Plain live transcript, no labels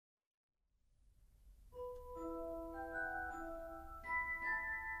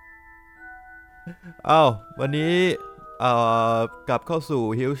อ้าววันนี้กลับเข้าสู่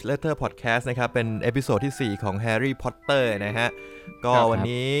Huge Letter Podcast นะครับเป็นเอพิโซดที่4ของ Harry Potter นะฮะก็วัน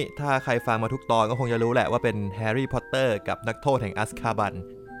นี้ถ้าใครฟังมาทุกตอนก็คงจะรู้แหละว่าเป็น Harry Potter กับนักโทษแห่งอัซคาบัน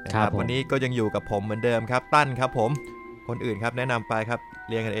นะครับวันนี้ก็ยังอยู่กับผมเหมือนเดิมครับตั้นครับผมคนอื่นครับแนะนำไปครับ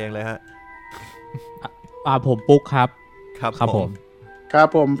เรียงกันเองเลยฮะผมปุ๊กครับครับผมครับ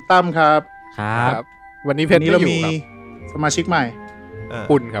ผมตั้มครับครับวันนี้เพชรเรามีสมาชิกใหม่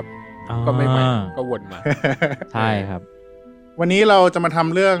ปุ่นครับก็ไม่ใหม่ก็วนมาใช่ครับวันนี้เราจะมาท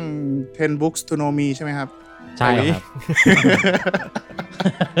ำเรื่อง 10 books to know me ใช่ไหมครับใช่ครับ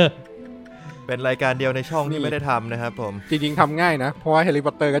เป็นรายการเดียวในช่องที่ไม่ได้ทำนะครับผมจริงๆทำง่ายนะเพราะว่าแฮร์รี่พ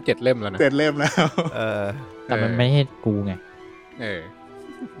อตเตอร์ก็7 เล่มแล้วนะ7 เล่มแล้วแต่มันไม่ให้กูไง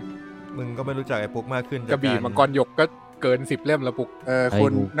มึงก็ไม่รู้จักไอ้ปุ๊กมากขึ้นกระบี่มังกรหยกก็เกิน10 เล่มแล้วปุ๊กคุ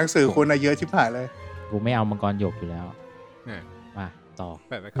ณหนังสือคุณเยอะชิบหายเลยกูไม่เอามังกรหยกอยู่แล้วมาต่อ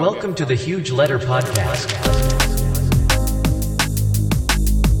Welcome to the Huge Letter Podcast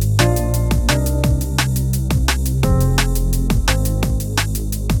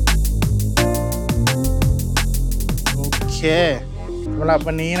โอเคสำหรับ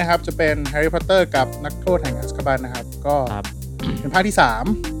วันนี้นะครับจะเป็นแฮร์รี่พอตเตอร์กับนักโทษแห่งอัซคาบันนะครับก็เป็นภาคที่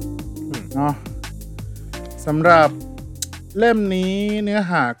3เนาะสำหรับเล่มนี้เนื้อ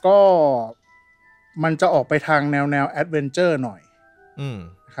หาก็มันจะออกไปทางแนวแอดเวนเจอร์หน่อย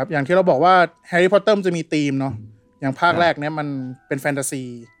ครับอย่างที่เราบอกว่าแฮร์รี่พอตเตอร์จะมีธีมเนาะอย่างภาคแรกเนี้ยมันเป็นแฟนตาซี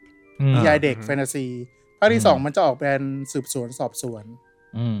นิยายเด็กแฟนตาซีภาคที่2มันจะออกเป็นสืบสวนสอบสวน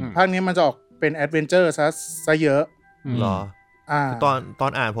ภาคนี้มันจะออกเป็นแอดเวนเจอร์ซะเยอะหรอตอ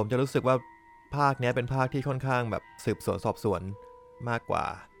นอ่านผมจะรู้สึกว่าภาคนี้เป็นภาคที่ค่อนข้างแบบสืบสวนสอบสวนมากกว่า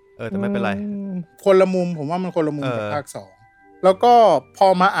แต่ไม่เป็นไรคนละมุมผมว่ามันคนละมุมกับภาค2แล้วก็พอ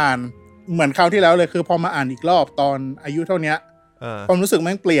มาอ่านเหมือนคราวที่แล้วเลยคือพอมาอ่านอีกรอบตอนอายุเท่านี้ความรู้สึก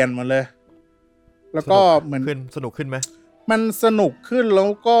มันเปลี่ยนหมดเลยแล้วก็เหมือนสนุกขึ้นไหมมันสนุกขึ้นแล้ว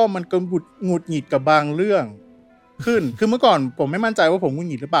ก็มันก็หงุดหงิดกับบางเรื่องขึ้นคือเมื่อก่อนผมไม่มั่นใจว่าผมหงุด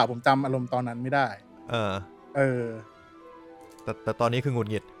หงิดหรือเปล่าผมจำอารมณ์ตอนนั้นไม่ได้แต่ตอนนี้คือหงุด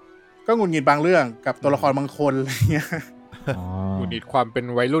หงิดก็หงุดหงิดบางเรื่องกับตัวละครบางคนอะไรเงี้ยหงุดหงิดความเป็น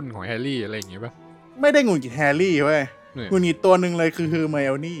วัยรุ่นของแฮร์รี่อะไรอย่างเงี้ยป่ะไม่ได้หงุดหงิดแฮร์รี่เว้ยหงุดหงิดตัวนึงเลยคือเฮอร์ไมโ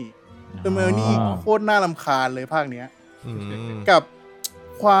อนี่โคตรน่ารำคาญเลยภาคเนี้ยกับ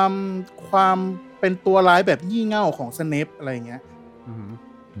ความเป็นตัวร้ายแบบงี่เง่าของสเนปอะไรเงี้ย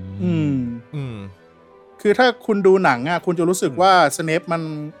คือถ้าคุณดูหนังอ่ะคุณจะรู้สึกว่าสเนป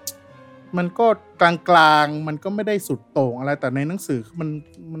มันก็กลางๆมันก็ไม่ได้สุดโต่งอะไรแต่ในหนังสือ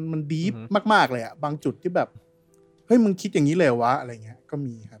มันดีฟมากๆเลยอ่ะบางจุดที่แบบเฮ้ยมึงคิดอย่างนี้เลยวะอะไรเงี้ยก็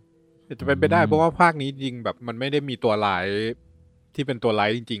มีครับจะเป็นไปได้เพราะว่าภาคนี้จริงแบบมันไม่ได้มีตัวร้ายที่เป็นตัวร้า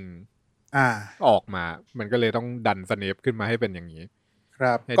ยจริงๆออกมามันก็เลยต้องดันสเนปขึ้นมาให้เป็นอย่างนี้ค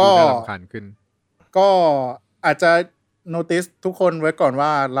รับก็น่ารำคาญขึ้นก็อาจจะโนติสทุกคนไว้ก่อนว่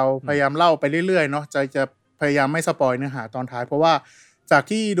าเราพยายามเล่าไปเรื่อยๆเนาะจะพยายามไม่สปอยเนื้อหาตอนท้ายเพราะว่าจาก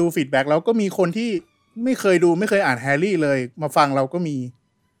ที่ดูฟีดแบ็กแล้วก็มีคนที่ไม่เคยดูไม่เคยอ่านแฮร์รี่เลยมาฟังเราก็มี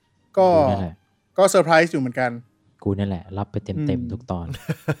ก็เซอร์ไพรส์อยู่เหมือนกันกูนี่แหละรับไปเต็มๆทุกตอน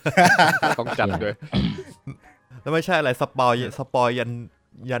ต้องจัดด้วยแล้วไม่ใช่อะไรสปอย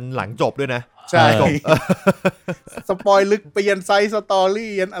ยันหลังจบด้วยนะใช่สปอยลึกไปยันไซส์สตอ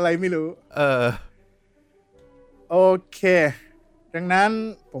รี่ยันอะไรไม่รู้โอเคดังนั้น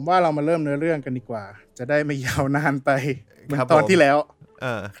ผมว่าเรามาเริ่มเนื้อเรื่องกันดีกว่าจะได้ไม่ยาวนานไปเหมือนตอนที่แล้ว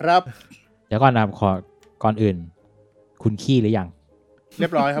ครับเดี๋ยวก่อนนะก่อนอื่นคุณขี้หรือยังเรีย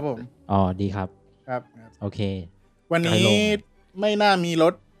บร้อยครับผมอ๋อดีครับครับโอเควันนี้ไม่น่ามีร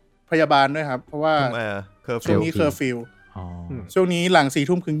ถพยาบาลด้วยครับเพราะว่าช่วงนี้เคอร์ฟิวช่วงนี้หลัง 4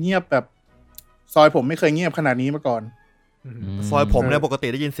 ทุ่มคือเงียบแบบซอยผมไม่เคยเงียบขนาดนี้มาก่อนซอยผมเนี่ยปกติ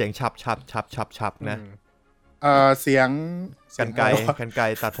ได้ยินเสียงฉับนะเสียงกันไก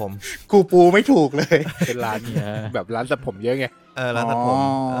ตัดผมกูปูไม่ถูกเลยเป็นร้านแบบร้านตัดผมเยอะไงร้านตัดผม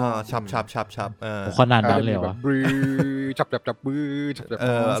ฉับขนาดนั้นเลยวะบื้อฉับบื้อ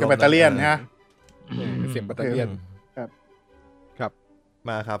เสียงแบตเตอรี่นะฮะเสียงแบตเตอรี่ครับ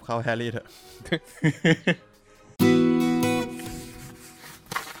มาครับเข้าแฮร์รี่เถอะ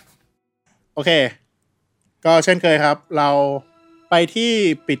โอเคก็เช่นเคยครับเราไปที่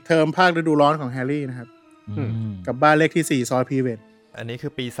ปิดเทอมภาคฤดูร้อนของแฮร์รี่นะครับกับบ้านเลขที่4ซอยพีเวทอันนี้คื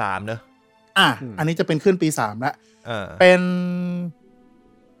อปี3เนอะอันนี้จะเป็นขึ้นปี3แล้วเป็น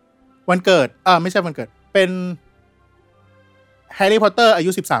วันเกิดไม่ใช่วันเกิดเป็นแฮร์รี่พอตเตอร์อายุ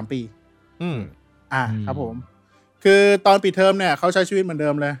13 ปีครับผมคือตอนปิดเทอมเนี่ยเขาใช้ชีวิตเหมือนเดิ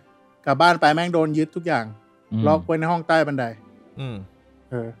มเลยกลับบ้านไปแม่งโดนยึดทุกอย่างล็อกไว้ในห้องใต้บันได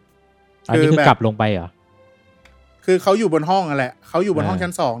อันนี้คือกลับลงไปเหรอ คือเขาอยู่บนห้องนั่นแหละเขาอยู่บนห้องชั้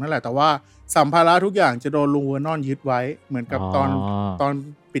น2นั่นแหละแต่ว่าสัมภาระทุกอย่างจะโดนลุงเวอร์นอนยึดไว้เหมือนกับตอน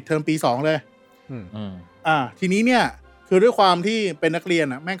ปิดเทอมปี2เลยทีนี้เนี่ยคือด้วยความที่เป็นนักเรียน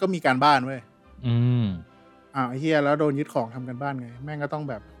อ่ะแม่งก็มีการบ้านเว้ยไอ้เหี้ยแล้วโดนยึดของทำกันบ้านไงแม่งก็ต้อง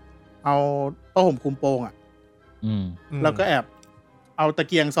แบบเอาผ้าห่มคลุมโปงอ่ะแล้วก็แอบเอาตะ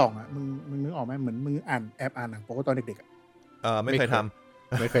เกียงส่องอ่ะมึงนึกออกไหมเหมือนมึงแอบอ่านหนังโป๊ตอนเด็กๆอ่ะไม่เค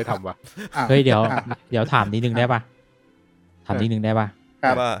ยทำว่ะเฮ้ยเดี๋ยวถามนิดนึงได้ป่ะถามนิดนึงได้ป่ะ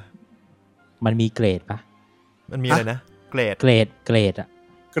ว่ามันมีเกรดป่ะมันมีอะไรนะเกรดอ่ะ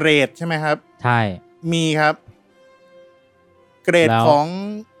เกรดใช่ไหมครับใช่มีครับเกรดของ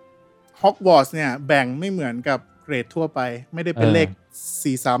ฮอกวอตส์เนี่ยแบ่งไม่เหมือนกับเกรดทั่วไปไม่ได้เป็นเลข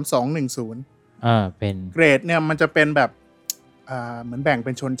43210เป็นเกรดเนี่ยมันจะเป็นแบบเหมือนแบ่งเ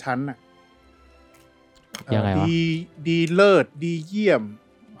ป็นชนชั้นอ่ะยังไงวะดีเลิศดีเยี่ยม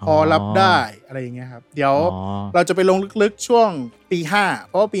พอรับได้อะไรอย่างเงี้ยครับเดี๋ยวเราจะไปลงลึกๆช่วงปี5เ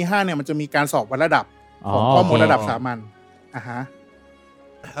พราะว่าปี5เนี่ยมันจะมีการสอบวัดระดับของข้อมูลระดับสามัญฮะ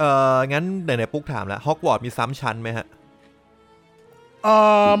งั้นไหนๆปุ๊กถามแล้วฮอกวอตส์มีซ้ำชั้นไหมฮะ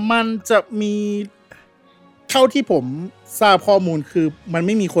มันจะมีเท่าที่ผมทราบข้อมูลคือมันไ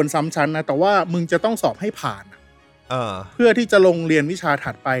ม่มีคนซ้ำชั้นนะแต่ว่ามึงจะต้องสอบให้ผ่านเพื่อที่จะลงเรียนวิชา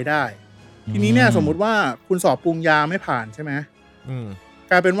ถัดไปได้ทีนี้เนี่ยสมมุติว่าคุณสอบปรุงยาไม่ผ่านใช่ไหม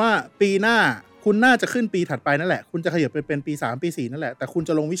กลายเป็นว่าปีหน้าคุณน่าจะขึ้นปีถัดไปนั่นแหละคุณจะขยับไปเป็นปี3ปี4นั่นแหละแต่คุณจ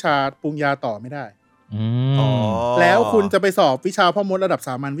ะลงวิชาปรุงยาต่อไม่ได้แล้วคุณจะไปสอบวิชาพ่อมดระดับส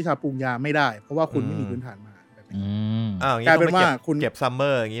ามัญวิชาปรุงยาไม่ได้เพราะว่าคุณไม่มีพื้นฐานมาแบบนี้กลายเป็นว่าคุณเก็บซัมเมอ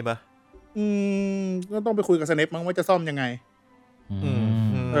ร์อย่างงี้ป่ะก็ต้องไปคุยกับสเนปมั้งว่าจะซ่อมยังไง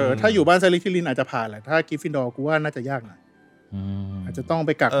ถ้าอยู่บ้านไซลิทิลินอาจจะผ่านแหละถ้ากิฟฟินดอร์กูว่าน่าจะยากหน่อยอาจจะต้องไป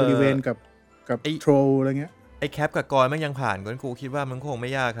กักบริเวณกับโทรอะไรเงี้ยไอ้แคปกับกอยมันยังผ่านกูคิดว่ามันคงไม่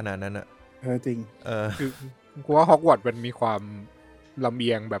ยากขนาดนั้นอ่ะจริงคือกูว่าฮอกวอตส์มันมีความลำเ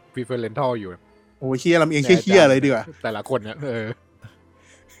อียงแบบพรีเฟอเรนทัลอยู่โอ้เหี้ยลำเอียงเหี้ยเลยดีกว่าแต่ละคนเนี่ย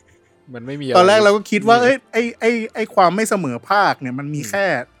มันไม่มีตอนแรกเราก็คิดว่าไอ้ความไม่เสมอภาคเนี่ยมันมีแค่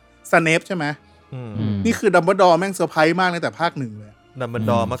สเนปใช่ไหมนี่คือดัมเบิลดอร์แม่งเซอร์ไพรส์มากตั้งแต่ภาค1เลยดัมเบิล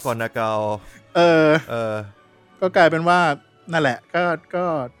ดอร์มาก่อนนาเกาก็กลายเป็นว่านั่นแหละก็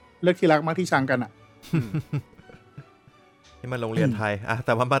เลือกที่รักมากที่ชังกันอ่ะนี่มันโรงเรียนไทยแ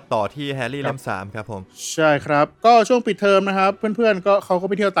ต่ว่ามาต่อที่แฮร์รี่เล่ม3ครับผมใช่ครับก็ช่วงปิดเทอมนะครับเพื่อนๆก็เขาก็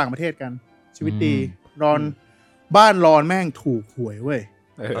ไปเที่ยวต่างประเทศกันชีวิตดีบ้านรอนแม่งถูกหวยเว้ย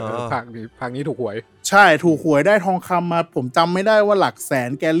ภาคนี้ถูกหวยใช่ถูกหวยได้ทองคำมาผมจำไม่ได้ว่าหลักแสน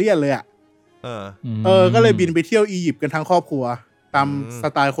แกลเลียนเลยอ่ะก็เลยบินไปเที่ยวอียิปต์กันทั้งครอบครัวตามส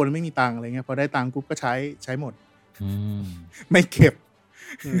ไตล์คนไม่มีตังค์อะไรเงี้ยพอได้ตังค์ปุ๊บก็ใช้หมดไม่เก็บ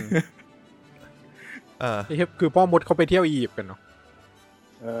คือพ่อมดเขาไปเที่ยวอียิปต์กันเนาะ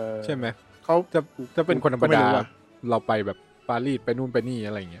ใช่ไหมเขาจะเป็นคนธรรมดาเราไปแบบปารีสไปนู่นไปนี่อ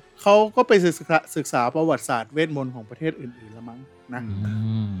ะไรเงี้ยเขาก็ไปศึกษาประวัติศาสตร์เวทมนต์ของประเทศอื่นๆแล้วมั้งนะ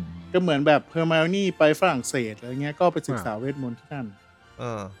ก็เหมือนแบบเฮอร์ไมโอนี่ไปฝรั่งเศสอะไรเงี้ยก็ไปศึกษาเวทมนต์ที่นั่น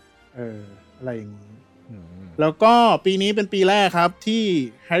อะไรอย่างนี้แล้วก็ปีนี้เป็นปีแรกครับที่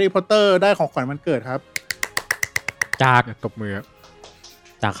แฮร์รี่พอตเตอร์ได้ของขวัญวันเกิดครับจากตบมือ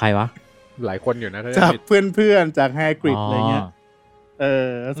จากใครวะหลายคนอยู่นะจากเพื่อนๆจากแฮกริดอะไรเงี้ย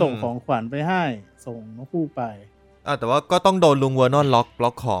ส่งของขวัญไปให้ส่งนกคู่ไปแต่ว่าก็ต้องโดนลุงเวอร์นอนล็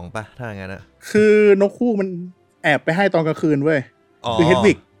อกของป่ะถ้าอย่างนั้นคือนกคู่มันแอบไปให้ตอนกลางคืนเว้ยคือเฮด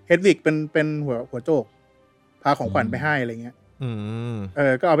วิกเป็นหัวโจกพาของขวัญไปให้อะไรเงี้ย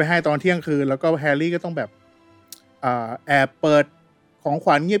ก็เอาไปให้ตอนเที่ยงคืนแล้วก็แฮร์รี่ก็ต้องแบบแอบเปิดของข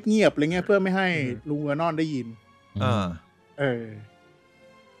วัญเงียบๆอะไรเงี้ยเพื่อไม่ให้ลุงเวอร์นอนได้ยิน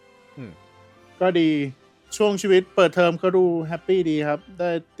ก็ดีช่วงชีวิตเปิดเทอมก็ดูแฮปปี้ดีครับได้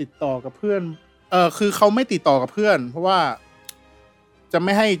ติดต่อกับเพื่อนคือเขาไม่ติดต่อกับเพื่อนเพราะว่าจะไ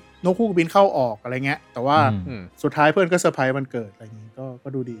ม่ให้นกคู่บินเข้าออกอะไรเงี้ยแต่ว่าสุดท้ายเพื่อนก็เซอร์ไพรส์วันเกิดอะไรอย่างงี้ก็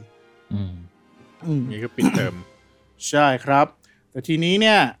ดูดีนี่คือปิดเทอมใช่ครับแต่ทีนี้เ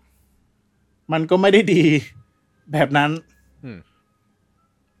นี่ยมันก็ไม่ได้ดีแบบนั้น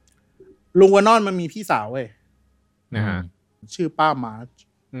ลุงวานอนมันมีพี่สาวเว้ยนะฮะชื่อป้ามาร์ช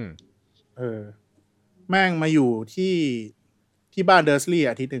แม่งมาอยู่ที่บ้านเดอร์สลีย์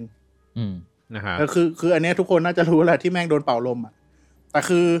อาทิตย์นึงนะฮะคืออันเนี้ยทุกคนน่าจะรู้แหละที่แม่งโดนเป่าลมอ่ะแต่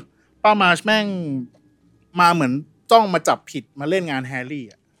คือป้ามาร์ชแม่งมาเหมือนจ้องมาจับผิดมาเล่นงานแฮร์รี่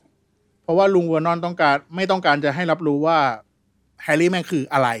อ่ะเพราะว่าลุงวานอนไม่ต้องการจะให้รับรู้ว่าแฮร์รี่แม่งคือ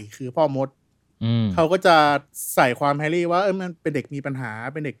อะไรคือพ่อมดเขาก็จะใส่ความแฮร์รี่ว่ามันเป็นเด็กมีปัญหา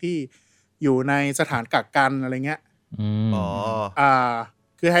เป็นเด็กที่อยู่ในสถานกักกันอะไรเงี้ย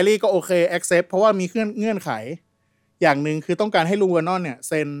คือแฮร์รี่ก็โอเค accept เพราะว่ามีเงื่อนไขอย่างหนึ่งคือต้องการให้ลุงเวอร์นอนเนี่ยเ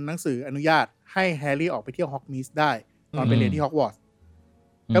ซ็นหนังสืออนุญาต ให้แฮร์รี่ออกไปเที่ยวฮอกมีสได้ตอนไปเรียนที่ฮอกวอตส์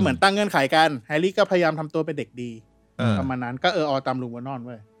ก็เหมือนตั้งเงื่อนไขกันแฮร์รี่ก็พยายามทำตัวเป็นเด็กดีประมาณนั้นก็อตามลุงวานอนเ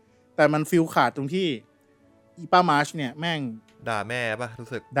ว้ยแต่มันฟีลขาดตรงที่อีป้ามาร์ชเนี่ยแม่งด่าแม่ป่ะรู้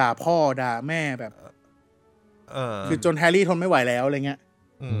สึกด่าพ่อด่าแม่แบบคือจนแฮร์รี่ทนไม่ไหวแล้วอะไรเงี้ย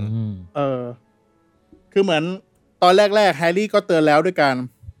คือเหมือนตอนแรกๆแฮร์รี่ก็เตือนแล้วด้วยกัน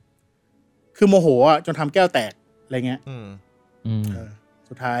คือโมโหอ่ะจนทำแก้วแตกอะไรเงี้ย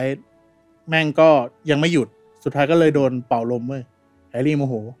สุดท้ายแม่งก็ยังไม่หยุดสุดท้ายก็เลยโดนเป่าลมเว้ยแฮร์รี่โม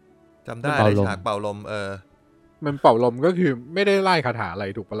โหจำได้เลยฉากเป่าลมมันเป่าลมก็คือไม่ได้ไล่คาถาอะไร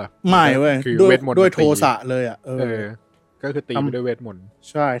ถูกปะล่ะไม่เว้ยด้วยโทสะเลยอ่ะก็คือตีไปด้วยเวทมนต์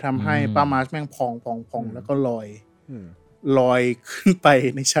ใช่ทำให้ป้ามาร์ชแม่งพองแล้วก็ลอยขึ้นไป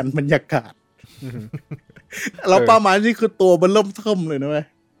ในชั้นบรรยากาศแล้วป้ามาร์ชนี่คือตัวมันเริ่มเทิ่มเลยนะเว้ย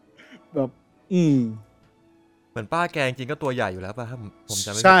แบบเหมือนป้าแกจริงก็ตัวใหญ่อยู่แล้วป่ะผมจ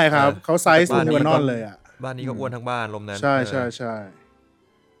ำไม่ได้ใช่ครับเขาไซส์ลุงวานอนเลยอ่ะบ้านนี้ก็อ้วนทั้งบ้านลมนั้นใช่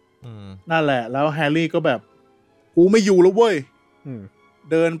นั่นแหละแล้วแฮร์รี่ก็แบบกูไม่อยู่แล้วเว้ย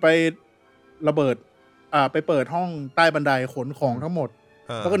เดินไประเบิดไปเปิดห้องใต้บันไดขนของทั้งหมด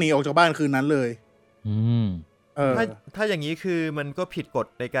แล้วก็หนีออกจากบ้านคืนนั้นเลยถ้าอย่างนี้คือมันก็ผิดกฎ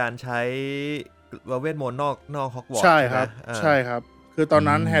ในการใช้เวทมนต์นอกฮอกวอตส์ใช่ครับใช่ครับคือตอน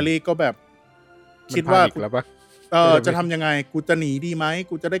นั้นแฮร์รี่ก็แบบคิดว่าจะทำยังไงกูจะหนีดีไหม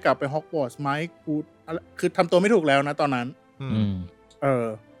กูจะได้กลับไปฮอกวอตส์ไหมกูคือทำตัวไม่ถูกแล้วนะตอนนั้น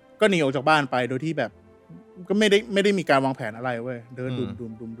ก็หนีออกจากบ้านไปโดยที่แบบก็ไม่ได้มีการวางแผนอะไรเว้ยเดินดุ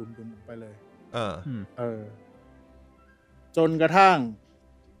มไปเลยจนกระทั่ง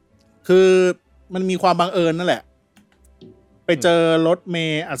คือมันมีความบังเอิญนั่นแหละไปเจอรถเม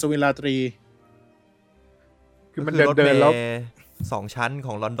ล์อัศวินราตรีคือมันเดินแล้ว2ชั้นข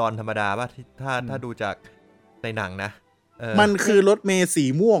องลอนดอนธรรมดาป่ะถ้าดูจากในหนังนะมันคือรถเมล์สี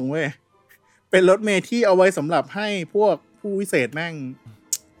ม่วงเว้ยเป็นรถเมล์ที่เอาไว้สำหรับให้พวกผู้วิเศษแม่ง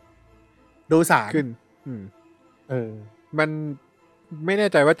โดยสารขึ้นมันไม่แน่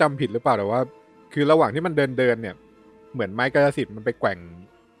ใจว่าจำผิดหรือเปล่าแต่ว่าคือระหว่างที่มันเดินเนี่ยเหมือนไม้กายสิทธิ์มันไปแกว่ง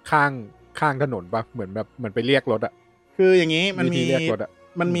ข้างถนนป่ะเหมือนไปเรียกรถอ่ะคืออย่างนี้มัน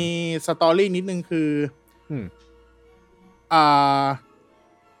มีสตอรี่นิดนึงคือ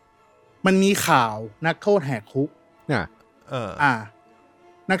มันมีข่าวนักโทษแหกคุก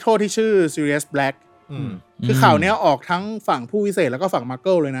นักโทษที่ชื่อซีเรียสแบล็กคือข่าวเนี้ยออกทั้งฝั่งผู้วิเศษแล้วก็ฝั่งมาร์เ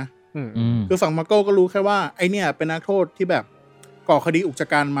กิลเลยนะคือฝั่งมาร์เกิลก็รู้แค่ว่าไอเนี่ยเป็นนักโทษที่แบบก่อคดีอุกชะ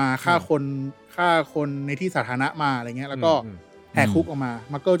กันมาฆ่าคนในที่สาธารณะมาอะไรเงี้ยแล้วก็แหกคุกออกมา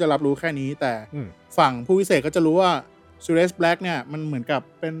มาร์เกิลจะรับรู้แค่นี้แต่ฝั่งผู้วิเศษก็จะรู้ว่าซีเรียสแบล็กเนี่ยมันเหมือนกับ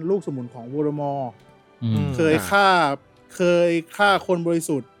เป็นลูกสมุนของวอลเดอมอร์เคยฆ่าคนบริ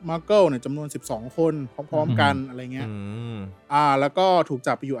สุทธิ์มาร์เกิลเนี่ยจำนวน12คนพร้อมๆกันอะไรเงี้ยแล้วก็ถูก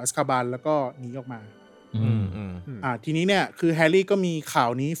จับไปอยู่อัสคาบันแล้วก็หนีออกมาทีนี้เนี่ยคือแฮร์รี่ก็มีข่าว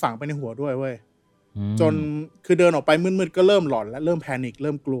นี้ฝังไปในหัวด้วยเว้ยจนคือเดินออกไปมืดๆก็เริ่มหลอนและเริ่มแพนิคเ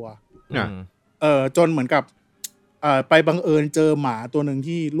ริ่มกลัวจนเหมือนกับไปบังเอิญเจอหมาตัวหนึ่ง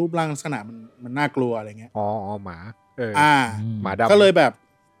ที่รูปร่างลักษณะมันน่ากลัวอะไรเงี้ยหมาหมาดำก็เลยแบบ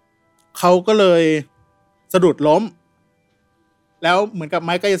เขาก็เลยสะดุดล้มแล้วเหมือนกับไ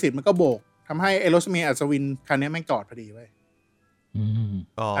ม้กายสิทธิ์มันก็โบกทำให้รถเมล์อัศวินคันนี้แม่งจอดพอดีเว้ย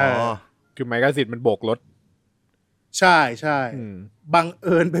คือไม้กายสิทธิ์มันโบกรถใช่บังเ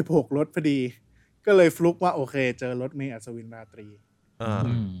อิญไปโบกรถพอดีก็เลยฟลุกว่าโอเคเจอรถเมล์อัศวินราตรี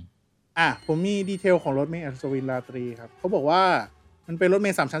ผมมีดีเทลของรถเมล์อัศวินราตรีครับเขาบอกว่ามันเป็นรถเม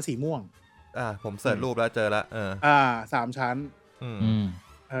ล์3ชั้นสีม่วงผมเสิร์ชรูปแล้วเจอแล้ว3ชั้น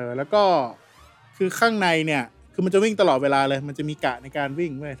แล้วก็คือข้างในเนี่ยคือมันจะวิ่งตลอดเวลาเลยมันจะมีกะในการวิ่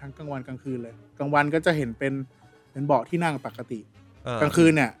งเว้ยทั้งกลางวันกลางคืนเลยกลางวันก็จะเห็นเป็นเบาะที่นั่งปกติกลางคื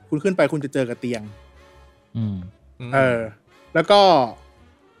นเนี่ยคุณขึ้นไปคุณจะเจอกับเตียงแล้วก็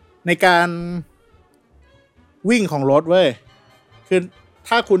ในการวิ่งของรถเว้ยคือ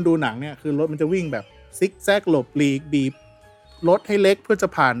ถ้าคุณดูหนังเนี่ยคือรถมันจะวิ่งแบบซิกแซกหลบหลีกบีบรถให้เล็กเพื่อจะ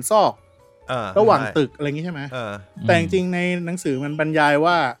ผ่านซอกระหว่างตึกอะไรอย่างงี้ใช่ไหมแต่จริงๆในหนังสือมันบรรยาย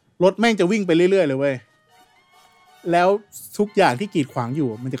ว่ารถแม่งจะวิ่งไปเรื่อยๆเลยเว้ยแล้วทุกอย่างที่กีดขวางอยู่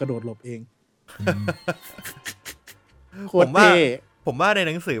มันจะกระโดดหลบเองโคตรเท่ผมว่าในห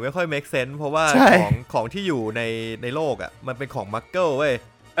นังสือไม่ค่อย make sense เพราะว่าของที่อยู่ในโลกอ่ะมันเป็นของมักเกิลเว้ย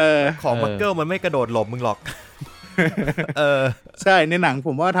ของมักเกิลมันไม่กระโดดหลบมึงหรอกใช่ในหนังผ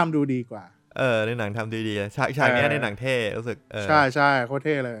มว่าทำดูดีกว่าในหนังทำดีๆฉากนี้ในหนังเท่รู้สึกใช่โคตรเ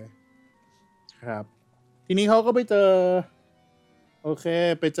ท่เลยครับทีนี้เขาก็ไปเจอโอเค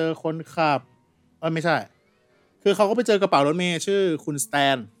ไปเจอคนขับไม่ใช่คือเขาก็ไปเจอกระเป๋ารถเมล์ชื่อคุณสแต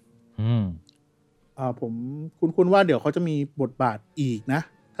นผมคุ้นว่าเดี๋ยวเขาจะมีบทบาทอีกนะ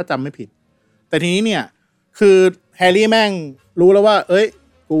ถ้าจำไม่ผิด แต่ทีนี้เนี่ยคือแฮร์รี่แม่งรู้แล้วว่าเอ้ย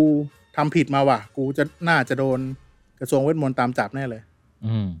กูทำผิดมาว่ะกูจะน่าจะโดนกระทรวงเวทมนต์ตามจับแน่เลย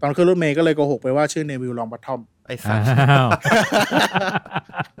ตอนขึ้นรถเมล์ก็เลยโกหกไปว่าชื่อเนวิลลองบัตทอมไอ้สัส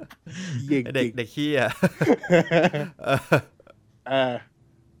เด็กขี้อ่ะ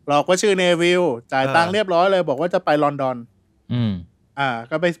หลอกว่าชื่อเนวิลจ่ายตังค์เรียบร้อยเลยบอกว่าจะไปลอนดอน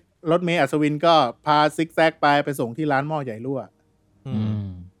ก็ไปรถเมล์อัศวินก็พาซิกแซกไปส่งที่ร้านหม้อใหญ่รั่ว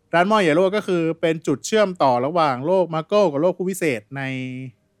ร้านหม้อใหญ่รั่วก็คือเป็นจุดเชื่อมต่อระหว่างโลกมาโก้กับโลกผู้พิเศษใน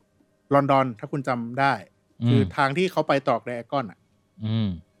ลอนดอนถ้าคุณจำได้คือทางที่เขาไปตอกแดกอน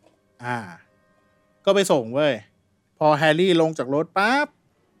ก็ไปส่งเว้ยพอแฮร์รี่ลงจากรถปั๊บ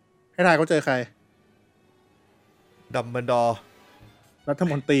ให้ทายเขาเจอใครดัมเบิลดอร์รัฐ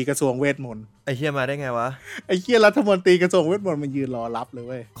มนตรีกระทรวงเวทมนต์ไอ้เหี้ยมาได้ไงวะไอ้เหี้ยรัฐมนตรีกระทรวงเวทมนต์มันยืนรอรับเลย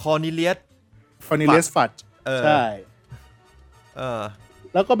เว้ยคอร์นิเลียสฟัดใช่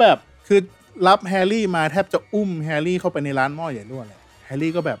แล้วก็แบบคือรับแฮร์รี่มาแทบจะอุ้มแฮร์รี่เข้าไปในร้านหม้อใหญ่รั่วเลยแฮร์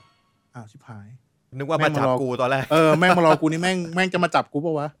รี่ก็แบบอ้าวชิบหายนึกว่ามาจับกูตอนแรกแม่งมารอกูนี่แม่งจะมาจับกู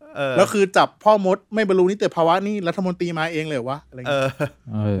ป่ะวะแล้วคือจับพ่อมดไม่บรรลุนิติภาวะนี่รัฐมนตรีมาเองเลยวะอะไรเงี้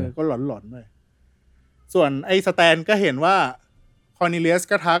ยก็หลอนๆเลยส่วนไอ้สแตนก็เห็นว่าคอร์เนเลียส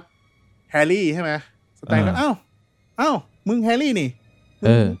ก็ทักแฮร์รี่ใช่ไหมสแตนก็อ้าวมึงแฮร์รี่นี่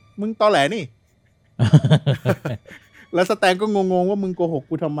มึงตอแหลนี่ แล้วสแตนก็งงๆว่ามึงโกหก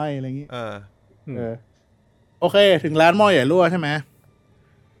กูทำไมอะไรเงี้ยโอเคถึงร้านหม้อใหญ่รั่วใช่ไหม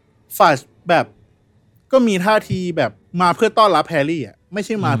ฟัดแบบก็มีท่าทีแบบมาเพื่อต้อนรับแฮร์รี่อ่ะไม่ใ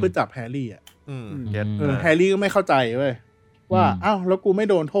ช่มาเพื่อจับแฮร์รี่อ่ะแฮร์รี่ก็ไม่เข้าใจเว้ยว่าอ้าวแล้วกูไม่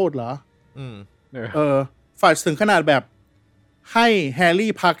โดนโทษเหรอฟัดถึงขนาดแบบให้แฮร์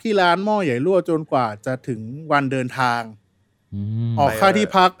รี่พักที่ร้านหม้อใหญ่รั่วจนกว่าจะถึงวันเดินทางออกค่าที่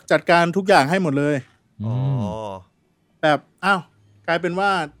พักจัดการทุกอย่างให้หมดเลยแบบอ้าวกลายเป็นว่า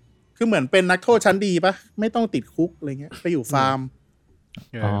คือเหมือนเป็นนักโทษชั้นดีปะไม่ต้องติดคุกอะไรเงี้ยไปอยู่ฟาร์ม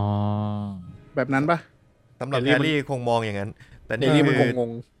แบบนั้นปะสำหรับแฮร์รี่คงมองอย่างนั้นแต่นี่มันง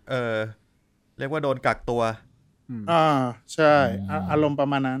งเรียกว่าโดนกักตัวใช่อารมณ์ประ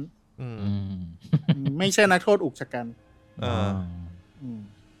มาณนั้นไม่ใช่นักโทษอุกชะกัน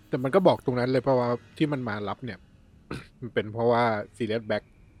แต่มันก็บอกตรงนั้นเลยเพราะว่าที่มันมารับเนี่ยมันเป็นเพราะว่าซีเรียสแบ็ค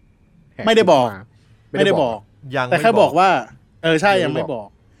ไม่ได้บอกแต่แค่บอกว่าใช่ยังไม่บอก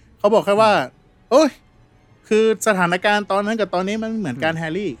เขาบอกแค่ว่าโอ้ยคือสถานการณ์ตอนนั้นกับตอนนี้มันเหมือนกันแฮ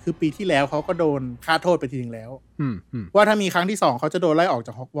ร์รี่คือปีที่แล้วเขาก็โดนค่าโทษไปทีนึงแล้วว่าถ้ามีครั้งที่2เขาจะโดนไล่ออกจ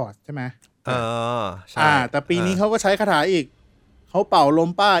ากฮอกวอตส์ใช่ไหมใช่แต่ปีนี้เขาก็ใช้คาถาอีกเขาเป่าลม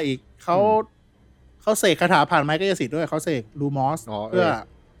ป้าอีกเขาเสกคาถาผ่านไม้กายสิทธิ์ด้วยเขาเสกลูมอสเพื่อ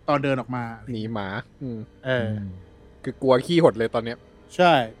ตอนเดินออกมาหนีหมาคือกลัวขี้หดเลยตอนเนี้ยใ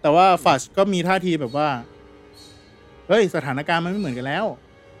ช่แต่ว่าฟัชก็มีท่าทีแบบว่าเฮ้ยสถานการณ์มันไม่เหมือนกันแล้ว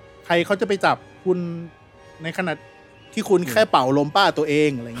ใครเขาจะไปจับคุณในขณะที่คุณแค่เป่าลมป้าตัวเอง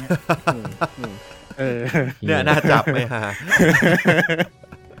อะไรเงี้ยเนี่ยน่าจับไหมฮะ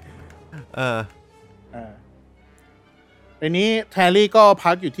ทีนี้แฮร์รี่ก็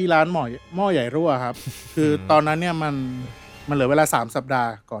พักอยู่ที่ร้านหม้อใหญ่รั่วครับคือตอนนั้นเนี่ยมันเหลือเวลา3 สัปดา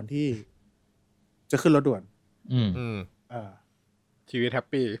ห์ก่อนที่จะขึ้นรถด่วนชีวิตแฮป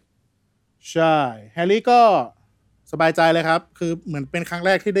ปี้ใช่แฮร์รี่ก็สบายใจเลยครับคือเหมือนเป็นครั้งแร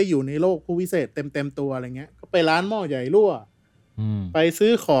กที่ได้อยู่ในโลกผู้วิเศษเต็มตัวอะไรเงี้ยก็ไปร้านหม้อใหญ่รั่วไปซื้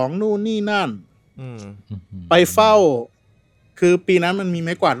อของนู่นนี่นั่นไปเฝ้าคือปีนั้นมันมีไ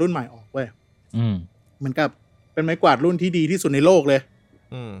ม้กวาดรุ่นใหม่ออกเว้ยเหมือนกับเป็นไม้กวาดรุ่นที่ดีที่สุดในโลกเลย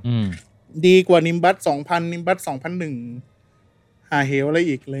ดีกว่านิมบัส 2000 นิมบัส 2001หาเหวอะไร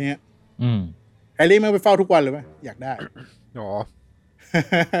อีกอะไรเงี้ยแฮร์รี่ไม่ไปเฝ้าทุกวันเลยมั้ยอยากได้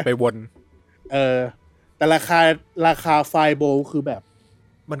ไปวนแต่ราคาไฟโบลคือแบบ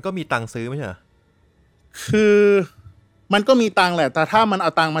มันก็มีตังค์ซื้อไม่ใช่เหรอคือมันก็มีตังค์แหละแต่ถ้ามันเอ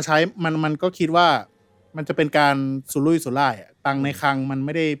าตังค์มาใช้มันก็คิดว่ามันจะเป็นการสุรุ่ยสุร่ายอ่ะตังค์ในคลังมันไ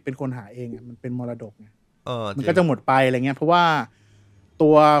ม่ได้เป็นคนหาเองอ่ะมันเป็นมรดกไงมันก็จะหมดไปอะไรเงี้ยเพราะว่าตั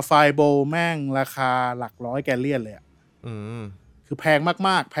วไฟโบลแม่งราคาหลักร้อยแกลเลียนเลยอ่ะคือแพงม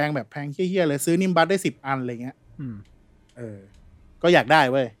ากๆแพงแบบแพงเหี้ยๆเลยซื้อนิมบัสได้10 อันอะไรเงี้ยก็อยากได้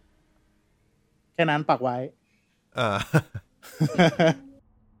เว้ยแค่นั้นปักไว้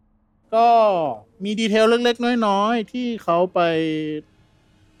ก็มีดีเทลเล็กๆน้อยๆที่เขาไป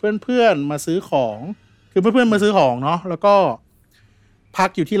เพื่อนๆมาซื้อของคือเพื่อนๆมาซื้อของเนาะแล้วก็พัก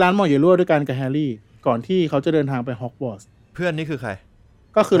อยู่ที่ร้านหม้อใหญ่รั่วด้วยกันกับแฮร์รี่ก่อนที่เขาจะเดินทางไปฮอกวอตส์เพื่อนนี่คือใคร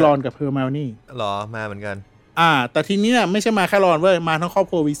ก็คือรอนกับเฮอร์ไมโอนี่หรอมาเหมือนกันแต่ทีนี้เนี่ยไม่ใช่มาแค่รอนเว้ยมาทั้งครอบ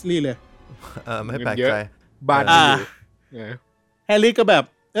ครัววีสลีย์เลยไม่แปลกใจบ้านแฮร์รี่ก็แบบ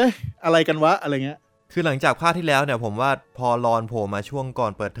เอ๊ะอะไรกันวะอะไรเงี้ย คือหลังจากภาคที่แล้วเนี่ยผมว่าพอรอนโผล่มาช่วงก่อ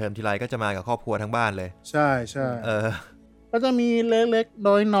นเปิดเทอมทีไรก็จะมากับครอบครัวทั้งบ้านเลยใช่ก็จะมีเล็กๆ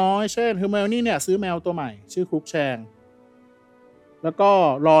น้อยๆเช่นเฮอร์ไมโอนี่เนี่ยซื้อแมวตัวใหม่ชื่อครุกแชงแล้วก็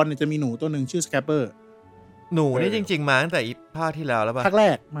รอนเนี่ยจะมีหนูตัวหนึ่งชื่อสแคปเปอร์หนูนี่จริงๆมาตั้งแต่ภาคที่แล้วป่ะภาคแร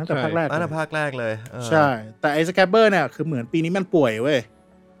กมาตั้งแต่ภาคแรกเลยใช่แต่ไอ้สแคปเปอร์เนี่ยคือเหมือนปีนี้มันป่วยเว้ย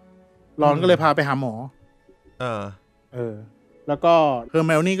รอนก็เลยพาไปหาหมอแล้วก็เฮอร์ไ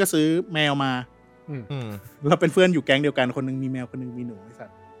มโอนี่ก็ซื้อแมวมาเราเป็นเพื่อนอยู่แก๊งเดียวกันคนนึงมีแมวคนนึงมีหนูไอ้สัต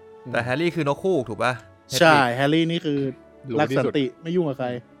ว์แต่แฮร์รี่คือนกคู่ถูกป่ะใช่แฮร์รี่นี่คือรักสันติไม่ยุ่งกับใคร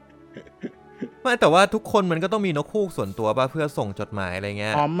ไม่แต่ว่าทุกคนมันก็ต้องมีนกคู่ส่วนตัวป่ะเพื่อส่งจดหมายอะไรเงี้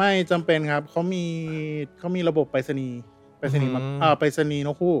ยไม่จำเป็นครับเขามีระบบไปรษณีย์ไปรษณีย์ไปรษณีย์น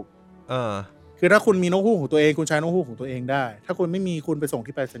กคู่คือถ้าคุณมีนกคู่ของตัวเองคุณใช้นกคู่ของตัวเองได้ถ้าคุณไม่มีคุณไปส่ง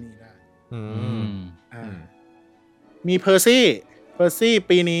ที่ไปรษณีย์ได้มีเพอร์ซี่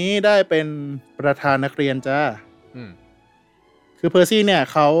ปีนี้ได้เป็นประธานนักเรียนจ้าคือเพอร์ซี่เนี่ย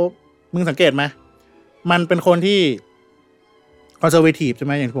มึงสังเกตไหมมันเป็นคนที่คอนเซอร์เวทีฟใช่ไ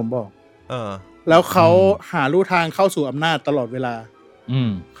หมอย่างที่ผมบอกแล้วเขาหาลู่ทางเข้าสู่อำนาจตลอดเวลา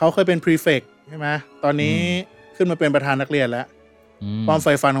เขาเคยเป็นพรีเฟกต์ใช่ไหมตอนนี้ขึ้นมาเป็นประธานนักเรียนแล้วความใ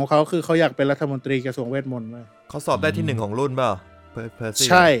ฝ่ฝันของเขาคือเขาอยากเป็นรัฐมนตรีกระทรวงเวทมนต์เลยเขาสอบได้ที่1ของรุ่นเปล่าเพอร์ซี่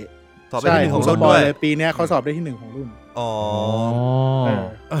ใช่สอบได้ที่1ของรุ่นด้วยปีนี้เขาสอบได้ที่1ของรุ่น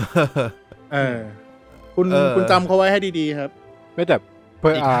คุณจำเขาไว้ให้ดีๆครับไม่แต่เพื่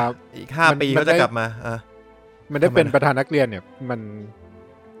ออีก5 ปีเขาจะกลับมามันได้เป็นประธานนักเรียนเนี่ยมัน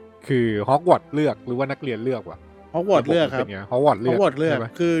คือฮอกวอตส์เลือกหรือว่านักเรียนเลือกวะฮอกวอตส์เลือกครับฮอกวอตส์เลือก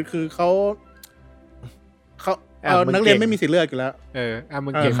คือเขานักเรียนไม่มีสิทธิ์เลือกอยู่แล้วมึ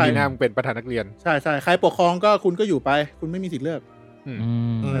งเก่งที่หน้ามึงเป็นประธานนักเรียนใช่ใครปกครองก็คุณก็อยู่ไปคุณไม่มีสิทธิ์เลือก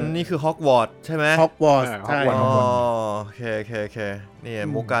นี่คือฮอกวอตส์ใช่ไหมฮอกวอตส์ใช่โอเคนี่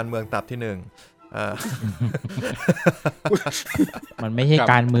มุกการเมืองตับที่1มันไม่ใช่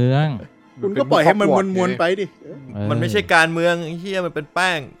การเมืองคุณก็ปล่อยให้มันมวนๆไปดิมันไม่ใช่การเมืองเหี้ยมันเป็นแ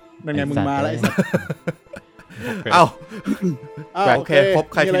ป้งนั่นไงมึงมาแล้วไอ้สัสโอเคครบ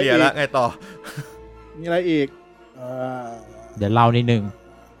ใครทีเดียแล้วไงต่อมีอะไรอีกเดี๋ยวเล่านิดนึง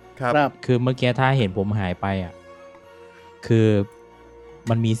ครับคือเมื่อกี้ถ้าเห็นผมหายไปคือ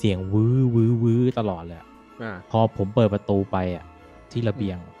มันมีเสียงวื้อตลอดเลยพอผมเปิดประตูไปที่ระเบี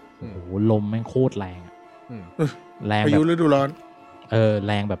ยงโอ้โหลมแม่งโคตรแรงแรงแบบพายุฤดูร้อนแ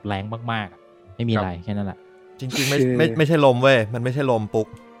รงแบบแรงมากๆไม่มีอะไรแค่นั้นแหละจริงๆไม่ใช่ลมเว้ยมันไม่ใช่ลมปุ๊ก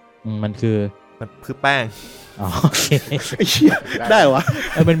มันคือแป้งโอเคได้วะ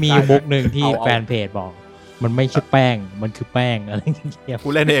มันมีมุกหนึ่งที่แฟนเพจบอกมันไม่ใช่แป้งมันคือแป้งอะไรอย่างเงี้ยกู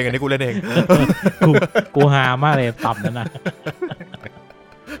เล่นเองอันนี้กูเล่นเองกูฮามากเลยต่ำนั่นนะ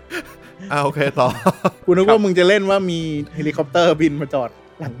โอเคต่อกูนึกว่ามึงจะเล่นว่ามีเฮลิคอปเตอร์บินมาจอด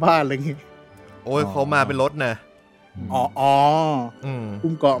หลังบ้านอะไรอย่างงี้โอ้ยเขามาเป็นรถนะ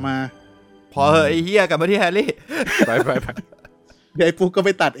อุ้มเกาะมาพอไอ้เหี้ยกลับมาที่แฮร์รี่ไปเดี๋ยวไอ้ปุ๊กก็ไป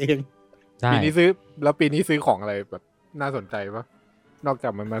ตัดเองปีนี้ซื้อของอะไรแบบน่าสนใจปะนอกจา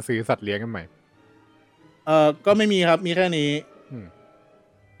กมันมาซื้อสัตว์เลี้ยงกันใหม่ก็ไม่มีครับมีแค่นี้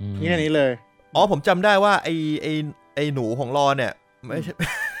มีแค่นี้เลยผมจำได้ว่าไอ้หนูของรอเนี่ยไม่ใช่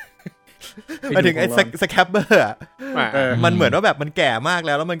ไปถึงไอ้สแคปเบอร์มันเหมือนว่าแบบมันแก่มากแ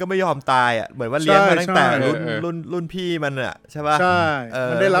ล้วมันก็ไม่ยอมตายเหมือนว่าเลี้ยงมาตั้งแต่รุ่นพี่มันใช่ป่ะใช่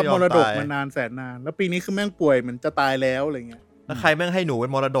มันได้รับมรดกมานานแสนนานแล้วปีนี้คือแม่งป่วยเหมือนจะตายแล้วอะไรเงี้ยแล้วใครแม่งให้หนูเป็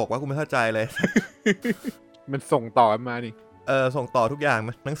นมรดกวะกูไม่เข้าใจเลยมันส่งต่อมานี่ส่งต่อทุกอย่าง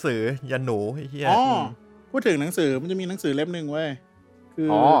หนังสือยันหนูไอ้เหี้ยพูดถึงหนังสือมันจะมีหนังสือเล่มนึงเว้ยคือ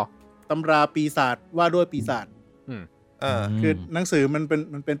ตำราปีศาจว่าด้วยปีศาจคือหนังสือมัน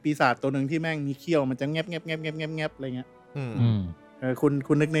เป็นปีศาจตัวหนึ่งที่แม่งมีเขี้ยวมันจะแงบอะไรเงี้ย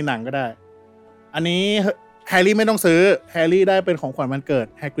คุณนึกในหนังก็ได้อันนี้แฮร์รี่ไม่ต้องซื้อแฮร์รี่ได้เป็นของขวัญวันเกิด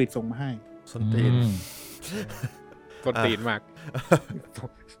แฮกริดส่งมาให้ส้นตีนมาก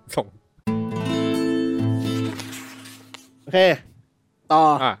ส่งโอเคต่อ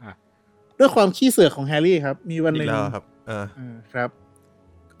ด้วยความขี้เสือกของแฮร์รี่ครับมีวันนึงครับ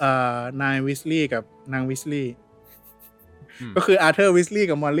นายวิสลีย์กับนางวิสลีย์ก็คืออาร์เธอร์วิสลีย์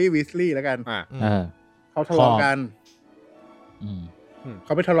กับมอลลี่วิสลีย์แล้วกันเขาทะเลาะกันเข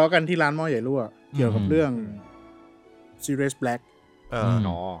าไปทะเลาะกันที่ร้านหม้อใหญ่รั่วเกี่ยวกับเรื่อง Sirius Black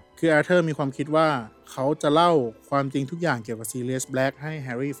คืออาร์เธอร์มีความคิดว่าเขาจะเล่าความจริงทุกอย่างเกี่ยวกับ Sirius Black ให้แฮ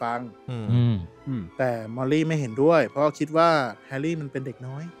ร์รี่ฟังแต่มอลลี่ไม่เห็นด้วยเพราะคิดว่าแฮร์รี่มันเป็นเด็ก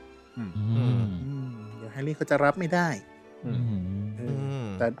น้อยเดี๋ยวแฮร์รี่เขาจะรับไม่ได้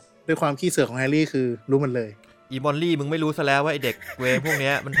แต่ด้วยความขี้เสือกของแฮร์รี่คือรู้มันเลยอีมอลลี่มึงไม่รู้ซะแล้วว่าไอเด็กเวพวกเ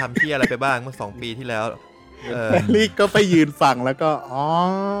นี้ยมันทำที่อะไรไปบ้างเมื่อ2 ปีที่แล้ว แฮร์รี่ก็ไปยืนฟังแล้วก็อ๋อ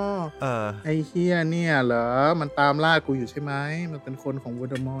ไอ้เฮียเนี่ยเหรอมันตามล่ากูอยู่ใช่ไหมมันเป็นคนของวอล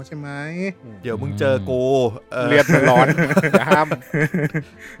เดอมอร์ใช่ไหมเดี๋ยวมึงเจอกูเลือดมันร้อนห้าม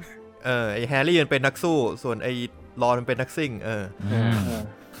ไอ้แฮร์รี่มันเป็นนักสู้ส่วนไอ้รอนมันเป็นนักซิ่ง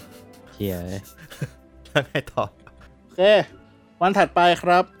เฮียแล้วไงต่อโอเควันถัดไปค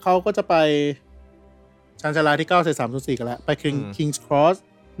รับเขาก็จะไปชานชาลาที่9/3/4กันแล้วไป King's Cross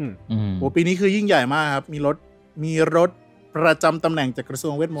โอ้ปีนี้คือยิ่งใหญ่มากครับมีรถประจำตำแหน่งจากกระทร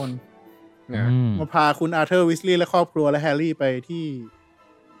วงเวทมนต์มาพาคุณอาร์เธอร์วิสลีย์และครอบครัวและแฮร์รี่ไปที่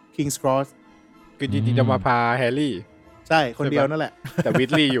King's Cross คือจริงๆจะมาพาแฮร์รี่ใช่คนเดียวนั่นแหละแต่วิ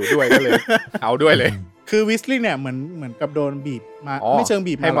สลีย์อยู่ด้วยก็เลยเอาด้วยเลยคือวิสลีย์เนี่ยเหมือนกับโดนบีบมาไม่เชิง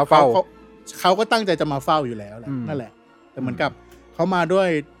บีบให้มาเฝ้าเขาก็ตั้งใจจะมาเฝ้าอยู่แล้วแหละนั่นแหละแต่เหมือนกับเขามาด้วย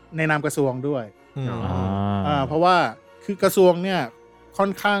ในนามกระทรวงด้วยเพราะว่าคือกระทรวงเนี่ยค่อ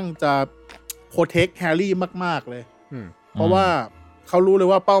นข้างจะโปรเทคแฮร์รี่มากๆเลยเพราะว่าเขารู้เลย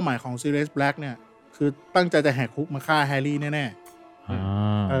ว่าเป้าหมายของซีเรียสแบล็กเนี่ยคือตั้งใจจะแหกคุกมาฆ่าแฮร์รี่แน่ๆ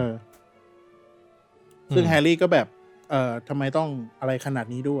ซึ่งแฮร์รี่ก็แบบทำไมต้องอะไรขนาด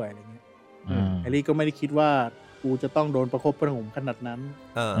นี้ด้วยอะไรเงี้ยแฮร์รี่ก็ไม่ได้คิดว่ากูจะต้องโดนประคบประหงมขนาดนั้น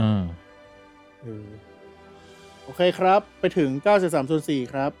โอเคครับไปถึง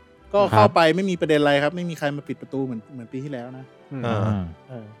9/3/4ครับก็เข้าไปไม่มีประเด็นอะไรครับไม่มีใครมาปิดประตูเหมือนปีที่แล้วนะ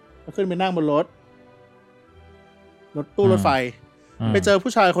ก็ขึ้นไปนั่งบนรถตู้รถไฟไปเจอ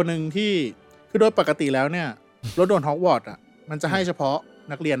ผู้ชายคนหนึ่งที่คือโดยปกติแล้วเนี่ยรถด่วนฮอกวอตส์อ่ะมันจะให้เฉพาะ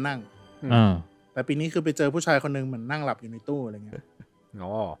นักเรียนนั่งแต่ปีนี้คือไปเจอผู้ชายคนหนึ่งเหมือนนั่งหลับอยู่ในตู้อะไรเงี้ย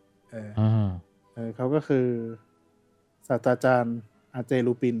เขาก็คือศาสตราจารย์อาเจ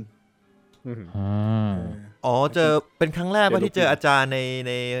ลูปินเจอเป็นครั้งแรกว่าที่เจออาจารย์ใ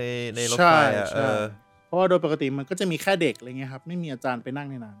นรถไฟอ่ะเพราะว่าโดยปกติมันก็จะมีแค่เด็กอะไรเงี้ยครับไม่มีอาจารย์ไปนั่ง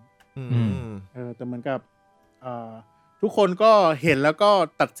ในนั้นแต่เหมือนกับทุกคนก็เห็นแล้วก็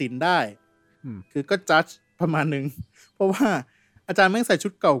ตัดสินได้คือก็จัดประมาณนึงเพราะว่าอาจารย์แม่งใส่ชุ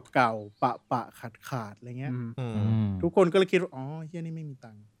ดเก่าๆปะขาดอะไรเงี้ยทุกคนก็เลยคิดว่าอ๋อเฮียนี่ไม่มี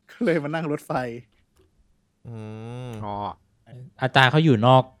ตังค์ก็เลยมานั่งรถไฟอาจารย์เขาอยู่น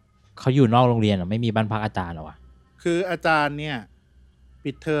อกโรงเรียนหรอไม่มีบ้านพักอาจารย์หรอวะคืออาจารย์เนี่ย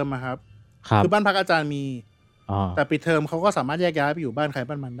ปิดเทอมอะครับคือบ้านพักอาจารย์มีแต่ปิดเทอมเขาก็สามารถแยกย้ายไปอยู่บ้านใคร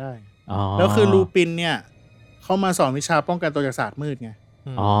บ้านมันได้แล้วคือลูปินเนี่ยเขามาสอนวิชาป้องกันตัวจากศาสตร์มืดไง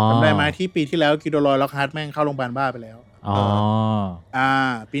จำได้ไหมที่ปีที่แล้วกิโดรอยล็อกฮาร์ดแม่งเข้าโรงพยาบาลบ้าไปแล้ว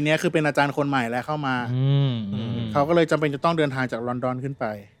ปีนี้คือเป็นอาจารย์คนใหม่แล้วเข้ามาเขาก็เลยจำเป็นจะต้องเดินทางจากลอนดอนขึ้นไป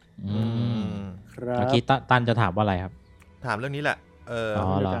ครับเมื่อกี้ตันจะถามว่าอะไรครับถามเรื่องนี้แหละ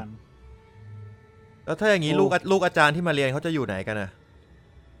แล้วถ้าอย่างนี้ลูกอาจารย์ที่มาเรียนเขาจะอยู่ไหนกันน่ะ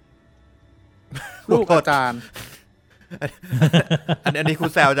ลูกอาจารย์อันนี้ครู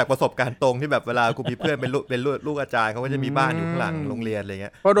แซวจากประสบการณ์ตรงที่แบบเวลากูมีเพื่อนเป็นลูกอาจารย์เขาก็จะมีบ้านอยู่ข้างหลังโรงเรียนอะไรเ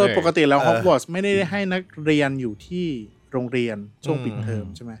งี้ยเพราะโดยปกติแล้วฮอกวอตส์ไม่ได้ให้นักเรียนอยู่ที่โรงเรียนช่วงปิดเทอม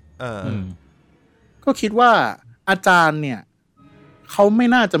ใช่ไหมก็คิดว่าอาจารย์เนี่ยเขาไม่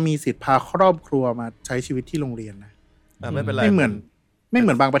น่าจะมีสิทธิ์พาครอบครัวมาใช้ชีวิตที่โรงเรียนนะไม่เป็นไรไม่เห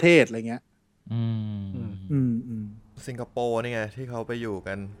มือนบางประเทศอะไรเงี้ยสิงคโปร์นี่ไงที่เขาไปอยู่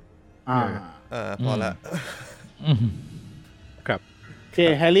กันพอละครับโอเค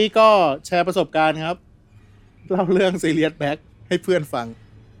แฮร์รี่ก็แชร์ประสบการณ์ครับเล่าเรื่องซีเรียสแบ็คให้เพื่อนฟัง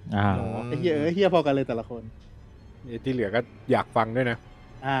ไอ้เหี้ยพอกันเลยแต่ละคนที่เหลือก็อยากฟังด้วยนะ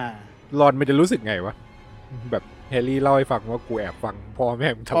รอนมันจะรู้สึกไงวะแบบแฮร์รี่เล่าให้ฟังว่ากูแอบฟังพ่อแม่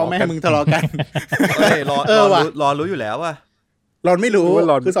มึงทะเลาะกันรอนรู้อยู่แล้วว่ะรอนไม่รู้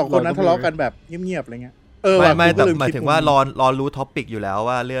คือ2คนนั้นทะเลาะกันแบบเงียบๆอะไรเงี้ยไม่แต่หมายถึงว่ารอนรู้ท็อปิกอยู่แล้ว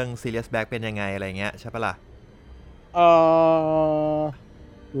ว่าเรื่อง Sirius Black เป็นยังไงอะไรเงี้ยใช่ปะล่ะ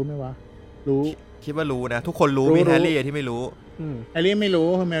รู้ไหมวะรู้คิดว่ารู้นะทุกคนรู้มีแฮร์รี่ที่ไม่รู้แฮร์รี่ไม่รู้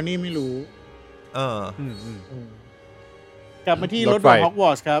เฮอร์ไมโอนี่ไม่รู้กลับมาที่รถด่วนฮอกวอ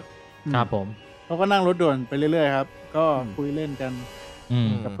ตส์ครับครับผมเขาก็นั่งรถด่วนไปเรื่อยๆครับก็คุยเล่นกัน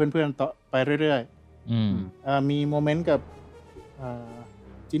กับเพื่อนๆต่อไปเรื่อยๆมีโมเมนต์กับ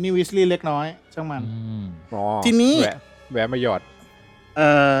จินนี่วิสลีย์เล็กน้อยช่างมันทีนี้แวะมาหยอด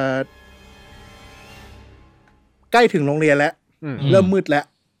ใกล้ถึงโรงเรียนแล้วเริ่มมืดแล้ว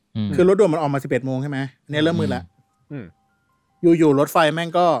คือรถด่วนมันออกมา 11:00 นใช่ไหมเนี่ยเริ่มมืดแล้วอยู่ๆรถไฟแม่ง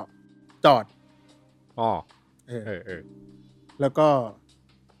ก็จอดแล้วก็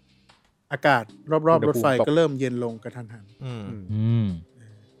อากาศรอบๆรถไฟก็เริ่มเย็นลงกระทันหัน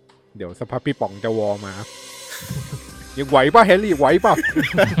เดี๋ยวสภาพพี่ป๋องจะวอมายังไหวป่ะแฮร์รี่ไหวป่ะ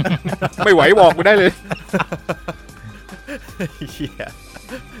ไม่ไหวบอกกูได้เลย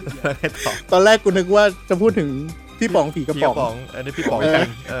ตอนแรกกูนึกว่าจะพูดถึงพี่ป๋องผีกระป๋องอันนี้พี่ป๋อง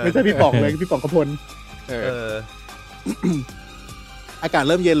ไม่ใช่พี่ป๋องเลยพี่ป๋องกระพล อากาศ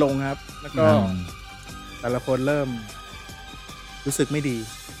เริ่มเย็นลงครับแล้วก็แต่ละคนเริ่มรู้สึกไม่ดี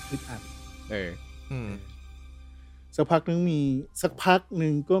อึดอัดสักพักนึ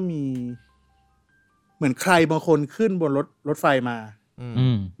งก็มีเหมือนใครบางคนขึ้นบนรถไฟมา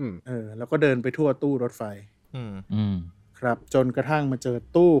แล้วก็เดินไปทั่วตู้รถไฟครับจนกระทั่งมาเจอ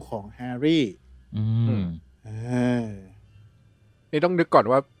ตู้ของแฮร์รี่นี่ต้องนึกก่อน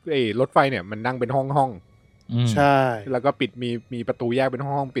ว่าไอ้รถไฟเนี่ยมันนั่งเป็นห้องใช่แล้วก็ปิดมีประตูแยกเป็น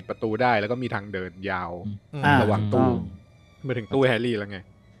ห้องปิดประตูได้แล้วก็มีทางเดินยาวระหว่างตู้มาถึงตู้แฮร์รี่แล้วไง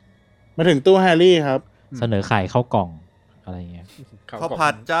มาถึงตู้แฮร์รี่ครับเสนอไข่เข้ากล่องอะไรเงี้ยข้าวผั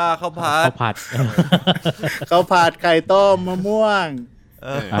ดจ้าข้าวผัดข้าวผัดไข่ต้มมะม่วง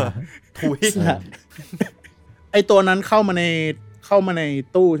ถุยไอตัวนั้นเข้ามาใน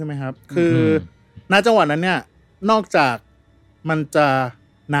ตู้ใช่ไหมครับคือณจังหวะนั้นเนี่ยนอกจากมันจะ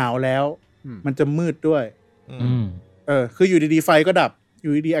หนาวแล้วมันจะมืดด้วยคืออยู่ดีๆไฟก็ดับอ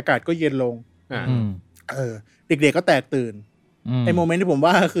ยู่ดีๆอากาศก็เย็นลงเด็กๆก็แตกตื่นไอโมเมนต์ที่ผม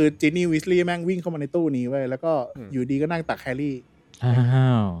ว่าคือจินนี่วิสลีย์แม่งวิ่งเข้ามาในตู้นี้ไว้แล้วก็อยู่ดีก็นั่งตักแฮร์รี่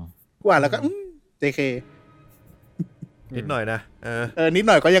กว่าแล้วก็JK นิดหน่อยนะนิดห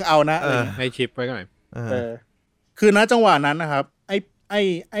น่อยก็ยังเอานะให้ชิปไว้หน่อยคือณจังหวะนั้นนะครับไ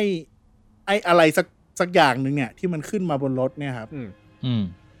ออะไรสักอย่างนึงเนี่ยที่มันขึ้นมาบนรถเนี่ยครับ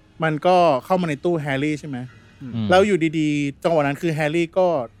มันก็เข้ามาในตู้แฮร์รี่ใช่ไหมแล้วอยู่ดีๆจังหวะนั้นคือแฮร์รี่ก็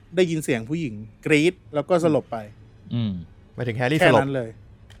ได้ยินเสียงผู้หญิงกรี๊ดแล้วก็สลบไปหมายถึงแฮร์รี่สลบแค่นั้นเลย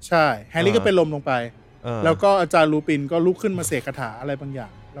ใช่แฮร์รี่ก็เป็นลมลงไปแล้วก็อาจารย์ลูปินก็ลุกขึ้นมาเสกคาถาอะไรบางอย่า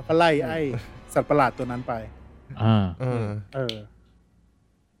งแล้วก็ไล่ไอ้สัตว์ประหลาดตัวนั้นไป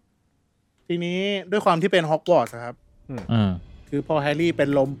ทีนี้ด้วยความที่เป็นฮอกวอตส์ครับคือพอแฮร์รี่เป็น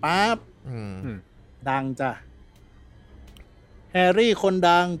ลมปั๊บดังจ้ะแฮร์รี่คน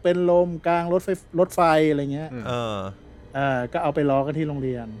ดังเป็นลมกลางรถไฟอะไรเงี้ยก็เอาไปล้อกันที่โรงเ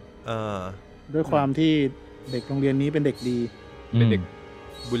รียนด้วยความที่เด็กโรงเรียนนี้เป็นเด็กดีเป็นเด็ก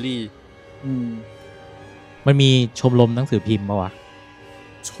บูลลี่มันมีชมรมหนังสือพิมพ์ป่ะวะ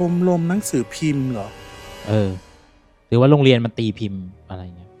ชมรมหนังสือพิมพ์เหรอหรือว่าโรงเรียนมันตีพิมพ์อะไร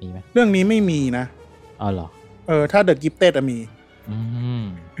เงี้ยมีไหมเรื่องนี้ไม่มีนะเหรอถ้าเดอะกิฟเต็ดมี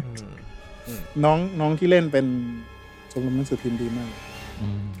น้องที่เล่นเป็นชมรมหนังสือพิมพ์ดีมาก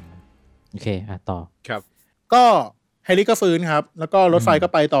โอเคต่อครับก็แฮร์รี่ก็ฟื้นครับแล้วก็รถไฟก็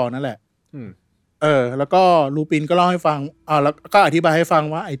ไปต่อนั่นแหละแล้วก็ลูปินก็เล่าให้ฟังแล้วก็อธิบายให้ฟัง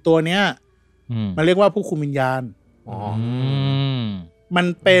ว่าไอ้ตัวเนี้ยมันเรียกว่าผู้คุมวิญญาณมัน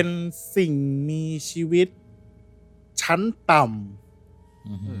เป็นสิ่งมีชีวิตชั้นต่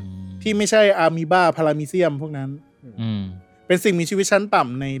ำที่ไม่ใช่อะมีบาพารามิเซียมพวกนั้นเป็นสิ่งมีชีวิตชั้นต่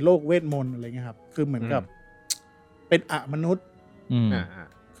ำในโลกเวทมนต์อะไรเงี้ยครับคือเหมือนกับเป็นมนุษย์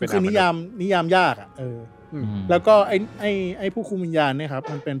คือนิยามยากแล้วก็ไอ้ผู้คุมวิญญาณเนี่ยครับ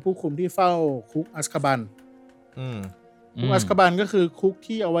มันเป็นผู้คุมที่เฝ้าคุกอัซคาบันคุกอัซคาบันก็คือคุก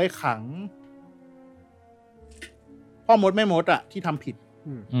ที่เอาไว้ขังพ่อมดแม่มดที่ทำผิด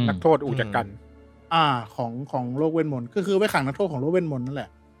นักโทษอุกชะกันของโลกเวทมนต์ก็คือไว้ขังนักโทษของโลกเวทมนต์นั่นแหละ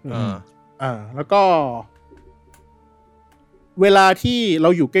แล้วก็เวลาที่เรา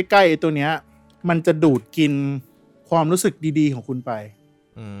อยู่ใกล้ๆไอ้ตัวเนี้ยมันจะดูดกินความรู้สึกดีๆของคุณไป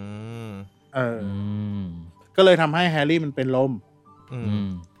ก็เลยทำให้แฮร์รี่มันเป็นลม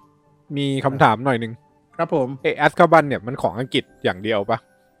มีคำถามหน่อยนึงครับผมอัซคาบันเนี่ยมันของอังกฤษอย่างเดียวปะ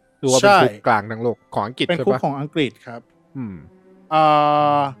หรือว่าเป็นคุกกลางทั้งโลกของอังกฤษเป็นคุกของอังกฤษครับ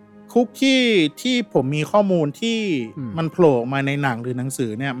คุกที่ผมมีข้อมูลที่มันโผล่มาในหนังหรือหนังสือ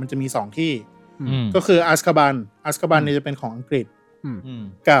เนี่ยมันจะมี2ที่ก็คืออัซคาบันเนี่ยจะเป็นของอังกฤษ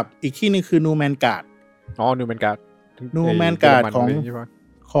กับอีกที่นึงคือนูแมนการ์ดนูแมนการ์ด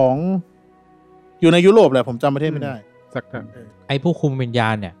ของอยู่ในยุโรปแหละผมจำประเทศไม่ได้สักไอ้ผู้คุมวิญญา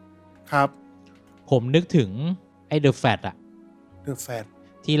ณเนี่ยครับผมนึกถึงไอ้เดอะแฟตเดอะแฟต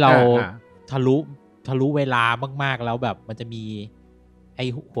ที่เราทะลุเวลามากๆแล้วแบบมันจะมีไอ้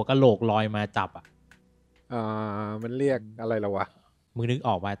หัวกะโหลกลอยมาจับมันเรียกอะไรแล้ววะมึงนึกอ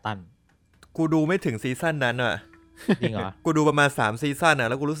อกว่าตั้นกูดูไม่ถึงซีซั่นนั้นอ่ะจริงเหรอกูดูประมาณ3ซีซั่น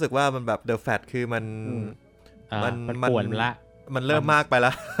แล้วกูรู้สึกว่ามันแบบเดอะแฟตคือมันปวดละมันเริ่มมากไปแ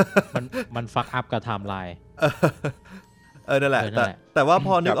ล้วมันฟักอัพกับไทม์ไลน์นั่นแหละแต่ว่าพ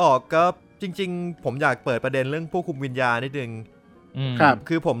อนึกออกก็จริงๆผมอยากเปิดประเด็นเรื่องผู้คุมวิญญาณนิดนึงครับ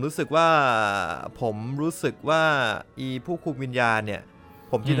คือผมรู้สึกว่าอีผู้คุมวิญญาณเนี่ย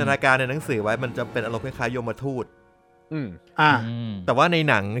ผมจินตนาการในหนังสือไว้มันจะเป็นอารมณ์คล้ายๆยมทูตแต่ว่าใน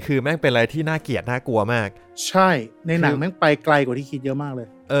หนังคือแม่งเป็นอะไรที่น่าเกลียดน่ากลัวมากใช่ในหนังแม่งไปไกลกว่าที่คิดเยอะมากเลย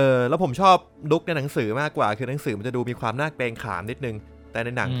แล้วผมชอบลุคในหนังสือมากกว่าคือหนังสือมันจะดูมีความน่าเกรงขามนิดนึงแต่ใน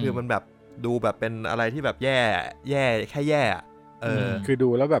หนังคือมันแบบ ดูแบบเป็นอะไรที่แบบแย่แค่แย่คือดู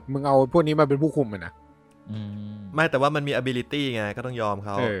แล้วแบบมึงเอาพวกนี้มาเป็นผู้คุมนะไม่แต่ว่ามันมี ability ไงก็ต้องยอมเข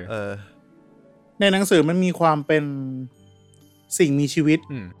าในหนังสือมันมีความเป็นสิ่งมีชีวิต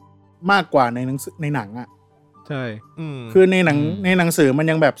มากกว่าในหนังอ่ะใช่คือในหนังสือมัน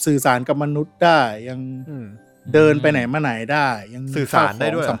ยังแบบสื่อสารกับมนุษย์ได้ยังเดินไปไหนมาไหนได้ยังสื่อสารได้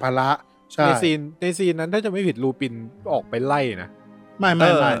ด้วยสัมภาระใช่ในซีนนั้นถ้าจะไม่ผิดลูปินออกไปไล่นะไม่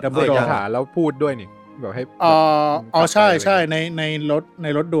ดับเบิลดอร์แล้วพูดด้วยนี่แบบให้ใช่ใน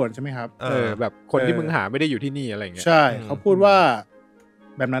รถด่วนใช่ไหมครับแบบคนที่มึงหาไม่ได้อยู่ที่นี่อะไรเงี้ยใช่เขาพูดว่า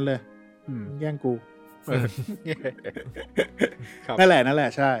แบบนั้นเลยแย่งกูนั่นแหละ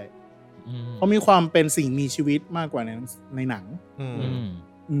ใช่เขามีความเป็นสิ่งมีชีวิตมากกว่าในหนัง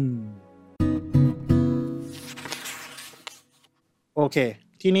โอเค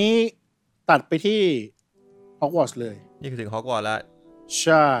ทีนี้ตัดไปที่ฮอกวอตส์เลยนี่คือถึงฮอกวอตส์แล้วใ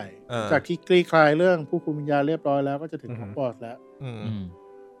ช่จากที่คลี่คลายเรื่องผู้คุมวิญญาณเรียบร้อยแล้วก็จะถึงฮอกวอตส์แล้ว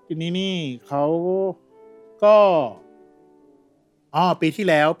ทีนี้นี่เขาก็ปีที่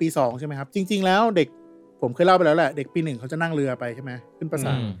แล้วปี2ใช่ไหมครับจริงๆแล้วเด็กผมเคยเล่าไปแล้วแหละเด็กปี1เขาจะนั่งเรือไปใช่ไหมขึ้นปราส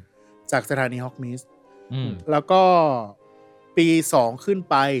าทจากสถานีฮอกมิสแล้วก็ปี2ขึ้น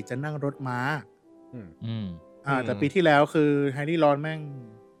ไปจะนั่งรถม้าแต่ปีที่แล้วคือแฮร์รี่รอนแม่ง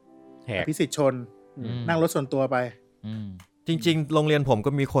พิสิทธิ์ชนนั่งรถส่วนตัวไปจริงๆโรงเรียนผมก็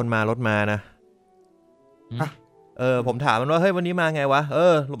มีคนมารถม้านะผมถามมันว่าเฮ้ยวันนี้มาไงวะ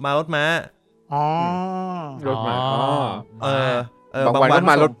มารถม้ารถม้าบางวันก็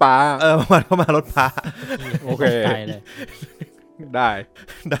มารถป้าบางวันก็มารถป้าโอเคได้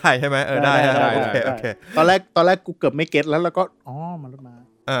ใช่ไหมได้โอเคตอนแรกกูเกือบไม่เก็ตแล้วก็มารถม้า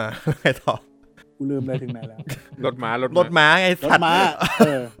ไงต่อกูลืมเลยถึงไหนแล้วรถม้าไงสัตว์รถม้า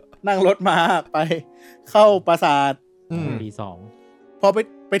นั่งรถม้าไปเข้าปราสาทปี2พอ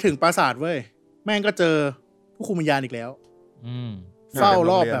ไปถึงปราสาทเว้ยแม่งก็เจอผู้คุมวิญญาณอีกแล้วเฝ้า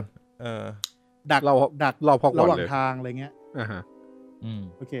รอบแบบดักรอบระหว่างทางอะไรเงี้ย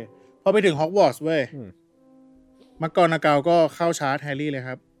โอเคพอไปถึงฮอกวอตส์เว้ยมักกอนาเกลก็เข้าชาร์จแฮร์รี่เลยค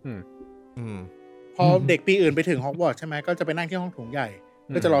รับพอเด็กปีอื่นไปถึงฮอกวอตส์ใช่ไหมก็จะไปนั่งที่ห้องโถงใหญ่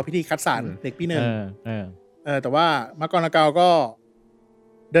ก็จะรอพิธีคัดสรรเด็กปี1แต่ว่ามักกอนาเกลก็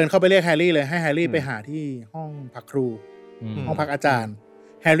เดินเข้าไปเรียกแฮร์รี่เลยให้แฮร์รี่ไปหาที่ห้องพักครูห้องพักอาจารย์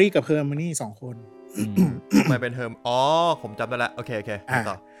แฮร์รี่กับเฮอร์ไมนี่2คนทำไมเป็นเฮอร์ผมจำได้ละโอเค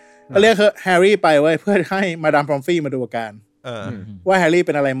ต่อก็เรียกแฮร์รี่ไปไว้เพื่อให้มาดามพรอมฟี่มาดูอาการว่าแฮร์รี่เ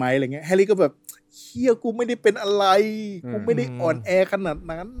ป็นอะไรไหมอะไรเงี้ยแฮร์รี่ก็แบบเฮียกูไม่ได้เป็นอะไรกูไม่ได้อ่อนแอขนาด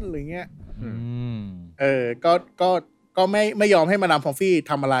นั้นอะไรเงี้ยก็ไม่ยอมให้มาดามพรอมฟี่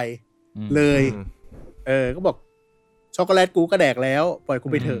ทำอะไรเลยก็บอกช็อกโกแลตกูก็แดกแล้วปล่อยกู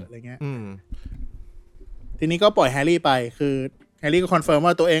ไปเถอะอะไรเงี้ยทีนี้ก็ปล่อยแฮร์รี่ไปคือแฮร์รี่ก็คอนเฟิร์ม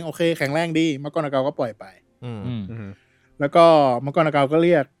ว่าตัวเองโอเคแข็งแรงดีมักกอนาเกลก็ปล่อยไปแล้วก็มักกอนาเกลก็เ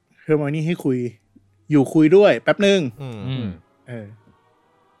รียกเฮอร์ไมโอนี่ให้คุยด้วยแป๊บนึง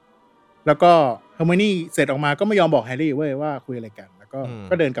แล้วก็เฮอร์ไมโอนี่เสร็จออกมาก็ไม่ยอมบอกแฮร์รี่เว้ยว่าคุยอะไรกันแล้ว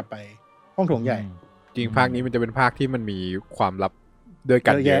ก็เดินกลับไปห้องโถงใหญ่จริงภาคนี้มันจะเป็นภาคที่มันมีความลับด้วย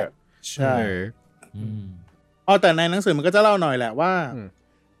กันเยอะใช่แต่ในหนังสือมันก็จะเล่าหน่อยแหละว่า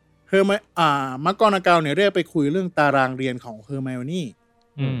มักกอนาเกลเนี่ยเรียกไปคุยเรื่องตารางเรียนของเฮอร์ไมโอนี่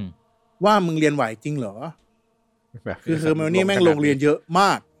ว่ามึงเรียนไหวจริงเหรอคือเฮอร์ไมโอนี่แม่งโรงเรียนเยอะม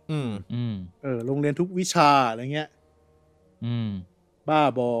ากโรงเรียนทุกวิชาอะไรเงี้ยบ้า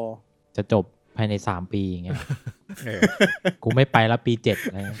บอจะจบภายใน3 ปีอย่างเงี้ยกูไม่ไปแล้วปี7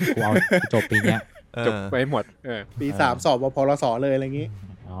อะไรกูเอาจบปีเนี้ยจบไปหมดปี3สอบพลสเลยอะไรอย่างงี้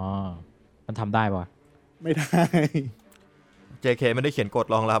มันทำได้ป่ะไม่ได้ JK ไม่ได้เขียนกฎ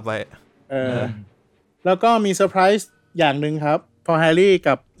รองรับไว้แล้วก็มีเซอร์ไพรส์อย่างหนึ่งครับพอแฮร์รี่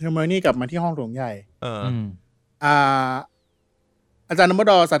กับเฮอร์ไมโอนี่กลับมาที่ห้องโถงใหญ่อาจารย์ดัมเบิล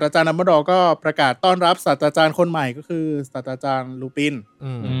ดอร์ศาสตราจารย์ดัมเบิลดอร์ก็ประกาศต้อนรับศาสตราจารย์คนใหม่ก็คือศาสตราจารย์ลูปิน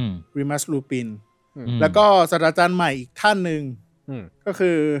รีมัสลูปินแล้วก็ศาสตราจารย์ใหม่อีกท่านหนึ่งก็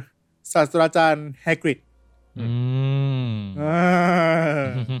คือศาสตราจารย์แฮกริด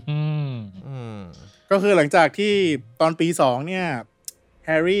ก็คือหลังจากที่ตอนปี2เนี่ยแฮ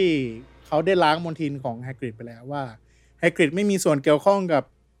ร์รี่เขาได้ล้างมลทินของแฮกริดไปแล้วว่าแฮกริดไม่มีส่วนเกี่ยวข้องกับ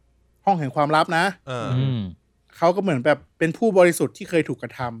ห้องแห่งความลับนะเขาก็เหมือนแบบเป็นผู้บริสุทธิ์ที่เคยถูกกร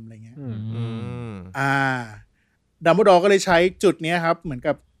ะทำอะไรเงี้ยดัมเบิลดอร์ก็เลยใช้จุดนี้ครับเหมือน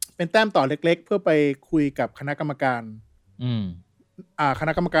กับเป็นแต้มต่อเล็กๆเพื่อไปคุยกับคณะกรรมการคณ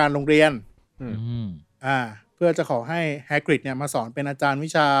ะกรรมการโรงเรียนเพื่อจะขอให้แฮกริดเนี่ยมาสอนเป็นอาจารย์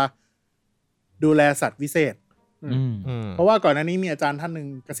วิชาดูแลสัตว์วิเศษเพราะว่าก่อนหน้านี้มีอาจารย์ท่านหนึ่ง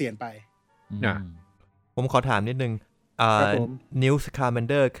เกษียณไปผมขอถามนิดนึง นิวส์คาร์เมน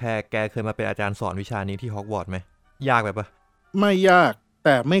เดอร์แกเคยมาเป็นอาจารย์สอนวิชานี้ที่ฮอกวอตส์ไหมยากไปปะไม่ยากแ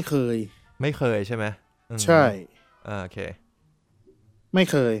ต่ไม่เคยใช่ไหมใช่โอเคไม่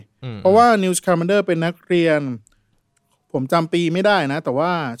เคยเพราะว่านิวส์คาร์เมนเดอร์เป็นนักเรียนผมจำปีไม่ได้นะแต่ว่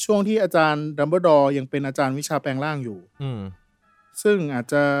าช่วงที่อาจารย์ดัมเบิลดอร์ยังเป็นอาจารย์วิชาแปลงร่างอยู่ซึ่งอาจ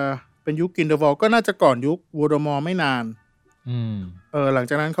จะเป็นยุคกินเดอร์วอลก็น่าจะก่อนยุคโวลเดอมอร์ไม่นานหลัง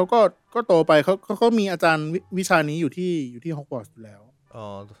จากนั้นเขาก็โตไปเขามีอาจารย์วิชานี้อยู่ที่ฮอกวอตส์อยู่แล้ว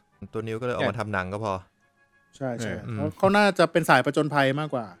ตัวนิวก็เลยออกมาทำหนังก็พอใช่ใช่เขาน่าจะเป็นสายประจนภัยมาก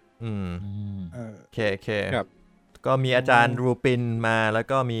กว่าโอเคครับก็มีอาจารย์รูปินมาแล้ว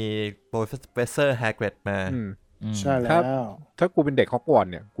ก็มีโปรเฟสเซอร์แฮกเรดมาใช่แล้วถ้ากูเป็นเด็กฮอกวอต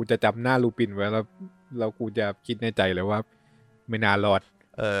ส์เนี่ยกูจะจำหน้ารูปินไว้แล้วกูจะคิดในใจเลยว่าไม่น่ารอด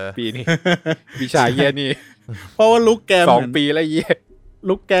ปีนี้วิชาเยี่ยนี่เพราะว่าลุกแก2 ปีแล้วเยี่ย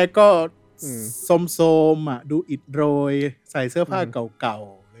ลุกแกก็โซมๆอ่ะดูอิดโรยใส่เสื้อผ้าเก่า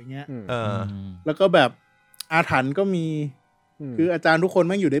ๆอะไรเงี้ยแล้วก็แบบอาถรรพ์ก็มีคืออาจารย์ทุกคนแ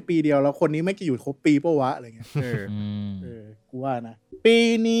ม่งอยู่ได้ปีเดียวแล้วคนนี้ไม่กี่อยู่ครบปีปะวะอะไรเงี้ยกูว่านะปี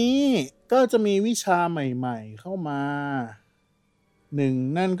นี้ก็จะมีวิชาใหม่ๆเข้ามา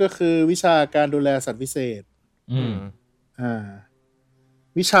1นั่นก็คือวิชาการดูแลสัตว์วิเศษ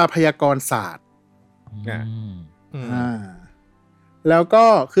วิชาพยากรณ์ศาสตร์แล้วก็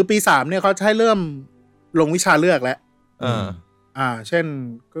คือปี3เนี่ยเขาจะให้เริ่มลงวิชาเลือกแล้วเช่น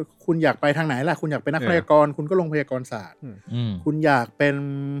ก็คุณอยากไปทางไหนล่ะคุณอยากเป็นนักพยากรณ์คุณก็ลงพยากรณ์ศาสตร์คุณอยากเป็น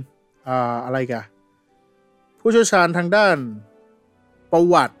อะไรกันผู้เชี่ยวชาญทางด้านประ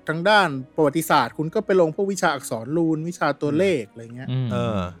วัติทางด้านประวัติศาสตร์คุณก็ไปลงพวกวิชาอักษรรูนวิชาตัวเลขอะไรเงี้ย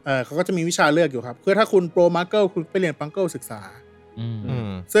เขาก็จะมีวิชาเลือกอยู่ครับคือถ้าคุณโปรมาร์เกิลคุณไปเรียนปังเกิลศึกษา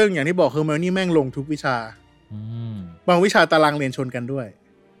ซึ่งอย่างที่บอกเฮอร์ไมโอนี่แม่งลงทุกวิชาบางวิชาตารางเรียนชนกันด้วย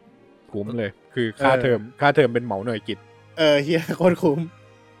คุ้มเลยคือค่าเทอมเป็นเหมาหน่วยกิจเฮียโคตรคุ้ม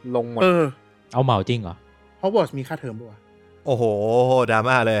ลงหมดเอาเหมาจริงเหรอฮอกวอตส์มีค่าเทอมป่ะวะโอ้โหดรา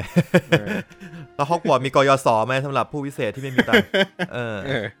ม่าเลยแล้วฮอกวอตส์มีกยศไหมสำหรับผู้พิเศษที่ไม่มีตังค์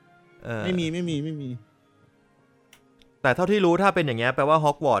ไม่มีแต่เท่าที่รู้ถ้าเป็นอย่างเงี้ยแปลว่าฮ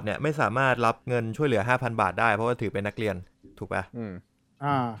อกวอตส์เนี่ยไม่สามารถรับเงินช่วยเหลือ 5,000 บาทได้เพราะว่าถือเป็นนักเรียนถูกป่ะ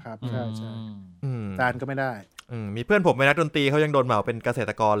ครับใช่อาจารย์ก็ไม่ได้มีเพื่อนผมเป็นนักดนตรีเขายังโดนเหมาเป็นเกษ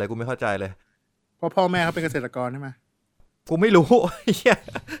ตรกรเลยกูไม่เข้าใจเลยเพราะพ่อแม่เขาเป็นเกษตรกรใช่ไหมกูไม่รู้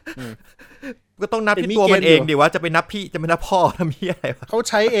ก็ต้องนับที่ตัวมันเองดิว่าจะไปนับพี่จะไปนับพ่อทำเหี้ยอะไรวะเขา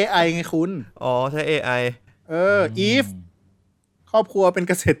ใช้ AI ไงคุณใช้ AI if ครอบครัวเป็น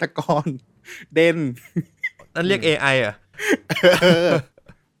เกษตรกรเด่นนั่นเรียก AI อ่ะ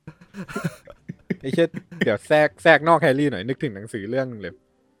ไอ้เหี้ยเดี๋ยวแทรกนอกแฮร์รี่หน่อยนึกถึงหนังสือเรื่องนึงเลย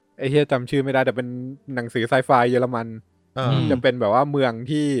ไอ้เหี้ยจำชื่อไม่ได้แต่เป็นหนังสือไซไฟเยอรมันจะเป็นแบบว่าเมือง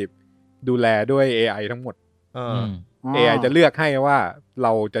ที่ดูแลด้วย AI ทั้งหมดAI จะเลือกให้ว่าเร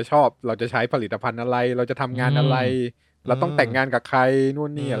าจะใช้ผลิตภัณฑ์อะไรเราจะทำงานอะไรเราต้องแต่งงานกับใครนู่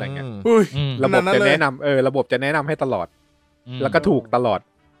นนี่อะไรเงี้ยระบบจะแนะนำระบบจะแนะนำให้ตลอดแล้วก็ถูกตลอด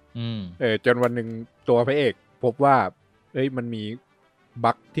จนวันหนึ่งตัวพระเอกพบว่ามันมี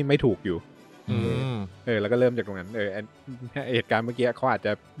บั๊กที่ไม่ถูกอยู่แล้วก็เริ่มจากตรงนั้นเหตุการณ์เมื่อกี้เขาอาจจ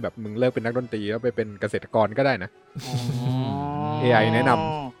ะแบบมึงเลิกเป็นนักดนตรีแล้วไปเป็นเกษตรกรก็ได้นะAI แนะน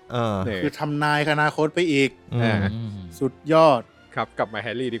ำคือทำนายอนาคตไปอีกสุดยอดครับกลับมาแฮ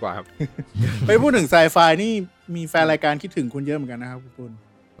ร์รี่ดีกว่าครับไปพูดถึงไซไฟนี่มีแฟนรายการคิดถึงคุณเยอะเหมือนกันนะครับคุณ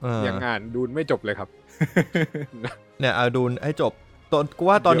ยังอ่านดูนไม่จบเลยครับเนี่ยเอาดูนให้จบกู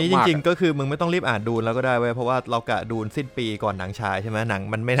ว่าตอนนี้จริงๆก็คือมึงไม่ต้องรีบอ่านดูนแล้วก็ได้เว้ยเพราะว่าเรากะดูนสิ้นปีก่อนหนังฉายใช่ไหมหนัง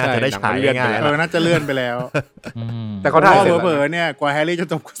มันไม่น่าจะได้ฉายง่ายน่าจะเลื่อนไปแล้วแต่เขาถ่ายเสร็จเผลอๆเนี่ยกว่าแฮร์รี่จะ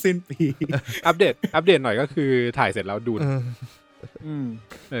จบก็สิ้นปีอัปเดตหน่อยก็คือถ่ายเสร็จแล้วดูน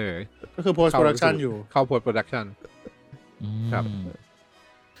ก็คือ post production อยู่เข้า post production ครับ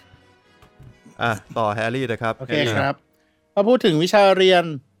ต่อแฮร์รี่นะครับโอเคครับพอพูดถึงวิชาเรียน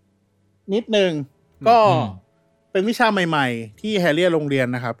นิดนึงก็เป็นวิชาใหม่ๆที่แฮร์รี่โรงเรียน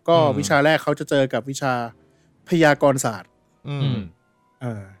นะครับก็วิชาแรกเขาจะเจอกับวิชาพยากรณ์ศาสตร์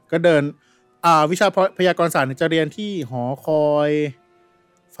ก็เดินวิชาพยากรณ์ศาสตร์จะเรียนที่หอคอย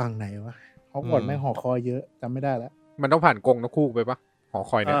ฝั่งไหนวะฮอกวอตส์ไม่หอคอยเยอะจำไม่ได้แล้วมันต้องผ่านกรงนกคู่ไปปะหอ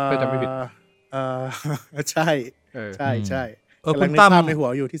คอยเนี่ยถ้าจำไม่ผิดใช่คุณตั้มในหัว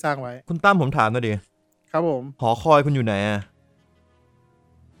อยู่ที่สร้างไว้คุณตั้มผมถามหน่อยดิครับผมหอคอยคุณอยู่ไหนอ่ะ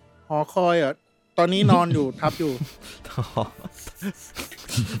หอคอยตอนนี้นอนอยู่ทับอยู่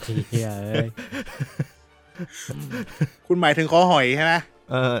คุณหมายถึงคอหอยใช่ไหม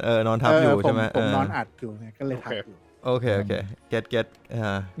นอนทับอยู่ใช่ไหมผมนอนอัดอยู่ไงก็เลยทับอยู่โอเคเก็ต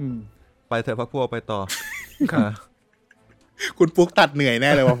ไปเถอะพักพวกไปต่อ คุณปุ๊กตัดเหนื่อยแน่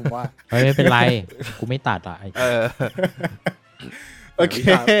เลยว่ะผมว่าไม่เป็นไรกูไม่ตัดอ่ะโอเค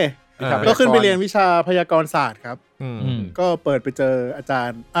ก็ขึ้นไปเรียนวิชาพยากรณ์ศาสตร์ครับก็เปิดไปเจออาจาร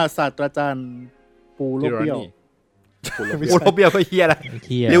ย์ศาสตราจารย์ปูโลเปียวปูโลเปียวก็เฮียอะไร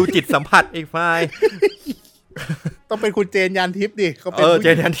ริวจิตสัมผัสอีกฝ่ายต้องเป็นคุณเจนยานทิพย์ดิเขาเป็นเจ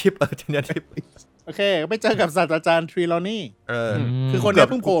นยานทิพย์เจนยานทิพย์โอเคไปเจอกับศาสตราจารย์ทรีลอนี่คือคนนี้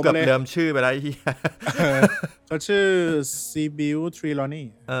เพิ่งโผล่มาเลยเกือบเดิมชื่อไปแล้วเฮียเขาชื่อซีบิวทรีลอนี่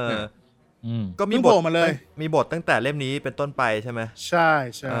ก็มีบทมาเลยมีบทตั้งแต่เล่มนี้เป็นต้นไปใช่ไหมใช่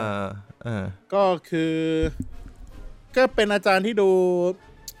ใช่ก็คือก็เป็นอาจารย์ที่ดู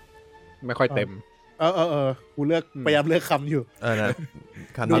ไม่ค่อยเต็มกูเลือกพยายามเลือกคำอยู่นะ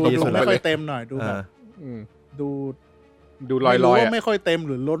คำดีสุดไม่ค่อยเต็มหน่อยดูแบบดูลอยๆว่าไม่ค่อยเต็มห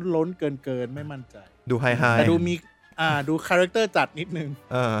รือล้นเกินไม่มั่นใจดูไฮแต่ดูมีดูคาแรคเตอร์จัดนิดนึง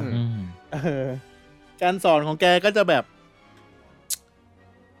การสอนของแกก็จะแบบ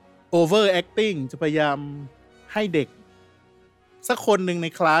over acting จะพยายามให้เด็กสักคนหนึ่งใน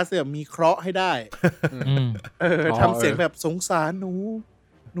คลาสเนี่ยมีเคราะห์ให้ได้ทำเสียงแบบสงสารห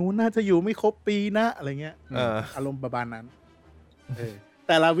นูน่าจะอยู่ไม่ครบปีนะอะไรเงี้ยอารมณ์ประมาณนั้นแ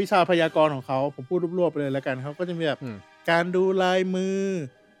ต่ละวิชาพยากรณ์ของเขาผมพูดรวบๆไปเลยแล้วกันเขาก็จะมีแบบการดูลายมือ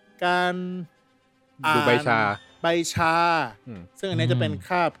การดูใบชาซึ่งอันนี้จะเป็น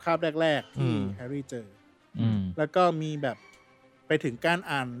คาบแรกๆที่แฮร์รี่เจอแล้วก็มีแบบไปถึงการ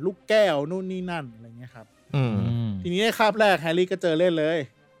อ่านลูกแก้วนู่นนี่นั่นอะไรเงี้ยครับทีนี้ในคาบแรกแฮร์รี่ก็เจอเล่นเลย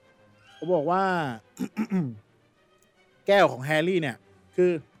เขาบอกว่า แก้วของแฮร์รี่เนี่ยคื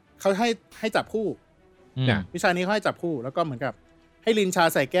อเขาให้จับคู่วิชานี้เขาให้จับคู่แล้วก็เหมือนกับให้ลินชา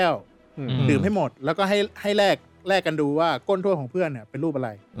ใส่แก้วดื่มให้หมดแล้วก็ให้แลกกันดูว่าก้นถ้วยของเพื่อนเนี่ยเป็นรูปอะไร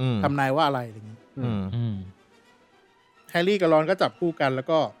ทำนายว่าอะไรอย่างนี้แฮร์รี่กับรอนก็จับคู่กันแล้ว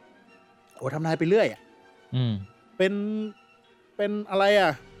ก็ทำนายไปเรื่อยเป็นอะไร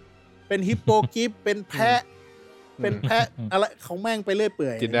เป็นฮิปโปกิฟเป็นแพะอะไรของแม่งไปเรื่อยเปื่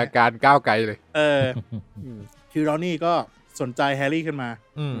อยจินตนาการก้าวไกลเลยคือรอนนี่ก็สนใจแฮร์รี่ขึ้นมา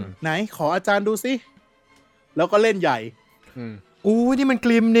ไหนขออาจารย์ดูสิแล้วก็เล่นใหญ่นี่มันก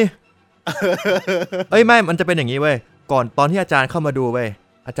ลิมนี่ไม่มันจะเป็นอย่างนี้เว้ยก่อนตอนที่อาจารย์เข้ามาดูเว้ย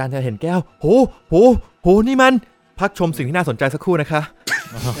อาจารย์จะเห็นแก้วโหนี่มันพักชมสิ่งที่น่าสนใจสักครู่นะคะ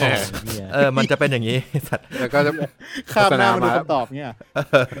มันจะเป็นอย่างนี้สัตว์แล้วก็จะข้ามหน้ามาดูคำตอบเนี่ย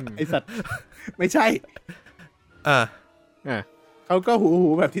ไอสัตว์ไม่ใช่เขาก็หู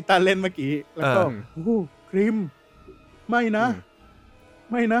แบบที่ตาเล่นเมื่อกี้แล้วก็กริมไม่นะ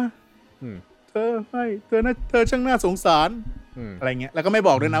เธอช่างน่าสงสารอะไรเงี้ยแล้วก็ไม่บ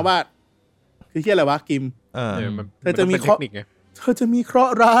อกด้วยนะว่าคือเหี้ยอะไรวะกิมเธอจะมีเคราะ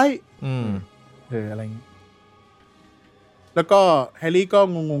ห์ร้ายอะไรเงี้ยแล้วก็แฮร์รี่ก็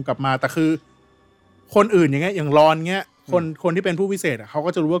งงๆกลับมาแต่คือคนอื่นอย่างเงี้ยอย่างรอนเงี้ยคนที่เป็นผู้พิเศษเขาก็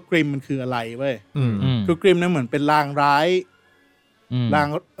จะรู้ว่ากริมมันคืออะไรเว้ยคือกริมนั้นเหมือนเป็นลางร้าย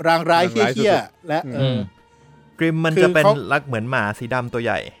เหี้ยๆและกริมมันจะเป็นลักเหมือนหมาสีดำตัวใ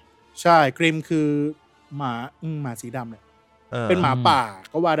หญ่ใช่กริมคือหมาสีดำเนี่ยเป็นหมาป่า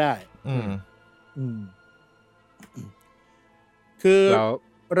ก็ว่าได้คือ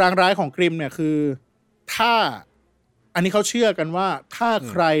รางร้ายของกริมเนี่ยคือถ้าอันนี้เขาเชื่อกันว่าถ้า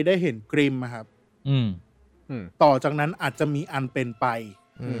ใครได้เห็นกริมครับต่อจากนั้นอาจจะมีอันเป็นไป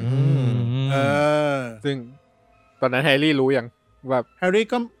ซึ่งตอนนั้นแฮร์รี่รู้ยังว่าแฮร์รี่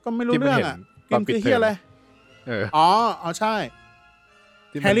ก็ไม่รู้เรื่องกริมคือเหี้ยอะไรอ๋อใช่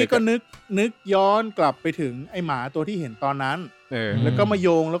แฮร์รี่ก็นึกย้อนกลับไปถึงไอหมาตัวที่เห็นตอนนั้นแล้วก็มาโย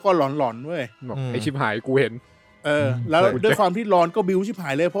งแล้วก็หลอนๆเว้ยบอกไอชิบหายกูเห็นแล้วด้วยความที่รอนก็บิ้วชิบหา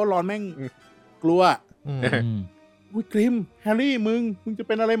ยเลยเพราะรอนแม่งกลัวอุ้ยกริมแฮร์รี่มึงจะเ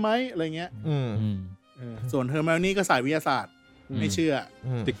ป็นอะไรไหมอะไรเงี้ยส่วนเฮอร์ไมโอนี่ก็สายวิทยาศาสตร์ไม่เชื่อ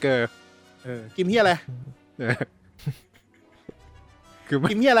ติ๊กเกอร์กิมเฮียอะไร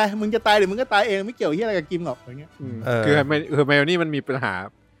กิมเฮียอะไรมึงจะตายหรือมึงก็ตายเองไม่เกี่ยวเฮียอะไรกับกิมหรอกอะไรเงี้ยคือเฮอร์ไมโอนี่มันมีปัญ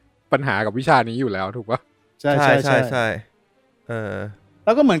หากับวิชานี้อยู่แล้วถูกปะใช่แ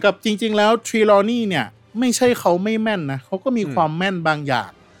ล้วก็เหมือนกับจริงๆแล้วทรีลอนี่เนี่ยไม่ใช่เขาไม่แม่นนะเขาก็มีความแม่นบางอย่า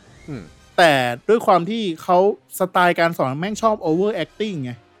งแต่ด้วยความที่เขาสไตล์การสอนแม่งชอบ over acting ไ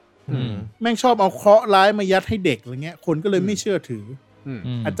งแม่งชอบเอาเคราะห์ร้ายมายัดให้เด็กอะไรเงี้ยคนก็เลยไม่เชื่อถือ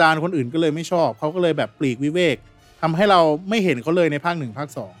อาจารย์คนอื่นก็เลยไม่ชอบเขาก็เลยแบบปลีกวิเวกทำให้เราไม่เห็นเขาเลยในภาค1ภาค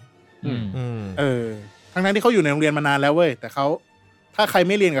2ทั้งที่เขาอยู่ในโรงเรียนมานานแล้วเว้ยแต่เขาถ้าใครไ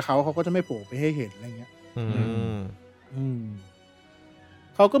ม่เรียนกับเขาก็จะไม่โผล่ไปให้เห็นอะไรเงี้ย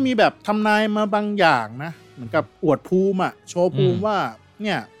เขาก็มีแบบทำนายมาบางอย่างนะเหมือนกับอวดภูมิโชว์ภูมิว่าเ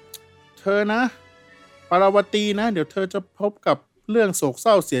นี่ยเธอนะปาราวตีนะเดี๋ยวเธอจะพบกับ เรื่องโศกเศ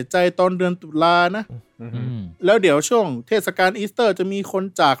ร้าเสียใจตอนเดือนตุลานะแล้วเดี๋ยวช่วงเทศกาลอีสเตอร์จะมีคน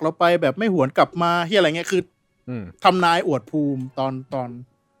จากเราไปแบบไม่หวนกลับมาที่อะไรเงี้ยคือทำนายอวดภูมิตอ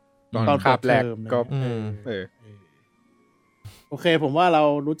นคาบแรกก็โอเคผมว่าเรา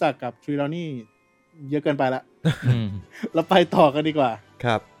รู้จักกับทรีลอนี่เยอะเกินไปละเราไปต่อกันดีกว่าค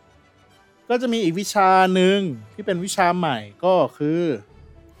รับก็จะมีอีกวิชาหนึ่งที่เป็นวิชาใหม่ก็คือ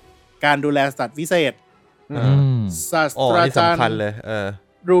การดูแลสัตว์วิเศษศาสตราจารย์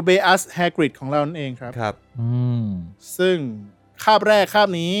รูเบอัสแฮกริดของเรานั่นเองครับครับซึ่งคาบแรกคาบ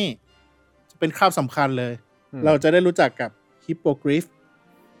นี้จะเป็นคาบสำคัญเลยเราจะได้รู้จักกับฮิปโปกริฟ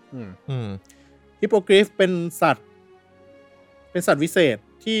ฮิปโปกริฟเป็นสัตว์วิเศษ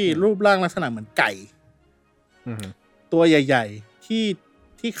ที่รูปร่างลักษณะเหมือนไก่ตัวใหญ่ๆ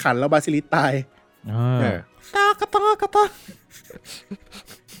ที่ขันแล้วบาซิลิสตายกระตา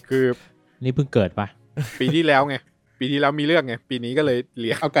คือนี่เพิ่งเกิดปะปีที่แล้วไงปีที่แล้วมีเรื่องไงปีนี้ก็เลยเ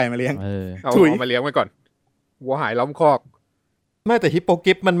ลี้ยงเอาไก่มาเลี้ยงเอามาเลี้ยงไว้ก่อนวัวหายล้อมคอกไม่แต่ฮิปโปก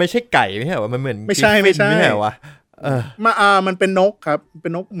ริฟมันไม่ใใช่ไก่ไม่ใช่เหรอมันเหมือนไม่ใช่ไม่ใช่วะมันเป็นนกครับเป็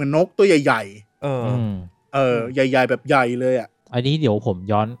นนกเหมือนนกตัวใหญ่ๆใหญ่ๆแบบใหญ่เลยอ่ะอันนี้เดี๋ยวผม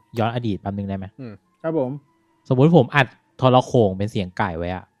ย้อนอดีตแป๊บนึงได้ไหมครับผมสมมติผมอัดทรโข่งเป็นเสียงไก่ไว้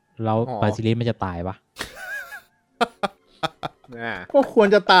อะแล้วบาซิลิสมันจะตายปะก็ควร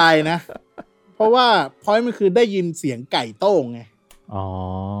จะตายนะเพราะว่าพอยต์มันคือได้ยินเสียงไก่โต้งไง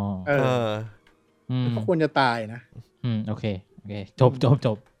ก็ควรจะตายนะโอเคจ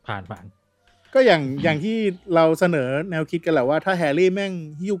บผ่านก็อย่างที่เราเสนอแนวคิดกันแหละว่าถ้าแฮร์รี่แม่ง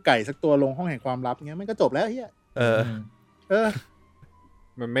หิ้วไก่สักตัวลงห้องแห่งความลับเงี้ยมันก็จบแล้วเฮีย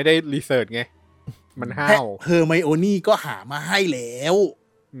มันไม่ได้รีเสิร์ชไงมันห้าวเฮอร์ไมโอนี่ก็หามาให้แล้ว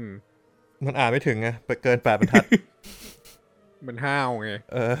มันอ่านไม่ถึงไงไปเกิน8 บรรทัดมันห้าวไง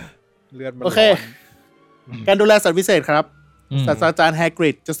เลือดมันโอเคการดูแลสัตว์วิเศษครับศาสตราจารย์แฮกริ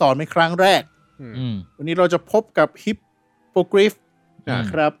ดจะสอนในครั้งแรกวันนี้เราจะพบกับฮิปโปกริฟนะ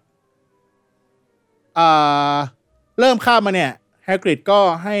ครับเริ่มข้ามมาเนี่ยแฮกริดก็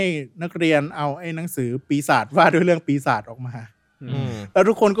ให้นักเรียนเอาไอ้หนังสือปีศาจว่าด้วยเรื่องปีศาจออกมาแล้ว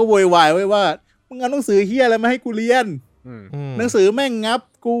ทุกคนก็โวยวายไว้ว่ามึงเอาหนังสือเหี้ยอะไรมาให้กูเรียนหนังสือแม่งงับ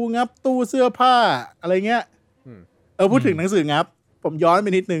ตู้เสื้อผ้าอะไรเงี้ยพูดถึงหนังสืองับผมย้อนไป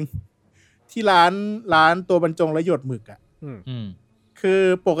นิดนึงที่ร้านตัวบรรจงและหยดหมึกอ่ะคือ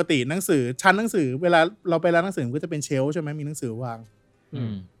ปกติหนังสือชั้นหนังสือเวลาเราไปร้านหนังสือมันก็จะเป็นเชลฟ์ใช่ไหมมีหนังสือวาง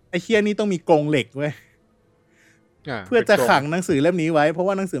ไอ้เหี้ยนี่ต้องมีกรงเหล็กเว้ยเพื่อจะขังหนังสือเล่มนี้ไว้เพราะ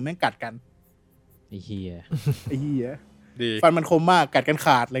ว่าหนังสือแม่งกัดกันไอ้เหี้ยฟันมันคมมากกัดกันข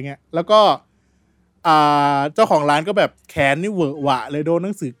าดอะไรเงี้ยแล้วก็เจ้าของร้านก็แบบแขนนี่เวอะหวะเลยโดนห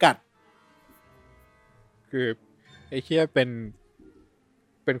นังสือกัดคือไอ้เหี้ยเ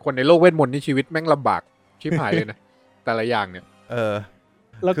ป็นคนในโลกเวทมนต์ที่ชีวิตแม่งลำบากชิบหายเลยนะแต่ละอย่างเนี่ย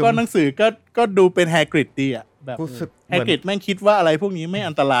แล้วก็หนังสือก็ดูเป็นแฮกริดดีอ่ะแบบแฮกริดแม่งคิดว่าอะไรพวกนี้ไม่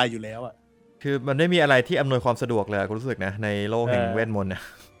อันตรายอยู่แล้วอ่ะคือมันไม่มีอะไรที่อำนวยความสะดวกเลยกูรู้สึกนะในโลกแห่งเวทมนต์เนี่ย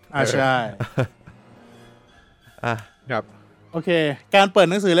ใช่ครับโอเคการเปิด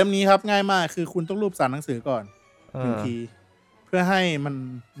หนังสือเล่มนี้ครับง่ายมากคือคุณต้องรูปสารหนังสือก่อน1 ทีเพื่อให้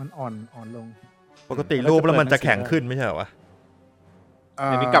มันอ่อนลงปกติรูปแล้วมันจะแข็งขึ้นไม่ใช่เหรอวะ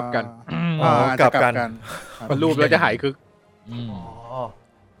อันนี้กลับกันกลับกันพอรูปแล้วจะหายคึก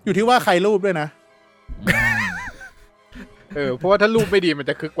อยู่ที่ว่าใครรูปด้วยนะเพราะว่าถ้ารูปไม่ดีมัน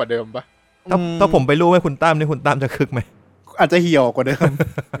จะคึกกว่าเดิมปะถ้าผมไปรูปให้คุณตั้มนี่คุณตั้มจะคึกไหมอาจจะเหี่ยวกว่าเดิม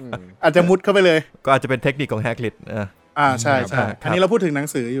อาจจะมุดเข้าไปเลยก็อาจจะเป็นเทคนิคของแฮกริดใช่อันนี้เราพูดถึงหนัง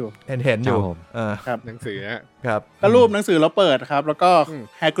สืออยู่เห็นอยู่ครับหนังสือครับก็รูปหนังสือเราเปิดครับแล้วก็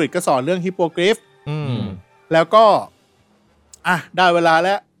แฮกริดก็สอนเรื่องฮิปโปกริฟแล้วก็ได้เวลาแ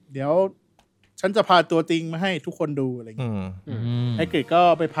ล้วเดี๋ยวฉันจะพาตัวจริงมาให้ทุกคนดูอะไรอย่างเงี้ยแฮกริดก็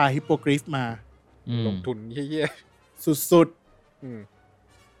ไปพาฮิปโปกริฟมาลงทุนเหี้ยสุด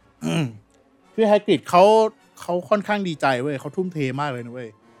คือแฮกริดเขาค่อนข้างดีใจเว้ยเขาทุ่มเทมากเลยนะเว้ย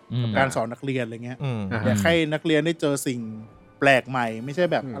กับการสอนนักเรียนอะไรเงี้ยอยากให้นักเรียนได้เจอสิ่งแปลกใหม่ไม่ใช่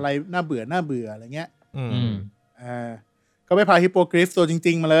แบบอะไรน่าเบื่ออะไรเงี้ยก็ไปพาฮิปโปกริฟตัวจ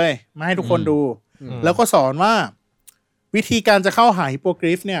ริงๆมาเลยมาให้ทุกคนดูแล้วก็สอนว่าวิธีการจะเข้าหาฮิปโปก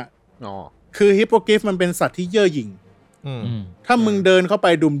ริฟเนี่ยคือฮิปโปกริฟมันเป็นสัตว์ที่เย่อหยิ่งถ้ามึงเดินเข้าไป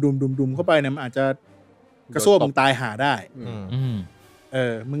ดุมเข้าไปเนี่ยมันอาจจะกระซวกมึงตายหาได้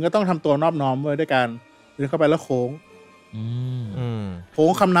มึงก็ต้องทำตัวนอบน้อมไว้ด้วยการเดินเข้าไปแล้วโค้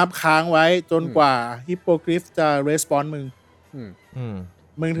งคำนับค้างไว้จนกว่าฮิปโปกริฟจะรีสปอนส์มึ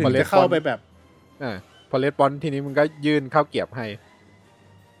งถึงจะเข้าไปแบบพอรีสปอนส์ทีนี้มึงก็ยื่นข้าวเกรียบใ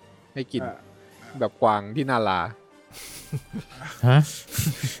ห้กินแบบกวางที่นาลาฮะ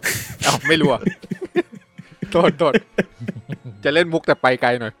ไม่รู้โทษ จะเล่นมุกแต่ไปไกล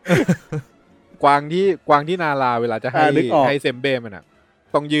หน่อยกวางที่นาราเวลาจะให้เซมเบ้มันอ่ะ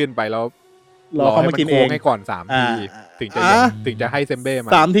ต้องยื่นไปแล้วรอให้มันโค้งให้ก่อน3ทีถึงจะให้เซมเบ้ม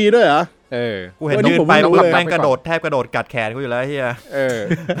า3ทีด้วยเหรอกูเห็นยืนไปแล้วแม่งกระโดดแทบกระโดดกัดแขนกูอยู่แล้วเฮีย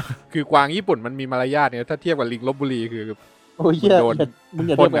คือกวางญี่ปุ่นมันมีมารยาทเนี่ยถ้าเทียบกับลิงลพบุรีคือโอ้ยโดนมึง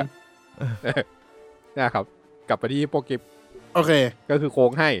อย่าเทียบกันนะครับกลับไปที่ฮิปโปกิฟโอเคก็คือโค้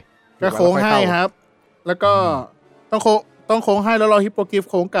งให้ก็โค้งให้ครับแล้วก็ต้องโค้งให้แล้วรอฮิปโปกิฟ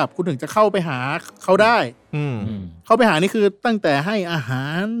โค้งกลับคุณถึงจะเข้าไปหาเขาได้เข้าไปหานี่คือตั้งแต่ให้อาหา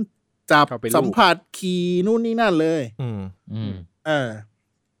รจับสัมผัสขี่นู่นนี่นั่นเลย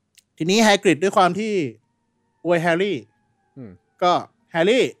ทีนี้แฮกริดด้วยความที่อวยแฮร์รี่ก็แฮร์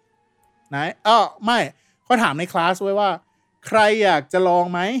รี่ไหนไม่เขาถามในคลาสไว้ว่าใครอยากจะลอง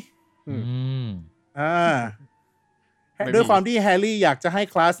ไหมด้วยความที่แฮร์รี่อยากจะให้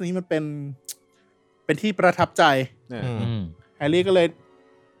คลาสนี้มันเป็นที่ประทับใจแฮร์รี่ก็เลย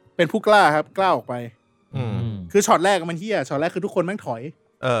เป็นผู้กล้าครับกล้าออกไปคือช็อตแรกมันเหี้ยช็อตแรกคือทุกคนแม่งถอย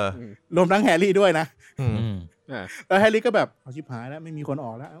รวมทั้งแฮร์รี่ด้วยนะแล้วแฮร์รี่ก็แบบเอาชิบหายแล้วไม่มีคนอ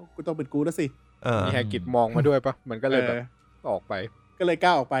อกแล้วกูต้องเป็นกูแล้วสิมีแฮกริดมองมาด้วยปะมันก็เลยแบบออกไปก็เลยกล้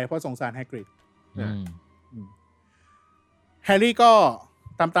าออกไปเพราะสงสารแฮกริดแฮร์รี่ก็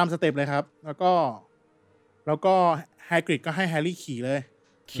ตามสเต็ปเลยครับแล้วก็แฮกริดก็ให้แฮร์รี่ขี่เลย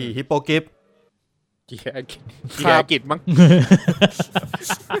ขี่ฮิปโปกิฟขี่แฮกริดมั้ง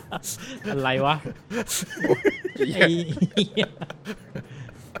อะไรวะ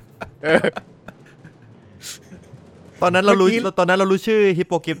ตอนนั้นเรารู้ชื่อฮิป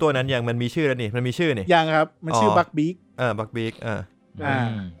โปกิฟตัวนั้นยังมันมีชื่อแล้วนี่มันมีชื่อนี่ยังครับมันชื่อบักบีกบักบีก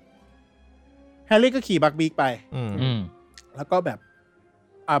แฮร์รี่ก็ขี่บักบีกไปแล้วก็แบบ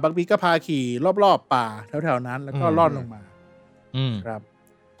บักบีกก็พาขี่รอบๆป่าแถวๆนั้นแล้วก็ล่อนลงมาครับ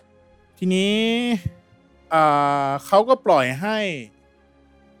ทีนี้เขาก็ปล่อยให้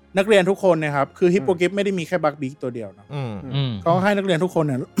นักเรียนทุกคนนะครับคือฮิปโปกิฟไม่ได้มีแค่บักบีกตัวเดียวนะเขาให้นักเรียนทุกคนเ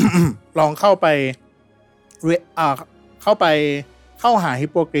นี่ย ลองเข้าไปเข้าหาฮิ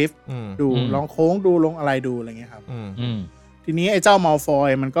ปโปกริฟดูลองโค้งดูลงอะไรดูอะไรเงี้ยครับทีนี้ไอ้เจ้ามัลฟอย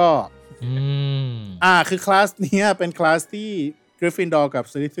มันก็คือคลาสนี้เป็นคลาสที่กริฟฟินดอร์กับ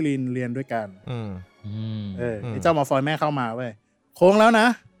สลิธีรินเรียนด้วยกันไอ้เจ้ามัลฟอยแม่เข้ามาเว้ยโค้งแล้วนะ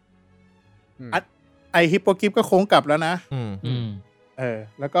ไอ้ฮิปโปกริฟก็โค้งกลับแล้วนะ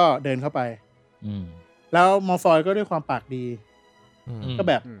แล้วก็เดินเข้าไปแล้วมัลฟอยก็ด้วยความปากดีก็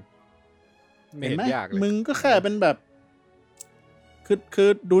แบบเห็นไหมมึงก็แค่เป็นแบบคือ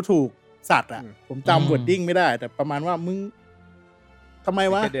ดูถูกสัตว์ผมจำวอร์ดดิ้งไม่ได้แต่ประมาณว่ามึงทำไม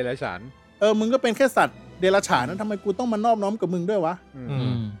วะเดรัจฉานมึงก็เป็นแค่สัตว์เดรัจฉานนั้นทำไมกูต้องมานอบน้อมกับมึงด้วยวะ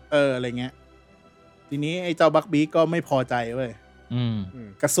อะไรเงี้ยทีนี้ไอ้เจ้าบักบีก็ไม่พอใจเว้ย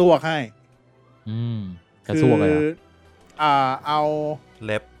กระซวกให้กระซวกเลยเอาเ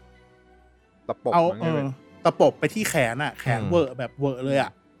ล็บตะปบตะปบไปที่แขนแขนเวอร์แบบเวอร์เลย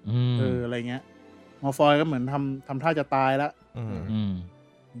อะไรเงี้ยมัลฟอยก็เหมือนทำท่าจะตายแล้ว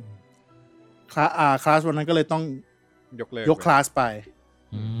คลาสวันนั้นก็เลยต้องยกคลาสไป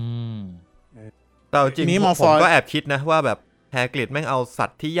แต่จริงผมก็แอบคิดนะว่าแบบแฮกริดแม่งเอาสัต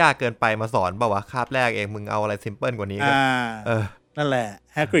ว์ที่ยากเกินไปมาสอนเปล่าวะคาบแรกเองมึงเอาอะไรซิมเพิลกว่านี้ก็นั่นแหละ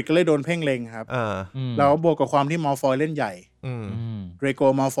แฮกริดก็เลยโดนเพ่งเล็งครับแล้วบวกกับความที่มัลฟอยเล่นใหญ่เดรโก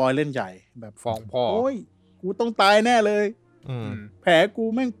มัลฟอยเล่นใหญ่แบบฟ้องพ่อโอ้ยกูต้องตายแน่เลยแผลกู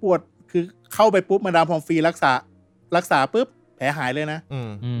แม่งปวดคือเข้าไปปุ๊บมาดามพอมฟรีรักษาปุ๊บแผลหายเลยนะ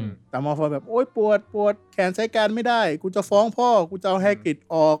แต่มัลฟอยแบบโอ๊ยปวดแขนใช้การไม่ได้กูจะฟ้องพ่อกูจะเอาแฮกริด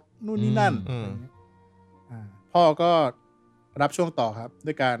ออกนู่นนี่นั่นพ่อก็รับช่วงต่อครับ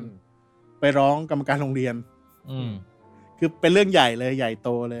ด้วยการไปร้องกรรมการโรงเรียนคือเป็นเรื่องใหญ่เลยใหญ่โต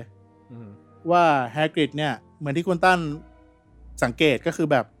เลยว่าแฮกริดเนี่ยเหมือนที่คุณตั้นสังเกตก็คือ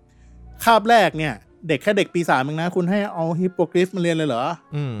แบบคาบแรกเนี่ยเด็กแค่เด็กปี3เองนะคุณให้เอาฮิปโปกริฟมาเรียนเลยเหรอ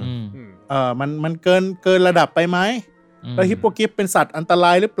มันเกินระดับไปไหมแล้วฮิปโปกริฟเป็นสัตว์อันตร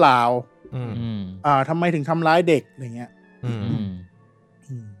ายหรือเปล่าทำไมถึงทำร้ายเด็กอะไรเงี้ย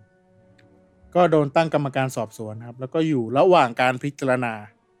ก็โดนตั้งกรรมการสอบสวนครับแล้วก็อยู่ระหว่างการพิจารณา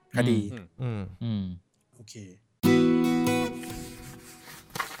คดีโอเค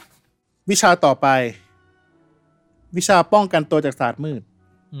วิชาต่อไปวิชาป้องกันตัวจากศาสตร์มืด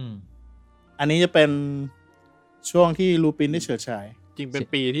อันนี้จะเป็นช่วงที่ลูปินได้เฉิดฉายจริงเป็น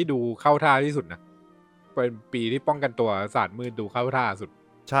ปีที่ดูเข้าท่าที่สุดนะเป็นปีที่ป้องกันตัวศาสตร์มืดดูเข้าท่าสุด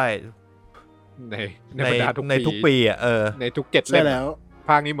ใช่ในบรรดาทุกปีในทุกปีในทุก7เล่มแล้วภ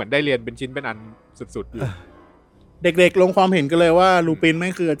าคนี้เหมือนได้เรียนเป็นชิ้นเป็นอันสุดๆอยู่เด็กๆลงความเห็นกันเลยว่าลูปินแม่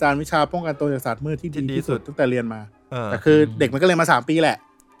งคืออาจารย์วิชาป้องกันตัวจากศาสตร์มืดที่ดีที่สุดตั้งแต่เรียนมาแต่คือเด็กมันก็เรียนมา3ปีแหละ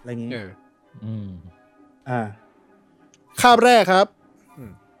อะไรอย่างงี้ คาบแรกครับ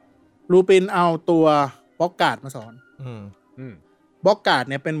ลูปินเอาตัวบ็อกการ์ดมาสอนบ็อกการ์ด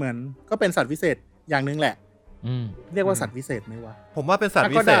เนี่ยเป็นเหมือนก็เป็นสัตว์วิเศษอย่างนึงแหละเรียกว่าสัตว์วิเศษไหมวะผมว่าเป็นสัต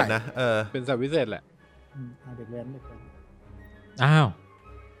ว์วิเศษนะเป็นสัตว์วิเศษแหละเด็กแว้นอ้าว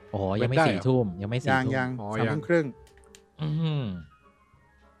โอ้ยังไม่4 ทุ่มยังไม่4 ทุ่มยัง3 ทุ่มครึ่ง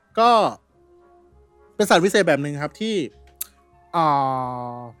ก็เป็นสัตว์วิเศษแบบนึงครับที่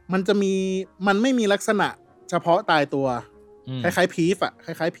มันไม่มีลักษณะเฉพาะตายตัวคล้ายๆผีฟอะค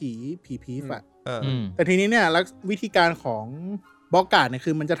ล้ายๆผีผีฟอะแต่ทีนี้เนี่ยวิธีการของบ็อกการ์ดเนี่ย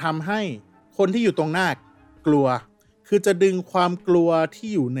คือมันจะทำให้คนที่อยู่ตรงหน้ากลัวคือจะดึงความกลัวที่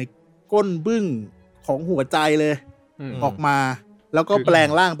อยู่ในก้นบึ้งของหัวใจเลยออกมาแล้วก็แปลง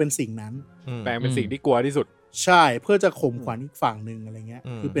ร่างเป็นสิ่งนั้นแปลงเป็นสิ่งที่กลัวที่สุดใช่เพื่อจะข่มขวัญอีกฝั่งนึงอะไรเงี้ย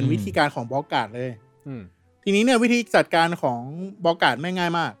คือเป็นวิธีการของบ็อกการ์ดเลยทีนี้เนี่ยวิธีจัดการของบ็อกการ์ดไม่ง่า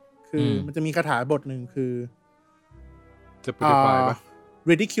ยมากคือมันจะมีคาถาบทนึงคือจะเป็นอะไรป่ะ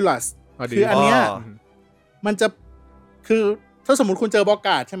ridiculous คืออันเนี้ยมันจะคือถ้าสมมุติคุณเจอบล็อกก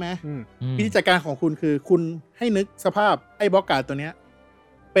าร์ดใช่ไหมวิธีจัดการของคุณคือคุณให้นึกสภาพไอ้บล็อกการ์ดตัวเนี้ย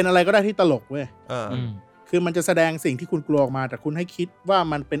เป็นอะไรก็ได้ที่ตลกเว้ยคือมันจะแสดงสิ่งที่คุณกลัวออกมาแต่คุณให้คิดว่า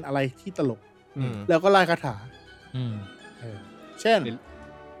มันเป็นอะไรที่ตลกแล้วก็ไล่คาถาเช่น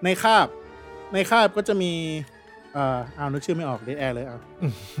ในคาบก็จะมีเอานึกชื่อไม่ออกเดดแอร์เลยเอา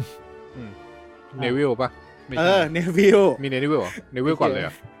เนวิลป่ะเนวิลมีเนวิลเหรอเนวิลก่อนเลย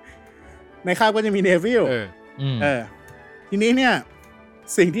อ่ะในคาบก็จะมีเนวิลทีนี้เนี่ย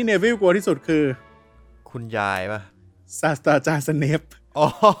สิ่งที่เนวิลกลัวที่สุดคือคุณยายป่ะศาสตราจารย์สเนป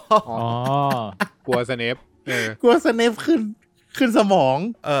กลัวสเนปกลัวสเนปขึ้นสมอง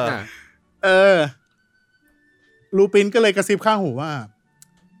ลูปินก็เลยกระซิบข้างหูว่า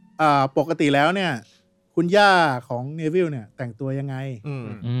ปกติแล้วเนี่ยคุณย่าของเนวิลเนี่ยแต่งตัวยังไง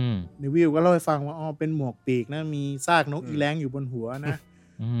เนวิลก็เล่าให้ฟังว่าเป็นหมวกปีกนะมีซากนกอีแรงอยู่บนหัวนะ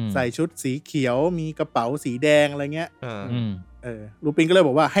ใส่ชุดสีเขียวมีกระเป๋าสีแดงอะไรเงี้ยลูปินก็เลยบ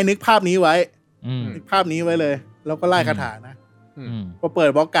อกว่าให้นึกภาพนี้ไว้นึกภาพนี้ไว้เลยแล้วก็ไล่คาถานะพอเปิด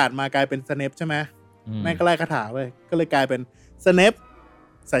บล็อกการ์ดมากลายเป็นสเนปใช่ไหมแม่งก็ไล่คาถาไว้ก็เลยกลายเป็นสเนป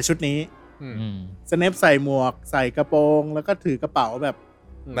ใส่ชุดนี้สเนปใส่หมวกใส่กระโปรงแล้วก็ถือกระเป๋าแบบ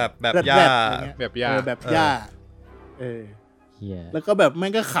ย่าแบบย่าแล้วก็แบบแม่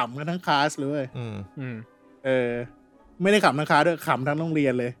งก็ขำกันทั้งคลาสเลยไม่ได้ขำทั้งคลาสด้วยขำทั้งโรงเรีย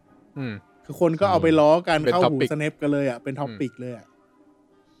นเลยคือคนก็เอาไปล้อกันเข้าหูสเนปกันเลยอ่ะเป็นท็อปิกเลยอ่ะ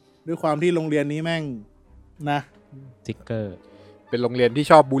ด้วยความที่โรงเรียนนี้แม่งนะติ๊กเกอร์เป็นโรงเรียนที่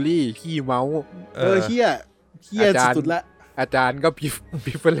ชอบบูลลี่ขี้เมาเหี้ยสุดๆละอาจารย์ก็พิ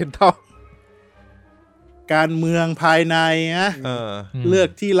เฟอร์เรนทัลการเมืองภายในนะเลือก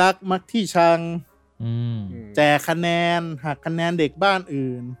ที่รักมักที่ชังแจกคะแนนหักคะแนนเด็กบ้าน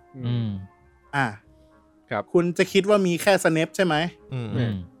อื่นครับคุณจะคิดว่ามีแค่สเนปใช่ไหม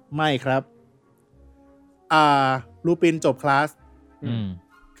ไม่ครับลูปินจบคลาส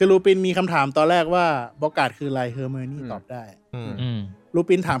คือลูปินมีคำถามตอนแรกว่าบ็อกการ์ดคืออะไรเฮอร์ไมโอนี่ตอบได้ลู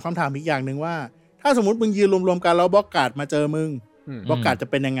ปินถามคำถามอีกอย่างหนึ่งว่าถ้าสมมติมึงยืนรวมๆกันแล้วบ็อกการ์ดมาเจอมึงบ็อกการ์ดจะ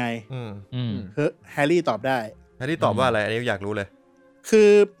เป็นยังไงแฮร์รี่ตอบได้แฮร์รี่ตอบว่าอะไรอันนี้อยากรู้เลยคือ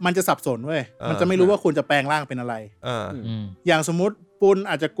มันจะสับสนเว้ยมันจะไม่รู้ว่าคุณจะแปลงร่างเป็นอะไรอย่างสมมติปุณ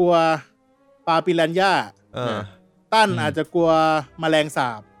อาจจะกลัวปลาปิรันย่าตั้นอาจจะกลัวแมลงส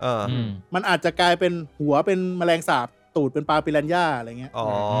าบมันอาจจะกลายเป็นหัวเป็นแมลงสาบตูดเป็นปลาปิรันย่าอะไรเงี้ย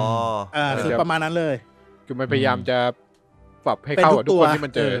คือประมาณนั้นเลยคือมันพยายามจะปรับให้เข้ากับทุกคนที่มั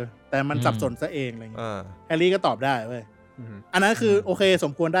นเจอแต่มันสับสนซะเองอะไรเงี้ยแฮร์รี่ก็ตอบได้เว้ยอันนั้นคือโอเคส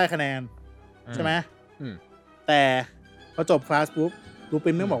มควรได้คะแนนใช่ไหมแต่พอจบคลาสปุ๊บลู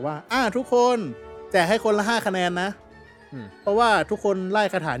ปินนึกบอกว่าทุกคนแจกให้คนละ5 คะแนนนะเพราะว่าทุกคนไล่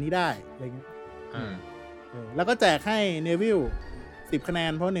คาถานี้ได้อะไรเงี้ยแล้วก็แจกให้เนวิล10 คะแน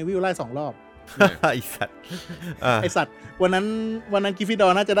นเพราะเนวิลไล่2 รอบไอสัตว์วันนั้นกิฟฟิดอ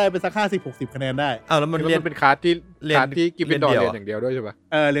ร์น่าจะได้ไปสัก50-60 คะแนนได้แล้วมันเรียนเป็นคลาสที่กิฟฟิดอร์เรียนอย่างเดียวด้วยใช่ปะ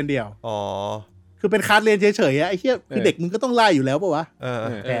เรียนเดียวคือเป็นคลาสเรียนเฉยๆไอ้เหี้ยคือเด็กมึงก็ต้องไล่อยู่แล้วป่ะวะ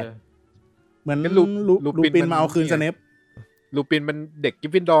เหมือนลูปินมาเอาคืนสเนปลูปินมันเด็กกิ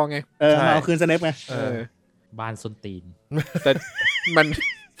ฟฟิดอร์ไงมาเอาคืนสเนปไงบ้านส้นตีนแต่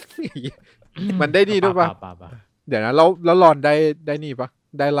มันได้ดีด้วยปะเดี๋ยวนะแล้วรอนได้นี่ปะ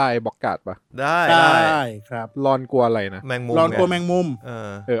ได้ลายบอกการ์ดปะได้ครับรอนกลัวอะไรนะแมงมุมรอนกลัวแมงมุม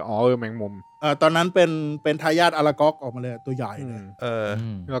แมงมุมตอนนั้นเป็นทายาทอารากอกออกมาเลยตัวใหญ่เลย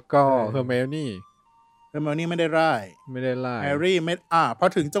แล้วก็เฮอร์ไมโอนี่ไม่ได้ไล่แฮร์รี่ไม่พอ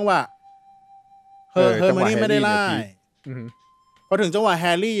ถึงจังหวะเฮอร์ไมโอนี่ไม่ได้ไล่พอถึงจังหวะแฮ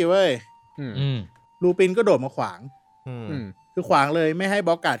ร์รี่เว้ยลูปินก็โดดมาขวางคือขวางเลยไม่ให้บ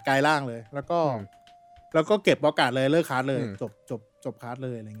ล็อกการ์ดกลายร่างเลยแล้วก็ แล้วก็เก็บบล็อกการ์ดเลยเลิกคลาสเลยจบคลาสเล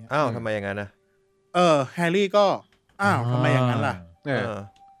ยอะไรเงี้ยอ้าวทำไมอย่างนั้นนะแฮร์รี่ก็อ้าวทำไมอย่างนั้นล่ะ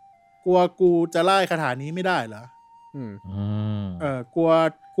กลัวกูจะไล่คาถานี้ไม่ได้เหรอก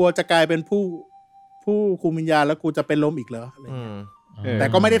ลัวจะกลายเป็นผู้คุมวิญญาณแล้วกูจะเป็นลมอีกเหรออะไรเงี้ยแต่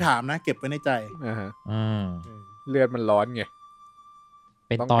ก็ไม่ได้ถามนะเก็บไว้ในใจเลือดมันร้อนไงเ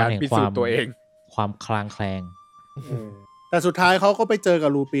ป็นตอนแห่งความคลางแคลงแต่สุดท้ายเขาก็ไปเจอกั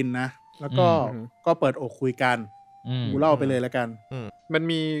บลูปินนะแล้วก็เปิดอกคุยกันกูเล่าไปเลยแล้วกันมัน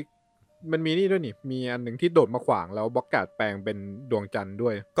มีนี่ด้วยนี่มีอันหนึ่งที่โดดมาขวางแล้วบล็อกการ์ดแปลงเป็นดวงจันทร์ด้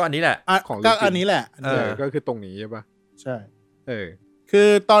วยก็อันนี้แหละของก็อันนี้แหละก็คือตรงนี้ใช่ปะใช่คือ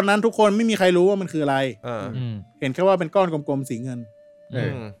ตอนนั้นทุกคนไม่มีใครรู้ว่ามันคืออะไรเห็นแค่ว่าเป็นก้อนกลมๆสีเงิน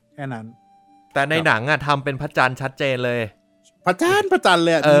แค่นั้นแต่ในหนังอะทำเป็นพระจันทร์ชัดเจนเลยพระจันทร์เล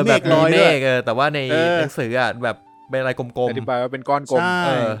ยมีเมฆลอยด้วยแต่ว่าในหนังสืออะแบบเป็นอะไรกลมๆอธิบายว่าเป็นก้อนกลม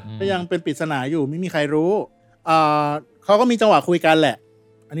ก็ยังเป็นปริศนาอยู่ไม่มีใครรู้เขาก็มีจังหวะคุยกันแหละ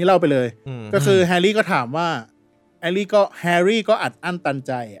อันนี้เล่าไปเลยก็คือแฮร์รี่ก็ถามว่าแฮร์รี่ก็อัดอั้นตันใ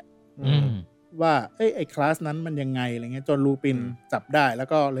จอ่ะว่าไอ้คลาสนั้นมันยังไงอะไรเงี้ยจนลูปินจับได้แล้ว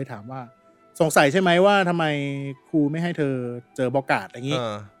ก็เลยถามว่าสงสัยใช่ไหมว่าทำไมครูไม่ให้เธอเจอบล็อกการ์ดอะไรอย่างงี้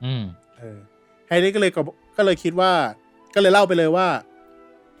แฮร์รี่ก็เลยคิดว่าก็เลยเล่าไปเลยว่า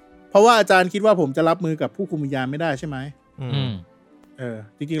เพราะว่าอาจารย์คิดว่าผมจะรับมือกับผู้คุมวิญญาณไม่ได้ใช่ไหม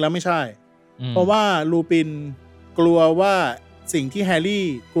จริงๆแล้วไม่ใช่เพราะว่าลูปินกลัวว่าสิ่งที่แฮร์รี่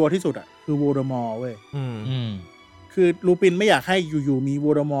กลัวที่สุดอ่ะคือโวลเดอมอร์เว้ยคือลูปินไม่อยากให้อยู่ๆมีโว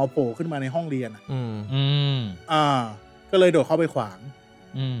ลเดอมอร์โผล่ขึ้นมาในห้องเรียนก็เลยโดดเข้าไปขวาง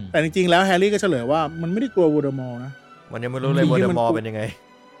แต่จริงๆแล้วแฮร์รี่ก็เฉลยว่ามันไม่ได้กลัวโวลเดอมอร์นะมันยังไม่รู้เลยโวลเดอมอร์เป็นยังไง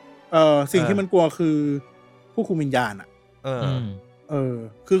สิ่งที่มันกลัวคือผู้คุมวิญญาณอ่ะ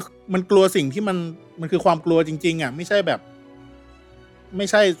คือมันกลัวสิ่งที่มันคือความกลัวจริงๆอ่ะไม่ใช่แบบไม่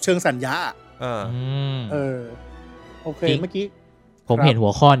ใช่เชิงสัญญาโอเคเมื่อกี้ผมเห็นหั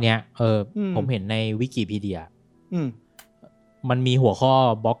วข้อเนี้ยผมเห็นในวิกิพีเดียมันมีหัวข้อ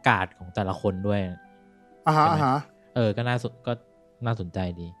บล็อกการ์ดของแต่ละคนด้วยก็น่าสนใจ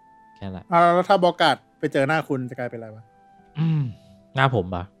ดีแค่นั้นแล้วถ้าบล็อกการ์ดไปเจอหน้าคุณจะกลายเป็นอะไรวะหน้าผม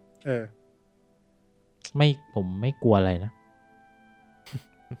ปะผมไม่กลัวอะไรนะ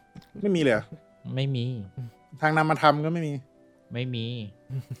ไม่มีเลยไม่มีทางนามธรรมก็ไม่มี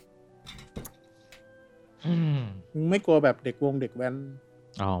มึงไม่กลัวแบบเด็กวงเด็กแว้น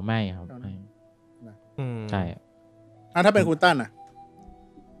ไม่ครับไม่ใช่ถ้าเป็นคุณตั้น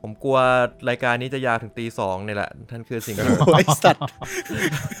ผมกลัวรายการนี้จะยาวถึงตี 2นี่แหละท่านคือสิ่งที่ไอ้สัตว์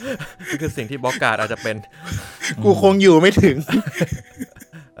คือสิ่งที่บล็อกการ์ดอาจจะเป็นกูคงอยู่ไม่ถึง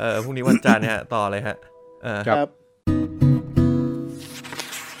พรุ่งนี้วันจันทร์ฮะต่อเลยฮะครับ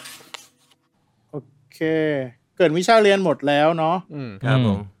โอเคเกิดวิชาเรียนหมดแล้วเนาะครับผ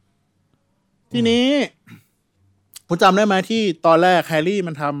มทีนี้คุณจำได้ไหมที่ตอนแรกแฮร์รี่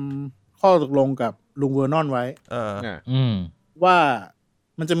มันทำข้อตกลงกับลุงเวอร์นอนไว้ว่า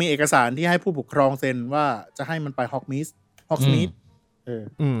มันจะมีเอกสารที่ให้ผู้ปกครองเซ็นว่าจะให้มันไปฮอกสมิธ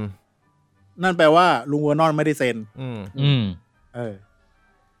นั่นแปลว่าลุงเวอร์นอนไม่ได้เซ็น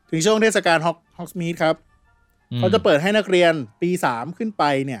ถึงช่วงเทศกาลฮอกสมิธครับเขาจะเปิดให้นักเรียนปี 3ขึ้นไป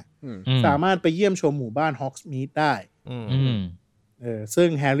เนี่ยสามารถไปเยี่ยมชมหมู่บ้านฮอกสมิธได้ซึ่ง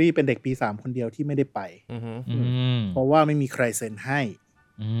แฮร์รี่เป็นเด็กปี 3คนเดียวที่ไม่ได้ไปเพราะว่าไม่มีใครเซ็นให้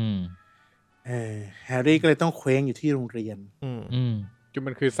แฮร์รี่ก็เลยต้องเคว้งอยู่ที่โรงเรียนคือ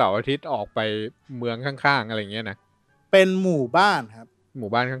มันคือเสาร์อาทิตย์ออกไปเมืองข้างๆอะไรเงี้ยนะเป็นหมู่บ้านครับหมู่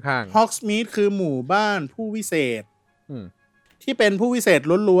บ้านข้างๆฮอกสมิธคือหมู่บ้านผู้วิเศษที่เป็นผู้วิเศษ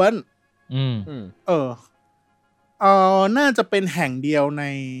ล้วนๆน่าจะเป็นแห่งเดียว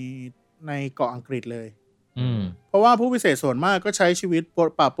ในเกาะอังกฤษเลยเพราะว่าผู้วิเศษส่วนมากก็ใช้ชีวิต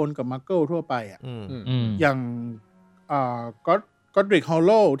ปะปนกับมักเกิลทั่วไปอย่างก็อดริกฮอลโ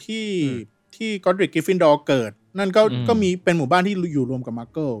ลที่ก็อดริกกริฟฟินดอร์เกิดนั่นก็มีเป็นหมู่บ้านที่อยู่รวมกับมัก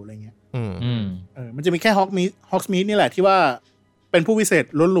เกิลอะไรเงี้ยมันจะมีแค่ฮอกสมิธนี่แหละที่ว่าเป็นผู้วิเศษ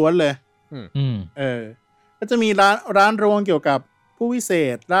ล้วนๆเลยก็จะมีร้านรวงเกี่ยวกับผู้วิเศ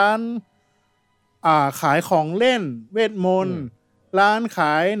ษร้านขายของเล่นเวทมนต์ร้านข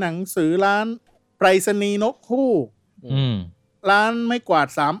ายหนังสือร้านไปรษณีย์นกฮูกร้านไม้กวาด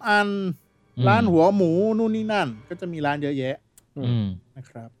3อันร้านหัวหมูนู่นนี่นั่นก็จะมีร้านเยอะแยะนะ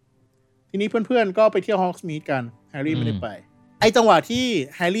ครับทีนี้เพื่อนๆก็ไปเที่ยวฮอกสมิธกันแฮร์รี่ไม่ได้ไปไอ้จังหวะที่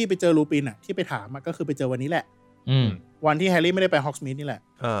แฮร์รี่ไปเจอลูปินที่ไปถามก็คือไปเจอวันนี้แหละวันที่แฮร์รี่ไม่ได้ไปฮอกสมิธนี่แหละ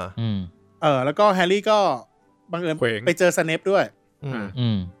แล้วก็แฮร์รี่ก็บังเอิญไปเจอสเนปด้วย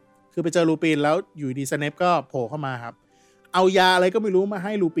คือไปเจอลูปินแล้วอยู่ดีสเนปก็โผล่เข้ามาครับเอายาอะไรก็ไม่รู้มาใ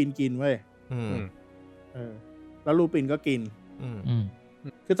ห้ลูปินกินเว้ยแล้วลูปินก็กิน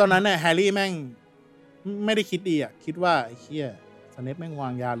คือตอนนั้นเนี่ยแฮร์รี่แม่ง ไม่ได้คิดดีอ่ะคิดว่าไอ้เหี้ยสเนปแม่งวา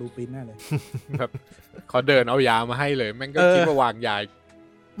งยาลูปินแน่เลยแบบเขาเดินเอายามาให้เลยแม่งก็คิดว่าวางยา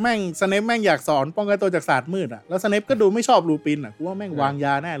แม่งสเนปแม่งอยากสอนป้องกันตัวจากศาสตร์มืดอ่ะแล้วสเนปก็ดูไม่ชอบลูปินอ่ะกูว่าแม่งวางย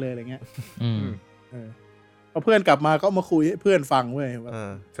าแน่เลยอะไรเงี้ยพอเพื่อนกลับมาก็มาคุยให้เพื่อนฟังเว้ยว่า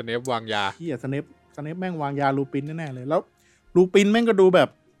สเนปวางยาเหี้ยสเนปแม่งวางยาลูปินแน่เลยแล้วลูปินแม่งก็ดูแบบ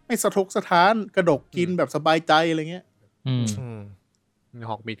ไม่สะทกสะท้านกระดกกินแบบสบายใจอะไรเงี้ย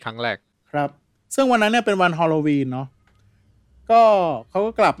ฮอกมีดครั้งแรกครับซึ่งวันนั้นเนี่ยเป็นวันฮาโลวีนเนาะก็เขา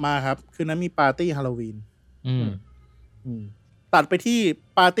ก็กลับมาครับคืนนั้นมีปาร์ตี้ฮาโลวีนตัดไปที่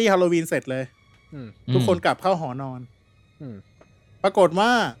ปาร์ตี้ฮาโลวีนเสร็จเลยทุกคนกลับเข้าหอนอนปรากฏว่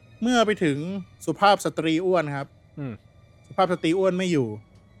าเมื่อไปถึงสุภาพสตรีอ้วนครับสุภาพสตรีอ้วนไม่อยู่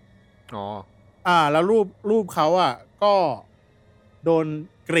แล้วรูปเขาอ่ะก็โดน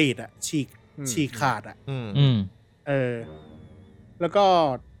กรีดอ่ะฉีกขาดอ่ะแล้วก็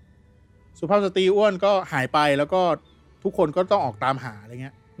สุภาพสตรีอ้วนก็หายไปแล้วก็ทุกคนก็ต้องออกตามหาอะไรเ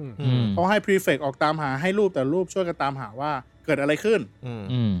งี้ยเขาให้พรีเฟกต์ออกตามหาให้รูปแต่รูปช่วยกันตามหาว่าเกิดอะไรขึ้น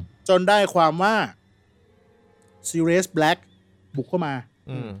จนได้ความว่าซีเรียสแบล็กบุกเข้ามา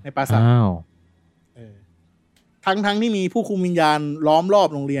ในปราสาททั้งที่มีผู้คุมวิญญาณล้อมรอบ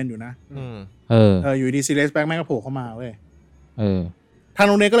โรงเรียนอยู่นะอยู่ดีซีเรียสแบล็กแม่งก็โผล่เข้ามาเว้ยทาง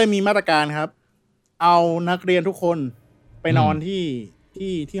โรงเรียนก็เลยมีมาตรการครับเอานักเรียนทุกคนไปนอน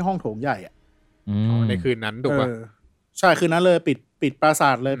ที่ห้องโถงใหญ่อ่ะในคืนนั้นถูกป่ะใช่คืนนั้นเลยปิดปราสา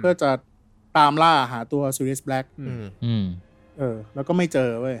ทเลยเพื่อจะตามล่าหาตัวซีเรียสแบล็กแล้วก็ไม่เจอ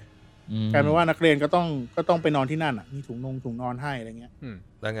เว้ยกลายเป็นว่านักเรียนก็ต้องไปนอนที่นั่นอ่ะมีถุงนอนให้อะไรเงี้ย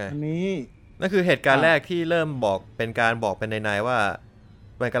แล้วไงอันนี้นั่นคือเหตุการณ์แรกที่เริ่มบอกเป็นการบอกเป็นในว่า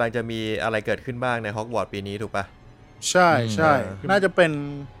มันกำลังจะมีอะไรเกิดขึ้นบ้างในฮอกวอตส์ปีนี้ถูกปะใช่น่าจะเป็น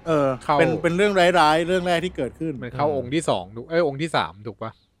เป็นเรื่องร้ายๆเรื่องแรกที่เกิดขึ้นมันเข้าองค์ที่2ถูกองค์ที่3ถูกป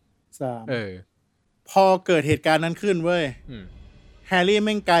ะ3พอเกิดเหตุการณ์นั้นขึ้นเว้ยแฮร์รี่แ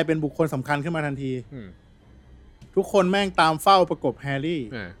ม่งกลายเป็นบุคคลสำคัญขึ้นมาทันทีทุกคนแม่งตามเฝ้าประกบแฮร์รี่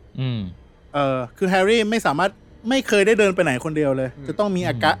คือแฮร์รี่ไม่เคยได้เดินไปไหนคนเดียวเลยจะต้องมี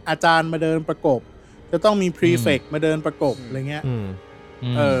อาจารย์มาเดินประกบจะต้องมีพรีเฟกต์มาเดินประกบอะไรเงี้ย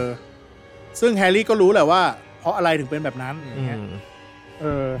ซึ่งแฮร์รี่ก็รู้แหละว่าเพราะอะไรถึงเป็นแบบนั้นอย่างเงี้ย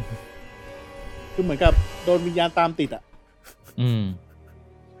คือเหมือนกับโดนวิญญาณตามติดอ่ะ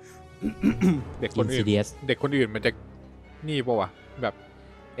เด็กคนอื่นมันจะนี่ป่ะวะแบบ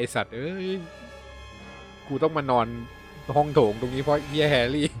ไอสัตว์กูต้องมานอนห้องโถงตรงนี้เพราะเหี้ยแฮ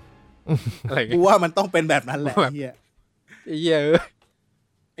ร์รี่อะไรเงี้ยกูว่ามันต้องเป็นแบบนั้นแหละเหี้ยไอ้เหี้ย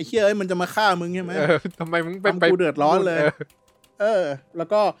ไอ้เหี้ยมันจะมาฆ่ามึงใช่ไหมทำไมมึงเป็นกูเดือดร้อนเลยแล้ว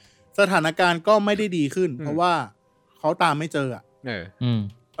ก็สถานการณ์ก็ไม่ได้ดีขึ้นเพราะว่าเขาตามไม่เจออ่ะ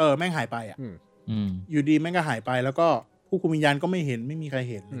แม่งหายไปอ่ะอยู่ดีแม่งก็หายไปแล้วก็ผู้คุมวิญญาณก็ไม่เห็นไม่มีใคร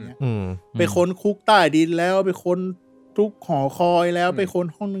เห็นอะไรเงี้ยไปค้นคุกใต้ดินแล้วไปค้นทุกหอคอยแล้วไปค้น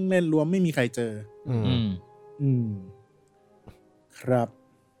ห้องนั่งเล่นรวมไม่มีใครเจอครับ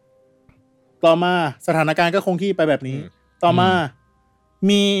ต่อมาสถานการณ์ก็คงที่ไปแบบนี้ต่อมา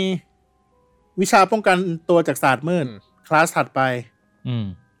มีวิชาป้องกันตัวจากศาสตร์มืดคลาสถัดไป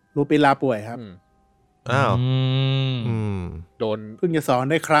ลูปินลาป่วยครับอ้าวโดนเพิ่งจะสอน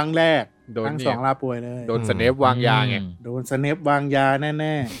ได้ครั้งแรกครั้ง2ลาป่วยเลยโดนสเนปวางยาไงโดนสเนปวางยาแ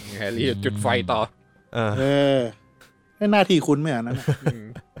น่ๆแฮร์รี่จุดไฟต่อให้หน้าที่คุณไม่เหรอนั่น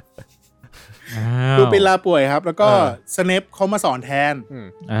ลูปินลาป่วยครับแล้วก็สเนปเขามาสอนแทน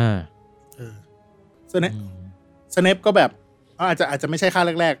สเนปก็แบบอาจจะไม่ใช่คาบ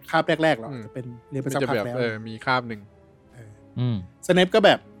แรกๆคาบแรกๆหรอกจะเป็นเรียนไปสักพักแล้วมีคาบนึงสเนปก็แ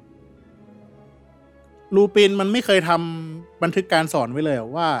บบลูปินมันไม่เคยทำบันทึกการสอนไว้เลย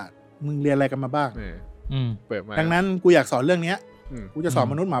ว่ามึงเรียนอะไรกันมาบ้างเปิดมาดังนั้นกูอยากสอนเรื่องนี้กูจะสอน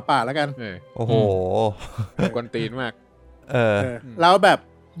มนุษย์หมาป่าแล้วกันโอ้โหกวนตีนมากแล้วแบบ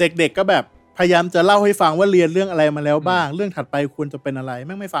เด็กๆก็แบบพยายามจะเล่าให้ฟังว่าเรียนเรื่องอะไรมาแล้วบ้างเรื่องถัดไปควรจะเป็นอะไรแ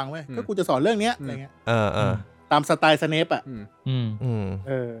ม่งไม่ฟังเว้ยก็กูจะสอนเรื่องนี้อะไรเงี้ยตามสไตล์สเนปอ่ะ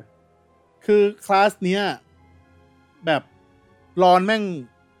คือคลาสเนี้ยแบบรอนแ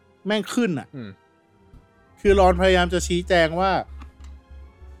ม่งขึ้นอ่ะคือรอนพยายามจะชี้แจงว่า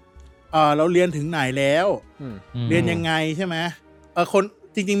เราเรียนถึงไหนแล้วเรียนยังไงใช่ไหมคน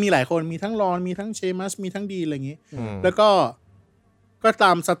จริงๆมีหลายคนมีทั้งรอนมีทั้งเชมัสมีทั้งดีอะไรอย่างงี้แล้วก็ต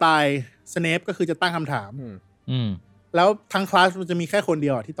ามสไตล์สเนปก็คือจะตั้งคำถามแล้วทั้งคลาสมันจะมีแค่คนเดี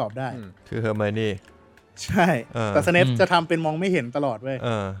ยวที่ตอบได้คือเฮอร์ไมนี่ใช่แต่สเนปจะทำเป็นมองไม่เห็นตลอดเว้ย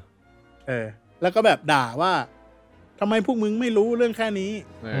แล้วก็แบบด่าว่าทำไมพวกมึงไม่รู้เรื่องแค่นี้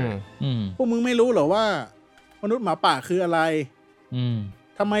พวกมึงไม่รู้เหรอว่ามนุษย์หมาป่าคืออะไร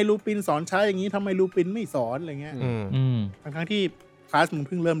ทำไมลูปินสอนใช้อย่างนี้ทำไมลูปินไม่สอนอะไรเงี้ยทั้งที่ คลาสมึงเ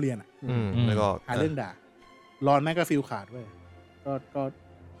พิ่งเริ่มเรียนอ่ะแล้วก็หาเรื่องด่ารอนแม่ก็ฟีลขาดเว้ย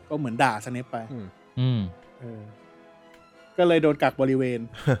ก็เหมือนด่าสเนปไปก็เลยโดนกักบริเวณ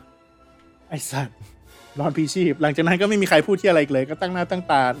ไอ้สัตว์รอนพีชีพหลังจากนั้นก็ไม่มีใครพูดที่อะไรอีกเลยก็ตั้งหน้าตั้ง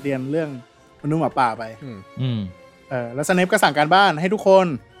ตาเรียนเรื่องมนุษย์หมาป่าไปแล้วสเนปก็สั่งการบ้านให้ทุกคน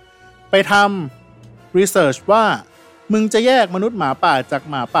ไปทำรีเสิร์ชว่ามึงจะแยกมนุษย์หมาป่าจาก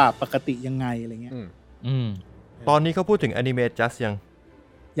หมาป่าปกติยังไงอะไรเงี้ยตอนนี้เขาพูดถึงอนิเมะจัส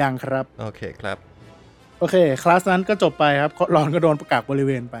ยังครับโอเคครับโอเคคลาสนั้นก็จบไปครับรอนก็โดนประกาศบริเ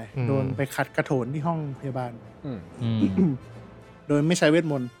วณไปโดนไปคัดกระโถนที่ห้องพยาบาลโดยไม่ใช้เวท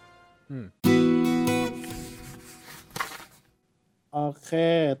มนต์โอเค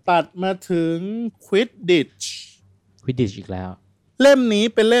ตัดมาถึง Quidditch อีกแล้วเล่มนี้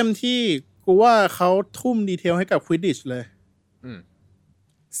เป็นเล่มที่กูว่าเขาทุ่มดีเทลให้กับ Quidditch เลย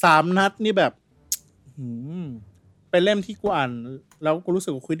3 นัดนี่แบบเป็นเล่มที่กูอ่านแล้วกูรู้สึ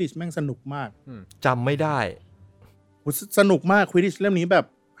กว่า Quidditch แม่งสนุกมากจำไม่ได้สนุกมาก Quidditch เล่มนี้แบบ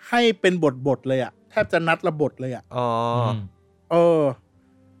ให้เป็นบทเลยอะแทบจะนัดละบทเลยอะ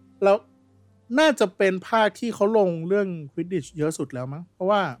แล้วน่าจะเป็นภาคที่เขาลงเรื่อง Quidditch เยอะสุดแล้วมั้งเพราะ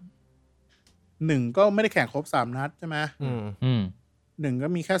ว่า1ก็ไม่ได้แข่งครบ3 นัดใช่ไหม1ก็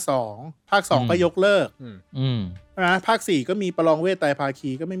มีแค่2ภาค2ก็ยกเลิกนะภาค4ก็มีประลองเวทไตรภาคี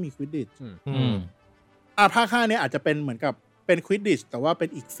ก็ไม่มี Quidditch ภาค5เนี่ยอาจจะเป็นเหมือนกับเป็น Quidditch แต่ว่าเป็น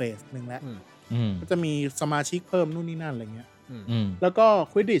อีกเฟสนึงแล้วก็จะมีสมาชิกเพิ่มนู่นนี่นั่นอะไรเงี้ยแล้วก็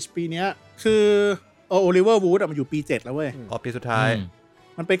Quidditch ปีนี้คือโอลิเวอร์วูดมันอยู่ปี7แล้วเว้ยปีสุดท้าย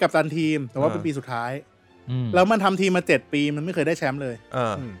มันเป็นกัปตันทีมแต่ว่าเป็นปีสุดท้ายแล้วมันทำทีมมา7 ปีมันไม่เคยได้แชมป์เลย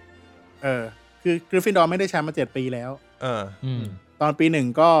คือกริฟฟินดอร์ไม่ได้แชมป์มา7 ปีแล้วตอนปี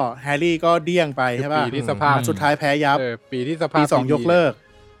1ก็แฮร์รี่ก็เดี้ยงไปใช่ป่ะปีที่สภาพสุดท้ายแพ้ยับปีที่สภาพปี2ยกเลิก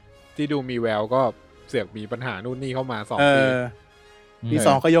ที่ดูมีแววก็เสือกมีปัญหานู่นนี่เข้ามา2 ปีปี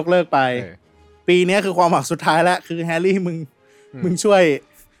2ก็ยกเลิกไปปีนี้คือความหวังสุดท้ายแล้วคือแฮร์รี่มึงช่ว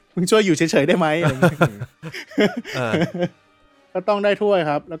ยอยู่เฉยๆได้ไหมอะไรอย่างเงี้ยก็ต้องได้ถ้วย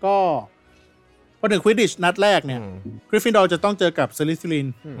ครับแล้วก็พอถึง Quidditch นัดแรกเนี่ยกริฟฟินดอร์จะต้องเจอกับสลิธีริน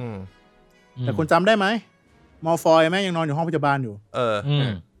แต่คุณจำได้ไหมมอลฟอยแม่งยังนอนอยู่ห้องพยาบาลอยู่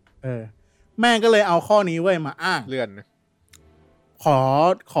แม่งก็เลยเอาข้อนี้ไว้มาอ้างเลื่อนข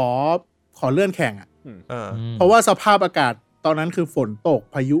อเลื่อนแข่งเพราะว่าสภาพอากาศตอนนั้นคือฝนตก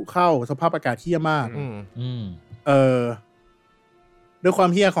พายุเข้าสภาพอากาศเหี้ยมากด้วยความ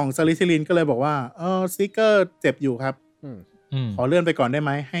เหี้ยของสลิธีรินก็เลยบอกว่าสติกเกอร์เจ็บอยู่ครับขอเลื่อนไปก่อนได้ไห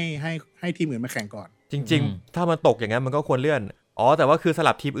มให้ทีมอื่นมาแข่งก่อนจริงๆถ้ามันตกอย่างนั้นมันก็ควรเลื่อนแต่ว่าคือส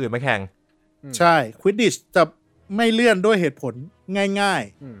ลับทีมอื่นมาแข่งใช่ Quidditch จะไม่เลื่อนด้วยเหตุผลง่าย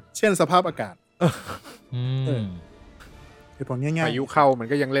ๆเช่นสภาพอากาศเหตุผลง่ายๆพายุเข้ามัน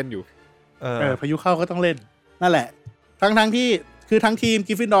ก็ยังเล่นอยู่พายุเข้าก็ต้องเล่นนั่นแหละทั้งที่คือทั้งทีมก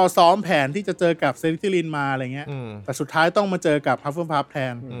ริฟฟินดอร์ซ้อมแผนที่จะเจอกับสลิธีรินมาอะไรเงี้ยแต่สุดท้ายต้องมาเจอกับฮัฟเฟิลพัฟแท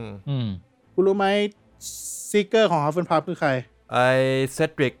นคุณรู้ไหมซีเกอร์ของฮัฟเฟิลพัฟคือใครไอเซ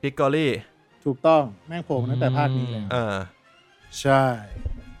ดริกดิกกอรี่ถูกต้องแม่งโผล่ตั้งแต่ภาคนี้เลยใช่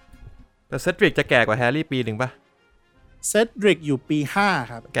แต่เซดริกจะแก่กว่าแฮร์รี่ปีหนึ่งป่ะเซดริกอยู่ปี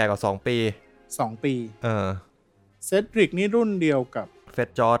5ครับแก่กว่า2 ปี2 ปีเซดริกนี่รุ่นเดียวกับเฟด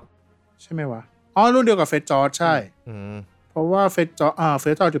จอร์จใช่ไหมวะรุ่นเดียวกับเฟดจอร์จใช่เพราะว่าเฟดจอ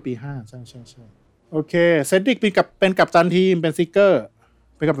ร์จอยู่ปี5ใช่โอเคเซดริกเป็นกัปตันทีมเป็นซิกเกอร์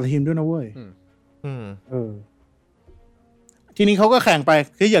เป็นกัปตันทีมด้วยนะเว้ยทีนี้เขาก็แข่งไป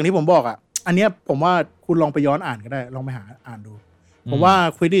คืออย่างที่ผมบอกอันเนี้ยผมว่าคุณลองไปย้อนอ่านก็ได้ลองไปหาอ่านดูผมว่า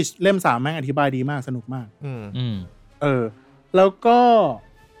Quidditch เล่ม3แม่งอธิบายดีมากสนุกมากแล้วก็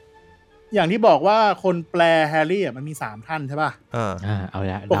อย่างที่บอกว่าคนแปลแฮร์รี่มันมี3ท่านใช่ป่ะเอา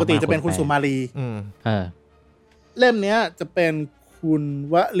ละปกติจะเป็นคุณสุมาลีเล่มเนี้ยจะเป็นคุณ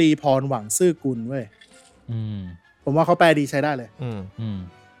วลีพรหวังซื่อกุลเว้ยผมว่าเขาแปลดีใช้ได้เลย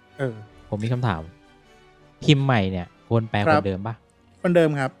ผมมีคำถามพิมพ์ใหม่เนี่ยควรแปลคนเดิมป่ะคนเดิม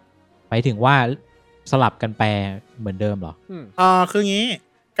ครับไปถึงว่าสลับกันแปลเหมือนเดิมเหรอคืองี้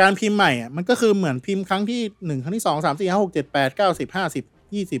การพิมพ์ใหม่มันก็คือเหมือนพิมพ์ครั้งที่1ครั้งที่2 3 4 5 6 7 8 9 10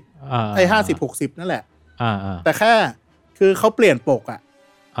 50 2050 60นั่นแหละแต่แค่คือเขาเปลี่ยนปก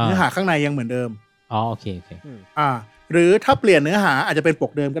เนื้อหาข้างในยังเหมือนเดิมโอเคหรือถ้าเปลี่ยนเนื้อหาอาจจะเป็นป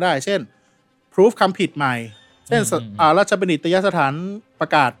กเดิมก็ได้เช่น proof คำผิดใหม่เช่นราชบัณฑิตยสถานประ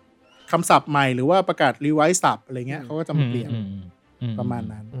กาศคำศัพท์ใหม่หรือว่าประกาศ revise ศัพท์อะไรเงี้ยเขาก็จะมาเปลี่ยนประมาณ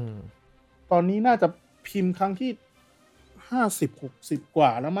นั้นตอนนี้น่าจะพิมพ์ครั้งที่50-60กว่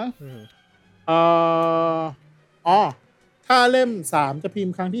าแล้วมั้งถ้าเล่ม3จะพิม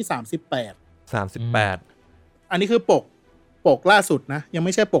พ์ครั้งที่38อันนี้คือปกล่าสุดนะยังไ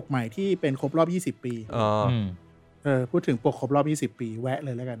ม่ใช่ปกใหม่ที่เป็นครบรอบ20 ปี พูดถึงปกครบรอบ20ปีแวะเล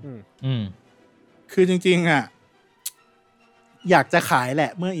ยแล้วกันคือจริงๆอ่ะอยากจะขายแหล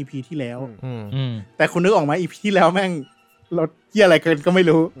ะเมื่อ EP ที่แล้วแต่คุณนึกออกไหม EP ที่แล้วแม่งรถเหี้ยอะไรเกินก็ไม่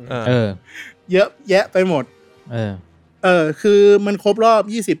รู้เยอะแยะไปหมดคือมันครบรอบ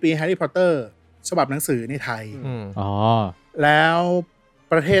20ปีแฮร์รี่พอตเตอร์ฉบับหนังสือในไทยแล้ว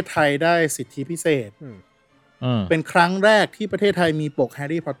ประเทศไทยได้สิทธิพิเศษเป็นครั้งแรกที่ประเทศไทยมีปกแฮ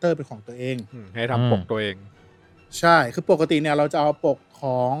ร์รี่พอตเตอร์เป็นของตัวเองให้ทำปกตัวเองใช่คือปกติเนี่ยเราจะเอาปกข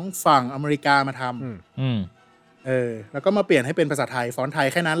องฝั่งอเมริกามาทำแล้วก็มาเปลี่ยนให้เป็นภาษาไทยฟอนต์ไทย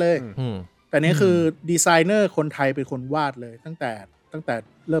แค่นั้นเลยแต่นี้คือดีไซเนอร์คนไทยเป็นคนวาดเลยตั้งแต่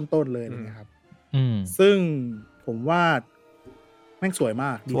เริ่มต้นเลยนะครับซึ่งผมวาดแม่งสวยม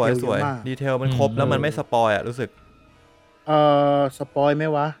ากดีเทลเยอะมากดีเทลมันครบแล้วมันไม่สปอยอ่ะรู้สึกสปอยไหม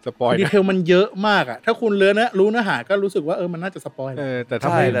วะสปอยดีเทลมันเยอะมากอ่ะถ้าคุณรู้เนื้อหาก็รู้สึกว่ามันน่าจะสปอยแต่ถ้า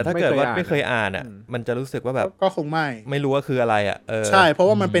เกิดว่าไม่เคยอ่านอ่ะมันจะรู้สึกว่าแบบก็คงไม่รู้ว่าคืออะไรอ่ะใช่เพราะ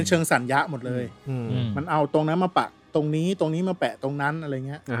ว่ามันเป็นเชิงสัญญาหมดเลยมันเอาตรงนั้นมาปะตรงนี้มาแปะตรงนั้นอะไร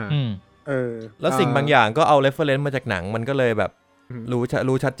เงี้ยแล้วสิ่งบางอย่างก็เอาเรฟเฟอเรนซ์มาจากหนังมันก็เลยแบบ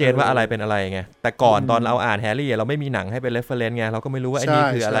รู้ชัดเจนว่าอะไรเป็นอะไรไงแต่ก่อนตอนเราอ่านแฮร์รี่เราไม่มีหนังให้เป็นเรฟเฟอเรนซ์ไงเราก็ไม่รู้ว่าไอ้นี่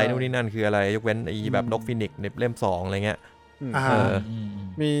คืออะไรนู่นนี่นั่นคืออะไรยกเว้นไอ้แบบนกฟีนิกซ์ในเล่ม2อะไรเงี้ย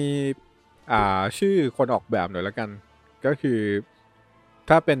มีชื่อคนออกแบบหน่อยแล้วกันก็คือ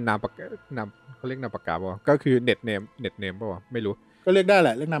ถ้าเป็นนามปากกาเขาเรียกนามปากกาป่ะก็คือเน็ตเนมป่ะไม่รู้ก็เรียกได้แห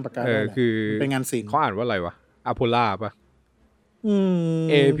ละเรียกนามปากกาคือเป็นงานศิลป์เขาอ่านว่าอะไรวะอะโพล่าป่ะ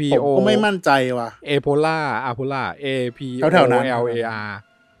APO ผมก็ไม่มั่นใจว่ะ Apola APOLAR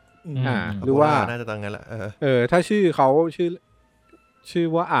หรือว่าน่าจะตรงนั้นแหละถ้าชื่อเขาชื่อ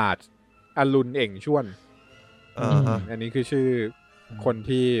ว่าอรุณเอ่งชวนอันนี้คือชื่อคน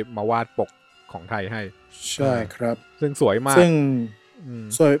ที่มาวาดปกของไทยให้ใช่ครับซึ่งสวยมากซึ่ง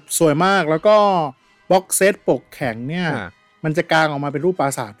สวยมากแล้วก็บ็อกเซตปกแข็งเนี่ยมันจะกางออกมาเป็นรูปปรา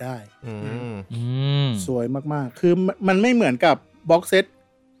สาทได้สวยมากๆคือมันไม่เหมือนกับบ็อกเซต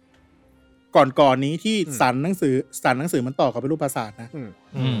ก่อนนี้ที่สันหนังสือมันต่อกับเป็นรูปปราสาทนะ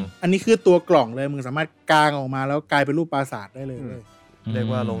อันนี้คือตัวกล่องเลยมึงสามารถกางออกมาแล้วกลายเป็นรูปปราสาทได้เลยเรียก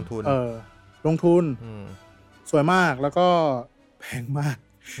ว่าลงทุนลงทุนสวยมากแล้วก็แพงมาก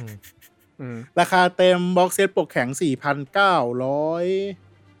ราคาเต็มบ็อกเซตปกแข็ง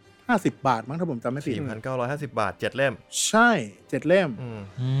 4,950 บาทมั้งถ้าผมจำไม่ผิด 4,950 บาท7เล่มใช่7เล่ม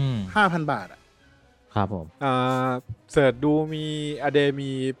5,000 บาทอ่ะครับผมเสิร์ชดูมีมี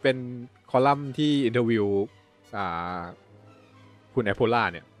เป็นคอลัมน์ที่อินเทอร์วิวคุณแอปโพล่า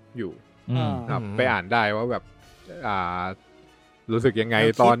เนี่ยอยู่ครับไปอ่านได้ว่าแบบรู้สึกยังไง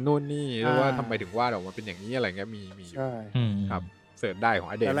ตอนนู่นนี่หรือว่าทำไมถึงวาดออกมาเป็นอย่างนี้อะไรเงี้ยมีใช่ครับเสิร์ชได้ของ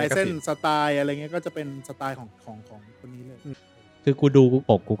แต่ลายเส้นสไตล์อะไรเงี้ยก็จะเป็นสไตล์ของคนนี้เลยคือกูดู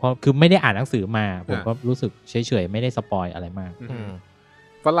ปกกูก็คือไม่ได้อ่านหนังสือมาผมก็รู้สึกเฉยๆไม่ได้สปอยอะไรมาก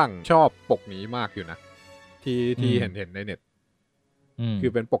ฝรั่งชอบปกนี้มากอยู่นะที่เห็นในเน็ตคื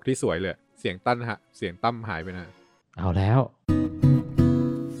อเป็นปกที่สวยเลยเสียงตั้มหายไปนะเอาแล้ว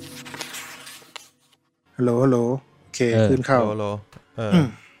ฮัลโหลโอเคขึ้นเข้า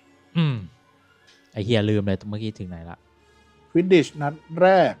ไอเฮียลืมเลยเมื่อกี้ถึงไหนละควิดดิชนัดแร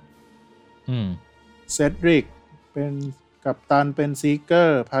กเซดริกเป็นกัปตันเป็นซีเกอ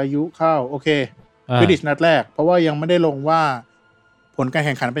ร์พายุเข้าโอเคควิดดิชนัดแรกเพราะว่ายังไม่ได้ลงว่าผลการแ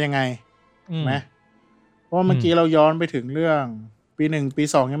ข่งขันเป็นยังไงไหมเพราะเมื่อกี้เราย้อนไปถึงเรื่องปี1ปี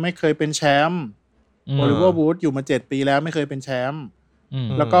2ยังไม่เคยเป็นแชมป์โอลิเวอร์วูดอยู่มา7ปีแล้วไม่เคยเป็นแชมป์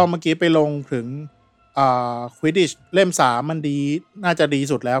แล้วก็เมื่อกี้ไปลงถึงควิดดิชเล่ม3มันดีน่าจะดี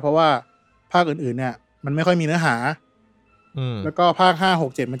สุดแล้วเพราะว่าภาคอื่นๆเนี่ยมันไม่ค่อยมีเนื้อหาแล้วก็ภาค5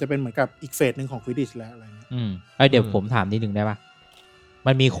 6 7มันจะเป็นเหมือนกับอีกเฟสนึงของควิดดิชแล้วอะไรเงี้ยเดี๋ยวผมถามนิดนึงได้ป่ะ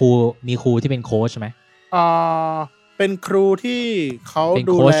มันมีครูที่เป็นโค้ชไหมเป็นครูที่เขา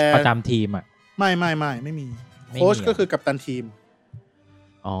ดูแลประจำทีมอ่ะไม่มีโค้ชก็คือกัปตันทีม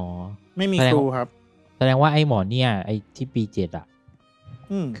ไม่มีครูครับแสดงว่าไอ้หมอเนี่ยไอ้ที่ปี7อ่ะ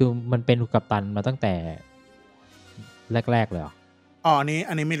คือมันเป็นกัปตันมาตั้งแต่แรกๆเลยเหรออัน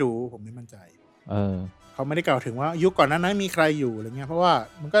นี้ไม่รู้ผมไม่มั่นใจเขาไม่ได้กล่าวถึงว่ายุคก่อนนั้นมีใครอยู่อะไรเงี้ยเพราะว่า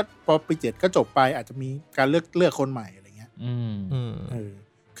มันก็พอปี7ก็จบไปอาจจะมีการเลือกคนใหม่อะไรเงี้ย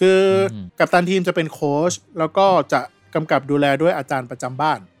คือกัปตันทีมจะเป็นโค้ชแล้วก็จะกำกับดูแลด้วยอาจารย์ประจำ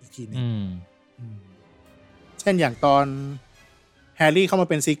บ้านอีกทีนึงเช่นอย่างตอนแฮร์รี่เข้ามา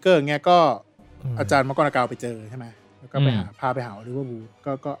เป็นซีเกอร์เงี้ยก็อาจารย์มกรณากาวไปเจอใช่ไหมแล้วก็พาไปหาลิเวอร์พูล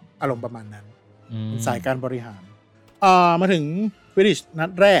ก็อารมณ์ประมาณนั้นสายการบริหารมาถึงควิดดิชนั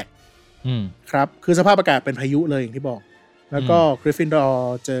ดแรกครับคือสภาพอากาศเป็นพายุเลยอย่างที่บอกแล้วก็กริฟฟินดอ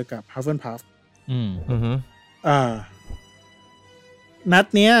ร์เจอกับฮัฟเฟิลพัฟนัด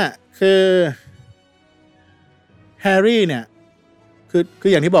เนี้ยคือ แฮร์รี่เนี่ยคื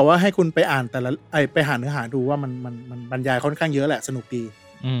ออย่างที่บอกว่าให้คุณไปอ่านแต่ละไปหาเนื้อหาดูว่ามันบรรยายค่อนข้างเยอะแหละสนุกดี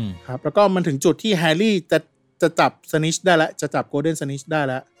ครับแล้วก็มันถึงจุดที่แฮร์รี่จะจับสนิชได้แล้วจะจับโกลเด้นสนิชได้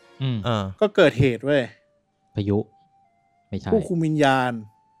แล้วก็เกิดเหตุเว้ยพายุไม่ใช่ผู้คุมวิญญาณ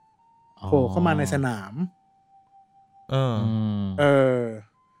โผล่เข้ามาในสนาม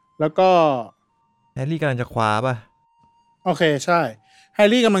แล้วก็แฮร์รี่กำลังจะคว้าป่ะโอเคใช่แฮ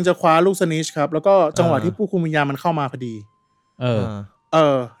ร์รี่กำลังจะคว้าลูกสนิชครับแล้วก็จังหวะที่ผู้คุมวิญญาณมันเข้ามาพอดี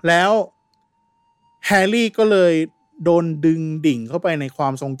แล้วแฮร์รี่ก็เลยโดนดึงดิ่งเข้าไปในควา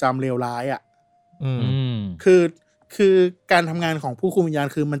มทรงจำเลวร้ายอ่ะคือการทำงานของผู้คุมวิญญาณ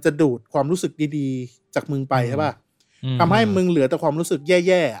คือมันจะดูดความรู้สึกดีๆจากมึงไปใช่ป่ะทำให้มึงเหลือแต่ความรู้สึก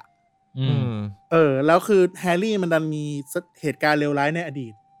แย่ๆแล้วคือแฮร์รี่มันดันมีเหตุการณ์เลวร้ายในอดี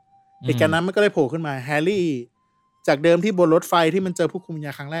ตเหตุการณ์นั้นมันก็เลยโผล่ขึ้นมาแฮร์รี่จากเดิมที่บนรถไฟที่มันเจอผู้คุมวิญญ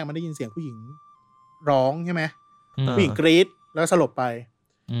าณครั้งแรกมันได้ยินเสียงผู้หญิงร้องใช่ไหมผู้หญิงกรี๊ดแล้วสลบไป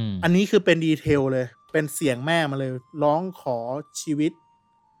อันนี้คือเป็นดีเทลเลยเป็นเสียงแม่มาเลยร้องขอชีวิต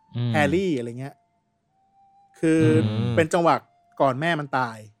แฮร์รี่อะไรเงี้ยคือเป็นจังหวะก่อนแม่มันต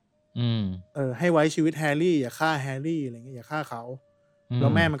ายให้ไว้ชีวิตแฮร์รี่อย่าฆ่าแฮร์รี่อะไรเงี้ยอย่าฆ่าเขาแล้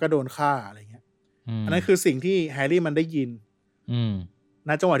วแม่มันก็โดนฆ่าอะไรเงี้ยอันนั้นคือสิ่งที่แฮร์รี่มันได้ยินณ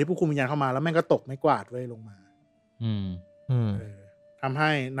จังหวะที่ผู้คุมวิญญาณเข้ามาแล้วแม่งก็ตกไม้กวาดไว้ลงมาทำใ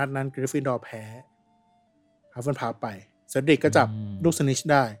ห้นัดนั้นกริฟฟินดอร์แพ้ฮัฟเฟิลพัฟไปเซดริกก็จับลูกสนิช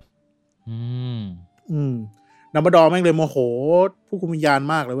ได้ดัมเบิลดอร์แม่งเลยโมโหผู้คุมวิญญาณ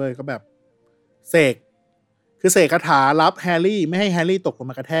มากเลยเว้ยก็แบบเสกคาถารับแฮร์รี่ไม่ให้แฮร์รี่ตกลง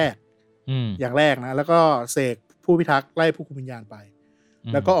มากระแทกอย่างแรกนะแล้วก็เสกผู้พิทักษ์ไล่ผู้คุมวิญญาณไป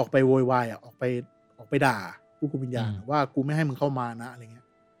แล้วก็ออกไปโวยวายออกไปด่าผู้คุมวิญญาณว่ากูไม่ให้มึงเข้ามานะอะไรเงี้ย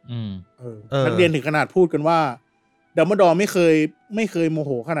นักเรียนถึงขนาดพูดกันว่าดัมเบิลดอร์ไม่เคยโมโ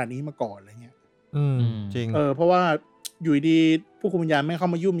หขนาดนี้มาก่อนอะไรเงี้ยจริงเพราะว่าอยู่ดีผู้คุมวิญญาณไม่เข้า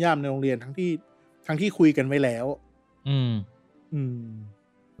มายุ่มย่ามในโรงเรียนทั้งที่คุยกันไว้แล้ว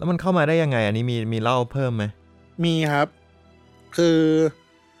แล้วมันเข้ามาได้ยังไงอันนี้มีเล่าเพิ่มไหมมีครับคือ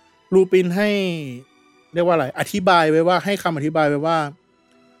ลูปินให้เรียกว่าอะไรอธิบายไว้ว่าให้คำอธิบายไว้ว่า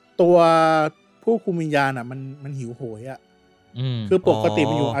ตัวผู้คุมวิญญาณอ่ะมันหิวโหยอ่ะคือปกติ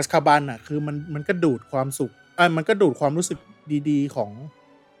มันอยู่อัสคาบันอ่ะคือมันก็ดูดความสุขมันก็ดูดความรู้สึกดีๆข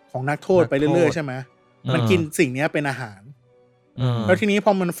องนักโทษไปเรื่อยๆใช่ไหมมันกินสิ่งนี้เป็นอาหารแล้วทีนี้พ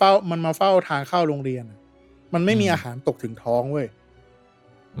อมันมาเฝ้าทางเข้าโรงเรียนมันไม่มีอาหารตกถึงท้องเว้ย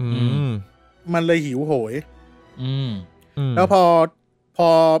มันเลยหิวโหยแล้วพอ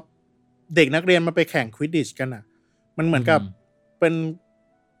เด็กนักเรียนมาไปแข่งควิดดิชกันอ่ะมันเหมือนกับเ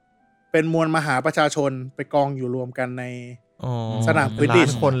ป็นมวลมหาประชาชนไปกองอยู่รวมกันในสนามควิดดิช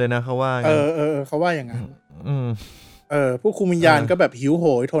คนเลยนะเขาว่าเขาว่าอย่างนั้นผู้คุมวิญญาณก็แบบหิวโห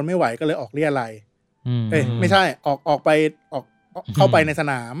ยทนไม่ไหวก็เลยออกเรี่ยไรไม่ใช่ออกเข้าไปในส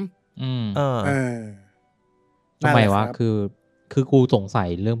นามทำไมวะคือกูสงสัย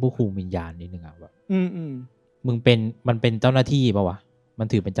เรื่องผู้คุมวิญญาณนิดนึงอ่ะแบบมันเป็นเจ้าหน้าที่ป่ะวะมัน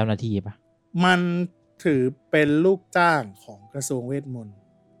ถือเป็นเจ้าหน้าที่ป่ะมันถือเป็นลูกจ้างของกระทรวงเวทมนต์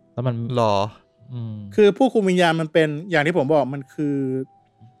แล้วมันหรอคือผู้คุมวิญญาณมันเป็นอย่างที่ผมบอกมันคือ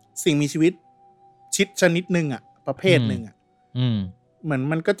สิ่งมีชีวิตชนิดนึงอ่ะประเภทนึงอ่ะเหมือน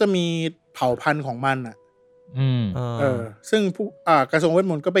มันก็จะมีเผ่าพันธุ์ของมันอ่ะซึ่งกระทรวงเวท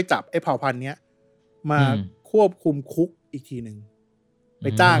มนต์ก็ไปจับไอ้เผ่าพันธุ์เนี้ยมาควบคุมคุกอีกทีนึงไป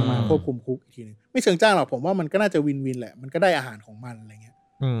จ้างมาควบคุมคุกอีกทีนึงไม่เชิงจ้างหรอกผมว่ามันก็น่าจะวินแหละมันก็ได้อาหารของมันอะไรเงี้ย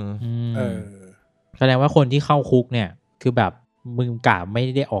แสดงว่าคนที่เข้าคุกเนี่ยคือแบบมึงกะไม่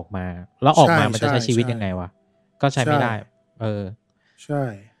ได้ออกมาแล้วออกมามันจะใช้ชีวิตยังไงวะก็ใช้ไม่ได้ใช่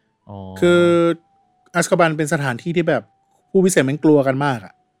คืออัสคาบันเป็นสถานที่ที่แบบผู้พิเศษมันกลัวกันมากอ่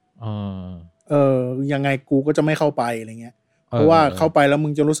ะยังไงกูก็จะไม่เข้าไปอะไรเงี้ยเพราะว่าเข้าไปแล้วมึ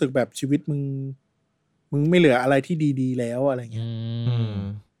งจะรู้สึกแบบชีวิตมึงไม่เหลืออะไรที่ดีๆแล้วอะไรเงี้ย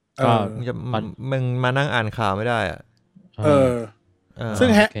มึงมานั่งอ่านข่าวไม่ได้อ่ะซึ่ง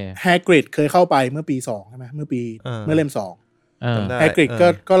แฮกริดเคยเข้าไปเมื่อปี2ใช่ไหมเมื่อเล่ม2แฮกริด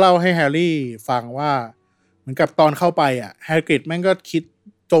ก็เล่าให้แฮร์รี่ฟังว่าเหมือนกับตอนเข้าไปอ่ะแฮกริดแม่งก็คิด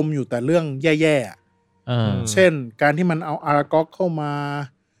จมอยู่แต่เรื่องแย่ๆเช่นการที่มันเอาอารากอกเข้ามา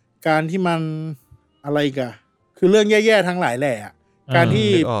การที่มันอะไรกันคือเรื่องแย่ๆทั้งหลายแหละการที่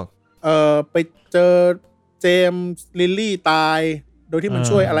ไปเจอเจมส์ลิลลี่ตายโดยที่มัน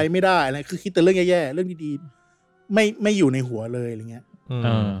ช่วยอะไรไม่ได้อะไรคือคิดแต่เรื่องแย่ๆเรื่องดีๆไม่อยู่ในหัวเลยอะไรเงี้ย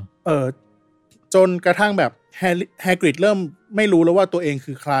จนกระทั่งแบบแฮกริดเริ่มไม่รู้แล้วว่าตัวเอง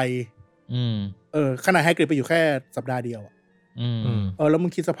คือใครขณะแฮกริดไปอยู่แค่สัปดาห์เดียวแล้วมึ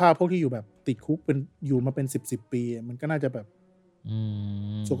งคิดสภาพพวกที่อยู่แบบติดคุกเป็นอยู่มาเป็น10 ปีมันก็น่าจะแบบ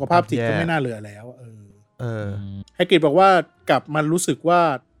สุขภาพจิตก็ไม่น่าเหลือแล้วแฮ กริดบอกว่ากลับมันรู้สึกว่า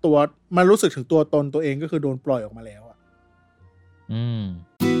มันรู้สึกถึงตัวตนตัวเองก็คือโดนปล่อยออกมาแล้วอ่ะ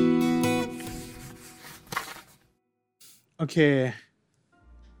โอเค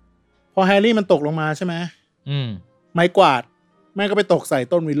พอแฮร์รี่มันตกลงมาใช่ไหมไม้กวาดแม่งก็ไปตกใส่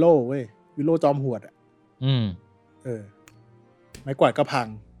ต้นวิลโล่เว้ยวิลโล่จอมหวดอ่ะไม้กวาดก็พัง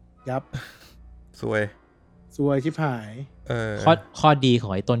ยับซวยชิบหายข้อดีขอ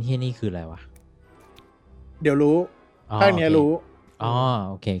งไอ้ต้นเหี้ยนี่คืออะไรวะเดี๋ยวรู้ภาคนี้รู้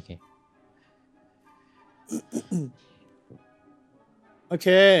โอเคโอเค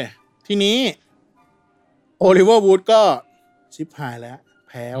ทีนี้โอลิเวอร์วูดก็ชิบหายแล้ว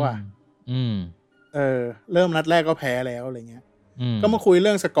แพ้ว่ะเริ่มนัดแรกก็แพ้แล้วอะไรเงี้ยก็มาคุยเ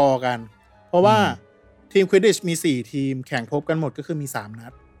รื่องสกอร์กันเพราะว่าทีมควิดดิชมี4ทีมแข่งพบกันหมดก็คือมี3นั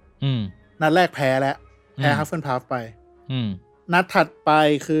ดนัดแรกแพ้แล้วแพ้ฮัฟเฟิลพัฟไปนัดถัดไป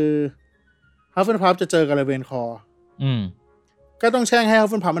คือฮัฟเฟิลพัฟจะเจอกับเลเวนคอร์ก็ต้องแช่งให้ฮัฟ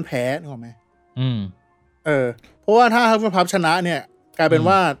เฟิลพัฟมันแพ้นึกออกไหมเพราะว่าถ้าฮัฟเฟิลพัฟชนะเนี่ยกลายเป็น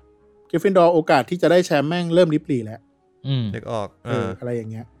ว่ากริฟฟินดอร์โอกาสที่จะได้แชมป์แม่งเริ่มริบหรี่แล้วนึกออกอะไรอย่า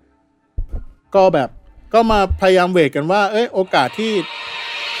งเงี้ยก็แบบก็มาพยายามเวทกันว่าโอกาสที่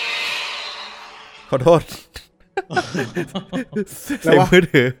ขอโทษเสียงมื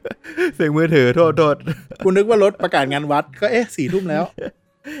อถือโทษกูนึกว่ารถประกาศงานวัดก็4 ทุ่มแล้ว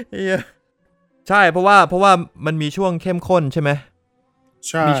ใช่เพราะว่ามันมีช่วงเข้มข้นใช่ไหม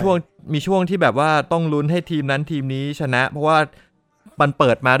ใช่มีช่วงที่แบบว่าต้องลุ้นให้ทีมนั้นทีมนี้ชนะเพราะว่ามันเ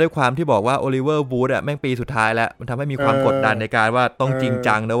ปิดมาด้วยความที่บอกว่าโอลิเวอร์วูดแม่งปีสุดท้ายแล้วมันทำให้มีความกดดันในการว่าต้องจริง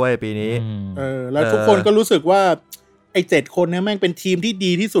จังนะเว้ยปีนี้แล้วทุกคนก็รู้สึกว่าไอ้7 คนเนี่ยแม่งเป็นทีมที่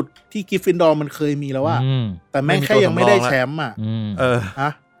ดีที่สุดที่กริฟฟินดอร์มันเคยมีแล้วอะแต่แม่งแค่ยังไม่ได้แชมป์อ่ะ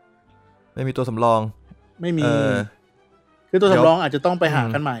ไม่มีตัวสำรองไม่มีคือตัวสำรองอาจจะต้องไปหา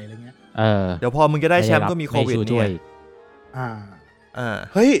กันใหม่อะไรเงี้ยเดี๋ยวพอมึงจะได้แชมป์ก็มีโควิดด้วย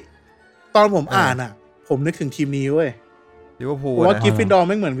เฮ้ยตอนผมอ่านอ่ะผมนึกถึงทีมนี้เว้ยลิเวอร์พูลว่ากริฟฟินดอร์แ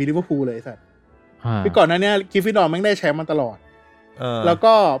ม่งเหมือนลิเวอร์พูลเลยสัตว์คือก่อนหน้านี้กริฟฟินดอร์แม่งได้แชมป์มาตลอดแล้ว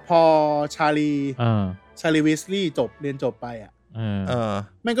ก็พอชาลีวิสลีย์เรียนจบไปอ่ะ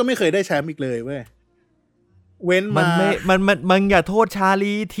แม่งก็ไม่เคยได้แชมป์อีกเลยเว้ยเว้นมามันอย่าโทษชา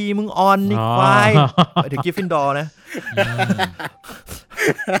ลีทีมึงออนนี่ควายถึงกริฟฟินดอร์นะ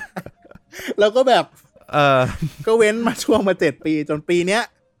แล้วก็แบบก็เว้นมาช่วงมา7 ปีจนปีเนี้ย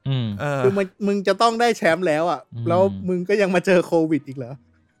คือมึงจะต้องได้แชมป์แล้วอ่ะแล้วมึงก็ยังมาเจอโควิดอีกเหรอ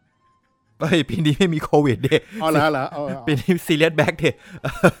ปีนี้ไม่มีโควิดเด้เหรอปีนี้ซีเรียสแบ็คเด้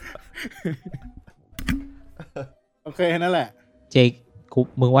โอเคนั่นแหละ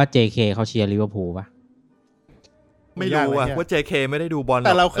มึงว่า JK เขาเชียร์ลิเวอร์พูลป่ะไม่รู้อ่ะว่า JK ไม่ได้ดูบอลแ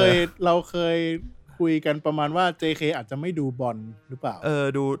ต่เราเคยคุยกันประมาณว่า JK อาจจะไม่ดูบอลหรือเปล่า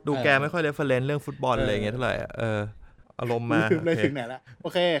ดูแกไม่ค่อยเรฟเฟอเรนซ์เรื่องฟุตบอลอะไรอย่างเงี้ยเท่าไหร่อารมณ์มาเลยถึงไหนละโอ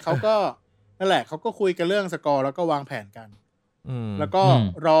เคเขาก็นั่นแหละเขาก็คุยกันเรื่องสกอร์แล้วก็วางแผนกันแล้วก็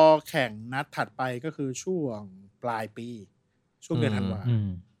รอแข่งนัดถัดไปก็คือช่วงปลายปีช่วงเดือนธันวา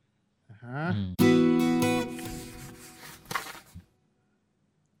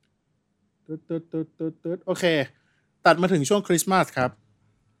โอเคตัดมาถึงช่วงคริสต์มาสครับ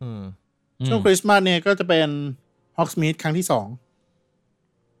ช่วงคริสต์มาสเนี่ยก็จะเป็นฮอกส์มีธครั้งที่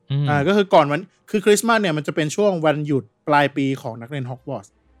2ก็คือก่อนวันคือคริสต์มาสเนี่ยมันจะเป็นช่วงวันหยุดปลายปีของนักเรียนฮอกวอต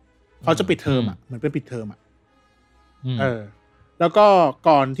ส์เขาจะปิดเทอมอ่ะเหมือนเป็นปิดเทอมอ่ะแล้วก็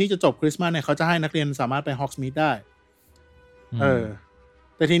ก่อนที่จะจบคริสต์มาสเนี่ยเขาจะให้นักเรียนสามารถไปฮอกส์มีธได้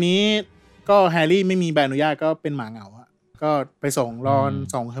แต่ทีนี้ก็แฮร์รี่ไม่มีใบอนุญาตก็เป็นหมาเหงาอ่ะก็ไปส่งรอน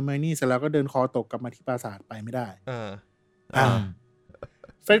ส่งเฮอร์ไมโอนี่เสร็จแล้วก็เดินคอตกกลับมาที่ปราสาทไปไม่ได้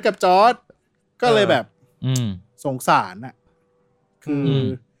เฟร็ดกับจอร์จก็เลยแบบสงสารน่ะคือ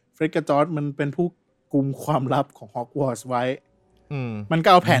เฟร็ดกับจอร์จมันเป็นผู้กุมความลับของฮอกวอตส์ไว้มันก็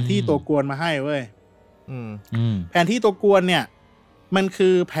เอาแผนที่ตัวกวนมาให้เว้ยแผนที่ตัวกวนเนี่ยมันคื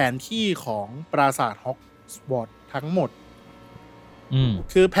อแผนที่ของปราสาทฮอกวอตส์ทั้งหมด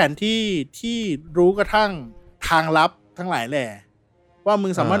คือแผนที่รู้กระทั่งทางลับทั้งหลายแหล่ว่ามึ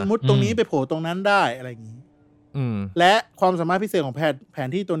งสามารถมุดตรงนี้ไปโผล่ตรงนั้นได้อะไรอย่างนี้และความสามารถพิเศษของแผน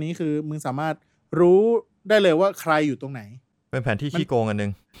ที่ตัวนี้คือมึงสามารถรู้ได้เลยว่าใครอยู่ตรงไหนเป็นแผนที่ขี้โกงอันนึ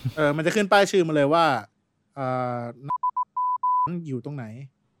งมันจะขึ้นป้ายชื่อมาเลยว่าอยู่ตรงไหน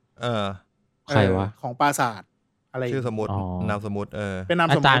ใครวะของปราสาทอะไรชื่อสมุดนามสมุดเป็นนาม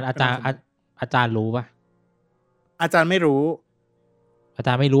สมุดอาจารย์รู้ป่ะอาจารย์ไม่รู้อาจ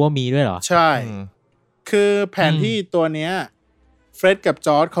ารย์ไม่รู้ว่ามีด้วยเหรอใช่คือแผนที่ตัวเนี้ยเฟร็ดกับจ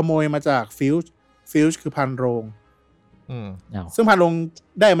อร์จขโมยมาจากฟิลช์คือพันโรงซึ่งพันโรง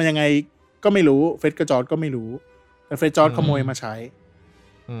ได้มันยังไงก็ไม่รู้เฟร็ดกับจอร์จก็ไม่รู้แต่เฟร็ดจอร์จขโมยมาใช้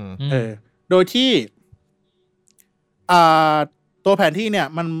โดยที่ ตัวแผนที่เนี่ย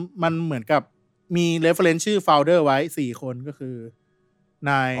มันเหมือนกับมี reference ชื่อ founder ไว้4คนก็คือ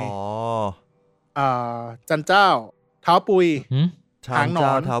นายจันเจ้าเท้าปุยหางหนอ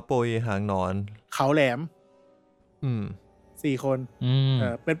นเท้าปุยหางหนอนเขาแหลม4คน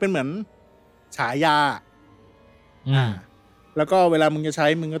เป็นเหมือนฉายาแล้วก็เวลามึงจะใช้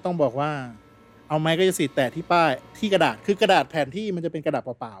มึงก็ต้องบอกว่าเอาไม้กายสิทธิ์แตะที่ป้ายที่กระดาษคือกระดาษแผ่นที่มันจะเป็นกระดาษเ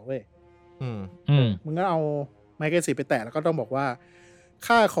ปล่าๆเว้ยมึงก็เอาไม้กายสิทธิ์ไปแตะแล้วก็ต้องบอกว่า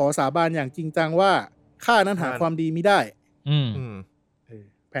ข้าขอสาบานอย่างจริงจังว่าข้านั้นหาความดีมิได้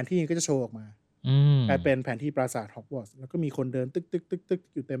แผนที่ก็จะโชว์ออกมากลายเป็นแผนที่ปราสาทฮอกวอตส์แล้วก็มีคนเดินตึก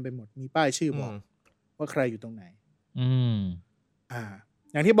อยู่เต็มไปหมดมีป้ายชื่อบอกว่าใครอยู่ตรงไหน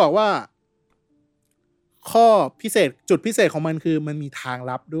อย่างที่บอกว่าข้อพิเศษจุดพิเศษของมันคือมันมีทาง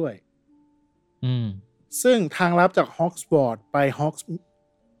ลับด้วยซึ่งทางลับจากฮอกส์วอตส์ไปฮอ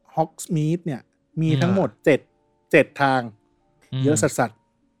กส์มีดเนี่ยมีทั้งหมด7ทางเยอะสัสๆ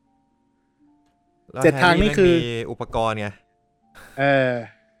7ทางนี่คือมีอุปกรณ์ไง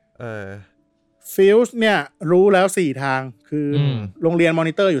ฟิลส์เนี่ยรู้แล้ว4ทางคือโรงเรียนมอ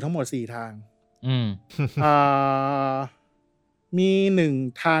นิเตอร์อยู่ทั้งหมด4ทางมี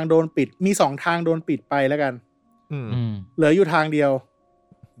1ทางโดนปิดมี2ทางโดนปิดไปแล้วกันเหลืออยู่ทางเดียว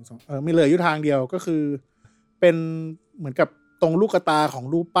มีเหลืออยู่ทางเดียวก็คือเป็นเหมือนกับตรงลูกตาของ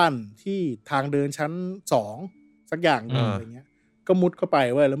รูปปั้นที่ทางเดินชั้น2สักอย่างนึงอะไรเงี้ยก็มุดเข้าไป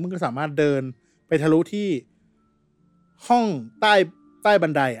เว้ยแล้วมึงก็สามารถเดินไปทะลุที่ห้องใต้บั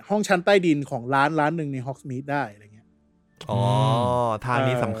นไดห้องชั้นใต้ดินของร้านนึงในฮอกส์มีดได้อะไรเงี้ยทาง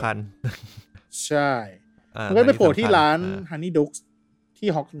นี้สำคัญใช่มันก็ไปโผล่ที่ร้าน Honey Dukes ที่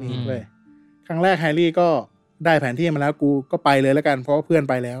ฮอกส์มีดเว้ยครั้งแรกแฮร์รี่ก็ได้แผนที่มาแล้วกูก็ไปเลยแล้วกันเพราะเพื่อน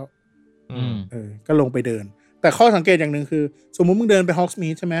ไปแล้วก็ลงไปเดินแต่ข้อสังเกตอย่างนึงคือสมมุติมึงเดินไปฮอกส์มี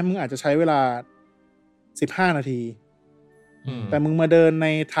ดใช่ไหมมึงอาจจะใช้เวลา15นาทีแต่มึงมาเดินใน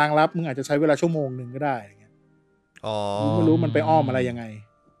ทางลับมึงอาจจะใช้เวลาชั่วโมงนึงก็ได้อะไรเงี้ยไม่รู้มันไปอ้อมอะไรยังไง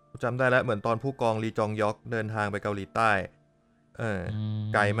จำได้แล้วเหมือนตอนผู้กองลีจองยอกเดินทางไปเกาหลีใต้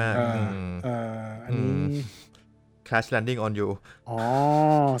ไกลมากอันนี้ Crash Landing on You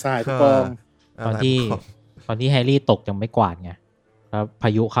สหายผู้กองตอนที่แฮร์รี่ตกจากไม้กวาดไงแล้วพา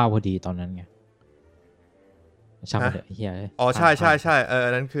ยุเข้าพอดีตอนนั้นไงช่างมันเถอะเฮียใช่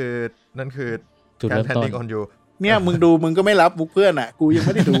นั่นคือ Crash Landing on You เนี่ยมึงดูมึงก็ไม่รับมุกเพื่อนอ่ะกูยังไ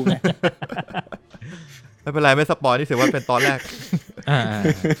ม่ได้ดูไงไม่เป็นไรไม่สปอยนี่ถือว่าเป็นตอนแรก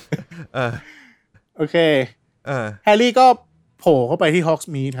โอเคแฮร์รี่ก็โผล่เข้าไปที่ฮอกส์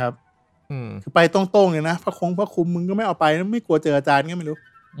มีดครับคือไปตรงๆเลยนะพระคุมมึงก็ไม่เอาไปไม่กลัวเจออาจารย์ก็ไม่รู้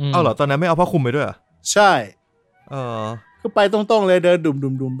เอาเหรอตอนนั้นไม่เอาผ้าคลุมไปด้วยเหรอใช่คือไปตรงๆเลยเดิน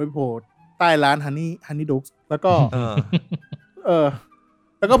ดุ่มๆไปโผล่ใต้ร้านฮันนี่ดุ๊กแล้วก็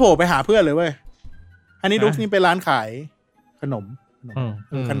แล้วก็โผล่ไปหาเพื่อนเลยเว้ยฮันนี่ดุ๊กนี่เป็นร้านขายขนม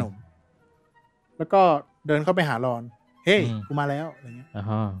แล้วก็เดินเข้าไปหารอนเฮ้ยกูมาแล้วอะไรเงี้ย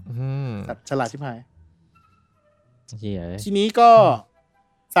ฉลาดชิบหายทีนี้ก็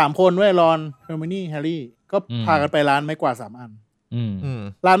3คนเว้ยรอนเฮอร์ไมนี่แฮร์รี่ก็พากันไปร้านไม้กวาด3อัน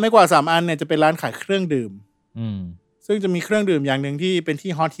ร้านไม้กวาด3อันเนี่ยจะเป็นร้านขายเครื่องดื่มซึ่งจะมีเครื่องดื่มอย่างหนึ่งที่เป็น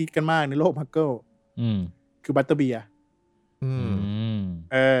ที่ฮอตฮิตกันมากในโลกมักเกิลคือบัตเตอร์เบียร์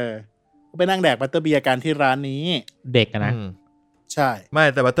ก็ไปนั่งแดกบัตเตอร์เบียร์กันที่ร้านนี้เด็กนะใช่ไม่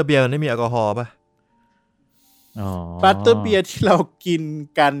แต่บัตเตอร์เบียร์มันไม่มีแอลกอฮอล์ป่ะบัตเตอร์เบียร์ที่เรากิน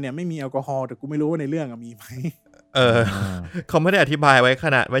กันเนี่ยไม่มีแอลกอฮอล์แต่กูไม่รู้ว่าในเรื่องมีไหมเขาไม่ได้อธิบายไ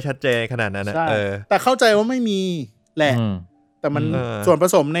ว้ชัดเจนขนาดนั้นนะแต่เข้าใจว่าไม่มีแหละแต่มันส่วนผ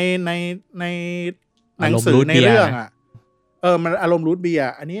สมในหนังสือในเรื่องมันอารมณ์รูทเบีย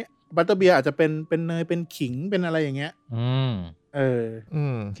ร์อันนี้บัตเตอร์เบียร์อาจจะเป็นเนยเป็นขิงเป็นอะไรอย่างเงี้ย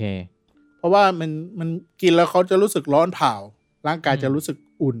โอเคเพราะว่ามันกินแล้วเขาจะรู้สึกร้อนเผาร่างกายจะรู้สึก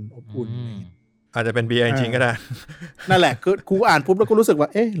อุ่นอบอุ่นอาจจะเป็นเบียร์จริงๆก็ได้นั่นแหละคือกูอ่านปุ๊บแล้วก็รู้สึกว่า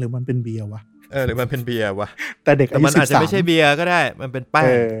เอ๊ะหรือมันเป็นเบียร์วะหรือมันเป็นเบียร์วะแต่เด็กมันอาจจะไม่ใช่เบียร์ก็ได้มันเป็นแป้ง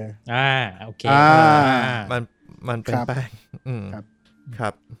โอเคมันเป็นแป้งครั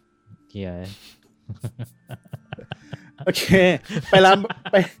บเกียร์โอเคไปร้า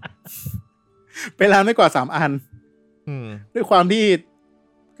นไม่กว่า3อันด้วยความที่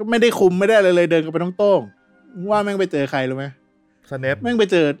ก็ไม่ได้คุมไม่ได้เลยเดินกันไปต้องโต้งว่าแม่งไปเจอใครรู้ไหมสเนปแม่งไป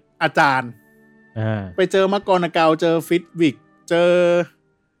เจออาจารย์ไปเจอมักกรนาเกาเจอฟิตวิกเจอ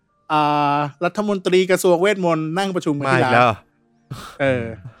รัฐมนตรีกระทรวงเวทมนต์นั่งประชุมกันที่ร้าน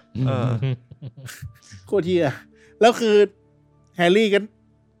โคตรเหี้ยแล้วคือแฮร์รี่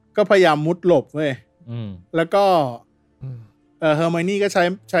ก็พยายามมุดหลบเว้ยแล้วก็เฮอร์ไมนี่ก็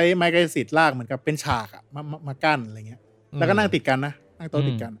ใช้ไม้กายสิทธิ์ลากเหมือนกับเป็นฉากมากั้นอะไรเงี้ยแล้วก็นั่งติดกันนะนั่งโต๊ะ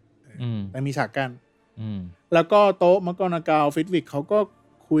ติดกันแต่มีฉากกั้น แล้วก็โต๊ะมักกอนากาวฟิตวิกเขาก็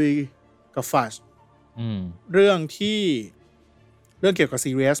คุยกับฟัชเรื่องเกี่ยวกับ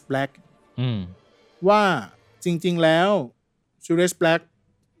ซีเรียสแบล็กว่าจริงๆแล้วซีเรียสแบล็ก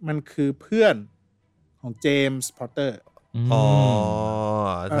มันคือเพื่อนของเจมส์พอตเตอร์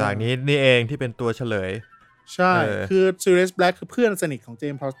จากนี้นี่เองที่เป็นตัวเฉลยใช่คือซีเรียสแบล็กคือเพื่อนสนิทของเจ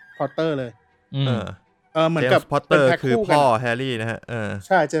มส์พอตเตอร์เลยเหมือนกับพอตเตอร์คือพ่อแฮร์รี่นะฮะใ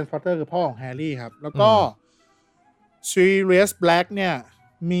ช่เจมส์พอตเตอร์คือพ่อของแฮร์รี่ครับแล้วก็ซีเรียสแบล็กเนี่ย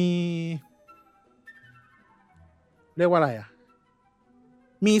มีเรียกว่าอะไร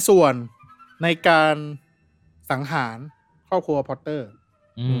มีส่วนในการสังหารครอบครัวพอตเตอร์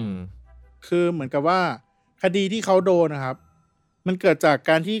คือเหมือนกับว่าคดีที่เขาโดนนะครับมันเกิดจาก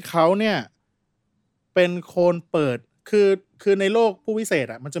การที่เขาเนี่ยเป็นคนเปิดคือในโลกผู้วิเศษ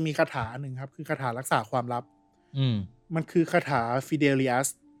มันจะมีคาถาหนึ่งครับคือคาถารักษาความลับมันคือคาถาฟิเดลิอัส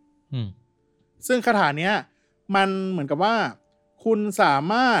ซึ่งคาถาเนี้ยมันเหมือนกับว่าคุณสา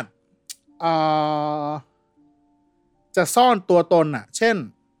มารถจะซ่อนตัวตนเช่น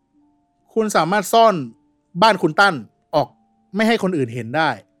คุณสามารถซ่อนบ้านคุณตั้นออกไม่ให้คนอื่นเห็นได้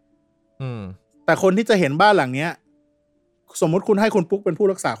แต่คนที่จะเห็นบ้านหลังเนี้ยสมมติคุณให้คุณปุ๊กเป็นผู้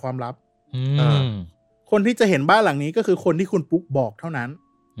รักษาความลับคนที่จะเห็นบ้านหลังนี้ก็คือคนที่คุณปุ๊กบอกเท่านั้น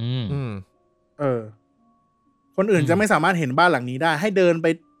คนอื่นจะไม่สามารถเห็นบ้านหลังนี้ได้ให้เดินไป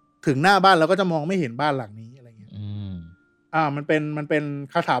ถึงหน้าบ้านแล้วก็จะมองไม่เห็นบ้านหลังนี้อะไรเงี้ยมันเป็น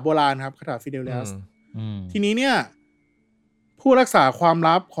คาถาโบราณครับคาถาฟิเดลิอัสทีนี้เนี่ยผู้รักษาความ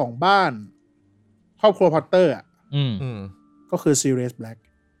ลับของบ้านครอบครัวพอตเตอร์ก็คือซีเรียสแบล็ก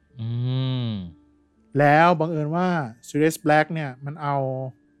แล้วบังเอิญว่าซีเรียสแบล็กเนี่ยมันเอา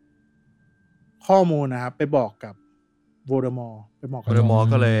ข้อมูลนะครับไปบอกกับโวลเดอมอร์ไปบอกกับโวลเดอมอร์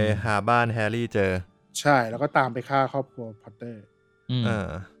ก็เลยหาบ้านแฮร์รี่เจอใช่แล้วก็ตามไปฆ่าครอบครัวพอตเตอร์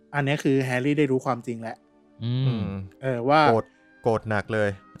อันนี้คือแฮร์รี่ได้รู้ความจริงแล้วว่าโกรธหนักเลย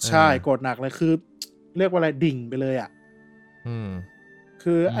ใช่โกรธหนักเลยคือเรียกว่าอะไรดิ่งไปเลย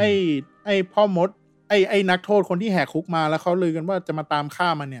คือไอ้พ่อมดไอ้นักโทษคนที่แหกคุกมาแล้วเขาลือกันว่าจะมาตามฆ่า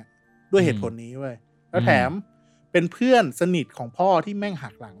มันเนี่ยด้วยเหตุผลนี้เว้ยแล้วแถมเป็นเพื่อนสนิทของพ่อที่แม่งหั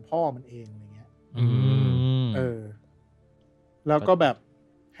กหลังพ่อมันเองอะไรเงี้ยแล้วก็แบบ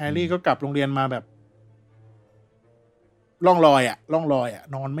แฮร์รี่ก็กลับโรงเรียนมาแบบร่องรอย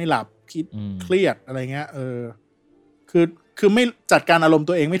นอนไม่หลับคิดเครียดอะไรเงี้ยคือไม่จัดการอารมณ์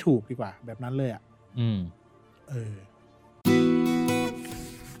ตัวเองไม่ถูกดีกว่าแบบนั้นเลย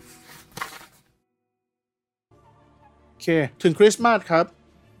โอเคถึงคริสต์มาสครับ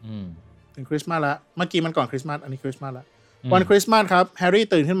ถึงคริสต์มาสแล้วเมื่อกี้มันก่อนคริสต์มาสอันนี้คริสต์มาสแล้ววันคริสต์มาสครับแฮร์รี่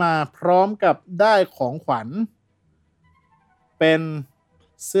ตื่นขึ้นมาพร้อมกับได้ของขวัญเป็น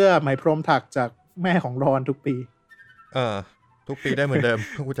เสื้อไหมพรมถักจากแม่ของรอนทุกปีทุกปีได้เหมือนเดิม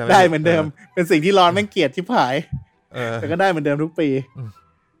ได้เหมือนเดิมเป็นสิ่งที่รอนแม่งเกลียดชิบหายแต่ก็ได้เหมือนเดิมทุกปี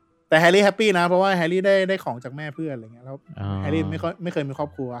แต่แฮร์รี่แฮปปี้นะเพราะว่าแฮร์รี่ได้ของจากแม่เพื่อนอะไรเงี้ยแล้วแฮร์รี่ไม่เคยมีครอ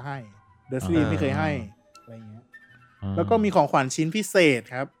บครัวให้เดอร์ซี่ไม่เคยให้อะไรเงี้ยแล้วก็มีของขวัญชิ้นพิเศษ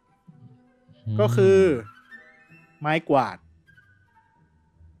ครับก็คือไม้กวาด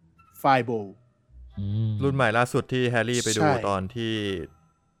ไฟโบรุ่นใหม่ล่าสุดที่แฮร์รี่ไปดูตอนที่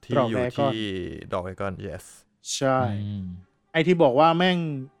อยู่ที่ดอกไอคอน yes ใช่ไอที่บอกว่าแม่ง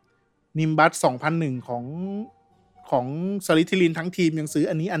นิมบัส 2001 ของสลิธีรินทั้งทีมยังซื้อ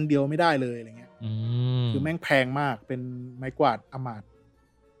อันนี้อันเดียวไม่ได้เลยอะไรเงี้ยคือแม่งแพงมากเป็นไม้กวาดอมาต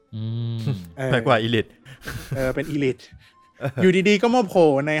ไม้กวาดอีลิทเป็นอีลิทอยู่ดีๆก็มาโผล่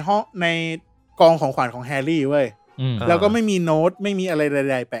ในห้องในกองของขวัญของแฮร์รี่เว้ยแล้วก็ไม่มีโน้ตไม่มีอะไรใ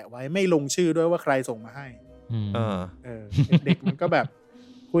ดๆแปะไว้ไม่ลงชื่อด้วยว่าใครส่งมาให้เด็กมันก็แบบ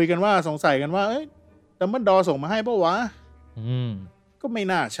คุยกันว่าสงสัยกันว่าดัมเบิลดอร์ส่งมาให้ป่ะวะก็ไม่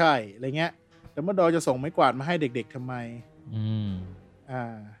น่าใช่อะไรเงี้ยดัมเบิลดอร์จะส่งไม้กวาดมาให้เด็กๆทำไม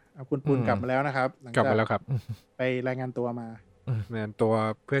เอาคุณปูนกลับมาแล้วนะครับกลับมาแล้วครับไปรายงานตัวมารายงานตัว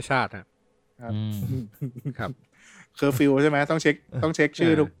เพื่อชาติครับเคอร์ฟิวใช่ไหมต้องเช็คชื่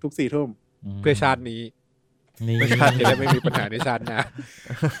อทุก 4 ทุ่มเพื่อชาตินี้เพื่อชาติจะได้ไม่มีปัญหาในชาติหน้า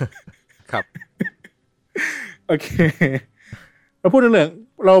ครับโอเคเราพูดกั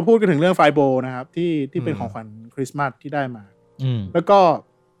นถึงเรื่องไฟโบนะครับที่เป็นของขวัญคริสต์มาสที่ได้มาแล้วก็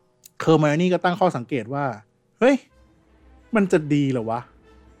เคอร์ไมโอนี่ก็ตั้งข้อสังเกตว่าเฮ้ยมันจะดีเหรอวะ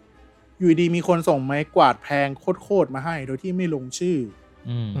อยู่ดีมีคนส่งไม้กวาดแพงโคตรมาให้โดยที่ไม่ลงชื่อ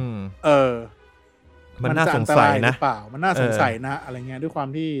มันน่าสงสัยนะเปล่ามันน่าสงสัยนะอะไรเงี้ยด้วยความ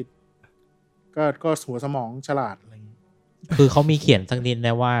ที่ก็หัวสมองฉลาดอะไรอย่างงี้คือเขามีเขียนสักนิดน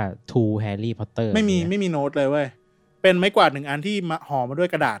ะว่า to Harry Potter ไม่มีโน้ตเลยเว้ยเป็นไม้กวาด1อันที่ห่อมาด้วย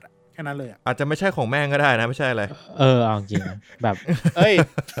กระดาษแค่นั้นเลยอาจจะไม่ใช่ของแม่งก็ได้นะไม่ใช่อะไรเอาจริงแบบ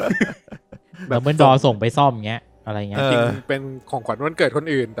แบบเหมือนดอส่งไปซ่อมเงี้ยอะไรเงี้ยจริงเป็นของขวัญวันเกิดคน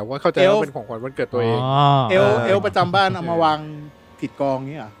อื่นแต่ว่าเข้าใจว่าเป็นของขวัญวันเกิดตัวเองเอลประจำบ้านเอามาวางผิดกอง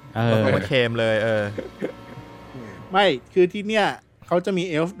งี้เหรอแล้วมาเคมเลยไม่คือที่เนี่ยเขาจะมี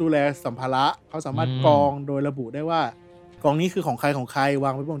เอลฟ์ดูแลสัมภาระเขาสามารถกองโดยระบุได้ว่ากองนี้คือของใครวา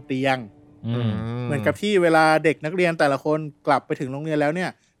งไว้บนเตียงเหมือนกับที่เวลาเด็กนักเรียนแต่ละคนกลับไปถึงโรงเรียนแล้วเนี่ย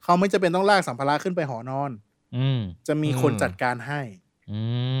เขาไม่จำเป็นต้องลากสัมภาระขึ้นไปหอนอนจะมีคนจัดการให้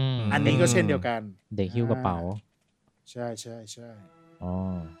อันนี้ก็เช่นเดียวกันเด็กหิ้วกระเป๋าใช่อ๋อ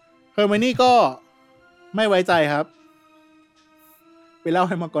เฮอร์ไมนี่ก็ไม่ไว้ใจครับไปเล่าใ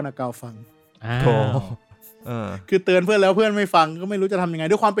ห้มังกรเกาฟังโธ่คือเตือนเพื่อนแล้วเพื่อนไม่ฟังก็ไม่รู้จะทำยังไง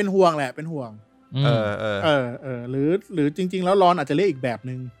ด้วยความเป็นห่วงแหละเป็นห่วงหรือจริงๆแล้วรอนอาจจะเรียกอีกแบบ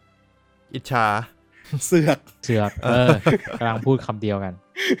นึงอิจฉาเสือกกำลังพูดคำเดียวกัน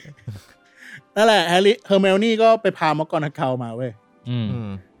นั่นแหละเฮอร์ไมโอนี่ก็ไปพามังกรเกามาเว้ย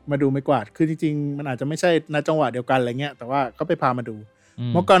มาดูไม้กวาดคือจริงๆมันอาจจะไม่ใช่ณจังหวะเดียวกันอะไรเงี้ยแต่ว่าก็ไปพามาดู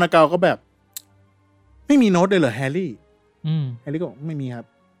มังกรเกาก็แบบไม่มีโน้ตเลยเหรอแฮร์รี่แฮร์รี่ก็ไม่มีครับ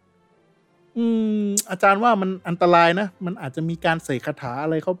อาจารย์ว่ามันอันตรายนะมันอาจจะมีการเสกคาถาอะ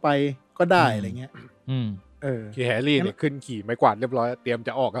ไรเข้าไปก็ได้อะไรเงี้ยคือแฮร์รี่เนี่ยขึ้นขี่ไม้กวาดเรียบร้อยเตรียมจ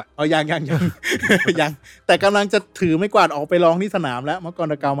ะออกละยังแต่กำลังจะถือไม้กวาดออกไปลองที่สนามแล้วมังก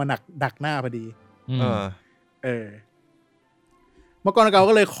รเกามาดักหน้าพอดีมังกรเกา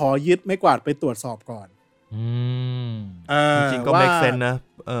ก็เลยขอยึดไม้กวาดไปตรวจสอบก่อนจริงๆก็ make sense นะ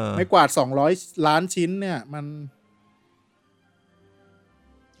ไม้กวาด200 ล้านชิ้นเนี่ยมัน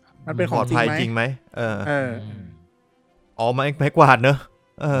เป็นของจริงไหมอ๋อไม้กวาดเนอะ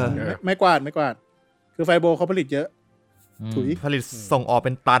ไม้กวาดคือไฟโบเขาผลิตเยอะถุยผลิตส่งออกเ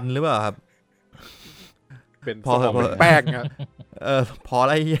ป็นตันหรือเปล่าครับเป็นพอแป้งครับพออะ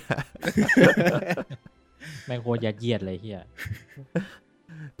ไรเหี้ยแม่งโคตรยัดเยียดเลยเหี้ย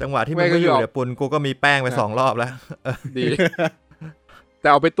จังหวะที่มึงไม่อยู่เนี่ยปุนกูก็มีแป้งไป2 รอบแล้วดีแต่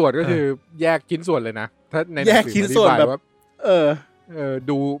เอาไปตรวจก็คือแยกชิ้นส่วนเลยนะถ้าในแยกชิ้นส่วนแบบ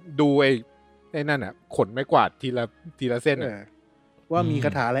ดูไอ้นั่นอ่ะขนไม้กวาดทีละเส้นว่ามีค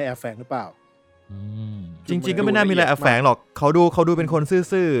าถาอะไรแอบแฝงหรือเปล่าจริงๆก็ไม่น่ามีอะไรแอบแฝงหรอกเขาดูเป็นคน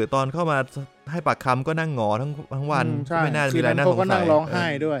ซื่อๆตอนเข้ามาให้ปากคำก็นั่งงอทั้งวันไม่น่ามีอะไรน่าสงสัยก็นั่งร้องไห้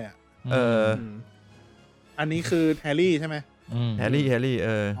ด้วยอันนี้คือแฮร์รี่ใช่ไหมแฮร์รี่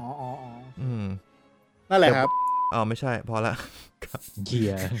อ๋อนั่นแหละครับไม่ใช่พอละเ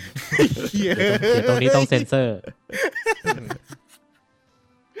หี้ยตรงนี้ต้องเซ็นเซอร์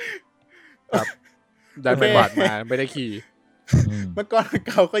ครับดันไปบาดมาไม่ได้ขี่เมื่อก่อน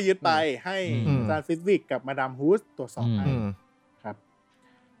เขาก็ยึดไปให้อาจารย์ฟิสวิกกับมาดามฮูสตรวจสอบให้ครับ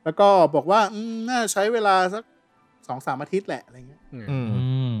แล้วก็บอกว่าน่าใช้เวลาสัก 2-3 อาทิตย์แหละอะไรเงี้ย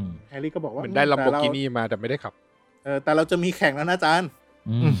แฮร์รี่ก็บอกว่าได้ลัมโบกินี่มาแต่ไม่ได้ขับแต่เราจะมีแข่งแล้วนะอาจารย์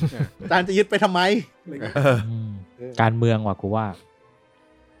อาจารย์จะยึดไปทำไมการเมืองว่ะกูว่า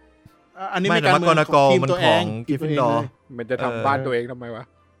อันนี้ไม่การเมืองของทีมตัวเองกิฟฟินดอร์มันจะทำบ้านตัวเองทำไมวะ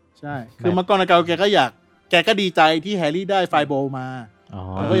ใช่คือมังกรเกาแกก็ดีใจที่แฮร์รี่ได้ไฟโบว์มา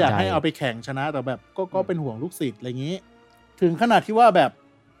ก็อยากให้เอาไปแข่งชนะแต่แบบก็เป็นห่วงลูกศิษย์อะไรอย่างนี้ถึงขนาดที่ว่าแบบ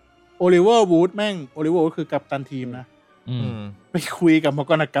โอลิเวอร์วูดโอลิเวอร์คือกัปตันทีมนะไปคุยกับมัง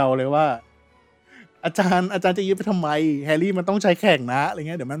กรเกาเลยว่าอาจารย์จะยึดไปทำไมแฮร์รี่มันต้องใช้แข่งนะอะไรเ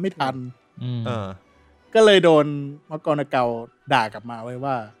งี้ยเดี๋ยวมันไม่ทันก็เลยโดนมังกรเกาด่ากลับมาไว้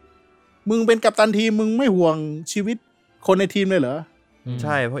ว่ามึงเป็นกัปตันทีมมึงไม่ห่วงชีวิตคนในทีมเลยเหรอใ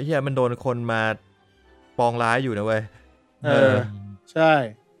ช่เพราะเฮียมันโดนคนมาปองร้ายอยู่นะเว้ยใช่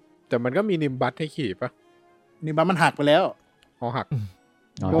แต่มันก็มีนิมบัสให้ขี่ปะนิมบัสมันหักไปแล้วหัก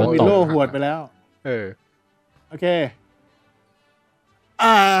โดนวิโลหวดไปแล้วโอเค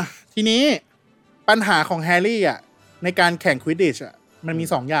ทีนี้ปัญหาของแฮร์รี่อ่ะในการแข่งควิดดิชอ่ะมันมี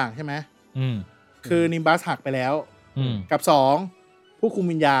2อย่างใช่ไหมคือนิมบัสหักไปแล้วกับ2ผู้คุม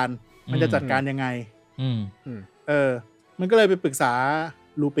วิญญาณมันจะจัดการยังไงมันก็เลยไปปรึกษา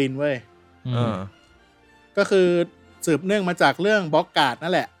ลูปินเว้ยก็คือสืบเนื่องมาจากเรื่องบล็อกการ์ด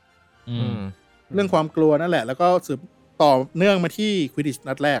นั่นแหละเรื่องความกลัวนั่นแหละแล้วก็สืบต่อเนื่องมาที่ควิดดิช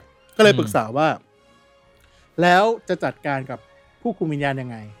นัดแรกก็เลยปรึกษาว่าแล้วจะจัดการกับผู้คุมวิญญาณยัง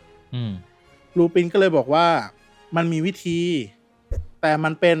ไงลูปินก็เลยบอกว่ามันมีวิธีแต่มั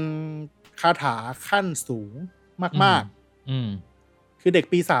นเป็นคาถาขั้นสูงมากๆคือเด็ก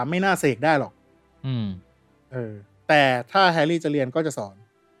ปี 3ไม่น่าเสกได้หรอกแต่ถ้าแฮร์รี่จะเรียนก็จะสอน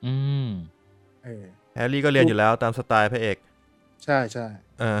แฮร์รี่ก็เรียนอยู่แล้วตามสไตล์พระเอกใช่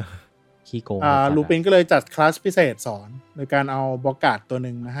ขี้โกงลูปินก็เลยจัดคลาสพิเศษสอนโดยการเอาบล็อกการ์ดตัว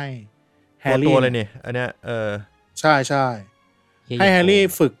นึงมาให้แฮร์รี่ตัวเลยนี่อันเนี้ยใช่ให้แฮร์รี่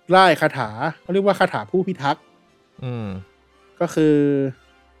ฝึกไล่คาถาเขาเรียกว่าคาถาผู้พิทักษ์ก็คือ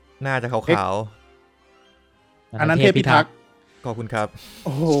น่าจะขาวๆอันนั้นเทพพิทักษ์ขอบคุณครับโ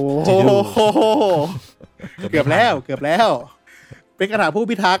อ้โหเกือบแล้วเป็นคาถาผู้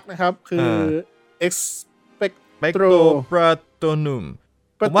พิทักษ์นะครับคือ Expecto Patronum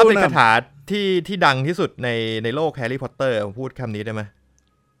ผมว่าเป็นคาถาที่ดังที่สุดในโลกแฮร์รี่พอตเตอร์ผมพูดคำนี้ได้ไหม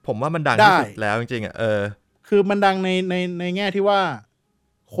ผมว่ามันดังที่สุดแล้วจริงๆคือมันดังในแง่ที่ว่า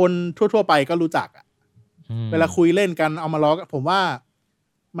คนทั่วๆไปก็รู้จักอ่ะเวลาคุยเล่นกันเอามาล้อผมว่า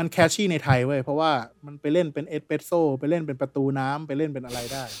มันแคชชี่ในไทยเว้ยเพราะว่ามันไปเล่นเป็นเอสเปรสโซ่ไปเล่นเป็นประตูน้ำไปเล่นเป็นอะไร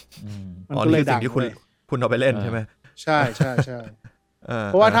ได้มันก็เลยดังที่คุณเอาไปเล่นใช่ไหมใช่ใช่ใช่เ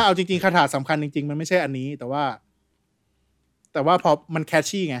พราะว่าถ้าเอาจริงๆคาถาสำคัญจริงๆมันไม่ใช่อันนี้แต่ว่าพอมันแคช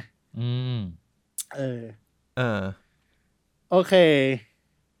ชี่ไงโอเค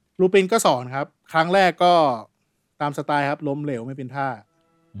ลูปินก็สอนครับครั้งแรกก็ตามสไตล์ครับล้มเหลวไม่เป็นท่า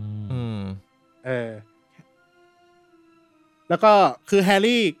แล้วก็คือแฮร์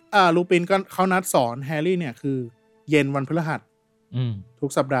รี่ลูปินก็เขานัดสอนแฮร์รี่เนี่ยคือเย็นวันพฤหัสทุ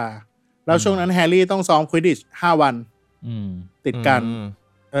กสัปดาห์แล้วช่วงนั้นแฮร์รี่ต้องซ้อมควิดดิช5 วันติดกัน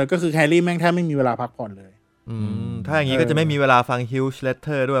ก็คือแฮร์รี่แม่งแทบไม่มีเวลาพักผ่อนเลยถ้าอย่างนี้ก็จะไม่มีเวลาฟัง Huge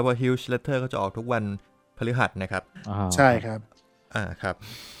Letter ด้วยเพราะ Huge Letter ก็จะออกทุกวันพฤหัสนะครับใช่ครับครับ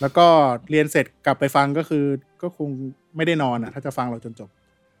แล้วก็เรียนเสร็จกลับไปฟังก็คงไม่ได้นอนถ้าจะฟังเราจนจบ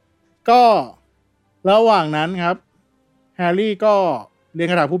ก็ระหว่างนั้นครับแฮร์รี่ก็เรียน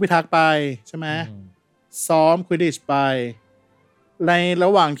คาถาผู้พิทักษ์ไปใช่ไหมซ้อมควิดดิชไปในร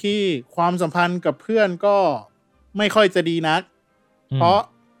ะหว่างที่ความสัมพันธ์กับเพื่อนก็ไม่ค่อยจะดีนักเพราะ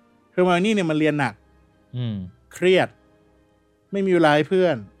เฮอร์ไมโอนี่เนี่ยมันเรียนหนักเครียดไม่มีเวลาให้เพื่อ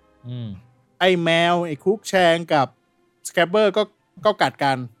นไอ้แมวไอ้คุกแชงกับสแครบเบอร์ก็กัด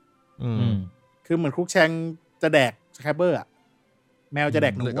กันคือเหมือนคุกแชงจะแดกสแครบเบอร์แมวจะแด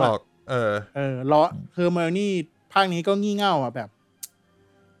กหนูล้อเฮอร์ไมโอนี่ภาคนี้ก็งี่เง่าแบบ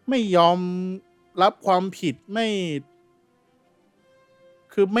ไม่ยอมรับความผิด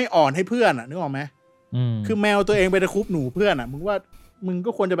คือไม่อ่อนให้เพื่อนนึกออกไหมคือแมวตัวเองไปตะคุบหนูเพื่อนมึง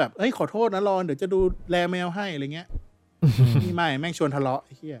ก็ควรจะแบบขอโทษนะรอนเดี๋ยวจะดูแลแมวให้อะไรเงี้ยนี่ไม่แม่งชวนทะเลาะไ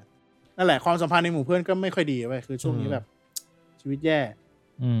อ้เหี้ยนั่นแหละความสัมพันธ์ในหมู่เพื่อนก็ไม่ค่อยดีเว้ยคือช่วงนี้แบบชีวิตแย่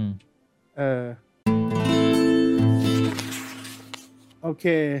โอเค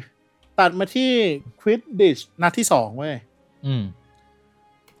ตัดมาที่ควิดดิชนัดที่2เว้ย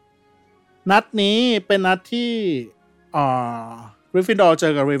นัดนี้เป็นนัดที่กริฟฟินดอร์เจ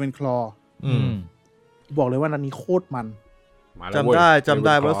อกับเรเวนคลอว์บอกเลยว่านัดนี้โคตรมันจำไ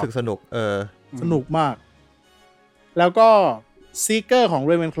ด้ว่ารู้สึกสนุกสนุกมากแล้วก็ซีเกอร์ของเ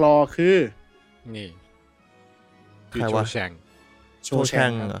รเวนคลอว์คือนี่ใครวะโชแช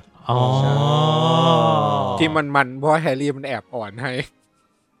งที่มันเพราะแฮร์รี่มันแอบอ่อนให้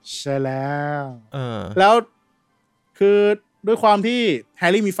ใช่แล้วแล้วคือด้วยความที่แฮ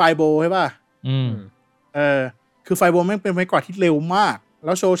ร์รี่มีไฟโบใช่ป่ะคือไฟโบแม่งเป็นไม้กวาดที่เร็วมากแ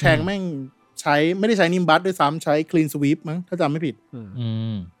ล้วโชแชงแม่งไม่ได้ใช้นิมบัสด้วยซ้ำใช้คลีนสวีปมั้งถ้าจำไม่ผิด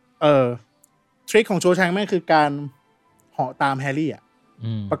ทริคของโชแชงแม่งคือการเหาะตามแฮร์รี่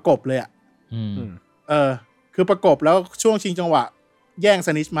ประกบเลยคือประกบแล้วช่วงชิงจังหวะแย่งส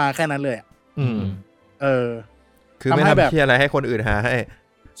นิชมาแค่นั้นเลยคือไม่ทำที่อะไรให้คนอื่นหาให้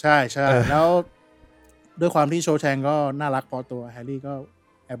ใช่ใช่แล้วด้วยความที่โชแชงก็น่ารักพอตัวแฮร์รี่ก็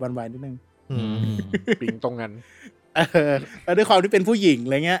แอบวันไหวนิดนึงปิงตรงนั้นแล้วด้วยความที่เป็นผู้หญิงอะ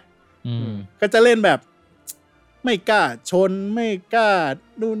ไรเงี้ยก็จะเล่นแบบไม่กล้าชนไม่กล้า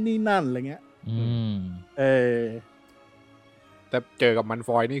นู่นนี่นั่นอะไรเงี้ยแต่เจอกับมันฟ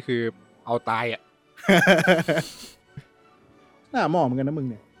อยนี่คือเอาตายน่าหมอเหมือนกันนะมึง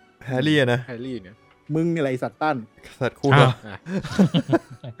เนี่ยแฮร์รี่นะแฮร์รี่เนี่ยมึงนี่อะไรสัตว์ตั้นสัตว์คู่เหรอ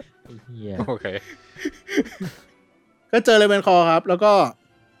โอเคก็เจอเลยเป็นคอครับแล้วก็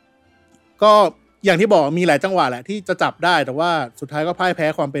อย่างที่บอกมีหลายจังหวะแหละที่จะจับได้แต่ว่าสุดท้ายก็พ่ายแพ้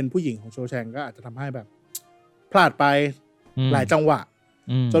ความเป็นผู้หญิงของโชแชงก็อาจจะทำให้แบบพลาดไปหลายจังหวะ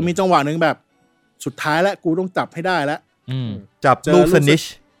จนมีจังหวะนึงแบบสุดท้ายแล้วกูต้องจับให้ได้แล้วจับลูกสนิช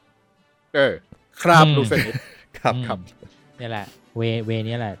ครับลูกสนิชครับนี่แหละเว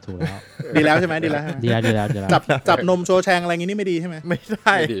นี้แหละถูกแล้วดีแล้วใช่ไหมดีแล้วจับนมโชแชงอะไรงี้นี่ไม่ดีใช่ไหมไม่ไ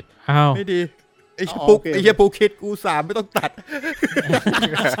ด้ไม่ดีไอ้เหี้ยปูคิดกู3ไม่ต้องตัด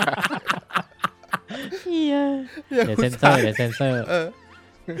เดี๋ยวเซนเซอร์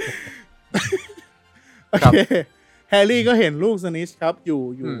โอเคแฮร์รี่ก็เห็นลูกสนิชครับอยู่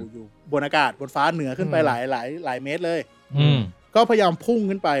บนอากาศบนฟ้าเหนือขึ้นไปหลายเมตรเลยก็พยายามพุ่ง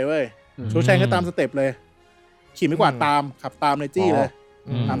ขึ้นไปเว้ยโชแชงก็ตามสเต็ปเลยขี่ไม่กวาดตามขับตามในจี้เลย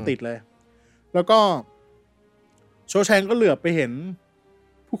ตามติดเลยแล้วก็โชแชงก็เหลือบไปเห็น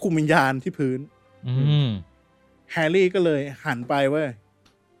ผู้คุมวิญญาณที่พื้นแฮร์รี่ก็เลยหันไปเว้ย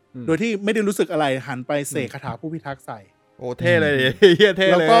โดยที่ไม่ได้รู้สึกอะไรหันไปเสกคาถาผู้พิทักษ์ใส่โอ้เท่เลยเฮียเท่เ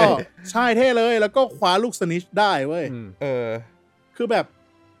ลยแล้วก็ใช่เท่เลยแล้วก็คว้าลูกสนิชได้เว้ยคือแบบ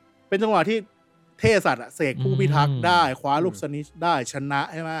เป็นจังหวะที่เท่สัตว์อะเสกผู้พิทักษ์ได้คว้าลูกสนิชได้ชนะ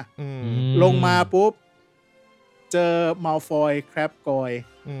ใช่ไหมลงมาปุ๊บเจอมัลฟอยแครบกอย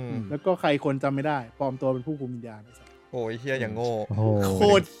แล้วก็ใครคนจำไม่ได้ปลอมตัวเป็นผู้คุมวิญญาณโอ้ยเฮียอย่างโง่โค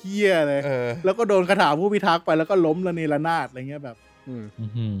ตรเฮียเลยแล้วก็โดนคาถาผู้พิทักษ์ไปแล้วก็ล้มระเนระนาดอะไรเงี้ยแบบ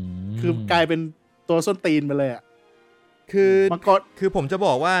คือกลายเป็นตัวส้นตีนไปเลยอ่ะคือผมจะบ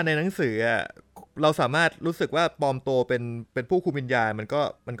อกว่าในหนังสืออ่ะเราสามารถรู้สึกว่าปลอมตัวเป็นผู้คุมวิญญาณมัน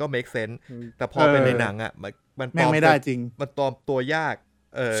ก็ make sense แต่พอเป็นในหนังอ่ะมันปลอมไม่ได้จริงมันปลอมตัวยาก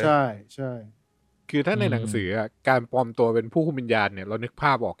ใช่ใช่คือถ้าในหนังสืออ่ะการปลอมตัวเป็นผู้คุมวิญญาณเนี่ยเรานึกภ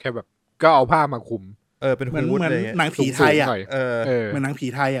าพออกแค่แบบก็เอาผ้ามาคุมเป็นเหมือนหนังผีไทยอ่ะเหมือนหนังผี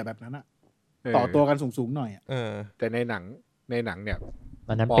ไทยอ่ะแบบนั้นอ่ะต่อตัวกันสูงๆหน่อยอ่ะแต่ในหนังเนี่ยต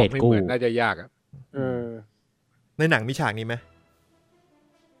อนนั้นเป็ดกูน่าจะยากอ่ะในหนังมีฉากนี้ไหม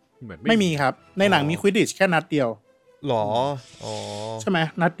ไม่มีครับในหนังมีควิดดิชแค่นัดเดียวหรออ๋อใช่ไหม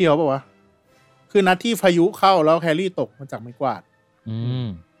นัดเดียวป่ะวะคือนัดที่พายุเข้าแล้วแฮร์รี่ตกมาจากไม้กวาด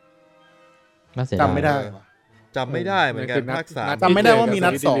จำไม่ได้จำไม่ได้เหมือนกันภาค3จำไม่ได้ว่ามี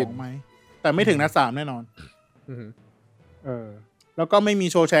นัด2ไหมแต่ไม่ถึงนัด3แน่นอนแล้วก็ไม่มี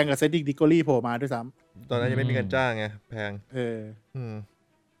โชว์แชงกับเซดริกดิโกลี่โผล่มาด้วยซ้ำตอนนั้นยังไม่มีเงินจ้างไงแพง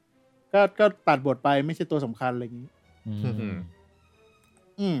ก็ตัดบทไปไม่ใช่ตัวสำคัญอะไรอย่างนี้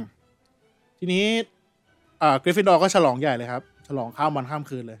ทีนี้กริฟฟินดอร์ก็ฉลองใหญ่เลยครับฉลองข้ามวันข้าม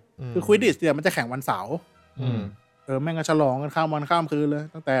คืนเลยคือควิดดิชเนี่ยมันจะแข่งวันเสาร์แม่งก็ฉลองกันข้ามวันข้ามคืนเลย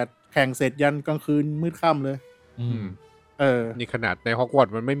ตั้งแต่แข่งเสร็จยันกลางคืนมืดค่ำเลยนี่ขนาดในฮอกวอต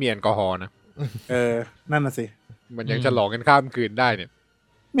ส์มันไม่มีแอลกอฮอล์นะนั่นน่ะสิมันยังฉลองกันข้ามคืนได้เนี่ย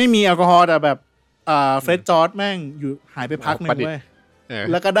ไม่มีแอลกอฮอล์แต่แบบเฟรดจอร์จแม่งอยู่หายไปพักนึงเว้ย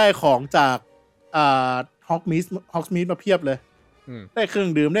แล้วก็ได้ของจากฮอกมิสมาเพียบเลยได้เครื่อง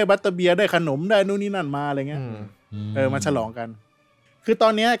ดื่มได้บัตเตอร์เบียร์ได้ขนมได้นู่นนี่นั่นมาอะไรเงี้ยมาฉลองกันคือตอ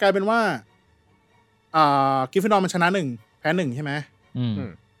นนี้กลายเป็นว่ากริฟฟินดอร์มันชนะ1แพ้1ใช่ไหม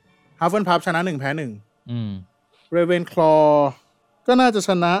ฮัฟเฟิลพัฟชนะ1แพ้1เรเวนคลอว์ก็น่าจะช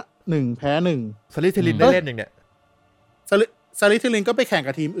นะ1แพ้1สลิธีรินได้เล่นอย่างเนี้ยสลิธีรินก็ไปแข่ง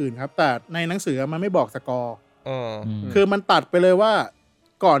กับทีมอื่นครับแต่ในหนังสือมันไม่บอกสกอร์คือมันตัดไปเลยว่า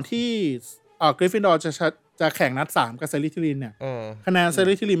ก่อนที่กริฟฟินดอร์จะแข่งนัด3กับสลิธีรินเนี่ยคะแนนส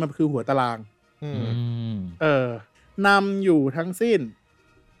ลิธีรินมันคือหัวตารางนำอยู่ทั้งสิ้น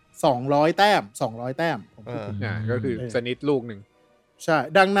200แต้มผมก็คือสนิทลูกหนึ่งใช่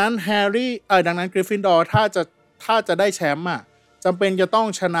ดังนั้นแฮร์รี่ดังนั้นกริฟฟินดอร์ถ้าจะได้แชมป์จำเป็นจะต้อง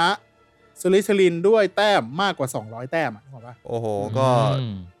ชนะสลิธีรินด้วยแต้มมากกว่า200แต้มถูกป่ะโอ้โหก็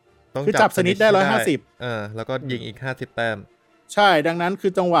ต้องจับสนิทได้150แล้วก็ยิงอีก50แต้มใช่ดังนั้นคื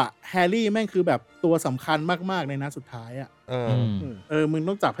อจังหวะแฮร์รี่แม่งคือแบบตัวสำคัญมากๆในนัดสุดท้ายมึง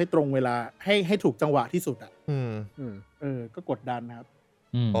ต้องจับให้ตรงเวลาให้ถูกจังหวะที่สุดก็กดดันนะครับ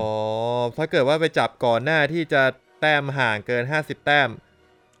อ๋อถ้าเกิดว่าไปจับก่อนหน้าที่จะแต้มห่างเกิน50แต้ม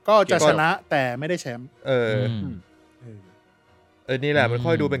ก็จะชนะแต่ไม่ได้แชมป์นี่แหละมันค่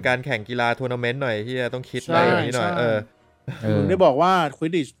อยดูเป็นการแข่งกีฬาทัวร์นาเมนต์หน่อยที่จะต้องคิดอะไรอย่างนี้หน่อยผมได้บอกว่าควิ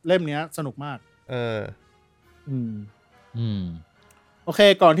ดดิชเล่มนี้สนุกมากโอเค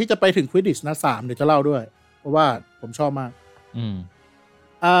ก่อนที่จะไปถึงควิดดิชนัด3เดี๋ยวจะเล่าด้วยเพราะว่าผมชอบมาก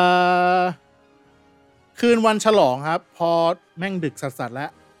คืนวันฉลองครับพอแม่งดึกสัสๆแล้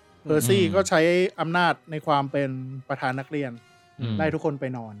วเพอร์ซี่ก็ใช้อำนาจในความเป็นประธานนักเรียนไล่ทุกคนไป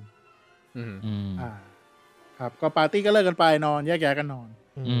นอนครับก็ปาร์ตี้ก็เลิกกันไปนอนแยกย้ายกันนอน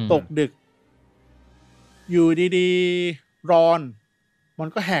ตกดึกอยู่ดีๆรอนมัน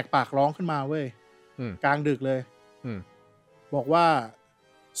ก็แหกปากร้องขึ้นมาเว้ยกลางดึกเลยบอกว่า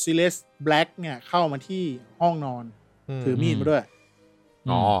ซิเลสแบล็กเนี่ยเข้ามาที่ห้องนอนถือมีดมาด้วย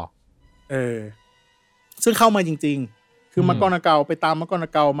ซึ่งเข้ามาจริงๆคือมักกอนาเกลไปตามมักกอนา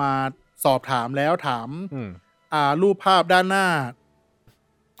เกลมาสอบถามแล้วถามรูปภาพด้านหน้า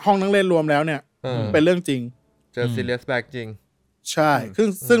ห้องนั่งเล่นรวมแล้วเนี่ยเป็นเรื่องจริงเจอซิเลสแบล็กจริงใช่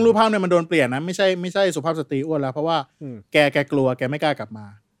ซึ่งรูปภาพเนี่ยมันโดนเปลี่ยนนะไม่ใช่สุภาพสตรีอ้วนแล้วเพราะว่าแกกลัวแกไม่กล้ากลับมา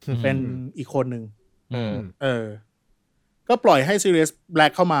เป็นอีกคนนึงก็ปล่อยให้ซิเลสแบล็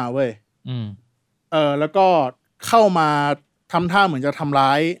กเข้ามาเว้ยแล้วก็เข้ามาทำท่าเหมือนจะทำร้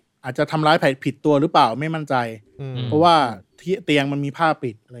ายอาจจะทำร้ายผิดตัวหรือเปล่าไม่มั่นใจเพราะว่าที่เตียงมันมีผ้า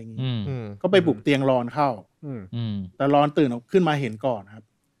ปิดอะไรอย่างงี้ก็ไปบุกเตียงรอนเข้าแต่รอนตื่นขึ้นมาเห็นก่อนครับ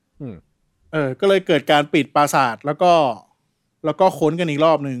ก็เลยเกิดการปิดปราสาทแล้วก็ค้นกันอีกร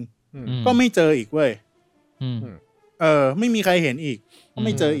อบนึงก็ไม่เจออีกเว้ยไม่มีใครเห็นอีกก็ไ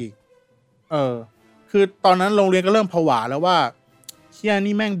ม่เจออีกคือตอนนั้นโรงเรียนก็เริ่มผวาแล้วว่าเ ฮีย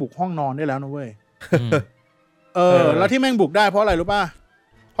นี่แม่งบุกห้องนอนได้แล้วนะเว้ยแล้วที่แม่งบุกได้เพราะอะไรรู้ป่ะ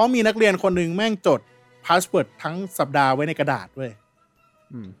เพราะมีนักเรียนคนหนึ่งแม่งจดพาสเวิร์ดทั้งสัปดาห์ไว้ในกระดาษเว้ย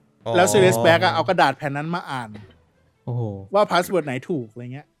แล้วซีเรียสแบ็กเอากระดาษแผ่นนั้นมาอ่านว่าพาสเวิร์ดไหนถูกอะไร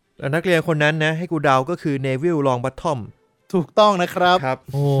เงี้ยแล้วนักเรียนคนนั้นนะให้กูเดาก็คือเนวิลลองบัตทอมถูกต้องนะครับ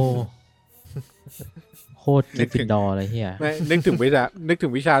โอ้โคตรกริฟฟินดอร์เลยเฮียนึกถึง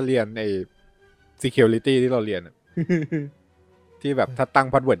วิชาเรียนไอ้ security ที่เราเรียนที่แบบถ้าตั้ง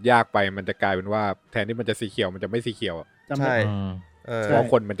พาสเวิร์ดยากไปมันจะกลายเป็นว่าแทนที่มันจะสีเขียวมันจะไม่สีเขียวใช่เพราะ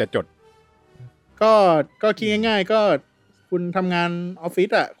คนมันจะจดก็คิดง่ายๆก็คุณทำงานออฟฟิศ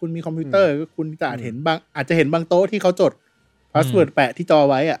อ่ะคุณมีคอมพิวเตอร์คุณอาจจะเห็นบางโต๊ะที่เขาจดพาสเวิร์ดแปะที่จอ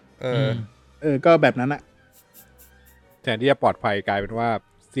ไว้อ่ะก็แบบนั้นอ่ะแทนที่จะปลอดภัยกลายเป็นว่า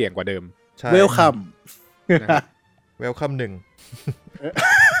เสี่ยงกว่าเดิมเวลคัมเวลคัม1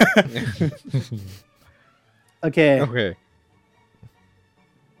โอเ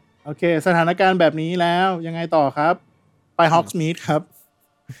คสถานการณ์แบบนี้แล้วยังไงต่อครับไปฮอกส์มีธครับ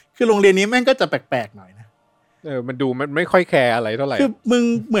คือโรงเรียนนี้แม่งก็จะแปลกๆหน่อยนะมันดูมันไม่ค่อยแคร์อะไรเท่าไหร่คือมึง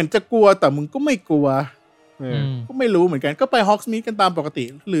เหมือนจะกลัวแต่มึงก็ไม่กลัวก็ไม่รู้เหมือนกันก็ไปฮอกส์มีธกันตามปกติ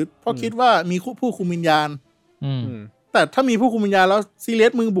หรือเพราะคิดว่ามีผู้คุมวิญญาณแต่ถ้ามีผู้คุมวิญญาณแล้วซีเรีย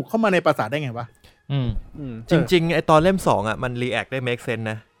สมึงบุกเข้ามาในปราสาทได้ไงวะจริงๆไอตอนเล่ม2อ่ะมันรีแอคได้ make sense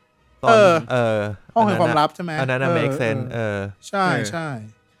นะตอนห้องแห่งความลับใช่ไหมอันนั้นmake sense ใช่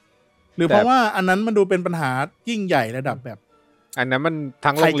หรือเพราะว่าอันนั้นมันดูเป็นปัญหายิ่งใหญ่ระดับแบบอันนั้นมัน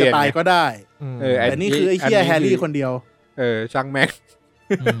ทั้งโรงเรียนใครจะตายก็ได้แต่นี่คือไอ้เหี้ยแฮร์รี่คนเดียวช่างแม่ง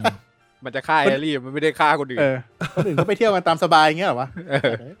มันจะฆ่าแฮร์รี่มันไม่ได้ฆ่าคนอื่นคนอื่นก็ไปเที่ยวกันตามสบายอย่างเงี้ยเหรอวะ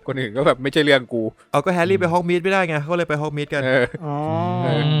คนอื่นก็แบบไม่ใช่เรื่องกูเอาก็แฮร์รี่ไปฮอกมีดไม่ได้ไงเขาเลยไปฮอกมีดกัน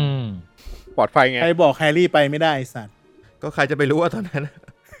ปลอดภัยไงใครบอกแฮร์รี่ไปไม่ได้สัตว์ก็ใครจะไปรู้ว่าตอนนั้น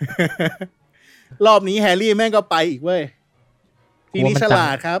รอบนี้แฮร์รี่แม่งก็ไปอีกเว้ยทีนี้ฉลา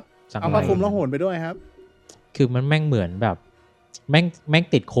ดครับเอาผ้าคลุมแล้วโหนไปด้วยครับคือมันแม่งเหมือนแบบแม่ง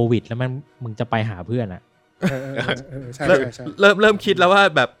ติดโควิดแล้วมึงจะไปหาเพื่อนอ่ะใช่เริ่มคิดแล้วว่า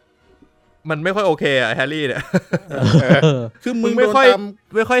แบบมันไม่ค่อยโอเคอ่ะแฮร์รี่เนี่ยคือมึงไม่ค่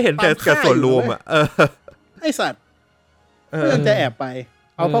อยเห็นแต่กับส่วนรวมอ่ะไอสัตว์เพื่อนจะแอบไป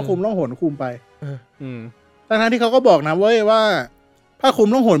เอาผ้าคลุมแล้วโหนคุมไปทั้งที่เขาก็บอกนะเว้ยว่าผ้าคลุม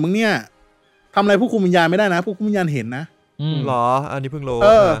แล้วโหนมึงเนี่ยทำอะไรผู้คุมวิญญาณไม่ได้นะผู้คุมวิญญาณเห็นนะหรออันนี้เพิ่งรู้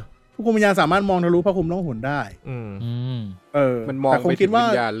ผู้คุมวิญญาณสามารถมองทะลุผ้าคลุมล่องหนได้มันมองไปถึงวิ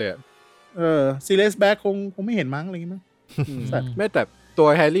ญญาณเลยซีเรียสแบ็คคงไม่เห็นมั้งอะไรอย่างงี้มั้งไม่แต่ตัว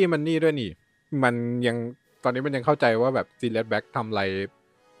แฮร์รี่มันนี่ด้วยนี่มันยังตอนนี้มันยังเข้าใจว่าแบบซีเรียสแบ็คทำอะไร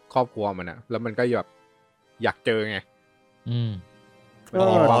ครอบครัวมันอะแล้วมันก็แบบอยากเจอไง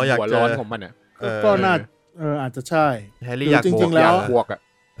อยากหัวร้อนของมันอะก็น่าอาจจะใช่แฮร์รี่อยากจริงๆแล้วบวกอะ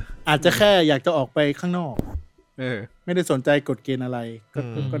อาจจะแค่อยากจะออกไปข้างนอกไม่ได้สนใจกฎเกณฑ์อะไร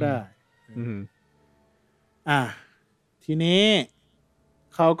ก็ได้ทีนี้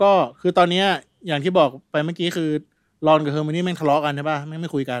เขาก็คือตอนนี้อย่างที่บอกไปเมื่อกี้คือรอนกับเฮอร์ไมโอนี่แม่งทะเลาะกันใช่ป่ะไม่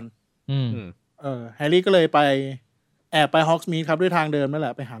คุยกันแฮร์รี่ก็เลยไปแอบไปฮอกส์มีธครับด้วยทางเดิมนั่นแหล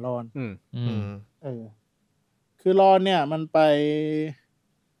ะไปหารอนคือรอนเนี่ยมัน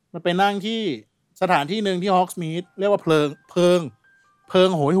ไปนั่งที่สถานที่หนึ่งที่ฮอกส์มีธเรียกว่าเพลิง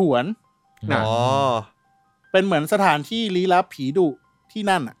โหยหวนเป็นเหมือนสถานที่ลี้ลับผีดุที่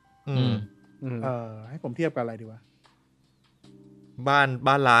นั่นอ่ะให้ผมเทียบกันอะไรดีวะบ้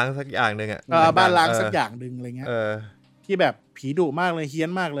านล้างสักอย่างนึงอ่ะบ้านล้างสักอย่างนึงอะไรเงี้ยที่แบบผีดุมากเลยเฮี้ยน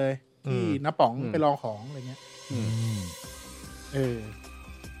มากเลยที่น้าป๋องไปลองของอะไรเงี้ย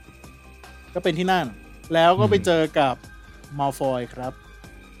ก็เป็นที่นั่นแล้วก็ไปเจอกับมัลฟอยครับ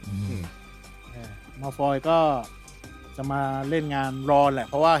มัลฟอยก็จะมาเล่นงานรอนแหละ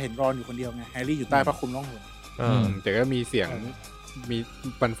เพราะว่าเห็นรอนอยู่คนเดียวไงแฮร์รี่อยู่ใต้ผ้าคลุมล่องหนแต่ก็มีเสียงมี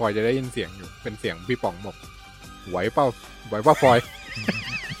ปันฟอยจะได้ยินเสียงอยู่เป็นเสียงพี่ป๋องบอกไหวเปล่าฟอย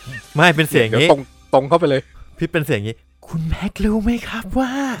ไม่เป็นเสียงนี้ตรงเข้าไปเลยพี่เป็นเสียงนี้คุณแม็กรู้ไหมครับว่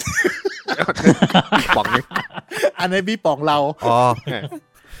าป๋องนี่อันนี้พี่ป๋องเรา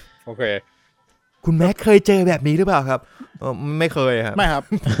โอเคคุณแม็กเคยเจอแบบนี้หรือเปล่าครับไม่เคยครับไม่ครับ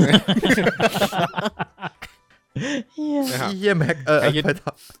เฮียแม็กใคร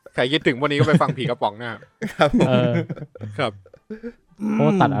คิดถึงวันนี้ก็ไปฟังผีกระป๋องนะครับครับโอ้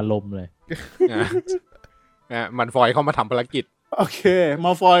ตัดอารมณ์เลยมันฟอยเข้ามาทำภารกิจโอเคมั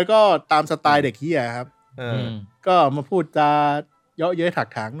ลฟอยก็ตามสไตล์เด็กเฮียครับก็มาพูดจาเยาะเย้ยถัก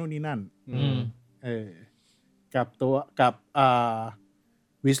ถางนู่นนี่นั่นกับ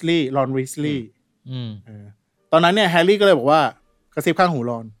วิสลีย์รอนวิสลีย์ตอนนั้นเนี่ยแฮร์รี่ก็เลยบอกว่ากระซิบข้างหู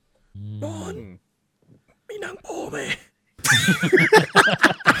รอนมีนางโผล่ไหม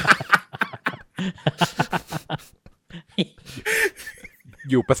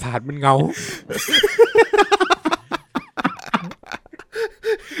อยู่ประสาทมันเงา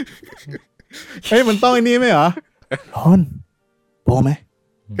เฮ้ยมันต้องไอ้นี่ไหมเหรอร้อนโปไหม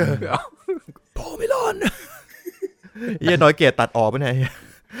โปไม่ร้อนเหี้ยน้อยเกียรติตัดออกไปไหน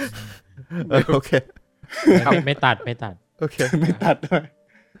โอเคไม่ตัดโอเคไม่ตัดด้วย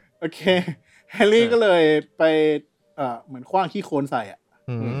โอเคแฮร์รี่ก็เลยไปเหมือนขว้างขี้โคลนใส่อ่ะ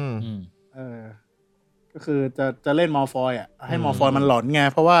ก็คือจะเล่นมอลฟอยอ่ะให้มอลฟอยมันหลอนไง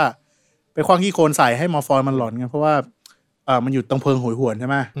เพราะว่าไปขว้างขี้โคลนใส่ให้มอลฟอยมันหลอนไงเพราะว่ามันอยู่ตรงเพิงโหยหวนใช่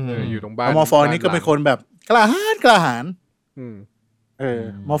ไหมอยู่ตรงบ้านมอลฟอยนี่ก็เป็นคนแบบกล้าหาญ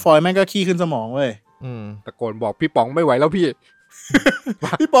มอลฟอยแม่งก็ขี้ขึ้นสมองเว้ยตะโกนบอกพี่ป๋องไม่ไหวแล้วพี่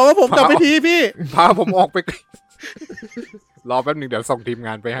พี่ป๋องว่าผมกลับไปทีพี่พาผมออกไปรอแป๊บนึงเดี๋ยวส่งทีมง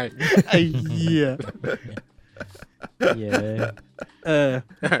านไปให้ไอ้เหี้ย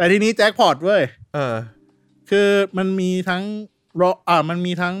แต่ทีนี้แจ็คพอตเว้ยคือมันมีทั้งมัน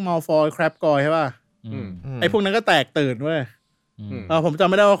มีทั้งมอลฟอยแครบกอยใช่ป่ะไอ้พวกนั้นก็แตกตื่นเว้ยผมจำ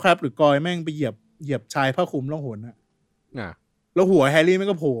ไม่ได้ว่าแครบหรือกอยแม่งไปเหยียบชายผ้าคลุมล่องหนน่ะแล้วหัวแฮร์รี่แม่ง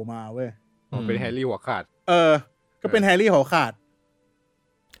ก็โผล่มาเว้ยเป็นแฮร์รี่หัวขาดก็เป็นแฮร์รี่หัวขาด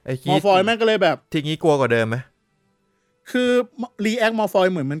มอลฟอยแม่งก็เลยแบบทีนี้กลัวกว่าเดิมไหมคือรีแอคมอลฟอย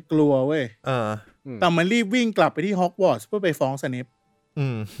เหมือนมันกลัวเว้ยแต่มันรีบวิ่งกลับไปที่ฮอกวอตส์เพื่อไปฟ้องสเนป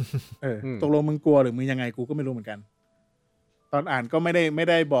ตกลงมึงกลัวหรือมึงยังไงกูก็ไม่รู้เหมือนกันตอนอ่านก็ไม่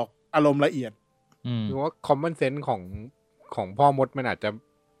ได้บอกอารมณ์ละเอียดหรือว่าคอมมอนเซนส์ของพ่อมดมันอาจจะ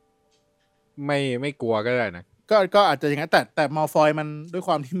ไม่กลัวก็ได้นะก็อาจจะอย่างนั้นแต่มอลฟอยมันด้วยค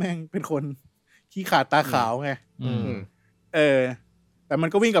วามที่แม่งเป็นคนขี้ขาดตาขาวไงแต่มัน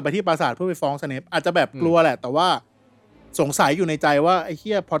ก็วิ่งกลับไปที่ปราสาทเพื่อไปฟ้องสเนปอาจจะแบบกลัวแหละแต่ว่าสงสัยอยู่ในใจว่าไอ้เ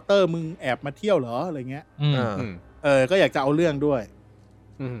หี้ยพอตเตอร์มึงแอบมาเที่ยวเหรออะไรเงี้ยก็อยากจะเอาเรื่องด้วย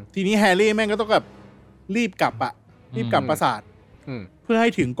ทีนี้แฮร์รี่แม่งก็ต้องแบบรีบกลับปราสาทเพื่อให้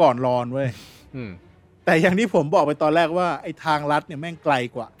ถึงก่อนรอนเว้ยแต่อย่างที่ผมบอกไปตอนแรกว่าไอ้ทางลัดเนี่ยแม่งไกล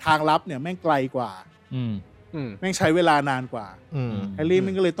กว่าทางลับเนี่ยแม่งไกลกว่าแม่งใช้เวลานานกว่าแฮร์รี่แ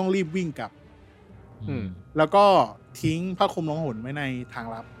ม่งก็เลยต้องรีบวิ่งกลับแล้วก็ทิ้งผ้าคลุมล่องหนไว้ในทาง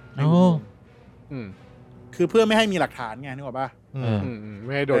ลับคือเพื่อไม่ให้มีหลักฐานไงนึกออกป่ะไ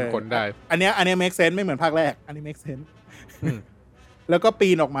ม่ให้โดนคนได้อันเนี้ย make sense ไม่เหมือนภาคแรกอันนี้ make sense แล้วก็ปี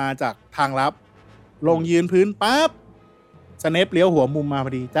นออกมาจากทางลับลงยืนพื้นปั๊บสเนปเลี้ยวหัวมุมมาพ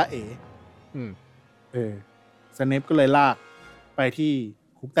อดีจ้าเอ๋สเนปก็เลยลากไปที่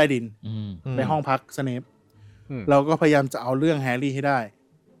คุกใต้ดินไปห้องพักสเนปเราก็พยายามจะเอาเรื่องแฮร์รี่ให้ได้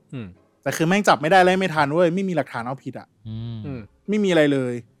แต่คือแม่งจับไม่ได้เลยไม่ทันเว้ยไม่มีหลักฐานเอาผิดอ่ะไม่มีอะไรเล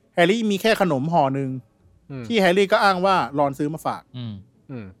ยแฮร์รี่มีแค่ขนมห่อนึงที่แฮร์รี่ก็อ้างว่ารอนซื้อมาฝาก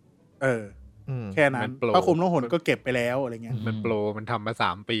แค่นั้นผ้าคลุมล่องหนก็เก็บไปแล้วอะไรเงี้ยมันโปรมันทำมา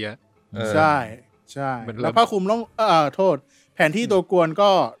3 ปีแล้วใช่แล้วผ้าคลุมล่องโทษแผนที่ตัวกวนก็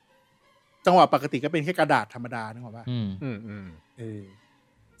จังหวะปกติก็เป็นแค่กระดาษธรรมดานึกออกป่ะ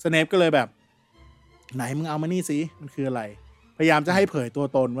สเนปก็เลยแบบไหนมึงเอามานี่สิมันคืออะไรพยายามจะให้เผยตัว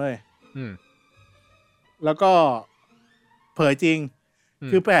ตนเว้ยแล้วก็เผยจริง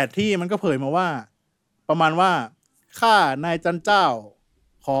คือแผนที่มันก็เผยมาว่าประมาณว่าข้านายจันเจ้า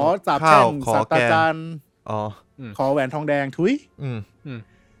ขอสาบแช่งศาสตราจารย์ขอแหวนทองแดงทุย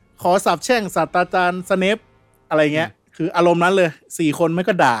ขอสาบแช่งศาสตราจารย์สเนปอะไรเงี้ยคืออารมณ์นั้นเลย4คนไม่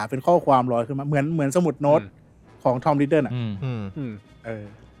ก็ด่าเป็นข้อความลอยขึ้นมาเหมือนสมุดโน้ตของทอมริดเดิลอ่ะ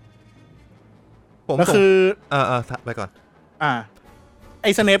ก็คือไปก่อนไ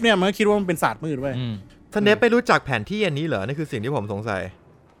อ้สเนปเนี่ยมันก็คิดว่ามันเป็นศาสตร์มืดเว้ยสเนปไปรู้จักแผนที่อันนี้เหรอนี่คือสิ่งที่ผมสงสัย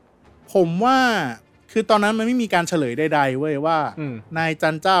ผมว่าคือตอนนั้นมันไม่มีการเฉลยใดๆเว้ยว่านายจั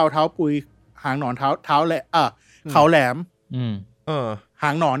นเจ้าเท้าปุยหางหนอนเท้าแหละเขาแหลมหา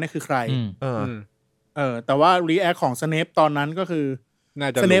งหนอนเนี่ยคือใครแต่ว่ารีแอคของสเนปตอนนั้นก็คือ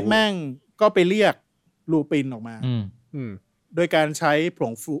สเนปแม่งก็ไปเรียกลูปินออกมาโดยการใช้ผ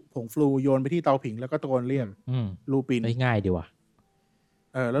งฟลูโยนไปที่เตาผิงแล้วก็ตะโกนเรียกลูปินง่ายดีว่ะ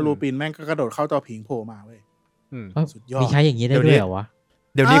แล้วลูปินแม่งก็กระโดดเข้าเตาผิงโผล่มาเว้ยสุดยอดมีใช้อย่างนี้ได้ด้วยเหรอวะ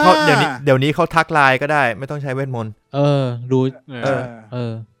เดี๋ยวนี้เขาทักไลน์ก็ได้ไม่ต้องใช้เวทมนต์ดู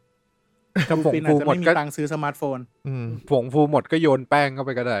ถ้าผงฟูหมดก็ตังซื้อสมาร์ทโฟนผงฟูหมดก็โยนแป้งเข้าไ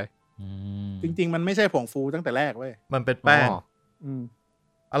ปก็ได้จริงๆมันไม่ใช่ผงฟูตั้งแต่แรกเว้ยมันเป็นแป้ง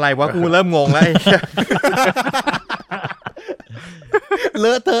อะไรวะกูเริ่มงงแล้วเล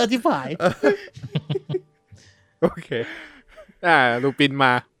อะเทอะที่ฝ่ายโอเคลูปิน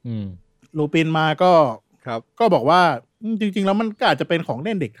มาก็ครับก็บอกว่าจริงๆแล้วมันก็อาจจะเป็นของเ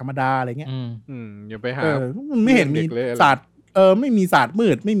ล่นเด็กธรรมดาอะไรเงี้ยอย่าไปหามันไม่เห็นมีศาสตร์ไม่มีศาสตร์มื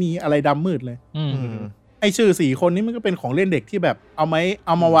ดไม่มีอะไรดำมืดเลยไอชื่อ4คนนี้มันก็เป็นของเล่นเด็กที่แบบเอา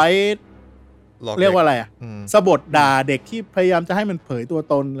มาไว้ เรียกว่าอะไรอ่ะสบถด่าเด็กที่พยายามจะให้มันเผยตัว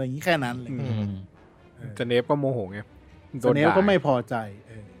ตนอะไรอย่างนี้แค่นั้นเลยสเนปก็โมโหไงสเนปก็ไม่พอใจ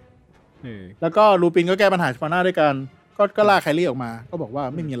แล้วก็ลูปินก็แก้ปัญหาเฉพาะหน้าด้วยกันก็ลากแคลรี่ออกมาก็บอกว่า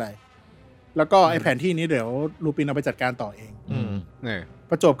ไม่มีอะไรแล้วก็ไอ้แผนที่นี้เดี๋ยวลูปินเอาไปจัดการต่อเอง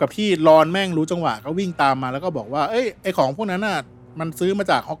ประจบกับที่รอนแม่งรู้จังหวะก็วิ่งตามมาแล้วก็บอกว่าเอ้ยไอ้ของพวกนั้นน่ะมันซื้อมา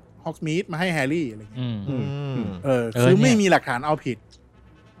จากฮอกสมีธมาให้แฮร์รี่อะไรอย่างเงี้ยคือไม่มีหลักฐานเอาผิด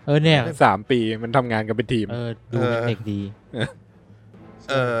เนี่ย3 ปีมันทำงานกันเป็นทีมดูเป็นเด็กดี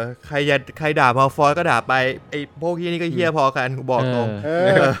ใครด่ามาฟอยก็ด่าไปไอ้พวกนี้ก็เหี้ยพอกันกูบอกตรง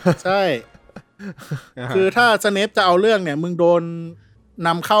ใช่คือถ้าสเนปจะเอาเรื่องเนี่ยมึงโดนน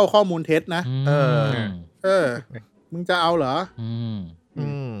ำเข้าข้อมูลเท็จนะมึงจะเอาเหรอ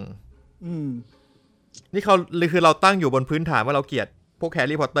นี่เขาคือเราตั้งอยู่บนพื้นฐานว่าเราเกลียดพวกแฮร์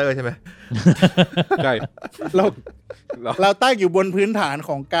รี่พอตเตอร์ใช่ไหมใช่เราตั้งอยู่บนพื้นฐานข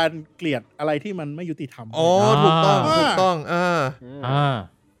องการเกลียดอะไรที่มันไม่ยุติธรรมถูกต้อง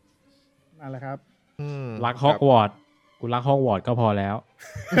นั่นแหละครับรักฮอกวอตส์กูรักฮอกวอตส์ก็พอแล้ว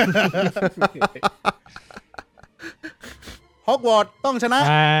ฮอกวอตส์ต้องชนะ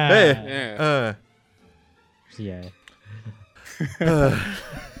เสีย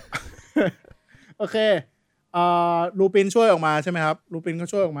โอเคลูปินช่วยออกมาใช่ไหมครับลูปินก็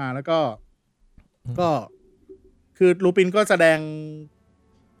ช่วยออกมาแล้วก็คือลูปินก็แสดง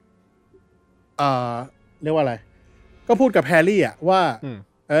เรียกว่าอะไรก็พูดกับแฮร์รี่อ่ะว่า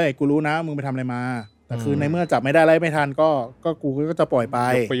เอ้ยกูรู้นะมึงไปทำอะไรมาแต่คือในเมื่อจับไม่ได้ไล่ไม่ทันก็กูก็จะปล่อยไป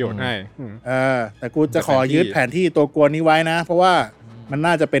ประโยชน์ให้แต่กูจะขอยึดแผนที่ตัวกวนนี้ไว้นะเพราะว่ามัน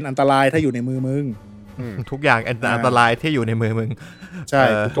น่าจะเป็นอันตรายถ้าอยู่ในมือมึงทุกอย่างอันตรายที่อยู่ในมือมึงใช่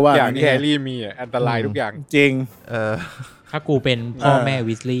ทุกอย่างที่แฮร์รี่มีอันตรายทุกอย่างจริงถ้ากูเป็นพ่อแม่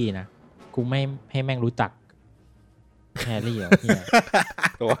วิสลีย์นะกูไม่ให้แม่งรู้จักแฮร์รี่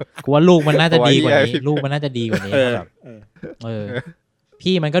กูว่าลูกมันน่าจะดีกว่านี้ลูกมันน่าจะดีกว่านี้แบบ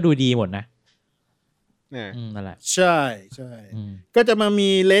พี่มันก็ดูดีหมดนะนั่นแหละใช่ใช่ก็จะมามี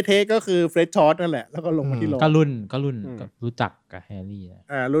เลเทก็คือเฟรดชอร์ตนั่นแหละแล้วก็ลงมาที่โลก็รุ่นรู้จักกับแฮร์รี่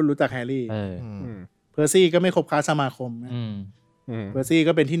รุ่นรู้จักแฮร์รี่เพอร์ซี่ก็ไม่คบค้าสมาคมเพอร์ซี่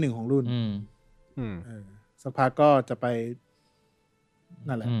ก็เป็นที่1ของรุ่นสักพักก็จะไป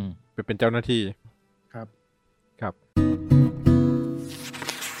นั่นแหละไปเป็นเจ้าหน้าที่ครับครับ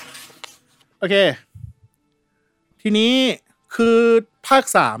โอเคทีนี้คือภาค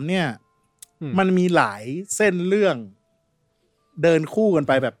3เนี่ยมันมีหลายเส้นเรื่องเดินคู่กันไ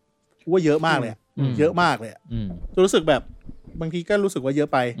ปแบบว่าเยอะมากเลยเยอะมากเลยรู้สึกแบบบางทีก็รู้สึกว่าเยอะ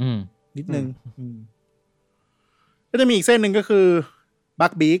ไปนิดนึงก็จะมีอีกเส้นหนึ่งก็คือบั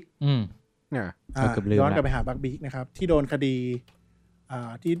คบีกย้อนกลับไปหาบัคบีกนะครับที่โดนคดี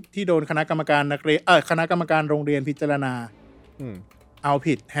ที่โดนคณะกรรมการนักเรียนคณะกรรมการโรงเรียนพิจารณาเอา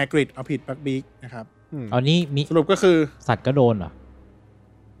ผิดแฮกริดเอาผิดบัคบีกนะครับอันนี้มีสรุปก็คือสัตว์ก็โดนเหรอ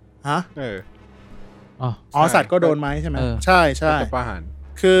ฮะสัตว์ก็โดนไหมใช่ไหมใช่ใช่ประหาร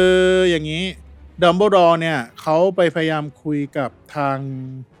คืออย่างนี้ดัมเบิลดอร์เนี่ยเขาไปพยายามคุยกับทาง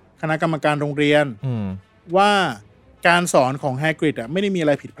คณะกรรมการโรงเรียนว่าการสอนของแฮกริดไม่ได้มีอะไ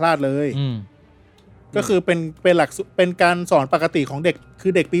รผิดพลาดเลยก็คือเป็นหลักเป็นการสอนปกติของเด็กคื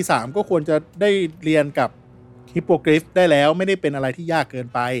อเด็กปี3ก็ควรจะได้เรียนกับฮิปโปกริฟได้แล้วไม่ได้เป็นอะไรที่ยากเกิน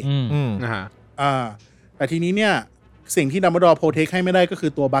ไปแต่ทีนี้เนี่ยสิ่งที่ดัมเบิลดอร์โปรเทคให้ไม่ได้ก็คื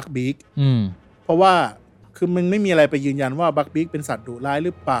อตัวบัคบีกเพราะว่าคือมันไม่มีอะไรไปยืนยันว่าบัคบีกเป็นสัตว์ดุร้ายห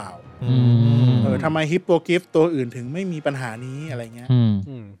รือเปล่าทำไมฮิปโปกริฟตัวอื่นถึงไม่มีปัญหานี้อะไรเงี้ย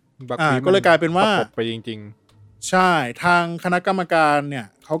ก็เลยกลายเป็นว่าไปจริงๆใช่ทางคณะกรรมการเนี่ย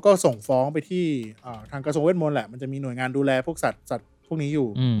เขาก็ส่งฟ้องไปที่ทางกระทรวงเวทมนต์แหละมันจะมีหน่วยงานดูแลพวกสัตว์พวกนี้อยู่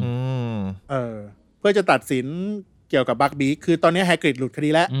เพื่อจะตัดสินเกี่ยวกับบัคบีกคือตอนนี้แฮกริดหลุดคดี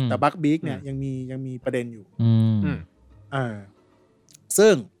แล้วแต่บัคบีกเนี่ยยังมีประเด็นอยู่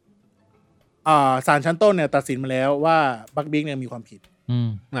ซึ่งศาลชั้นต้นเนี่ยตัดสินมาแล้วว่าบัคบีกเนี่ยมีความผิด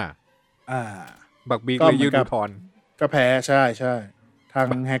บัคบีกเลยยื่นอุทธรณ์ก็แพ้ใช่ใช่ทาง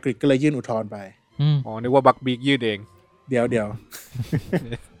แฮกริดก็เลยยื่นอุทธรณ์ไปนึกว่าบัคบีกยื่นเองเดี๋ยว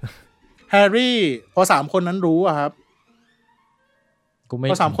แฮร์รี่พอ3คนนั้นรู้อะครับ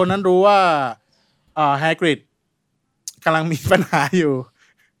พอ3คนนั้นรู้ว่าแฮกริดกำลังมีปัญหาอยู่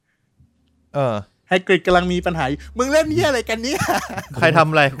แฮกริดกำลังมีปัญหามึงเล่นเหี้ยอะไรกันเนี่ยใครทำ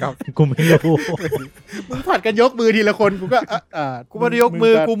อะไรกูไม่รู้มึงผัดกันยกมือทีละคนกูก็กูไม่ได้ยกมื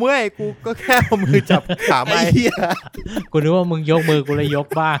อกูเมื่อยกูก็แค่เอามือจับขาไอ้เหี้ยกูนึกว่ามึงยกมือกูเลยยก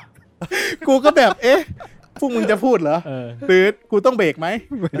บ้างกูก็แบบพวกมึงจะพูดเหรอหรือกูต้องเบรกไหม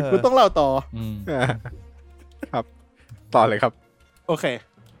กูต้องเล่าต่อครับต่อเลยครับโอเค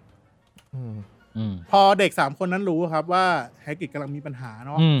พอเด็ก3คนนั้นรู้ครับว่าแฮกริดกำลังมีปัญหาเ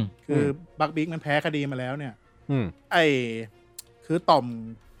นาะคือบักบิ๊กมันแพ้คดีมาแล้วเนี่ยไอ้คือต่อม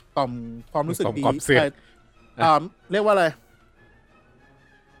ความรู้สึกดีเรียกว่าอะไร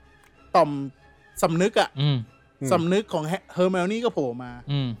ต่อมสำนึกสำนึกของเฮอร์ไมโอนี่ก็โผล่มา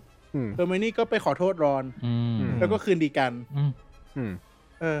เฮอร์ไมโอนี่ก็ไปขอโทษรอนแล้วก็คืนดีกัน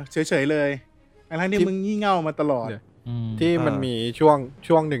เฉยๆเลยทั้งที่มึงงี่เง่ามาตลอดที่มันมี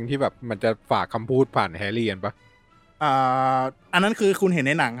ช่วงหนึ่งที่แบบมันจะฝากคำพูดผ่านแฮร์รี่ปะอันนั้นคือคุณเห็นใ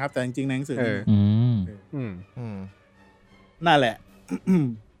นหนังครับแต่จริงๆในหนังสือนั่นแหละ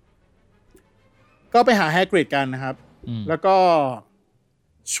ก็ไปหาแฮกริดกันนะครับแล้วก็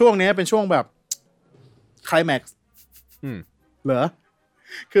ช่วงนี้เป็นช่วงแบบไคลแม็กซ์เหรอ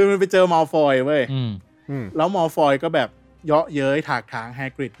คือมันไปเจอมัลฟอยเว้ยแล้วมัลฟอยก็แบบเยาะเย้ยถากถางแฮ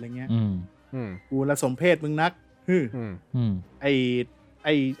กริดอะไรเงี้ยกูละสมเพศมึงนักไอ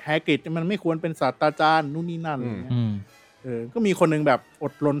แฮกริดมันไม่ควรเป็นศาสตราจารย์นู่นนี่นั่นอะไรเงี้ยก็มีคนนึงแบบอ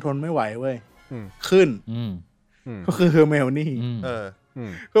ดรนทนไม่ไหวเว้ยขึ้นก็คือเฮอร์ไมโอนี่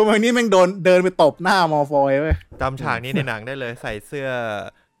เฮอร์ไมโอนี่แม่งเดินไปตบหน้ามัลฟอยเว้ยจำฉากนี้ในหนังได้เลยใส่เ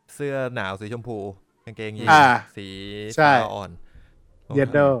สื้อหนาวสีชมพูกางเกงยีนสีขาวอ่อนร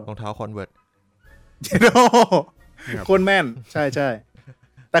องเท้าคอนเวิร์ตเยดโดคนแม่นใช่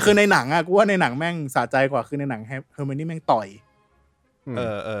แต่คือในหนังกูว่าในหนังแม่งสะใจกว่าคือในหนังเฮอร์ไมโอนี่แม่งต่อย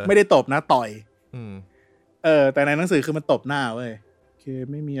ไม่ได้ตบนะต่อยแต่ในหนังสือคือมันตบหน้าเว้ยโอเค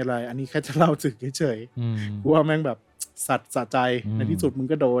ไม่มีอะไรอันนี้แค่จะเล่าถึงเฉยๆกูว่าแม่งแบบสะใจในที่สุดมึง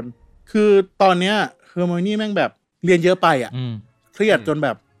ก็โดนคือตอนเนี้ยเฮอร์ไมโอนี่แม่งแบบเรียนเยอะไปเครียดจนแบ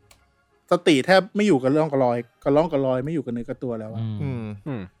บสติแทบไม่อยู่กับร่องกับรอยไม่อยู่กับเนื้อกับตัวแล้ว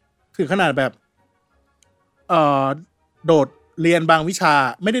ถึงขนาดแบบโดดเรียนบางวิชา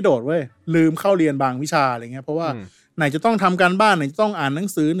ไม่ได้โดดเว้ยลืมเข้าเรียนบางวิชาอะไรเงี้ยเพราะว่าไหนจะต้องทำการบ้านไหนจะต้องอ่านหนัง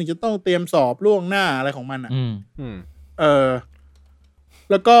สือไหนจะต้องเตรียมสอบล่วงหน้าอะไรของมัน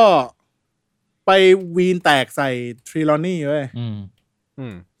แล้วก็ไปวีนแตกใส่ทริลอนี่เว้ย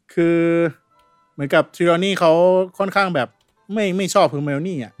คือเหมือนกับทริลอนี่เขาค่อนข้างแบบไม่ชอบเฮอร์ไมโอ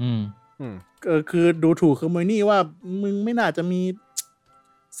นี่คือดูถูกเฮอร์ไมโอนี่ว่ามึงไม่น่าจะมี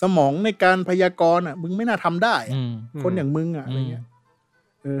สมองในการพยากรณ์มึงไม่น่าทำได้คนอย่างมึงอะไรเงี้ย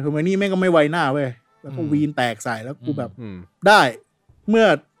เฮอร์ไมโอนี่แม่งก็ไม่ไว้หน้าเว้ยแล้วก็วีนแตกใส่แล้วกูแบบได้เมื่อ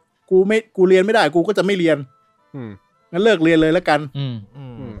กูเรียนไม่ได้กูก็จะไม่เรียนงั้นเลิกเรียนเลยแล้วกัน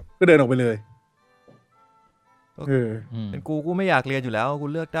ก็เดินออกไปเลยเป็นกูไม่อยากเรียนอยู่แล้วกู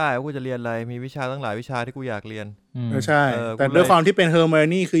เลือกได้ว่ากูจะเรียนอะไรมีวิชาตั้งหลายวิชาที่กูอยากเรียนใช่แต่ด้วยความที่เป็นเฮอร์ไมโอ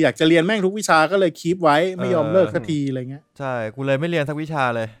นี่คืออยากจะเรียนแม่งทุกวิชาก็เลยคีปไว้ไม่ยอมเลิกสักทีอะไรเงี้ยใช่กูเลยไม่เรียนสักวิชา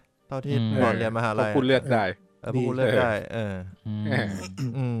เลยเท่าที่ตอนเรียนมหาลัยกูเลือกได้กูเลือกได้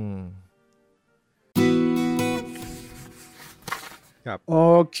ครับโอ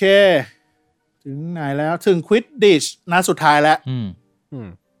เคถึงไหนแล้วถึงควิดดิชนัดสุดท้ายแล้ว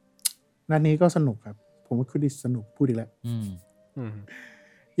นัดนี้ก็สนุกครับผมว่าควิดดิชสนุกพูดอีกแล้ว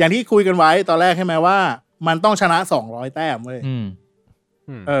อย่างที่คุยกันไว้ตอนแรกใช่ไหมว่ามันต้องชนะ200แต้มเว้ย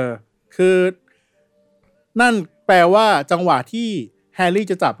คือนั่นแปลว่าจังหวะที่แฮร์รี่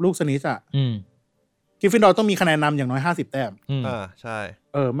จะจับลูกสนิชกริฟฟินดอร์ต้องมีคะแนนนำอย่างน้อย50แต้มใช่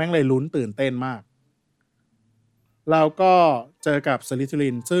แม่งเลยลุ้นตื่นเต้นมากเราก็เจอกับสลิธีริ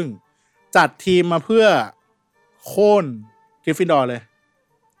นซึ่งจัดทีมมาเพื่อโค่นกริฟฟินดอร์เลย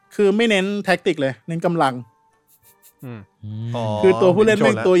คือไม่เน้นแท็กติกเลยเน้นกำลังคือตัวผู้เล่นแ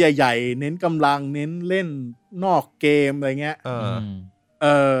ม่งตัวใหญ่ๆเน้นกำลังเน้นเล่นนอกเกมอะไรเงี้ย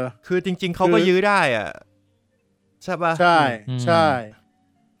คือจริงๆเขาก็ยื้อได้อ่ะใช่ป่ะใช่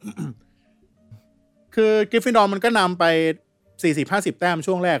คือกริฟฟินดอร์มันก็นำไป 40-50 แต้ม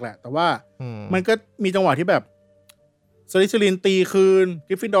ช่วงแรกแหละแต่ว่ามันก็มีจังหวะที่แบบสลิธีรินตีคืนก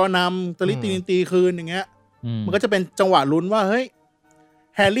ริฟฟินดอร์นำสลิธีรินตีคืนอย่างเงี้ยมันก็จะเป็นจังหวะลุ้นว่าเฮ้ย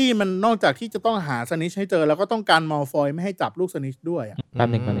แฮร์รี่มันนอกจากที่จะต้องหาสนิชให้เจอแล้วก็ต้องการมัลฟอยไม่ให้จับลูกสนิชด้วยแป๊บ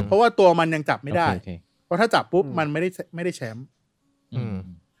นึงเพราะว่าตัวมันยังจับไม่ได้เพราะถ้าจับปุ๊บมันไม่ได้แชมป์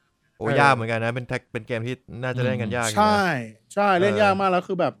โอ้ยากเหมือนกันนะเป็นเกมที่น่าจะเล่นกันยากใช่เล่นยากมากแล้ว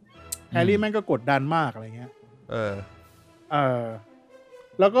คือแบบแฮร์รี่แม่งก็กดดันมากอะไรเงี้ย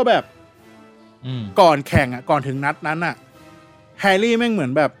แล้วก็แบบก่อนแข่งก่อนถึงนัดนั้นแฮร์รี่แม่งเหมือ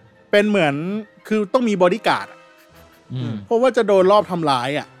นแบบเป็นเหมือนคือต้องมีบอดี้การ์ดเพราะว่าจะโดนรอบทำร้าย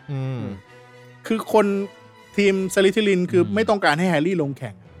คือคนทีมสลิธีรินคือไม่ต้องการให้แฮร์รี่ลงแ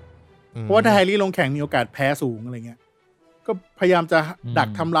ข่งเพราะว่าถ้าแฮร์รี่ลงแข่งมีโอกาสแพ้สูงอะไรเงี้ยก็พยายามจะดัก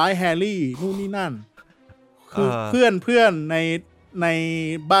ทำร้ายแฮร์รี่นู่นนี่นั่นคือเพื่อนใน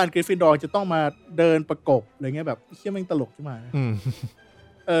บ้านกริฟฟินดอร์จะต้องมาเดินประกบอะไรเงี้ยแบบเหี้ยแม่งตลกขึ้นมา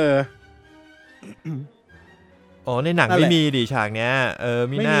อ๋อในหนังไม่มีดิฉากเนี้ย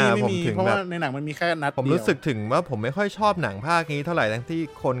มีหน้าผมถึงแบบเพราะว่าในหนังมันมีแค่นัดเดียวผมรู้สึกถึงว่าผมไม่ค่อยชอบหนังภาคนี้เท่าไหร่ทั้งที่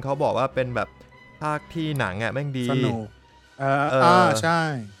คนเขาบอกว่าเป็นแบบภาคที่หนังแม่งดีสนุกใช่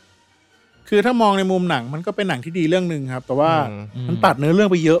คือถ้ามองในมุมหนังมันก็เป็นหนังที่ดีเรื่องนึงครับแต่ว่ามันตัดเนื้อเรื่อง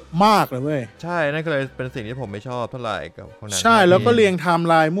ไปเยอะมากเลยเว้ยใช่นั่นก็เลยเป็นสิ่งที่ผมไม่ชอบเท่าไหร่กับของหนังใช่แล้วก็เรียงไทม์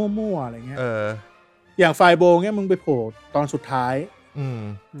ไลน์มั่วๆอะไรเงี้ยอย่างไฟโบเงี้ยมึงไปโผล่ตอนสุดท้าย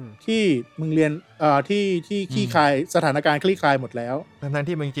ที่มึงเรียนที่คลี่คลายสถานการณ์คลี่คลายหมดแล้วทั้ง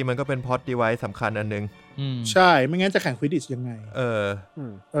ที่จริงๆมันก็เป็นพล็อตดีไวซ์สำคัญอันนึงใช่ไม่งั้นจะแข่งควิดดิชยังไง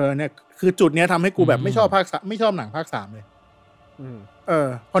เนี่ยคือจุดเนี้ยทำให้กูแบบไม่ชอบไม่ชอบหนังภาค3เลย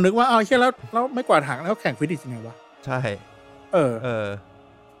พอนึกว่าเชี่ยแล้วไม่กวาดหางแล้วแข่งควิดดิชยังไงวะใช่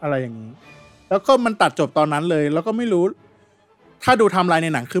อะไรอย่างนี้แล้วก็มันตัดจบตอนนั้นเลยแล้วก็ไม่รู้ถ้าดูไทม์ไลน์ใน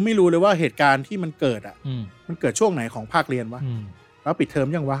หนังคือไม่รู้เลยว่าเหตุการณ์ที่มันเกิดมันเกิดช่วงไหนของภาคเรียนวะแล้วปิดเทอม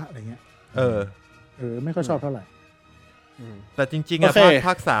ยังวะอะไรเงี้ยไม่ค่อยชอบเท่าไหร่แต่จริงๆภ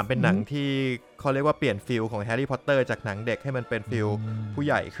าค3เป็นหนังที่เขาเรียกว่าเปลี่ยนฟิลของแฮร์รี่พอตเตอร์จากหนังเด็กให้มันเป็นฟิลผู้ใ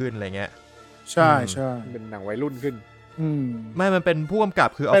หญ่ขึ้นอะไรเงี้ยใช่ใช่เป็นหนังวัยรุ่นขึ้นไม่มันเป็นผู้กำกับ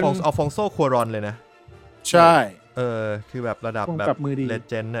คืออัลฟองโซคัวรอนเลยนะใช่คือแบบระดับแบบเล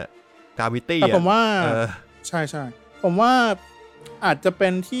เจนด์อะกาวิตี้แต่ผมว่าใช่ใช่ผมว่าอาจจะเป็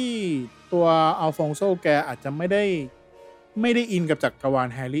นที่ตัวอัลฟองโซแกอาจจะไม่ได้อินกับจักรวาล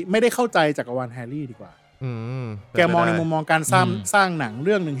แฮร์รี่ไม่ได้เข้าใจจักรวาลแฮร์รี่ดีกว่าแกมองในมุมมองการสร้างหนังเ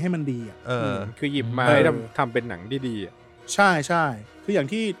รื่องนึงให้มันดีคือหยิบมาให้ทำเป็นหนังดีๆใช่ใช่คืออย่าง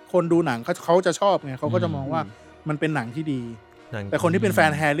ที่คนดูหนังเขาจะชอบไงเขาก็จะมองว่ามันเป็นหนังที่ดีแต่คนที่เป็นแฟ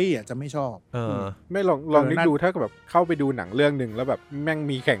นแฮร์รี่จะไม่ชอบไม่ลองนึกดูถ้าแบบเข้าไปดูหนังเรื่องนึงแล้วแบบแม่ง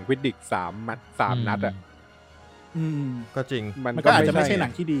มีแข่งควิดดิช3 นัดก็จริงมันก็อาจจะไม่ใช่หนั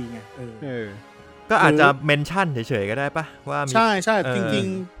งที่ดีไงก็อาจจะเมนชั่นเฉยๆก็ได้ปะว่าใช่ใช่จริง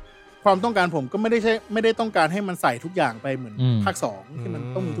ๆความต้องการผมก็ไม่ได้ต้องการให้มันใส่ทุกอย่างไปเหมือนภาค2ที่มัน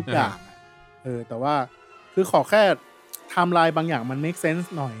ต้องมีทุกอย่างแต่ว่าคือขอแค่ไทม์ไลน์บางอย่างมัน make sense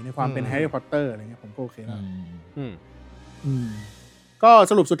หน่อยในความเป็นแฮร์รี่พอตเตอร์อะไรเงี้ยผมก็โอเคแล้วก็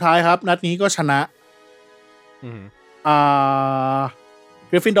สรุปสุดท้ายครับนัดนี้ก็ชนะ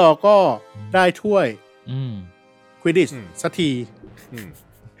กริฟฟินดอร์ก็ได้ถ้วยควิดดิชสักที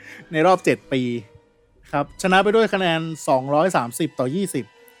ในรอบ7 ปีครับชนะไปด้วยคะแนน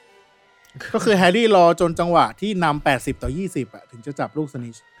230-20ก็คือแฮร์รี่รอจนจังหวะที่นำ80-20ถึงจะจับลูกสนิ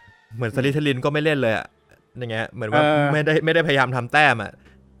ชเหมือนสลิธีรินก็ไม่เล่นเลยอย่างเงี้ยเหมือนว่าไม่ได้พยายามทำแต้ม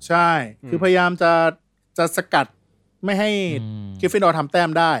ใช่คือพยายามจะสกัดไม่ให้กริฟฟินดอร์ทำแต้ม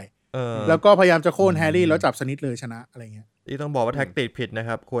ได้แล้วก็พยายามจะโค่นแฮร์รี่แล้วจับสนิชเลยชนะอะไรเงี้ยที่ต้องบอกว่าแท็กติกผิดนะค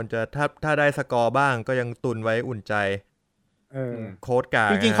รับควรจะถ้าได้สกอร์บ้างก็ยังตุนไว้อุ่นใจโค้ดกา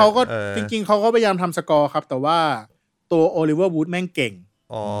จริงๆเขาก็พยายามทำสกอร์ครับแต่ว่าตัวโอลิเวอร์วูดแม่งเก่ง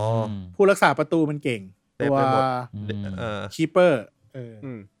ผู้รักษาประตูมันเก่งตัวคีเปอร์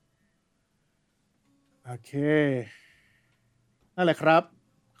โอเคนั่นแหละครับ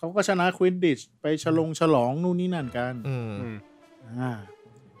เขาก็ชนะควิดดิชไปฉลองนู่นนี่นั่นกัน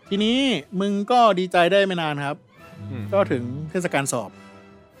ทีนี้มึงก็ดีใจได้ไม่นานครับก็ถึงเทศกาลสอบ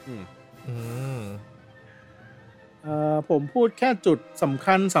ผมพูดแค่จุดสำ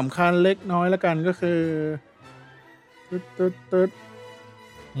คัญเล็กน้อยแล้วกันก็คือ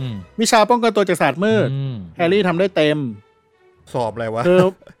วิชาป้องกันตัวจากศาสตร์มืดแฮร์รี่ทำได้เต็มสอบอะไรวะเ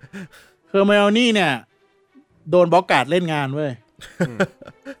ฮอร์ไมโอนี่เนี่ยโดนบล็อกการ์ดเล่นงานเว้ย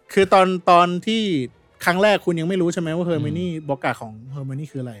คือตอนที่ครั้งแรกคุณยังไม่รู้ใช่ไหมว่าเฮอร์ไมโอนี่บล็อกการ์ดของเฮอร์ไมโอนี่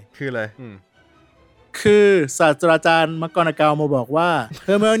คืออะไรคือศาสตราจารย์มักกอนาเกลมาบอกว่าเฮ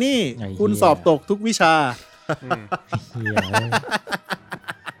อร์ไมโอนี่คุณสอบตกทุกวิชา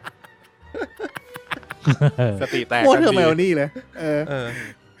สติแตกโคตรเฮอร์ไมโอนี่เลยเ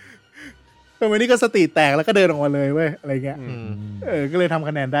ฮอร์ไมโอนี่ก็สติแตกแล้วก็เดินออกมาเลยเว้ยอะไรเงี้ยก็เลยทำค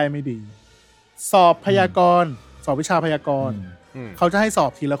ะแนนได้ไม่ดีสอบพยากรณ์สอบวิชาพยากรณ์เขาจะให้สอ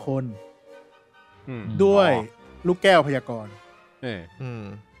บทีละคนด้วยลูกแก้วพยากรณ์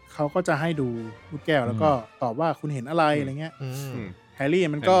เขาก็จะให้ดูลูกแก้วแล้วก็ตอบว่าคุณเห็นอะไรอะไรเงี้ยแฮร์รี่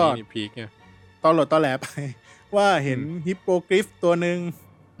มันก็ตอแหลไปว่าเห็นฮิปโปกริฟตัวนึง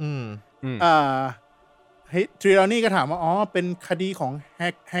ทริลอนี่ก็ถามว่าอ๋อเป็นคดีของ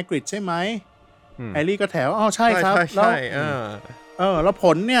แฮกริดใช่ไหมแฮร์รี่ก็แถวอ๋อใช่ครับแล้วผ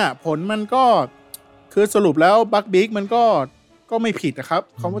ลมันก็คือสรุปแล้วบัคบิ๊กมันก็ไม่ผิดนะครับ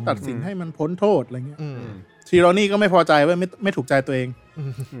เขาก็ตัดสินให้มันพ้นโทษอะไรเงี้ยทริลอนี่ก็ไม่พอใจว่าไม่ถูกใจตัวเอง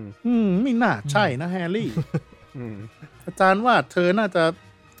ไม่น่าใช่นะแฮร์รี่อาจารย์ว่าเธอน่าจะ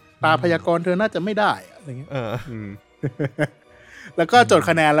ตาพยากรณ์เธอน่าจะไม่ได้อะไรเงี้ยแล้วก็จด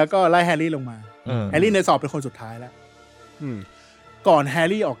คะแนนแล้วก็ไล่แฮร์รี่ลงมาแฮร์รี่ในสอบเป็นคนสุดท้ายแล้วก่อนแฮ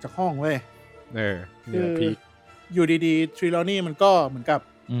ร์รี่ออกจากห้องเว้ยเนี่ยพีค อยู่ดีๆทริลอนี่มันก็เหมือนกับ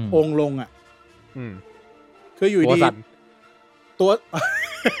องค์ลงอ่ะคืออยู่ดีตัว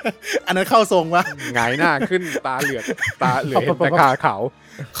อันนั้นเข้าทรงวะหงายหน้าขึ้นตาเหลือกเห็นแต่ขาขาว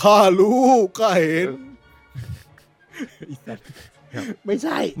ข้ารู้ก็เห็นไม่ใ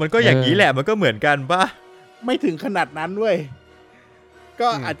ช่มันก็อย่างนี้แหละมันก็เหมือนกันป่ะไม่ถึงขนาดนั้นเว้ยก็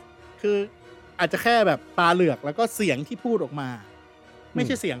อาจจะแค่แบบตาเหลือกแล้วก็เสียงที่พูดออกมาไม่ใ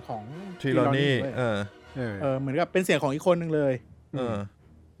ช่เสียงของทริลอนี่เหมือนกับเป็นเสียงของอีกคนนึงเลย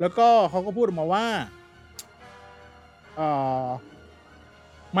แล้วก็เขาก็พูดออกมาว่า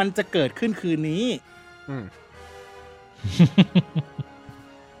มันจะเกิดขึ้นคืนนี้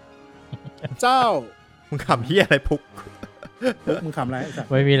เจ้ามึงขำเหี้ยอะไรพุกมึงขำอะไร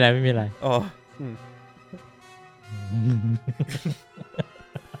ไม่มีอะไรอ๋อ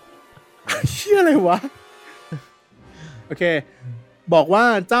เชี่ยอะไรวะโอเคบอกว่า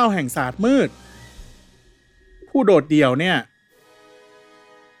เจ้าแห่งศาสตร์มืดผู้โดดเดี่ยวเนี่ย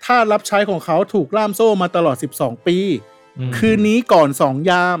ทาสรับใช้ของเขาถูกล่ามโซ่มาตลอด12ปีคืนนี้ก่อน2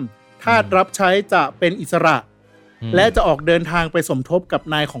 ยามทาสรับใช้จะเป็นอิสระและจะออกเดินทางไปสมทบกับ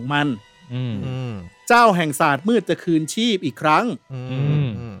นายของมันเจ้าแห่งศาสตร์มืดจะคืนชีพอีกครั้ง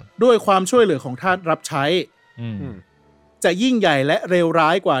ด้วยความช่วยเหลือของทาสรับใช้จะยิ่งใหญ่และเร็วร้า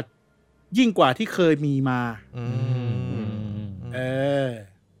ยกว่ายิ่งกว่าที่เคยมีมา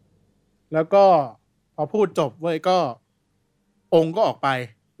แล้วก็พอพูดจบเว้ยก็องค์ก็ออกไป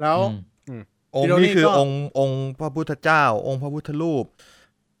แล้วองค์นี้คือองค์พระพุทธเจ้าองค์พระพุทธรูป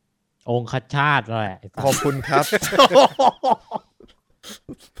องค์คัจฉาตแหละขอบคุณครับ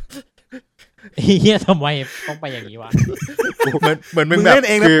เฮียทำไมต้องไปอย่างนี้วะเหมือนมึงแบบเล่น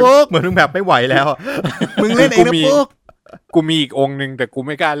เองนะปุ๊กเหมือนมึงแบบไม่ไหวแล้วมึงเล่นเองนะปุ๊กกูมีอีกองค์นึงแต่กูไ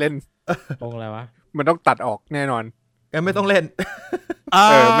ม่กล้าเล่นองค์อะไรวะมันต้องตัดออกแน่นอนไม่ต้องเล่น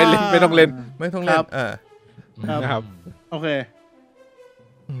ไม่เล่นไม่ต้องเล่นครับโอเค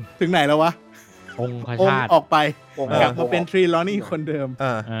ถึงไหนแล้ววะองค์คัจฉาตออกไปกลับมาเป็นทริลอนี่คนเดิม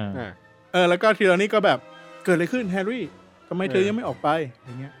แล้วก็ทริลอนี่ก็แบบเกิดอะไรขึ้นแฮร์รี่ทำไมเธอยังไม่ออกไปอ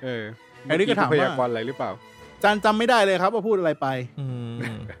ย่างเงี้ยแฮร์รี่ก็ถามว่าพยากรณ์อะไรหรือเปล่าจำไม่ได้เลยครับว่าพูดอะไรไป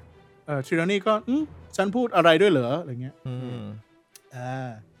ทริลอนี่ก็ฉันพูดอะไรด้วยเหรออะไรเงี้ย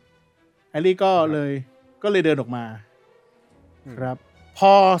แฮร์รี่ก็เลยเดินออกมาครับพ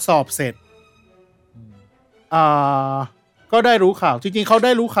อสอบเสร็จก็ได้รู้ข่าวจริงๆเขาไ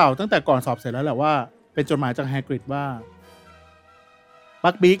ด้รู้ข่าวตั้งแต่ก่อนสอบเสร็จแล้วแหละว่าเป็นจดหมายจากแฮกริดว่า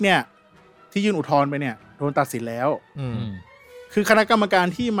บักบิ๊กเนี่ยที่ยื่นอุทธรณ์ไปเนี่ยโดนตัดสินแล้วคือคณะกรรมการ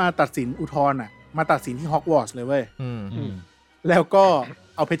ที่มาตัดสินอุทธรณ์มาตัดสินที่ฮอกวอตส์เลยเว้ยแล้วก็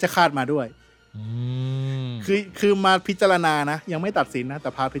เอาเพชฌฆาตมาด้วยคือมาพิจารณานะยังไม่ตัดสินนะแต่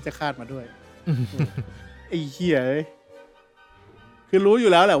พาเพชฌฆาตมาด้วยไอ้เหี้ยคือรู้อ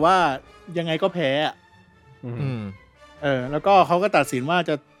ยู่แล้วแหละว่ายังไงก็แพ้แล้วก็เขาก็ตัดสินว่า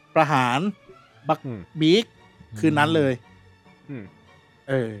จะประหารบักบิ๊กคืนนั้นเลย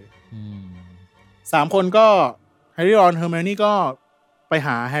3 คนก็แฮร์รี่รอนเฮอร์ไมโอนี่ก็ไปห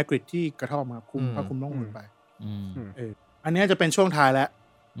าแฮกริดที่กระท่อมครับคุมน้องหุ่นไปอันนี้จะเป็นช่วงท้ายแล้ว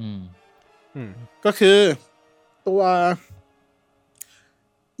ก็คือตัว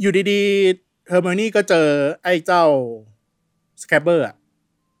อยู่ดีๆเฮอร์ไมโอนี่ก็เจอไอ้เจ้าสแครบเบอร์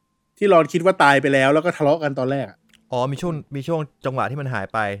ที่รอนคิดว่าตายไปแล้วก็ทะเลาะกันตอนแรกมีช่วงจังหวะที่มันหาย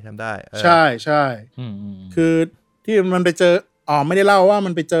ไปทำได้ใช่ใช่คือที่มันไปเจอไม่ได้เล่าว่ามั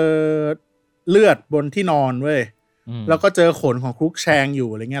นไปเจอเลือดบนที่นอนเว้ยแล้วก็เจอขนของครุกแชงอยู่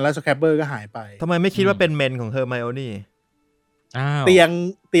อะไรเงี้ยแล้วสแครบเบอร์ก็หายไปทำไมไม่คิดว่าเป็นเมนของเฮอร์ไมโอนี่เตีย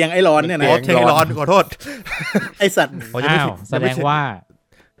งไอ้ร้อนเนี่ยนะเตียงไอ้ร้อนขอโทษไอ้สัตว์แสดงว่า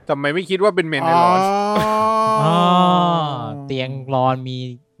ทำไมไม่คิดว่าเป็นเมนไอ้ร้อนเตียงร้อนมี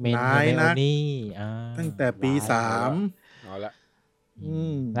เมนเฮอร์ไมโอนี่ตั้งแต่ปี 3เอาละ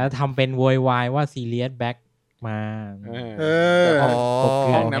แล้วทำเป็นโวยวายว่าซีเรียสแบ็คมา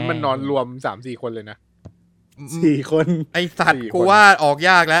ห้องนั้นมันนอนรวม 3-4 คนเลยนะ4 คนไอสัตว์กูว่าออก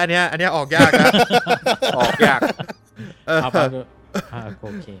ยากแล้วอันเนี้ยออกยากแล้วออกยากโอ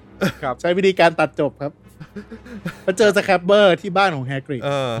เคครับใช้วิธีการตัดจบครับพอเจอสแครบเบอร์ที่บ้านของแฮกริด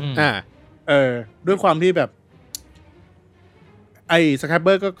ด้วยความที่แบบไอ้สแครบเบ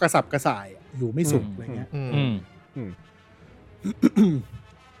อร์ก็กระสับกระส่ายอยู่ไม่สุขอะไรเงี้ย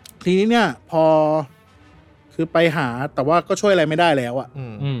ทีนี้เนี่ยพอคือไปหาแต่ว่าก็ช่วยอะไรไม่ได้แล้ว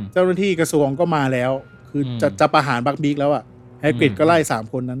เจ้าหน้าที่กระทรวงก็มาแล้วคือจะประหารบักบิ๊กแล้วแฮกริดก็ไล่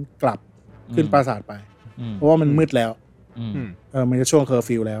3 คนนั้นกลับขึ้นปราสาทไปเพราะว่ามันมืดแล้วมันจะช่วงเคอร์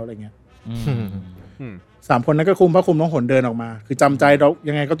ฟิวแล้วอะไรเงี้ย3 คนนั้นก็คุมน้องหนเดินออกมาคือจำใจเรา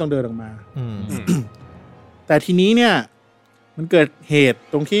ยังไงก็ต้องเดินออกมาแต่ทีนี้เนี่ยมันเกิดเหตุ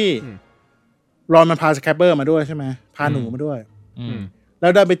ตรงที่ รอนมันพาสแคปเปอร์มาด้วยใช่ไหมพาหนูมาด้วยแล้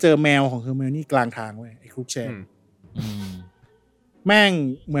วได้ไปเจอแมวของเฮอร์ไมโอนี่กลางทางเว้ยไอ้ครุกแชร์แม่ง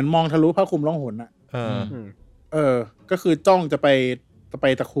เหมือนมองทะลุผ้าคลุมล่องหนอ่ะก็คือจ้องจะไป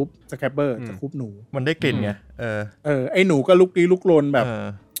ตะคุบสแคปเปอร์ตะคุบหนูมันได้กลิ่นไงไอ้หนูก็ลุกลี้ลุกลนแบบ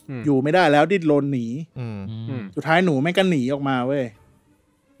อยู่ไม่ได้แล้วดิ้นรนหนีสุดท้ายหนูแม่งก็หนีออกมาเว้ย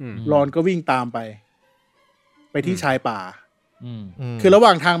รอนก็วิ่งตามไปที่ชายป่าคือระหว่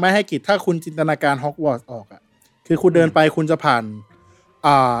างทางไม่ให้กิจถ้าคุณจินตนาการฮอกวอตส์ออกอ่ะคือคุณเดินไปคุณจะผ่าน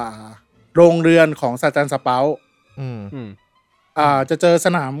โรงเรือนของศาสตราจารย์สเปาจะเจอส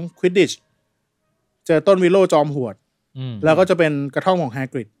นามควิดดิชเจอต้นวิโลจอมหวดแล้วก็จะเป็นกระท่อมของแฮ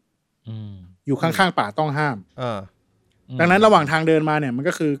กริดอยู่ข้างๆป่าต้องห้ามดังนั้นระหว่างทางเดินมาเนี่ยมัน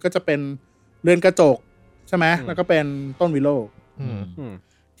ก็จะเป็นเรือนกระจกใช่ไหมแล้วก็เป็นต้นวิโล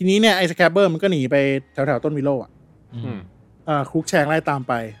ทีนี้เนี่ยไอ้สแคปเปอร์มันก็หนีไปแถวๆต้นวิโลอ่ะครุกแชงไล่ตาม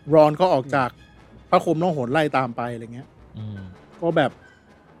ไปรอนก็ออกจากพระคลุมล่องหนไล่ตามไปอะไรเงี้ยก็แบบ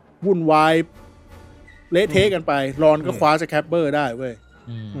วุ่นวายเละเทะกันไปรอนก็คว้าสแคปเปอร์ได้เว้ย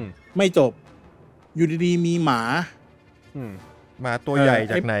ไม่จบอยู่ดีๆมีหมาตัวใหญ่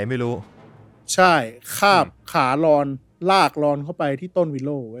จากไหนไม่รู้ใช่คาบขารอนลากรอนเข้าไปที่ต้นวิโ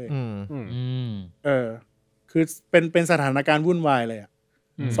ลเว้ยคือเป็นสถานการณ์วุ่นวายเลยอ่ะ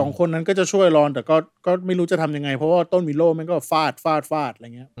สองคนนั้นก็จะช่วยรอนแต่ก็ไม่รู้จะทำยังไงเพราะว่าต้นวิโลมันก็ฟาดอะไร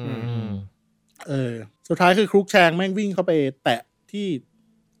เงี้ยสุดท้ายคือครุกแชงแม่งวิ่งเข้าไปแตะที่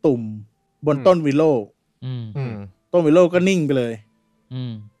ตุ่มบนต้นวิโลต้นวิโลก็นิ่งไปเลย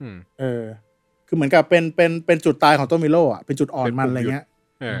คือเหมือนกับเป็นจุดตายของต้นวิโลอ่ะเป็นจุดอ่อนมันอะไรเงี้ย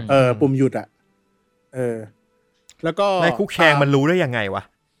ปุ่มหยุดอ่ะแล้วก็ในครุกแชงมันรู้ได้ยังไงวะ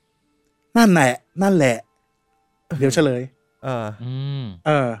นั่นแหละเดี๋ยวเฉลย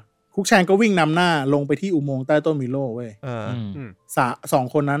ครุกแชงก็วิ่งนำหน้าลงไปที่อุโมงค์ใต้ต้นวิโลเว้ยสอง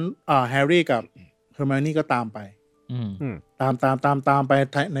คนนั้นแฮร์รี่กับเฮอร์ไมโอนี่ก็ตามไปตามไป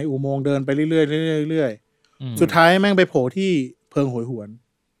ในอุโมงค์เดินไปเรื่อยๆสุดท้ายแม่งไปโผล่ที่เพิงโหยหวน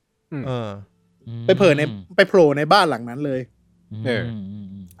ไปโผล่ในบ้านหลังนั้นเลย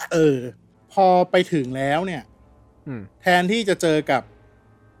พอไปถึงแล้วเนี่ยแทนที่จะเจอกับ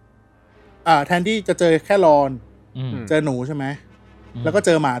แทนที่จะเจอแค่รอนเจอหนูใช่ไหมแล้วก็เจ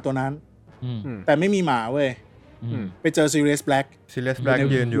อหมาตัวนั้นแต่ไม่มีหมาเว้ยไปเจอซีเรียสแบล็ก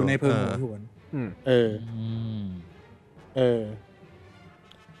ยืนอยู่ในเพิงโหยหวน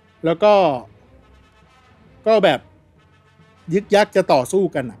แล้วก็แบบยึกยักจะต่อสู้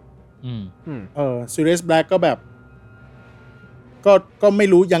กันอ่ะซีเรียสแบล็กก็แบบก็ไม่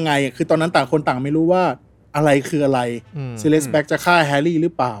รู้ยังไงคือตอนนั้นต่างคนต่างไม่รู้ว่าอะไรคืออะไรซีเรียสแบล็กจะฆ่าแฮร์รี่หรื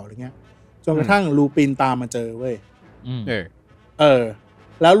อเปล่าอะไรเงี้ยจนกระทั่งลูปินตามมาเจอเว้ย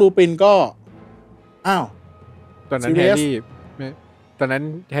แล้วลูปินก็อ้าวตอนนั้นแ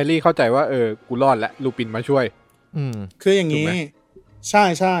ฮร์รี่เข้าใจว่ากูรอดแล้วลูปินมาช่วยคืออย่างนี้ใ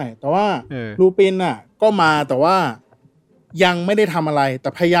ช่แต่ว่าลูปินน่ะก็มาแต่ว่ายังไม่ได้ทำอะไรแต่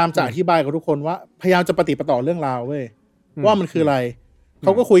พยายามจะอธิบายกับทุกคนว่าพยายามจะปฏิปต่อเรื่องราวเว้ยว่ามันคืออะไรเข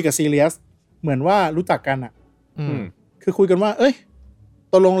าก็คุยกับซีเรียสเหมือนว่ารู้จักกันอ่ะคือคุยกันว่าเอ้ย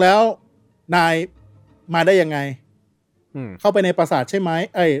ตกลงแล้วนายมาได้ยังไงเข้าไปในปราสาทใช่ไหม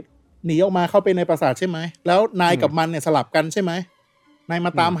หนีออกมาเข้าไปในปราสาทใช่ไหมแล้วนายกับมันเนี่ยสลับกันใช่ไหมนายม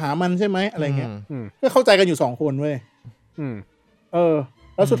าตามหามันใช่ไหมอะไรเงี้ยก็เข้าใจกันอยู่2คนเว้ย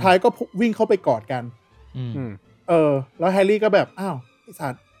แล้วสุดท้ายก็วิ่งเข้าไปกอดกันแล้วแฮร์รี่ก็แบบอ้าวไอ้สั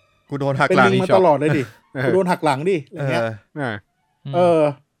ตว์กูโดนหักหลังมาตลอดเลยดิกูโดนหักหลังดิอะไรเงี้ย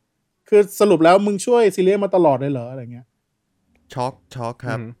คือสรุปแล้วมึงช่วยซีเรียสมาตลอดเลยเหรออะไรเงี้ยช็อกค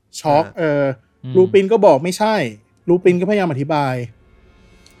รับช็อกลูปินก็บอกไม่ใช่ลูปินก็พยายามอธิบาย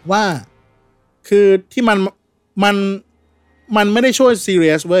ว่าคือที่มันไม่ได้ช่วยซีเรี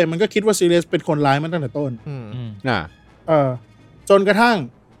ยสเว้ยมันก็คิดว่าซีเรียสเป็นคนร้ายมาตั้งแต่ต้นจนกระทั่ง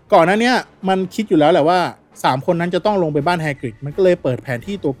ก่อนหน้านี้มันคิดอยู่แล้วแหละว่า3คนนั้นจะต้องลงไปบ้านแฮกริดมันก็เลยเปิดแผน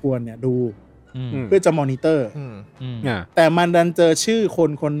ที่ตัวกวนเนี่ยดูเพื่อจะมอนิเตอร์แต่มันดันเจอชื่อ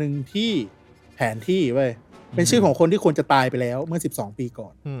คนหนึ่งที่แผนที่เว้ยเป็นชื่อของคนที่ควรจะตายไปแล้วเมื่อ12ปีก่อ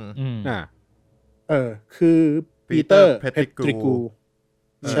นคือปีเตอร์เพตริกู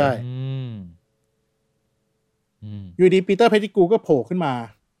ใช่อยู่ดีปีเตอร์เพตริกูก็โผล่ขึ้นมา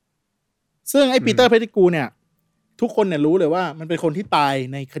ซึ่งไอ้ปีเตอร์เพตริกูเนี่ยทุกคนเนี่ยรู้เลยว่ามันเป็นคนที่ตาย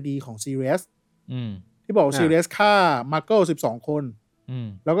ในคดีของซีเรียสที่บอกซีเรียสฆ่ามาร์เกิล12คน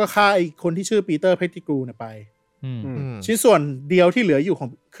แล้วก็ฆ่าไอ้คนที่ชื่อปีเตอร์เพตริกูเนี่ยไปชิ้นส่วนเดียวที่เหลืออยู่ของ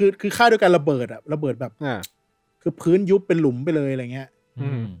คือฆ่าด้วยการระเบิดอะระเบิดแบบคือพื้นยุบเป็นหลุมไปเลยอะไรเงี้ย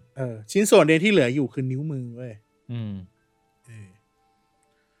ชิ้นส่วนเดียวที่เหลืออยู่คือนิ้วมือเว้ย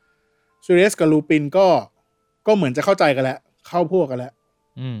ซีเรียสกับลูปินก็เหมือนจะเข้าใจกันแล้วเข้าพวกกันแล้ว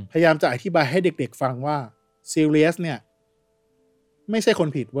พยายามจะอธิบายให้เด็กๆฟังว่าซิเลียสเนี่ยไม่ใช่คน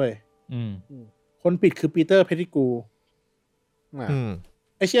ผิดเว้ยคนผิดคือปีเตอร์เพติกู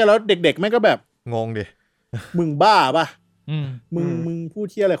ไอเชี่ยแล้วเด็กๆแม่งก็แบบงงดิมึงบ้าป่ะมึงพูด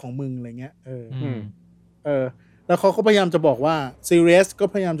เที่ยอะไรของมึงอะไรเงี้ยแล้วเขาก็พยายามจะบอกว่าซีเรียสก็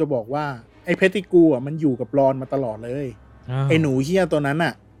พยายามจะบอกว่าไอ้เพติกูอ่ะมันอยู่กับรอนมาตลอดเลยไอ้หนูเหี้ยตัวนั้นน่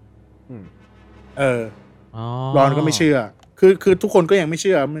ะรอนก็ไม่เชื่อคือทุกคนก็ยังไม่เ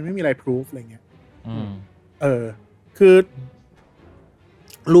ชื่อมันไม่มีอะไรพิสูจอะไรเงี้ยคือ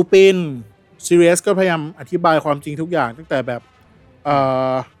ลูปินซีเรียสก็พยายามอธิบายความจริงทุกอย่างตั้งแต่แบบ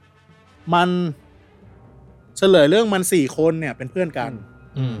มันเฉลยเรื่องมัน4คนเนี่ยเป็นเพื่อนกัน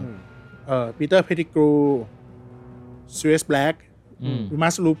ปีเตอร์เพติกูซีเรียสแบล็กมา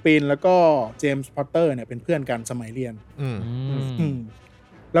ร์คลูปินแล้วก็เจมส์พอตเตอร์เนี่ยเป็นเพื่อนกันสมัยเรียน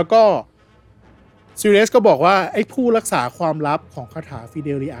แล้วก็ซีเรียสก็บอกว่าไอ้ผู้รักษาความลับของคาถาฟิเด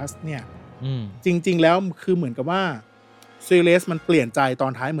ลิอัสเนี่ยจริงๆแล้วคือเหมือนกับว่าซีเรียสมันเปลี่ยนใจตอ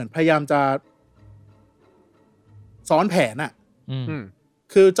นท้ายเหมือนพยายามจะซ้อนแผนอ่ะ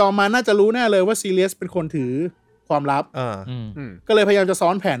คือจอมมารน่าจะรู้แน่เลยว่าซีเรียสเป็นคนถือความลับก็เลยพยายามจะซ้อ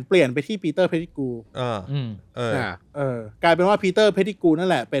นแผนเปลี่ยนไปที่ปีเตอร์เพติกูกลายเป็นว่าปีเตอร์เพติกูนั่น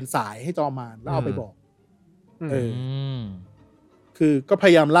แหละเป็นสายให้จอมมารแล้วเอาไปบอกคือก็พ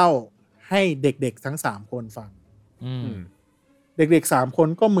ยายามเล่าให้เด็กๆทั้ง3คนฟังเด็กๆ3คน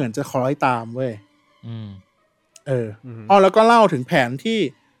ก็เหมือนจะคล้อยตามเว้ยแล้วก็เล่าถึงแผนที่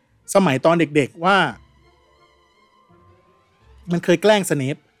สมัยตอนเด็กๆว่ามันเคยแกล้งสเน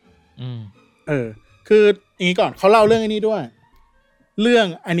ปคืออย่างนี้ก่อนเขาเล่าเรื่องนี้ด้วยเรื่อง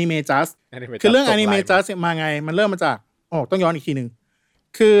อนิเมจัสคือเรื่องอนิเมจัสมาไงมันเริ่มมาจากต้องย้อนอีกทีนึง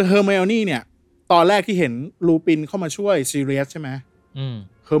คือเฮอร์ไมโอนี่เนี่ยตอนแรกที่เห็นลูปินเข้ามาช่วยซีเรียสใช่ไหม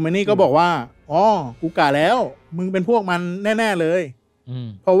เฮอร์ไมโอนี่ก็บอกว่ากูกะแล้วมึงเป็นพวกมันแน่ๆเลย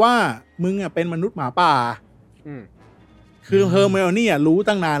เพราะว่ามึงเป็นมนุษย์หมาป่าคือเฮอร์ไมโอนี่รู้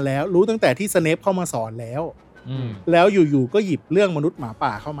ตั้งนานแล้วรู้ตั้งแต่ที่สเนปเข้ามาสอนแล้วอยู่ๆก็หยิบเรื่องมนุษย์หมาป่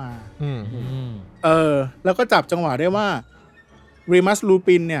าเข้ามาแล้วก็จับจังหวะได้ว่าเรมัสลู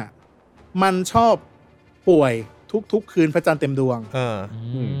ปินเนี่ยมันชอบป่วยทุกคืนพระจันทร์เต็มดวง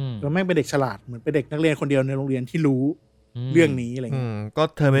แล้วแม่งเป็นเด็กฉลาดเหมือนเป็นเด็กนักเรียนคนเดียวในโรงเรียนที่รู้เรื่องนี้อะไรเงี้ยก็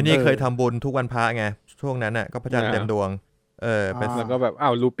เทอร์มินี่เคยทำบุญทุกวันพระไงช่วงนั้นน่ะก็พระจันทร์เต็มดวงเป็นแล้วก็แบบ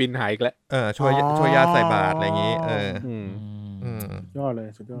ลูปินหายอีกแล้วช่วยญาติใส่บาตรอะไรอย่างงี้ยอดเลย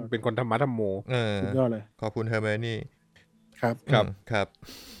สุดยอดเป็นคนธรรมะธรรมโมสุดยอดเลยขอบคุณเฮอร์ไมโอนี่ครับ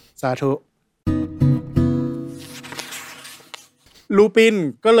สาธุลูปิน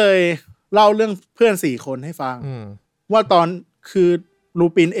ก็เลยเล่าเรื่องเพื่อน4คนให้ฟังว่าตอนคือลู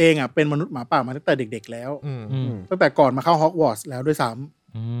ปินเองเป็นมนุษย์หมาป่ามาตั้งแต่เด็กๆแล้วตั้งแต่ก่อนมาเข้าฮอกวอตส์แล้วด้วยซ้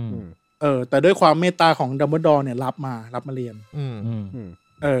ำแต่ด้วยความเมตตาของดัมเบิลดอร์เนี่ยรับมาเรียน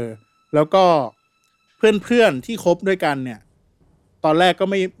แล้วก็เพื่อนๆที่คบด้วยกันเนี่ยตอนแรกก็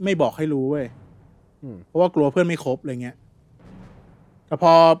ไม่บอกให้รู้เว้ยเพราะว่ากลัวเพื่อนไม่คบอะไรเงี้ยแต่พ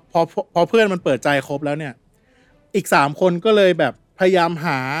อเพื่อนมันเปิดใจคบแล้วเนี่ยอีก3คนก็เลยแบบพยายามห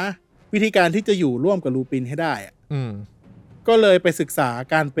าวิธีการที่จะอยู่ร่วมกับลูปินให้ได้ก็เลยไปศึกษา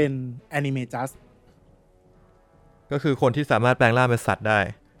การเป็นแอนิเมจัสก็คือคนที่สามารถแปลงร่างเป็นสัตว์ได้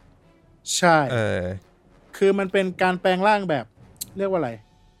ใช่คือมันเป็นการแปลงร่างแบบเรียกว่าอะไร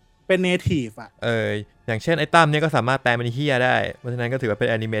เป็นเนทีฟอย่างเช่นไอ้ตั้มเนี่ยก็สามารถแปลงเป็นเหี้ยได้เพราะฉะนั้นก็ถือว่าเป็น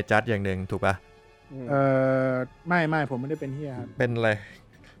แอนิเมจัสอย่างหนึ่งถูกป่ะไม่ผมไม่ได้เป็นเหี้ยครับเป็นอะไร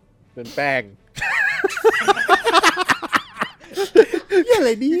เป็นแป้งเหี้ยอะไ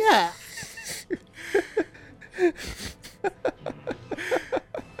รเนี่ย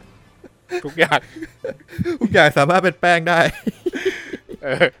ทุกอย่างสามารถเป็นแป้งได้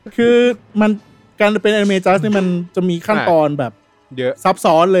คือมันการเป็นแอนิเมจัสนี่มันจะมีขั้นตอนแบบเยอะซับ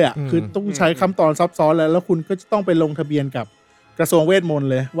ซ้อนเลยคือต้องใช้ขั้นตอนซับซ้อนแล้วคุณก็จะต้องไปลงทะเบียนกับกระทรวงเวทมนต์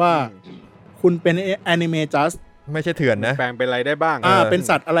เลยว่าคุณเป็นแอนิเมจัสไม่ใช่เถื่อนนะแปลงเป็นอะไรได้บ้างเป็น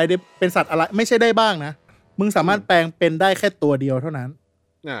สัตว์อะไรได้เป็นสัตว์อะไรไม่ใช่ได้บ้างนะมึงสามารถแปลงเป็นได้แค่ตัวเดียวเท่านั้น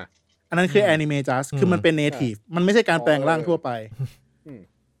อันนั้นคือแอนิเมจัสคือมันเป็นเนทีฟมันไม่ใช่การแปลงร่างทั่วไป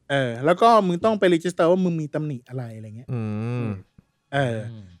แล้วก็มึงต้องไปรีจิสเตอร์ว่ามึงมีตำหนิอะไรเงี้ย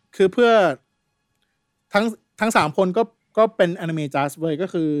คือเพื่อทั้ง3คนก็เป็นแอนิเมจัสเว้ยก็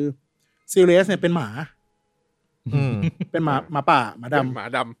คือซีเรียสเนี่ยเป็นหมาเป็นหมาป่าหมา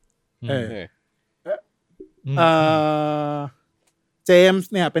ดำเจม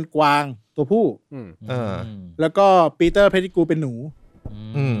ส์เนี่ยเป็นกวางตัวผู้แล้วก็ปีเตอร์เพติกูเป็นหนู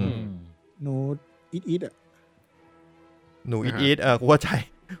อีทหนูอีทกูว่าใจ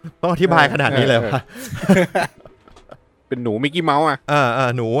ต้องอธิบายขนาดนี้เลยวะเป็นหนูมิกกี้เมาส์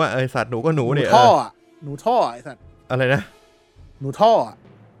หนูไอสัตว์หนูก็หนูเนี่ยหนูท่อไอสัตว์อะไรนะ หนูท่อ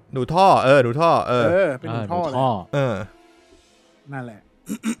หนูท่อหนูท่อเป็นหนูท่อนั่นแหละ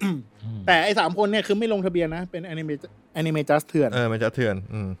แต่ไอ้3คนเนี่ยคือไม่ลงทะเบียนนะเป็นอนิเมจัสเถื่อนมันจะเถื่อน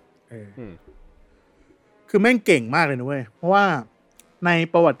คือแม่งเก่งมากเลยนะเว้ยเพราะว่าใน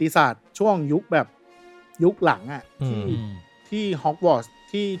ประวัติศาสตร์ช่วงยุคแบบยุคหลังอ่ะที่ฮอกวอตส์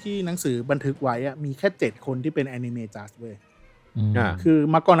ที่หนังสือบันทึกไว้อ่ะมีแค่7คนที่เป็นอนิเมจัสเว้ยคือ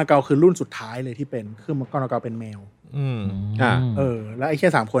มักกอนาเกาคือรุ่นสุดท้ายเลยที่เป็นคือมักกอนาเกาเป็นแมวแล้วไอ้แค่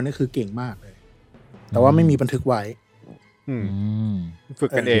3คนนี่คือเก่งมากเลยแต่ว่าไม่มีบันทึกไว้ฝึ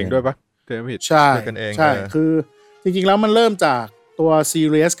กกันเองด้วยปะเจมผิดใช่ใช่คือจริงๆแล้วมันเริ่มจากตัวซี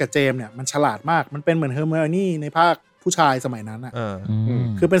เรียสกับเจมเนี่ยมันฉลาดมากมันเป็นเหมือนเฮอร์ไมโอนี่ในภาคผู้ชายสมัยนั้นอ่ะ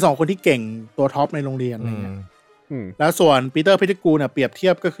คือเป็น2คนที่เก่งตัวท็อปในโรงเรียนอะไรเงี้ยแล้วส่วนปีเตอร์เพติกูเนี่ยเปรียบเที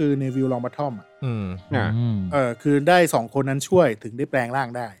ยบก็คือเนวิลลองบัตทอมคือได้2คนนั้นช่วยถึงได้แปลงร่าง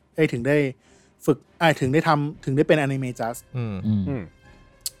ได้ถึงได้ฝึกถึงได้ทำถึงได้เป็นอนิเมจัส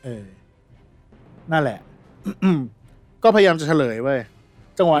นั่นแหละก็พยายามจะเฉลยเว้ย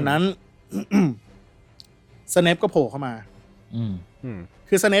จังหวะนั้นสเนปก็โผล่เข้ามา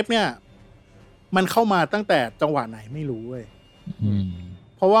คือสเนปเนี่ยมันเข้ามาตั้งแต่จังหวะไหนไม่รู้เว้ย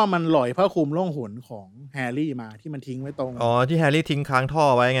เพราะว่ามันหล่อยผ้าคลุมล่องหนของแฮร์รี่มาที่มันทิ้งไว้ตรงที่แฮร์รี่ทิ้งค้างท่อ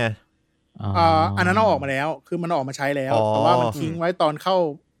ไว้ไงอันนั้นเอาออกมาแล้วคือมันออกมาใช้แล้วแต่ว่ามันทิ้งไว้ตอน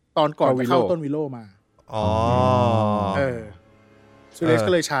ก่อนจะเข้าต้นวิโลมาซูเลส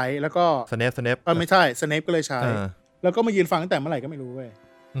ก็เลยใช้แล้วก็สเนปไม่ใช่สเนปก็เลยใช้แล้วก็มายืนฟังตั้งแต่เมื่อไหร่ก็ไม่รู้เว้ย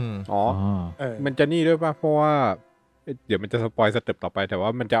มันจะนี่ด้วยป่ะเพราะว่าเดี๋ยวมันจะสปอยสเต็ปต่อไปแต่ว่า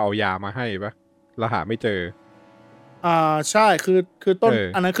มันจะเอายามาให้ป่ะแล้วหาไม่เจอใช่คือต้น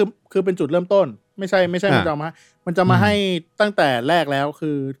อันนั้นคือเป็นจุดเริ่มต้นไม่ใช่มันจะมาให้ตั้งแต่แรกแล้ว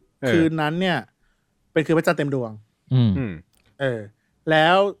คืนนั้นเนี่ยเป็นคือพระจันทร์เต็มดวงแล้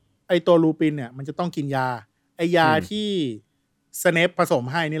วไอตัวลูปินเนี่ยมันจะต้องกินยาไอยาที่สเนปผสม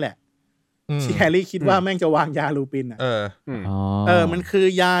ให้นี่แหละที่แฮร์รี่คิดว่าแม่งจะวางยาลูปินมันคือ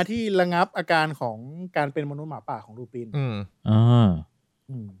ยาที่ระงับอาการของการเป็นมนุษย์หมาป่าของลูปิน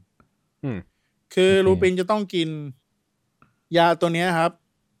คือลูปินจะต้องกินยาตัวนี้ครับ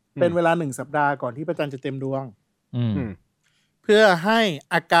เป็นเวลา1 สัปดาห์ก่อนที่พระจันทร์จะเต็มดวงเพื่อให้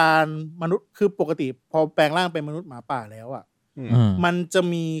อาการมนุษย์คือปกติพอแปลงร่างเป็นมนุษย์หมาป่าแล้วอ่ะมันจะ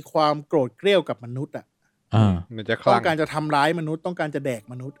มีความโกรธเกรี้ยวกับมนุษย์ต้องการจะทำร้ายมนุษย์ต้องการจะแดก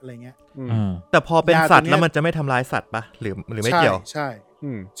มนุษย์อะไรเงี้ยแต่พอเป็นสัตว์แล้วมันจะไม่ทำร้ายสัตว์ปะหรือไม่เกี่ยวใช่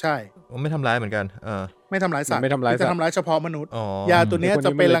ไม่ทำร้ายเหมือนกันไม่ทำร้ายสัตว์จะทำร้ายเฉพาะมนุษย์ยาตัวนี้จะ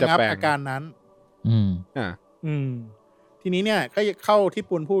เป็นระงับอาการนั้นทีนี้เนี่ยก็เข้าที่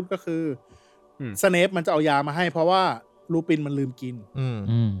ปุณพูดก็คือสเนปมันจะเอายามาให้เพราะว่าลูปินมันลืมกิน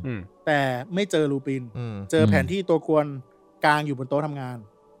แต่ไม่เจอลูปินเจอแผนที่ตัวกวนกลางอยู่บนโต๊ะทำงาน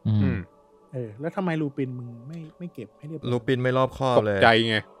แล้วทำไมลูปินมึงไม่เก็บให้เรียบร้อยลูปินไม่รอบคอบเลยตกใจ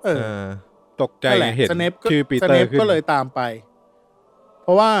ไงตกใจเห็นชื่อปีเตอร์ก็เลยตามไปเพ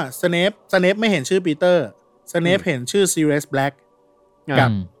ราะว่าสเนปไม่เห็นชื่อปีเตอร์สเนปเห็นชื่อซีเรียสแบล็กกับ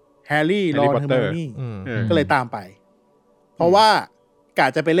แฮร์รี่รอนเฮอร์ไมโอนี่ก็เลยตามไปเพราะว่ากะ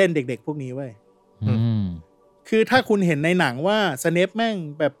จะไปเล่นเด็กๆพวกนี้เว้ยคือถ้าคุณเห็นในหนังว่าสเนปแม่ง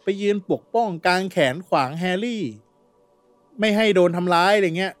แบบไปยืนปกป้องกางแขนขวางแฮร์รี่ไม่ให้โดนทำร้ายอะไร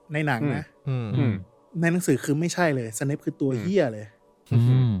เงี้ยในหนังนะในหนังสือคือไม่ใช่เลยสเนปคือตัวเหี้ยเลย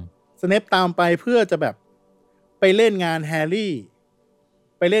สเนปตามไปเพื่อจะแบบไปเล่นงานแฮร์รี่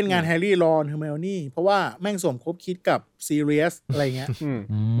รอนเฮอร์ไมโอนี่เพราะว่าแม่งสมคบคิดกับซีเรียสอะไรเงี้ย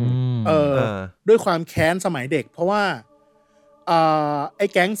ด้วยความแค้นสมัยเด็กเพราะว่าไอ้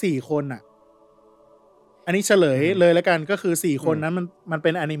แก๊ง4คนน่ะอันนี้เฉลยเลยแล้วกันก็คือ4คนนั้นมันเป็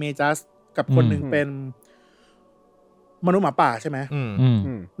นอนิเมจัสกับคนหนึ่งเป็นมนุษย์หมาป่าใช่ไหม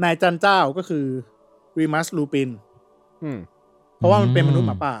นายจันเจ้าก็คือรีมัสลูปินเพราะว่ามันเป็นมนุษย์ห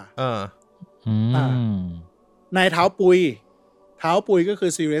มาป่านายเท้าปุยก็คื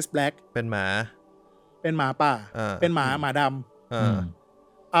อซีเรียสแบล็กเป็นหมาป่าเป็นหมาดำ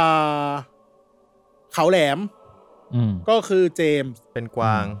เขาแหลมก็คือเจมส์เป็นกว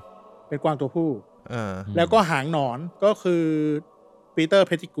างตัวผู้แล้วก็หางหนอนก็คือปีเตอร์เ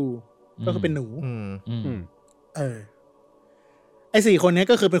พติกูก็คือเป็นหนูไอ้4คนนี้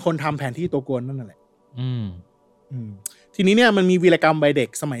ก็คือเป็นคนทำแผนที่ตัวกวนนั่นแหละทีนี้เนี่ยมันมีวีรกรรมใบเด็ก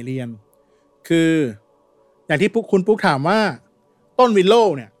สมัยเรียนคืออย่างที่คุณปุ๊กถามว่าต้นวิลโล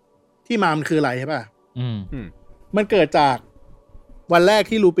เนี่ยที่มามันคืออะไรใช่ป่ะมันเกิดจากวันแรก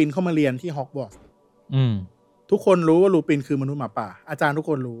ที่ลูปินเข้ามาเรียนที่ฮอกวอตส์ทุกคนรู้ว่าลูปินคือมนุษย์หมาป่าอาจารย์ทุก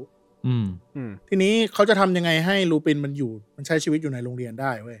คนรู้ทีนี้เขาจะทำยังไงให้ลูปินมันใช้ชีวิตอยู่ในโรงเรียนไ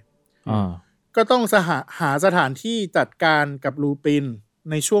ด้เว้ยก็ต้องหาสถานที่จัดการกับลูปิน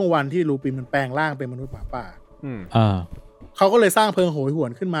ในช่วงวันที่ลูปินมันแปลงร่างเป็นมนุษย์หมาป่า เขาก็เลยสร้างเพิงโหยหว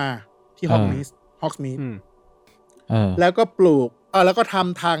นขึ้นมาที่ฮอกมีดแล้วก็ปลูกแล้วก็ท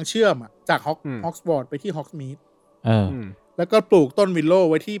ำทางเชื่อมจากฮอกสวอร์ดไปที่ฮอกมีดแล้วก็ปลูกต้นวิลโล่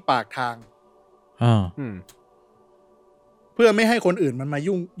ไว้ที่ปากทางเพื่อไม่ให้คนอื่นมันมา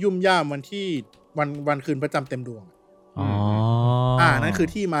ยุ่มย่ามวันที่วันคืนพระจันทร์เต็มดวงนั่นคือ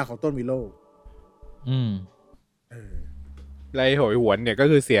ที่มาของต้นวิลโล่ไรโหยหวนเนี่ยก็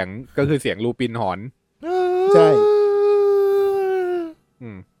คือเสียงลูปินหอนใช่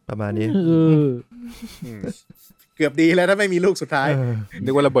ประมาณนี้เกือบดีแล้วถ้าไม่มีลูกสุดท้ายนึ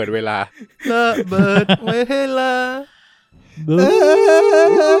กว่าระเบิดเวลาเบิดเวลา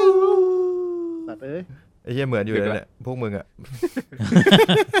ตัดเอ้ยไอ้เหี้ยเหมือนอยู่เลยแหละพวกมึงอ่ะ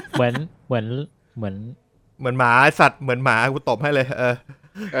เหมือนหมาสัตว์เหมือนหมากูตบให้เลย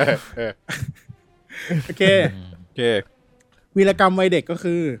โอเควีรกรรมวัยเด็กก็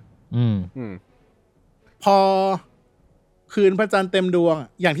คือพอคืนพระจันทร์เต็มดวง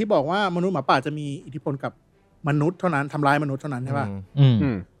อย่างที่บอกว่ามนุษย์หมาป่าจะมีอิทธิพลกับมนุษย์เท่านั้นทำร้ายมนุษย์เท่านั้นใช่ป่ะ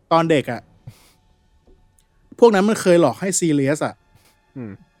ตอนเด็กพวกนั้นมันเคยหลอกให้ซีเรียส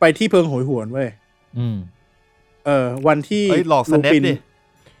ไปที่เพิงโหยหวนเว้ยวันที่หลอกสเนปดิ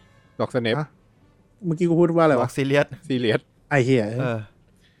หลอกสเนปเมื่อกี้กูพูดว่าอะไรวะหลอกซีเรียสไอเหี้ย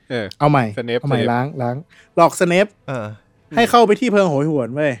เอาใหม่ล้างหลอกสเนปให้เข้าไปที่เพิงโหยหวน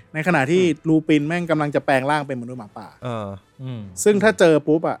เว้ยในขณะที่ลูปินแม่งกำลังจะแปลงร่างเป็นมนุษย์หมาป่าซึ่งถ้าเจอ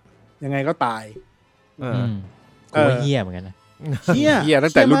ปุ๊บยังไงก็ตายกูเหี้ยเหมือนกันนะเหี้ย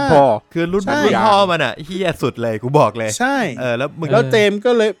ตั้งแต่รุ่นพ่อคือรุ่นพ่อมันเหี้ยสุดเลยกูบอกเลยใช่แล้วเจม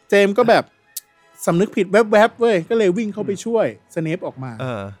ก็แบบสำนึกผิดแวบๆเว้ยก็เลยวิ่งเข้าไปช่วยสเนปออกมา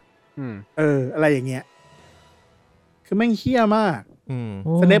อะไรอย่างเงี้ยคือแม่งเหี้ยมาก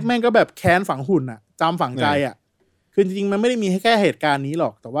สเนปแม่งก็แบบแค้นฝังหุ่นจำฝังใจคือจริงๆมันไม่ได้มีแค่เหตุการณ์นี้หร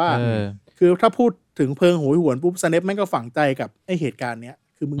อกแต่ว่าคือถ้าพูดถึงเพิงโหยหวนปุ๊บสเนปแม่งก็ฝังใจกับไอ้เหตุการณ์เนี้ย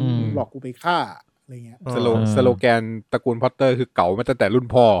คือมึงหลอกกูไปฆ่าอะไรเงี้ยสโลแกนตระกูลพอตเตอร์คือเก่ามาตั้งแต่รุ่น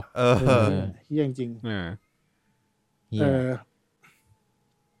พ่อเหี้ยจริง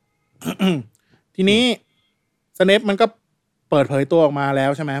ทีนี้สเนปมันก็เปิดเผยตัวออกมาแล้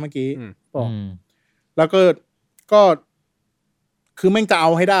วใช่ไหมเมื่อกี้บอกแล้วก็คือแม่งจะเอา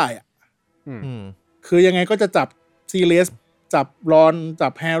ให้ได้คือยังไงก็จะจับซีเรียสจับรอนจั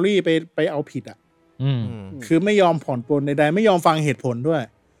บแฮร์รี่ไปเอาผิดคือไม่ยอมผ่อนปลนใดๆไม่ยอมฟังเหตุผลด้วย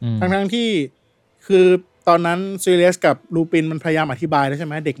ทั้งที่คือตอนนั้นซีเรียสกับลูปินมันพยายามอธิบายแล้วใช่ไ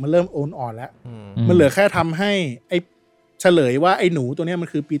หมเด็กมันเริ่มโอนอ่อนแล้วมันเหลือแค่ทำให้ไอ้เฉลยว่าไอ้หนูตัวนี้มัน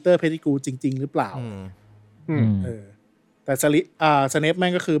คือปีเตอร์เพติกูจริงๆหรือเปล่าแต่สเนปแม่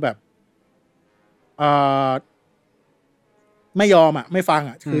งก็คือแบบไม่ยอมไม่ฟัง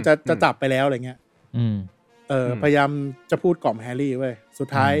คือจะจับไปแล้วอะไรเงี้ยพยายามจะพูดกล่อมแฮร์รี่เว้ยสุด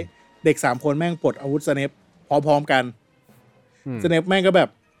ท้ายเด็ก3คนแม่งปลดอาวุธสเนปพร้อมๆกันสเนปแม่งก็แบบ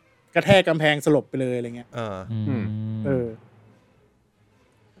กระแทกกำแพงสลบไปเลยอะไรเงี้ย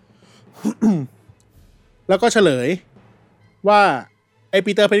แล้วก็เฉลยว่าไอ้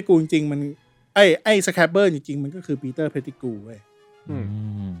ปีเตอร์เพติกูจริงๆมันไอ้สแครบเบอร์จริงๆมันก็คือปีเตอร์เพติกูเว้ย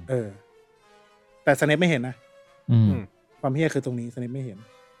แต่สเนปไม่เห็นนะความเหี้ยคือตรงนี้สเนปไม่เห็น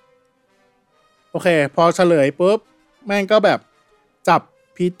โอเคพอเฉลยปุ๊บแม่งก็แบบจับ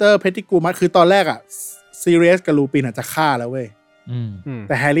ปีเตอร์เพติกูมาคือตอนแรกซีเรียสกับลูปินจะฆ่าแล้วเว้ยแ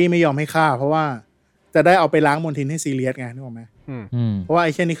ต่แฮร์รี่ไม่ยอมให้ฆ่าเพราะว่าจะได้เอาไปล้างมลทินให้ซีเรียสไงนึกออกไหมเพราะว่าไ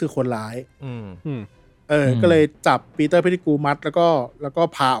อ้เช่นนี้คือคนร้ายก็เลยจับปีเตอร์เพติกูมัดแล้วก็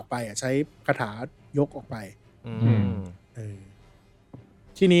พาออกไปใช้คาถายกออกไป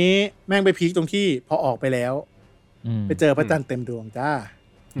ทีนี้แม่งไปพีคตรงที่พอออกไปแล้วไปเจอพระจันทร์เต็มดวงจ้า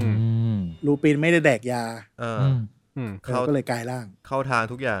ลูปินไม่ได้แดกยาเขาก็เลยกลายร่างเข้าทาง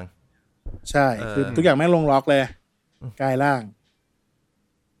ทุกอย่างใช่คือทุกอย่างแม่งลงล็อกเลยกลายร่าง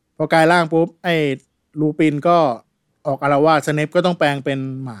พอกลายร่างปุ๊บไอ้ลูปินก็ออกอาละวาดสเนปก็ต้องแปลงเป็น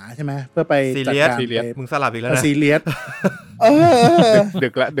หมาใช่ไหมเพื่อไปจัดการซีเรียสมึงสลับอีกแล้วนะซีเรียสดึ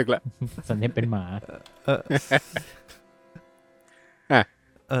กละสเนปเป็นหมา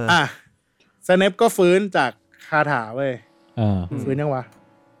สเนปก็ฟื้นจากคาถาเว้ยฟื้นยังวะ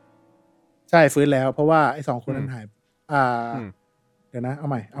ใช่ฟื้นแล้วเพราะว่าไอ้2คนนั้นหายเดี๋ยวนะเอา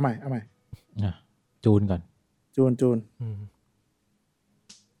ใหม่จูนก่อนจูน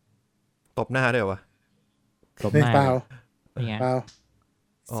ตบหน้าด้วยวะตบหน้าเปล่า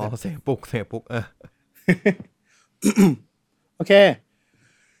อ๋อเสียงปุกโอเค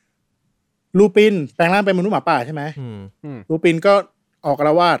ลูปินแปลงร่างเป็นมนุษย์หมาป่าใช่ไหมลูปินก็ออกอา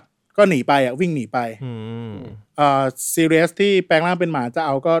ละวาดก็หนีไปวิ่งหนีไปซีเรียสที่แปลงร่างเป็นหมาจะเอ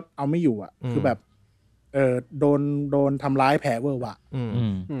าก็เอาไม่อยู่คือแบบโดนทำร้ายแผลเวอร์วะ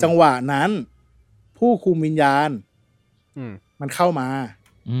จังหวะนั้นผู้คุมวิญญาณ มันเข้ามา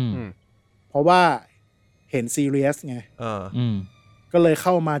เพราะว่าเห็นซีเรียสไงก็เลยเ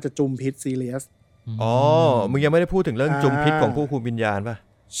ข้ามาจะจุมพิษซีเรียสอ๋อมึงยังไม่ได้พูดถึงเรื่องจุมพิษของผู้คุมวิญญาณป่ะ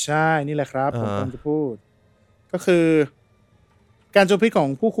ใช่นี่แหละครับผมกำลังจะพูดก็คือการจุมพิษของ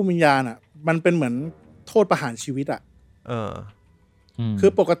ผู้คุมวิญญาณอ่ะมันเป็นเหมือนโทษประหารชีวิตอ่ะคื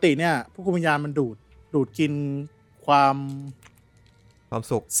อปกติเนี่ยผู้คุมวิญญาณมันดูดกินความ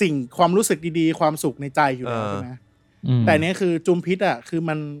สุขสิ่งความรู้สึกดีๆความสุขในใจอยู่แล้วใช่ไหมแต่เนี้ยคือจุมพิษอ่ะคือ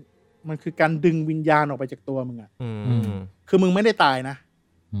มันคือการดึงวิญญาณออกไปจากตัวมึงอ่ะคือมึงไม่ได้ตายนะ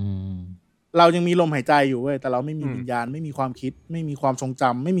เรายังมีลมหายใจอยู่เว้ยแต่เราไม่มีวิญญาณไม่มีความคิดไม่มีความทรงจ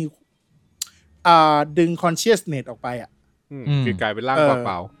ำไม่มีดึง consciousness ออกไปอ่ะคือกลายเป็นร่างเป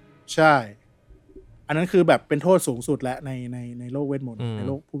ล่าๆใช่อันนั้นคือแบบเป็นโทษสูงสุดและในโลกเวทมนต์ในโ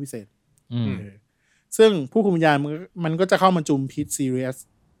ลกผู้พิเศษซึ่งผู้คุมวิญญาณมันก็จะเข้ามาจุมพิษซีเรียส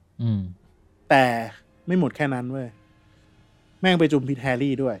แต่ไม่หมดแค่นั้นเว้ยแม่งไปจุมพิษแฮร์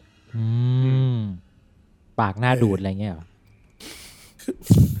รี่ด้วยปากหน้าดูดอะไรเงี้ยเหรอ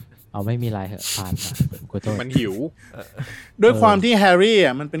เอาไม่มีไรเหอะผ่านมันหิวด้วยความที่แฮร์รี่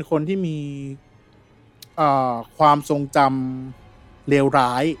อ่ะมันเป็นคนที่มีความทรงจำเลว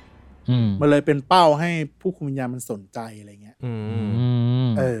ร้ายมันเลยเป็นเป้าให้ผู้คุมวิญญาณมันสนใจอะไรเงี้ย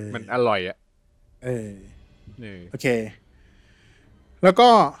มันอร่อยอ่ะโอเคแล้วก็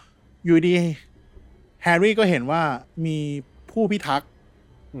อยู่ดีแฮร์รี่ก็เห็นว่ามีผู้พิทักษ์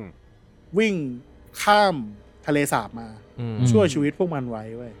วิ่งข้ามทะเลสาบมาช่วยชีวิตพวกมันไว้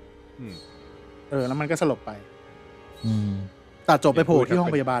เว้ยแล้วมันก็สลบไปตัดจบไปโผล่ที่ห้อง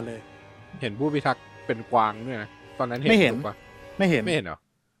พยาบาลเลยเห็นผู้พิทักษ์เป็นกวางด้วยนะตอนนั้นไม่เห็นปะไม่เห็นเหรอ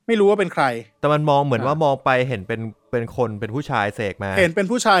ไม่รู้ว่าเป็นใครแต่มันมองเหมือนว่ามองไปเห็นเป็นคนเป็นผู้ชายเสกมาเห็นเป็น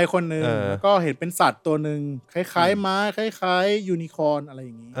ผู้ชายคนนึงแล้วก็เห็นเป็นสัตว์ตัวนึงคล้ายๆม้าคล้ายๆยูนิคอร์นอะไรอ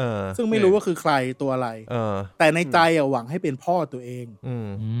ย่างงี้ซึ่งไม่รู้ว่าคือใครตัวอะไรแต่ในใจหวังให้เป็นพ่อตัวเอง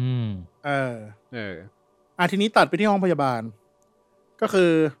ทีนี้ตัดไปที่ห้องพยาบาลก็คื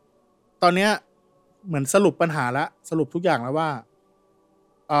อตอนเนี้ยเหมือนสรุปปัญหาละสรุปทุกอย่างแล้วว่า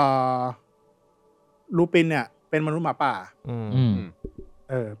ลูปินเนี่ยเป็นมนุษย์หมาป่า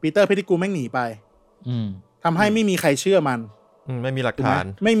ปีเตอร์เพทิกูแม่งหนีไปทำให้ไม่มีใครเชื่อมันไม่มีหลักฐาน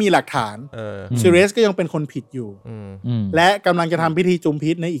ไม่มีหลักฐานซิเรสก็ยังเป็นคนผิดอยู่และกำลังจะทำพิธีจุม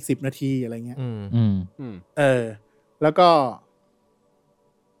พิษในอีก10 นาทีอะไรเงี้ยแล้วก็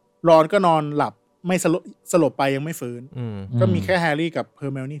รอนก็นอนหลับไม่สลบไปยังไม่ฟื้นก็มีแค่แฮร์รี่กับเฮอ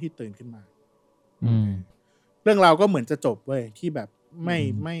ร์ไมโอนี่ที่ตื่นขึ้นมาเรื่องราวก็เหมือนจะจบเว้ยที่แบบไ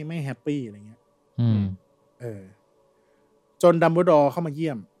ม่แฮปปี้อะไรเงี้ยจนดัมเบิลดอร์เข้ามาเยี่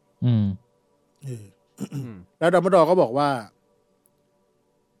ยมแล้วดัมเบิลดอร์ก็บอกว่า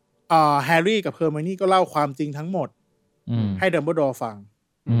แฮร์รี่กับเฮอร์ไมโอนี่ก็เล่าความจริงทั้งหมดให้ดัมเบิลดอร์ฟัง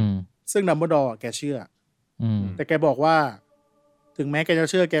ซึ่งดัมเบิลดอร์แกเชื่อแต่แกบอกว่าถึงแม้แกจะ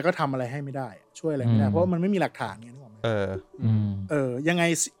เชื่อแกก็ทำอะไรให้ไม่ได้ช่วยอะไรไม่ได้เพราะมันไม่มีหลักฐานไงนึกออกไหมยัง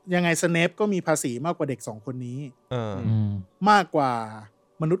ไงสเนปก็มีภาษีมากกว่าเด็ก2 คนนี้มากกว่า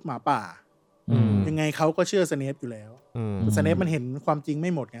มนุษย์หมาป่ายังไงเขาก็เชื่อสเนปอยู่แล้วสเนปมันเห็นความจริงไ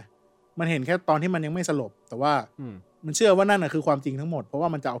ม่หมดไงมันเห็นแค่ตอนที่มันยังไม่สลบแต่ว่ามันเชื่อว่านั่นน่ะคือความจริงทั้งหมดเพราะว่า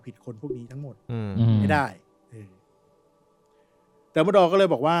มันจะเอาผิดคนพวกนี้ทั้งหมดไม่ได้แต่ดัมเบิลดอร์ก็เลย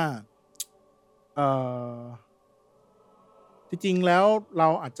บอกว่าจริงๆแล้วเรา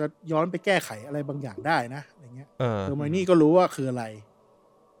อาจจะย้อนไปแก้ไขอะไรบางอย่างได้นะอะไรเงี้ยเฮอร์ไมโอนี่ก็รู้ว่าคืออะไร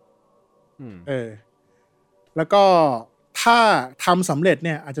แล้วก็ถ้าทำสำเร็จเ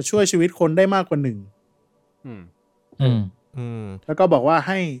นี่ยอาจจะช่วยชีวิตคนได้มากกว่า1แล้วก็บอกว่าใ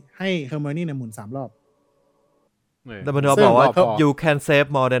ห้เฮอร์ไมโอนี่เนี่ยหมุน3 รอบแต่มันบอกว่า you can save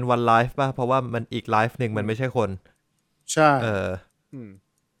more than one life ป่ะเพราะว่ามันอีกไลฟ์นึงมันไม่ใช่คนใช่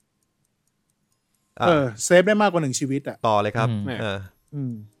เซฟได้มากกว่า1 ชีวิตอ่ะต่อเลยครับ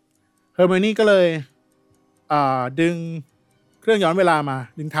เฮอร์ไมโอนี่ก็เลยดึงเครื่องย้อนเวลามา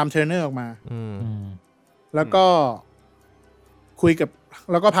ดึงไทม์เทอร์เนอร์ออกมาแล้วก็คุยกับ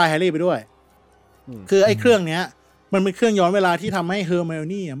แล้วก็พาแฮร์รี่ไปด้วยคือไอ้เครื่องเนี้ยมันเป็นเครื่องย้อนเวลาที่ทำให้เฮอร์ไมโอ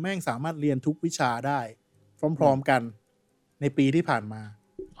นี่แม่งสามารถเรียนทุกวิชาได้พร้อมๆกันในปีที่ผ่านมา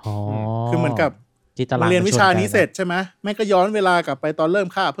คือเหมือนกับเรียนวิชานี้เสร็จใช่ไหมแม่งก็ย้อนเวลากลับไปตอนเริ่ม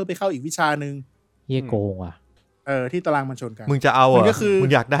คาบเพื่อไปเข้าอีกวิชานึงเหี้ยโกงอ่ะที่ตารางมันชนกันมึงจะเอาอ่ะมึ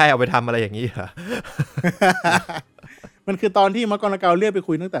งอยากได้เอาไปทำอะไรอย่างนี้เหรอ มันคือตอนที่มักกอนาเกลเรียกไป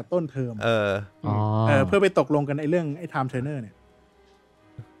คุยตั้งแต่ต้นเทอมเพื่อไปตกลงกันไอ้เรื่องไอ้ไทม์เทอร์เนอร์เนี่ย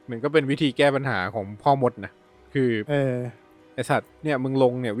มันก็เป็นวิธีแก้ปัญหาของพ่อมดนะคือไอ้สัตว์เนี่ยมึงล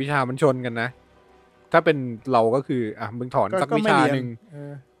งเนี่ยวิชามันชนกันนะถ้าเป็นเราก็คือมึงถอนสักวิชานึง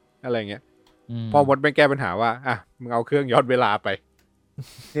อะไรเงี้ยพ่อมดไม่แก้ปัญหาว่ามึงเอาเครื่องย้อนเวลาไป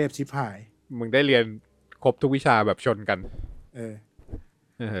เทพชิบหายมึงได้เรียน ครบทุกวิชาแบบชนกัน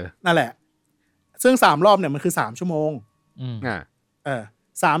นั่นแหละซึ่ง3รอบเนี่ยมันคือ3ชั่วโมง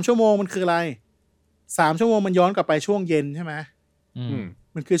3ชั่วโมงมันคืออะไร3ชั่วโมงมันย้อนกลับไปช่วงเย็นใช่ไหม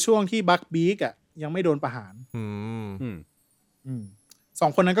มันคือช่วงที่บัคบีกอ่ะยังไม่โดนประหาร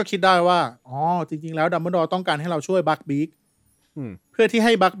2คนนั้นก็คิดได้ว่าอ๋อจริงๆแล้วดัมเบิลดอร์ต้องการให้เราช่วยบัคบีกเพื่อที่ใ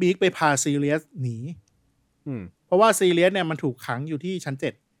ห้บัคบีกไปพาซีเรียสหนีเพราะว่าซีเรียสเนี่ยมันถูกขังอยู่ที่ชั้น7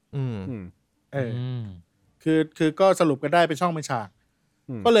คือก็สรุปกันได้เป็นช่องเป็นฉาก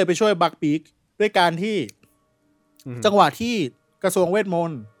ก็เลยไปช่วยบัคบีกด้วยการที่จังหวะที่กระทรวงเวทม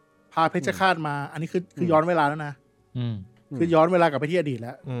นต์พาเพชฌฆาตมาอันนี้คือย้อนเวลาแล้วนะคือย้อนเวลากลับไปที่อดีตแ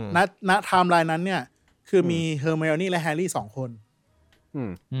ล้วณไทม์ไลน์นั้นเนี่ยคือมีเฮอร์ไมโอนี่และแฮร์รี่2คน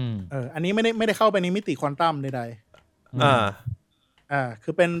อันนี้ไม่ได้เข้าไปในมิติควอนตัมใดๆคื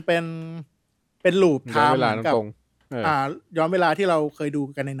อเป็นลูปไทม์กับย้อนเวลาที่เราเคยดู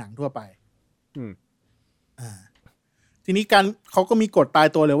กันในหนังทั่วไปทีนี้เขาก็มีกฎตาย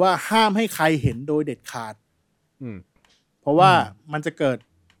ตัวเลยว่าห้ามให้ใครเห็นโดยเด็ดขาดเพราะว่ามันจะเกิด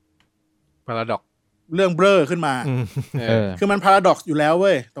พาราดอกเรื่องเบ้อขึ้นมาคือมันพาราดอกอยู่แล้วเ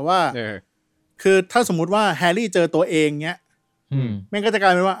ว้ยแต่ว่าคือถ้าสมมุติว่าแฮร์รี่เจอตัวเองเงี้ยแม่งก็จะกล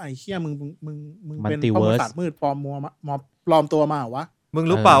ายเป็นว่าไอ้เหี้ยมึงเป็นพ่อมดศาสตร์มืดปลอมตัวมาเหรอวะมึง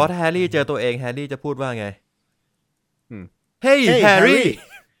รู้เปล่าว่าถ้าแฮร์รี่เจอตัวเองแฮร์รี่จะพูดว่าไงเฮ้ยแฮร์รี่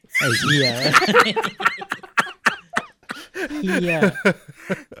ไอ้เหี้ย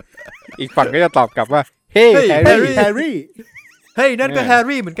อีกฝั่งก็จะตอบกลับว่าเฮ้ยแฮร์รี่เฮ้ยนั่นก็แฮร์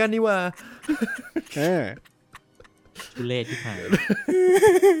รี่เหมือนกันนี่ว่าทุเรศที่หาย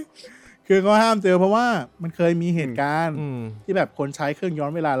คือเขาห้ามเจอเพราะว่ามันเคยมีเหตุการณ์ที่แบบคนใช้เครื่องย้อ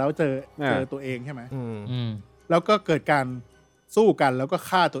นเวลาแล้วเจอตัวเองใช่ไหมแล้วก็เกิดการสู้กันแล้วก็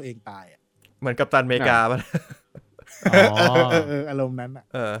ฆ่าตัวเองตายเหมือนกัปตันอเมริกาป่ะอารมณ์นั้น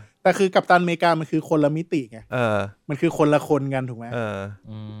แต่คือกัปตันอเมริกามันคือคนละมิติไงมันคือคนละคนกันถูกไหม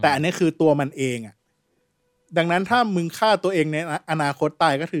แต่อันนี้คือตัวมันเองอ่ะดังนั้นถ้ามึงฆ่าตัวเองในอนาคตตา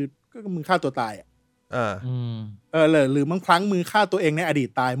ยก็คือก็มึงฆ่าตัวตายหรือมึงพลั้งมือฆ่าตัวเองในอดีต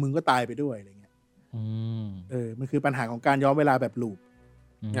ตายมึงก็ตายไปด้วยอะไรเงี้ยมันคือปัญหาของการย้อนเวลาแบบลูป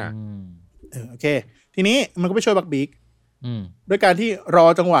โอเคทีนี้มันก็ไปช่วยบัคบีกด้วยการที่รอ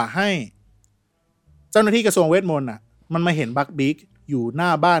จังหวะให้เจ้าหน้าที่กระทรวงเวทมนต์มันมาเห็นบัคบีกอยู่หน้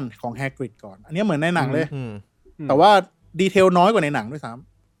าบ้านของแฮกริดก่อนอันนี้เหมือนในหนังเลยแต่ว่าดีเทลน้อยกว่าในหนังด้วยซ้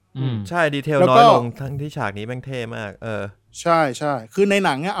ำใช่ดีเทลน้อยลงทั้งที่ฉากนี้แม่งเท่มากใช่ใช่คือในห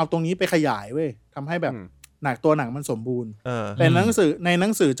นังเนี่ยเอาตรงนี้ไปขยายเว้ยทำให้แบบหนักตัวหนังมันสมบูรณ์แต่ในหนั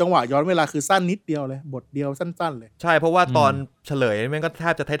งสือจังหวะย้อนเวลาคือสั้นนิดเดียวเลยบทเดียวสั้นๆเลยใช่เพราะว่าตอนเฉลยแม่งก็แท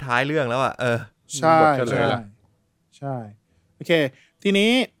บจะท้ายๆเรื่องแล้วใช่ใช่โอเคที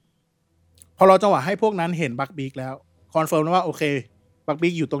นี้พอเราจังหวะให้พวกนั้นเห็นบัคบีกแล้วคอนเฟิร์มว่าโอเคบัคบี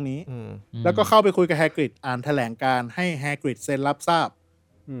กอยู่ตรงนี้แล้วก็เข้าไปคุยกับแฮกริดอ่านแถลงการให้แฮกริดเซ็นรับทราบ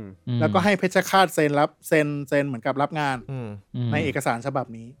แล้วก็ให้เพชฌฆาตเซ็นเหมือนกับรับงานในเอกสารฉบับ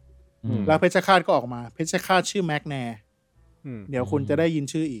นี้แล้วเพชฌฆาตก็ออกมาเพชฌฆาตชื่อแม็กแนร์เดี๋ยวคุณจะได้ยิน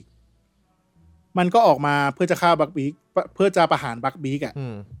ชื่ออีกมันก็ออกมาเพื่อจะฆ่าบัคบีกเพื่อจะประหารบัคบีก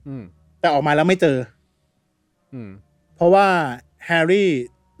แต่ออกมาแล้วไม่เจอเพราะว่าแฮร์รี่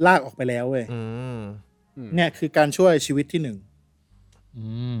ลากออกไปแล้วเว้ยเนี่ยคือการช่วยชีวิตที่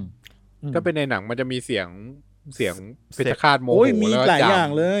1ก็เป็นในหนังมันจะมีเสียงเพชฌฆาตโมโหมีหลายอย่าง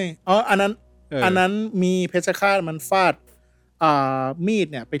เลยอันนั้นมีเพชฌฆาตมันฟาดมีด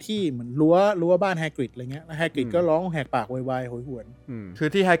เนี่ยไปที่เหมือนรั้วบ้านแฮกริดอะไรเงี้ยแล้วแฮกริดก็ร้องแหกปากโวยวายโหยหวนคือ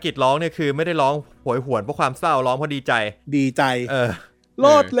ที่แฮกริดร้องเนี่ยคือไม่ได้ร้องโหยหวนเพราะความเศร้าร้องเพราะดีใจร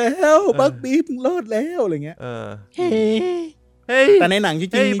อดแล้วบัคบีมึงรอดแล้วอะไรเงี้ยแต่ในหนังจริง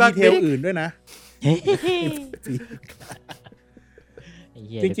ๆมีดีเทลอื่นด้วยนะ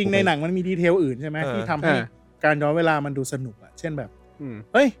จริงๆในหนังมันมีดีเทลอื่นใช่ไหมที่ทำให้การย้อนเวลามันดูสนุกอ่ะเช่นแบบ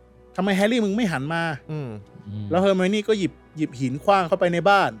เฮ้ยทำไมแฮร์รี่มึงไม่หันมาแล้วเฮอร์ไมโอนี่ก็หยิบหินขว้างเข้าไปใน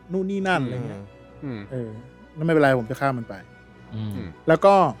บ้านนู่นนี่นั่นอะไรเงี้ยแล้วไม่เป็นไรผมจะข้ามมันไปแล้ว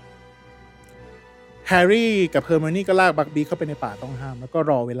ก็แฮร์รี่กับเฮอร์ไมโอนี่ก็ลากบัคบีเข้าไปในป่าต้องห้ามแล้วก็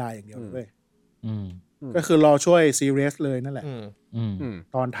รอเวลาอย่างเดียวเลยก็คือรอช่วยซีเรียสเลยนั่นแหละ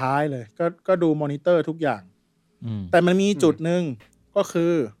ตอนท้ายเลยก็ดูมอนิเตอร์ทุกอย่างแต่มันมีจุดนึงก็คื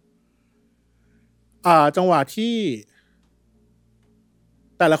อจังหวะที่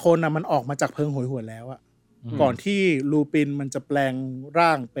แต่ละคนมันออกมาจากเพิงโหยหวนแล้วอะก่อนที่ลูปินมันจะแปลงร่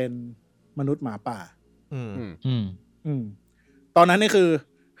างเป็นมนุษย์หมาป่าตอนนั้นนี่คือ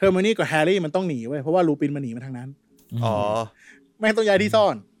เฮอร์ไมโอนี่กับแฮร์รี่มันต้องหนีเว้ยเพราะว่าลูปินมันหนีมาทางนั้นแม่งต้องย้ายที่ซ่อ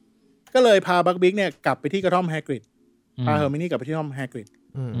นก็เลยพาบัคบีกเนี่ยกลับไปที่กระท่อมแฮกริดพาเฮอร์ไมโอนี่กลับไปที่กระท่อมแฮกริด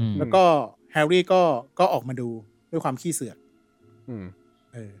แล้วก็แฮร์รี่ก็ออกมาดูด้วยความขี้เสือก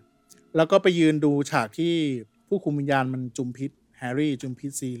แล้วก็ไปยืนดูฉากที่ผู้คุมวิญญาณมันจุมพิษแฮร์รี่จุมพิ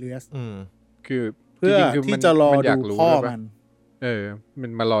ษซีเรียสคือเพื่อที่จะรอดูพ่อมันมั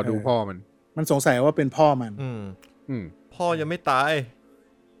นมารอดูพ่อมันสงสัยว่าเป็นพ่อมันพ่อยังไม่ตาย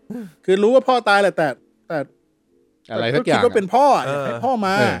คือรู้ว่าพ่อตายแหละแต่อะไรสักอย่างคิดว่าเป็นพ่อให้พ่อม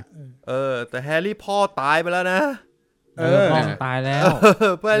าแต่แฮร์รี่พ่อตายไปแล้วนะพ่อตายแล้ว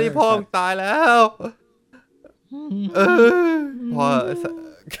แฮร์รี่พ่อตายแล้วพ่อ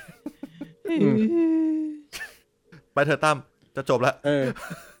ไปเถอะตั้มจะจบแล้ว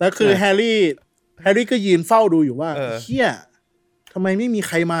แล้วคือแฮร์รี่ก็ยืนเฝ้าดูอยู่ว่าเฮียทำไมไม่มีใ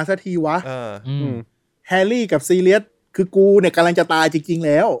ครมาสักทีวะแฮร์รี่กับซีเรียสคือกูเนี่ยกำลังจะตายจริงๆแ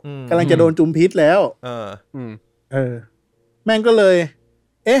ล้วกำลังจะโดนจุมพิษแล้วแม่งก็เลย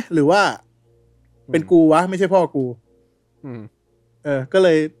หรือว่าเป็นกูวะไม่ใช่พ่อกูก็เล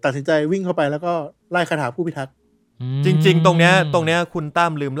ยตัดสินใจวิ่งเข้าไปแล้วก็ไล่คาถาผู้พิทักษ์จริงๆตรงเนี้ยคุณตั้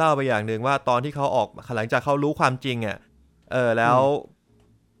มลืมเล่าไปอย่างนึงว่าตอนที่เขาออกหลังจากเขารู้ความจริงอ่ะแล้ว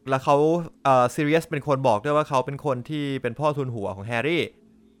เขาซีเรียสเป็นคนบอกด้วยว่าเขาเป็นคนที่เป็นพ่อทุนหัวของแฮร์รี่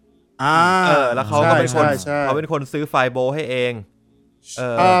แล้วเขาก็เป็นคนซื้อไฟโบให้เอง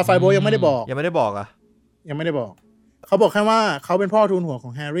ไฟโบยังไม่ได้บอกยังไม่ได้บอกยังไม่ได้บอกเขาบอกแค่ว่าเขาเป็นพ่อทุนหัวขอ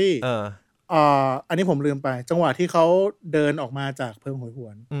งแฮร์รี่อันนี้ผมลืมไปจังหวะที่เขาเดินออกมาจากเพิงโหยหว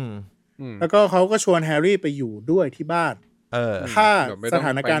นแล้วก็เขาก็ชวนแฮร์รี่ไปอยู่ด้วยที่บ้านถ้าสถ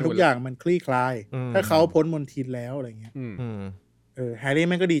านการณ์ทุกอย่างมันคลี่คลายถ้าเขาพ้นมลทินแล้วอะไรเงี้ยแฮร์รี่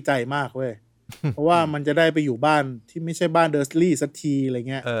แม่งก็ดีใจมากเว้ยเพราะว่ามันจะได้ไปอยู่บ้านที่ไม่ใช่บ้านเดอร์สลีย์สักทีอะไร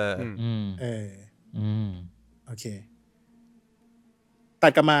เงี้ยโอเคตั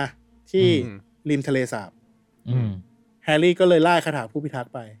ดกลับมาที่ริมทะเลสาบแฮร์รี่ก็เลยไล่คาถาผู้พิทัก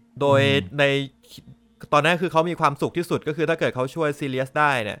ษ์ไปโดยในตอนนั้นคือเขามีความสุขที่สุดก็คือถ้าเกิดเขาช่วยซีเรียสไ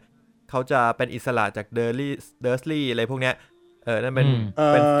ด้เนี่ยเขาจะเป็นอิสระจากเดอร์สลีย์อะไรพวกเนี้ยนั่นเป็น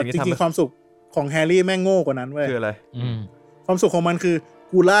จริงๆความสุขของแฮร์รี่แม่งโง่กว่านั้นเว้ยคืออะไรความสุขของมันคือ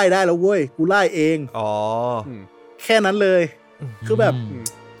กูไล่ได้แล้วเว้ยกูไล่เองแค่นั้นเลยคือแบบ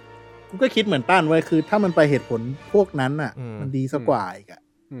กูก็คิดเหมือนตั้นไว้คือถ้ามันไปเหตุผลพวกนั้นน่ะมันดีสักกว่าอีกอ่ะ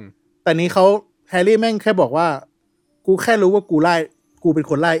แต่นี้เขาแฮร์รี่แม่งแค่บอกว่ากูแค่รู้ว่ากูเป็น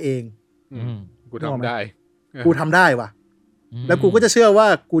คนไล่เองกูทำได้กูทำได้ว่ะแล้วกูก็จะเชื่อว่า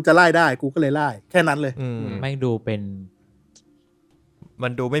กูจะไล่ได้กูก็เลยไล่แค่นั้นเลยแม่งดูเป็นมั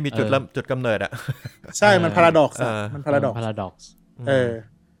นดูไม่มีจุดกำเนิดอ่ะใช่มันพาราดอกซ์มันพาราดอกซ์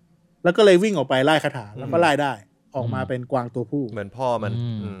แล้วก็เลยวิ่งออกไปไล่คาถาแล้วก็ไล่ได้ออกมาเป็นกวางตัวผู้เหมือนพ่อมัน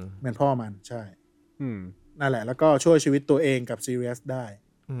เหมือนพ่อมันใช่นั่นแหละแล้วก็ช่วยชีวิตตัวเองกับซีเรียสได้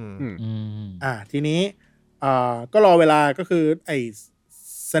ทีนี้ก็รอเวลาก็คือไอ้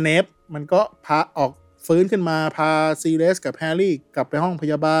สเนปมันก็พาออกฟื้นขึ้นมาพาซีเรียสกับแฮร์รี่กลับไปห้องพ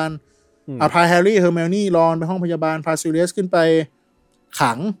ยาบาลพาแฮร์รี่เฮอร์ไมโอนี่รอนไปห้องพยาบาลพาซีเรียสขึ้นไป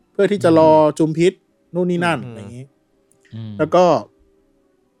ขังเพื่อที่จะรอจุมพิษนู่นนี่นั่นอย่างนี้แล้วก็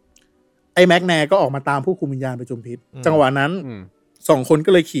ไอ้แม็กแนร์ก็ออกมาตามผู้คุมวิญญาณไปจุมพิษจังหวะนั้น2คนก็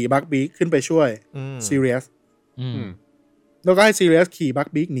เลยขี่บักบีกขึ้นไปช่วยซีเรียสแล้วก็ให้ซีเรียสขี่บัก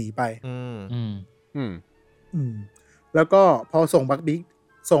บีกหนีไปแล้วก็พอส่งบักบิ๊ก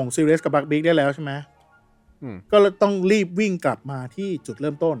ส่งซีเรียสกับบักบิ๊กได้แล้วใช่ไหมก็ต้องรีบวิ่งกลับมาที่จุดเ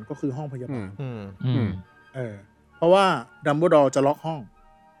ริ่มต้นก็คือห้องพยาบาลเพราะว่าดัมเบิลดอร์จะล็อกห้อง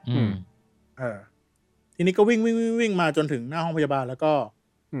ทีนี้ก็วิ่งมาจนถึงหน้าห้องพยาบาลแล้วก็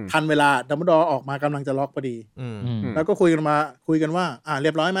ทันเวลาดัมเบิลดอร์ออกมากำลังจะล็อกพอดีแล้วก็คุยกันว่าเรี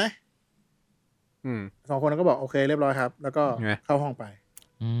ยบร้อยไหม2 คนก็บอกโอเคเรียบร้อยครับแล้วก็เข้าห้องไป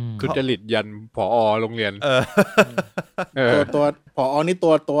คือจริตยันผอ.โรงเรียนตัวผอ.นี่ตั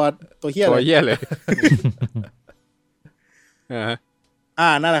วเหี้ยเลยตัวเหี้ยเลย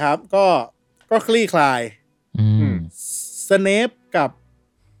นั่นแหละครับก็คลี่คลายสเนปกับ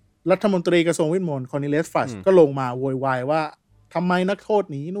รัฐมนตรีกระทรวงเวทมนต์คอร์เนเลียสฟัชก็ลงมาโวยวายว่าทำไมนักโทษ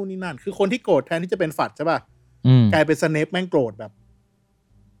หนีนู่นนี่นั่นคือคนที่โกรธแทนที่จะเป็นฟัชใช่ป่ะกลายเป็นสเนปแม่งโกรธแบบ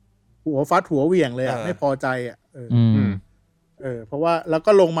หัวฟัดหัวเหวี่ยงเลยไม่พอใจเพราะว่าแล้ว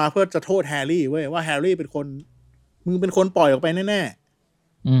ก็ลงมาเพื่อจะโทษแฮร์รี่เว้ยว่าแฮร์รี่เป็นคนมึงเป็นคนปล่อยออกไปแน่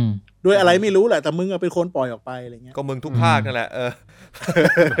ๆด้วยอะไรไม่รู้แหละแต่มึงเป็นคนปล่อยออกไปอะไรเงี้ยก็มึงทุกภาคนั่นแหละ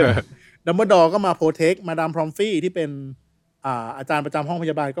ดัมเบิลดอร์ก็มาโปรเทคมาดามพรอมฟี่ที่เป็นอาจารย์ประจำห้องพ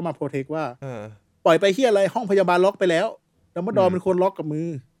ยาบาลก็มาโปรเทคว่าปล่อยไปเหี้ยอะไรห้องพยาบาลล็อกไปแล้วดัมเบิลดอร์เป็นคนล็อกกับมือ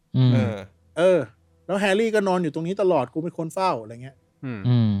แล้วแฮร์รี่ก็นอนอยู่ตรงนี้ตลอดกูเป็นคนเฝ้าอะไรเงี้ย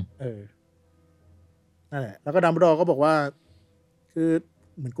นั่นแหละแล้วก็ดัมเบิลดอร์ก็บอกว่าคือ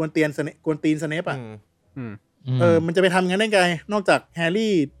เหมือนกวนตีนสเนปอ่ะมันจะไปทำงั้นได้ไงนอกจากแฮร์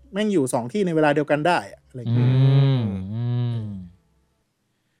รี่แม่งอยู่2ที่ในเวลาเดียวกันได้อะไรอย่างเงี้ย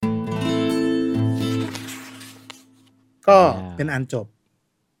ก็เป็นอันจบ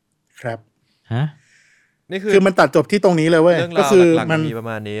ครับฮะนี่คือมันตัดจบที่ตรงนี้เลยเว้ยก็คือมันมีประ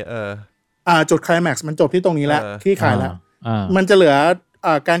มาณนี้จุดไคลแม็กซ์มันจบที่ตรงนี้แล้วที่ขายแล้วมันจะเหลือ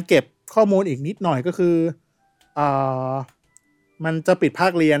การเก็บข้อมูลอีกนิดหน่อยก็คือมันจะปิดภา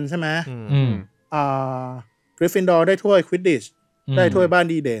คเรียนใช่ไหมกริฟฟินดอร์ได้ถ้วยควิดดิชได้ถ้วยบ้าน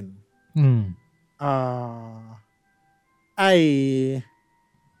ดีเด่นไอ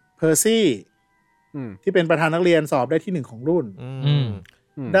เพอร์ซี่ที่เป็นประธานนักเรียนสอบได้ที่1ของรุ่น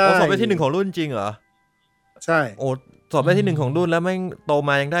ได้สอบได้ที่1ของรุ่นจริงเหรอใช่โอ้สอบได้ที่1ของรุ่นแล้วแม่งโต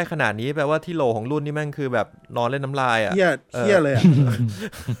มายังได้ขนาดนี้แปลว่าที่โหลของรุ่นนี่แม่งคือแบบนอนเล่นน้ำลายอ่ะเหี้ยเลยอ่ะ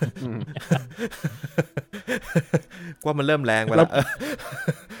ว่ามันเริ่มแรงไปแล้ว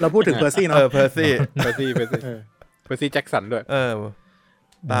เราพูดถึงเพอร์ซี่เนาะเพอร์ซี่แจ็คสันด้วย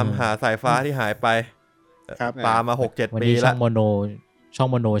ตามหาสายฟ้าที่หายไปครับตามมา 6-7 ปีแล้วช่อง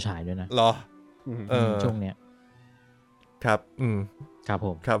โมโนฉายด้วยนะหรอช่วงเนี้ยครับครับผ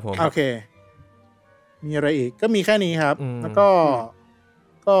มโอเคมีอะไรอีกก็มีแค่นี้ครับแล้ว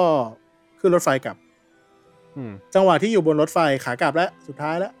ก็ขึ้นรถไฟกลับจังหวะที่อยู่บนรถไฟขากลับแล้วสุดท้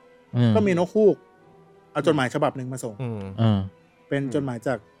ายแล้วก็มีนกฮูกเอาจดหมายฉบับหนึ่งมาส่งเป็นจดหมายจ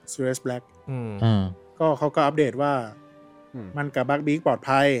าก Sirius Black ก็เขาก็อัปเดตว่ามันกับบักบิ๊กปลอด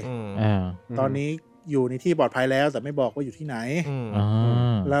ภัยตอนนี้อยู่ในที่ปลอดภัยแล้วแต่ไม่บอกว่าอยู่ที่ไหน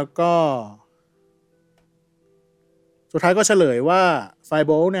แล้วก็สุดท้ายก็เฉลยว่าไฟโ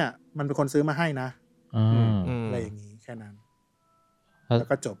บลเนี่ยมันเป็นคนซื้อมาให้นะอะไรอย่างนี้แค่นั้นแล้ว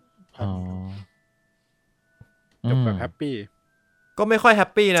ก็จบแบบแฮปปี้ก็ไม่ค่อยแฮ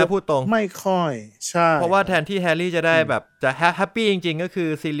ปปี้นะพูดตรงไม่ค่อยใช่เพราะว่าแทนที่แฮร์รี่จะได้แบบจะแฮปปี้จริงๆก็คือ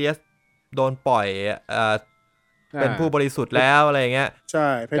ซีเรียสโดนปล่อยเป็นผู้บริสุทธิ์แล้วอะไรเงี้ยใช่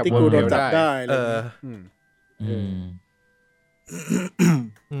เพติกูโดนจับได้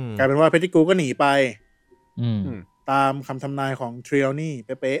กลายเป็นว่าเพติกูก็หนีไปตามคำทำนายของทริโอนี่เ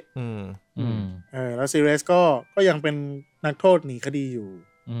ป๊ะๆแล้วซีเรสก็ยังเป็นนักโทษหนีคดีอยู่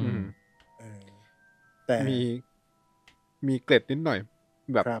แต่มีเกร็ดนิดหน่อย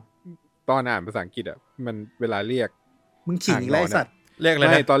แบบตอนอ่านภาษาอังกฤษอ่ะมันเวลาเรียกมึงขิงไล่สัตว์เรียกอะไร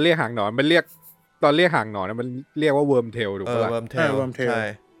นะตอนเรียกหางหนอนมันเรียกตอนเรียกหางหนอนมันเรียกว่าเวิร์มเทลถูกป่ะเวิร์มเทลใช่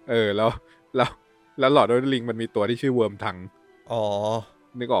แล้วหลอดลิงมันมีตัวที่ชื่อเวิร์มทัง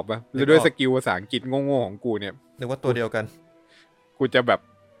นึกออกป่ะแล้วด้วยสกิลภาษาอังกฤษโง่ๆของกูเนี่ยนึกว่าตัวเดียวกันกูจะแบบ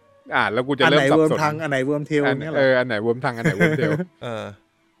อ่านแล้วกูจะเริ่มสับสนอันไหนเวิร์มเทลเนี่ยอันไหนเวิร์มทังอันไหนเวิร์มเทล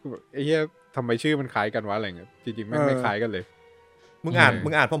ไอ้เหี้ยทำไมชื่อมันคล้ายกันวะอะไรเงี้ยจริงๆไม่คล้ายกันเลยมึงอ่า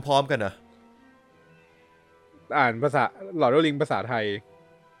นพร้อมๆกันเหรออ่านภาษาหลอดลิงภาษาไทย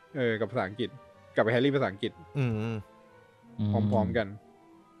กับภาษาอังกฤษกับแฮร์รี่ภาษาอังกฤษพร้อมๆกัน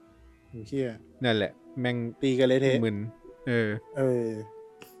เหี้ยนั่นแหละแม่งตีกันเลยเทมึน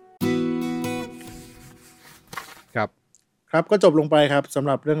ครับก็จบลงไปครับสำห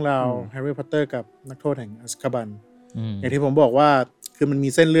รับเรื่องราวแฮร์รี่พอตเตอร์กับนักโทษแห่งอัซคาบันอย่างที่ผมบอกว่าคือมันมี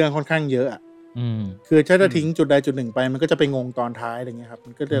เส้นเรื่องค่อนข้างเยอะอ่ะคือถ้าจะทิ้งจุดใดจุดหนึ่งไปมันก็จะไปงงตอนท้ายอะไรเงี้ยครับมั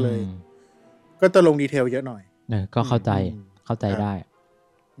นก็จะเลยก็จะลงดีเทลเยอะหน่อยก็เข้าใจได้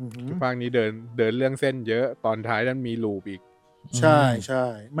ภาคนี้เดินเรื่องเส้นเยอะตอนท้ายนั้นมีลูปอีกใช่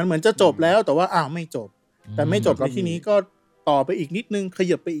มันเหมือนจะจบแล้วแต่ว่าไม่จบแต่ไม่จบในที่นี้ก็ต่อไปอีกนิดนึงข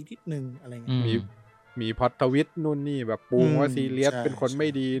ยับไปอีกนิดนึงอะไรเงี้ยมีพล็อตทวิสต์นู่นนี่แบบปูว่าซีเรียสเป็นคนไม่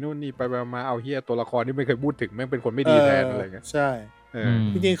ดีนู่นนี่ไปมาเอาเฮียตัวละครที่ไม่เคยพูดถึงแม่งเป็นคนไม่ดีแทนอะไรเงี้ยใช่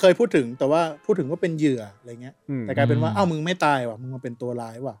จริงๆเคยพูดถึงแต่ว่าพูดถึงว่าเป็นเหยื่ออะไรเงี้ยแต่กลายเป็นว่ามึงไม่ตายว่ะมึงมาเป็นตัวร้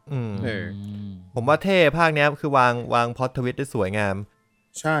ายว่ะผมว่าเท่ภาคเนี้ยคือวางพล็อตทวิสต์ได้สวยงาม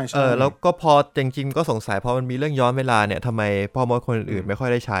ใช่แล้วก็พอจริงๆก็สงสัยพอมันมีเรื่องย้อนเวลาเนี่ยทำไมพ่อมดคนอื่นไม่ค่อย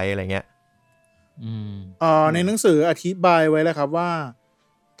ได้ใช้อะไรเงี้ยในหนังสืออธิบายไว้แล้วครับว่า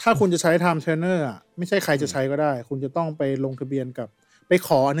ถ้าคุณจะใช้ Time Turner อ่ะไม่ใช่ใครจะใช้ก็ได้คุณจะต้องไปลงทะเบียนกับไปข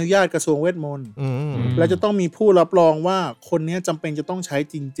ออนุญาตกระทรวงเวทมนต์แล้วจะต้องมีผู้รับรองว่าคนนี้จำเป็นจะต้องใช้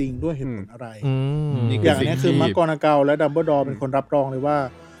จริงๆด้วยเหตุผลอะไรอย่างนี้คือมักกอนาเกลและดัมเบิลดอร์เป็นคนรับรองเลยว่า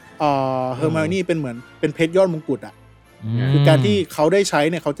เฮอร์ไมโอนี่เป็นเหมือนเป็นเพชรยอดมงกุฎอ่ะคือการที่เขาได้ใช้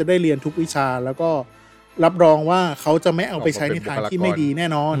เนี่ยเขาจะได้เรียนทุกวิชาแล้วก็รับรองว่าเขาจะไม่เอาไปใช้ในทางที่ไม่ดีแน่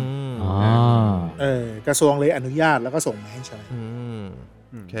นอนกระทรวงเลยอนุญาตแล้วก็ส่งมาให้ใช้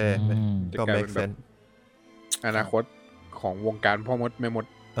โอเคก็ make sense อนาคตของวงการพ่อมดแม่มด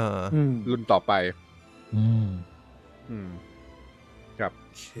รุ่นต่อไปครับโ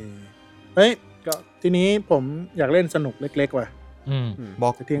อเคเฮ้ยก็ทีนี้ผมอยากเล่นสนุกเล็กๆว่ะบอ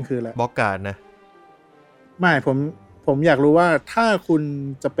กเที่ยงคืนแล้วบอกการนะไม่ผมอยากรู้ว่าถ้าคุณ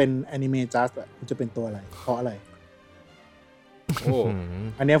จะเป็นแอนิเมะจัสอ่ะคุณจะเป็นตัวอะไรเพราะอะไร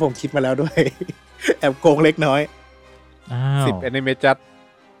อันนี้ผมคิดมาแล้วด้วยแอบโกงเล็กน้อย10 แอนิเมะจัส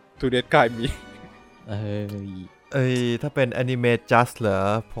ทูเดทกายมี ถ้าเป็นอนิเมะจัสเหรอ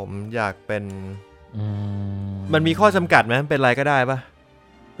ผมอยากเป็นมันมีข้อจำกัดไหมเป็นอะไรก็ได้ปะ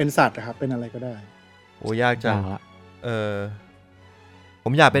เป็นสัตว์ครับเป็นอะไรก็ได้โอ้ยากจังผ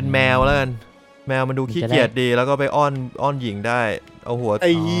มอยากเป็นแมวแล้วกันแมวมันดูขี้เกียจดีแล้วก็ไปอ้อนหญิงได้เอาหัวไ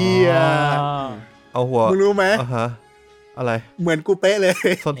อ้เหี้ยเอาหัวมึงรู้ไหมอะไรเหมือนกูเป๊ะเลย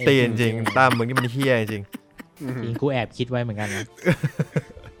ส้นตีนจริงตั้มมึงนี่มันเหี้ยจริงจริงกูแอบคิดไว้เหมือนกันนะ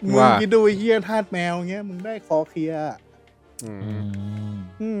มึงคิดดูไอ้เหี้ยทาสแมวเงี้ยมึงได้คอเคลียร์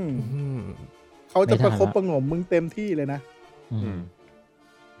เขาจะประคบประงมมึงเต็มที่เลยนะ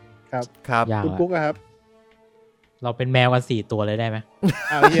ครับคุณปุ๊กครับเราเป็นแมวกัน4 ตัวเลยได้ไหม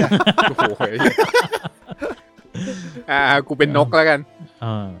อ้าวเหี้ยโอ้โหกูเป็นนกแล้วกัน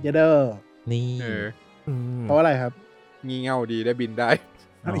เยเดอร์นี่เพราะอะไรครับงี่เง่าดีได้บินได้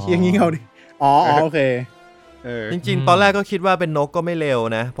ไอ้เหี้ยงี่เง่าดิอ๋อโอเคจริงๆตอนแรกก็คิดว่าเป็นนกก็ไม่เลว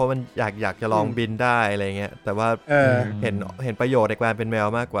นะเพราะมันอยากจะลองบินได้อะไรเงี้ยแต่ว่าเห็นประโยชน์ในการเป็นแมว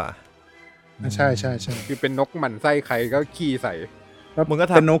มากกว่าใช่ใช่ใช่คือเป็นนกหมั่นไส้ใครก็ขี้ใส่มึงก็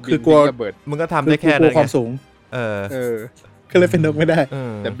ทำนกคือกลัวมึงก็ทำได้แค่นั้นความสูงก็เลยเป็นนกไม่ได้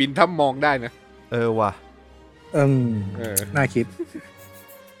แต่บินถ้ามองได้นะว่ะน่าคิด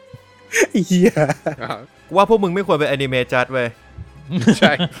เหี้ยว่าพวกมึงไม่ควรเป็นอนิเมะจัดเว้ยใ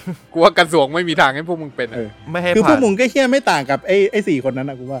ช่กูว่ากระทรวงไม่มีทางให้พวกมึงเป็นไม่ให้คือพวกมึงก็เหี้ยไม่ต่างกับไอ้4 คนนั้น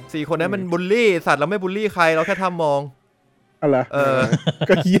นะกูว่า4 คนนั้นมันบูลลี่สัตว์เราไม่บูลลี่ใครเราแค่ทำมองอะไร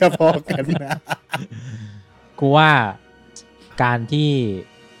ก็เหี้ยพอกันนะกูว่าการที่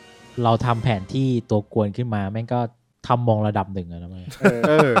เราทำแผนที่ตัวกวนขึ้นมาแม่งก็ทำมองระดับหนึ่งแล้วมั้ง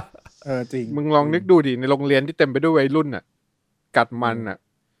จริงมึงลองนึกดูดิในโรงเรียนที่เต็มไปด้วยวัยรุ่นอ่ะกัดมันอ่ะ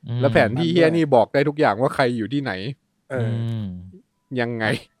แล้วแผนที่เฮี้ยนี่บอกได้ทุกอย่างว่าใครอยู่ที่ไหนยังไง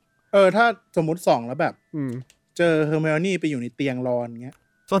ถ้าสมมติส่องแล้วแบบเจอเฮอร์ไมโอนี่ไปอยู่ในเตียงรอนเงี้ย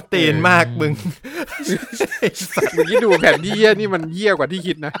ส้นตีนมากมึงมึงคิดดูแผนที่เฮี้ยนี่มันเฮี้ยกว่าที่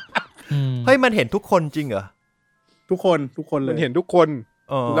คิดนะเฮ้ยมันเห็นทุกคนจริงเหรอทุกคนเลยมันเห็นทุกคน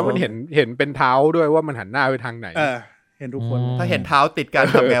แล้วมันเห็นเป็นเท้าด้วยว่ามันหันหน้าไปทางไหนเห็นทุกคนถ้าเห็นเท้าติดกัน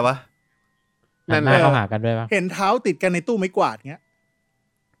ทำไงวะนั่นแหละเข้าหากันด้วยป่ะเห็นเท้าติดกันในตู้ไม้กวาดเงี้ย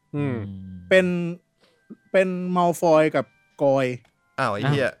เป็นมัลฟอยกับกอยอ้าวไอ้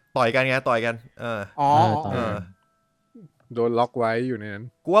เหี้ยต่อยกันไงต่อยกันโดนล็อกไว้อยู่ในนั้น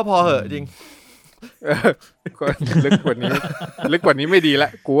กูว่าพอเหอะจริงลึกกว่านี้ไม่ดีละ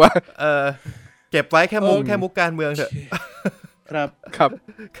กูว่าเก็บไว้แค่มุกการเมืองเถอะค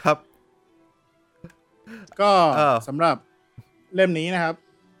รับก็สำหรับเล่มนี้นะครับ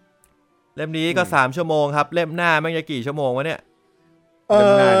เล่มนี้ก็3 ชั่วโมงครับเล่มหน้ามันจะกี่ชั่วโมงวะเนี่ย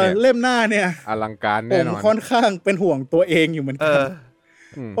เล่มหน้าเนี่ยอลังการแน่นอนผมค่อนข้างเป็นห่วงตัวเองอยู่เหมือนกัน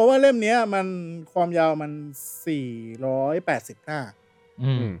เพราะว่าเล่มนี้มันความยาวมัน480 หน้า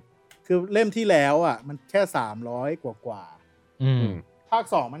คือเล่มที่แล้วอ่ะมันแค่300กว่าภาค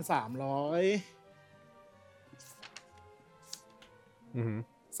2มัน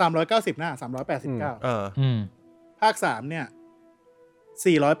390 หน้า389ภาค3เนี่ย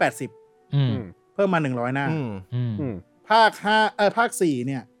480เพิ่มมา100 หน้าภาค5ภาค4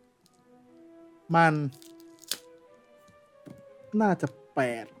เนี่ยมันน่าจะ840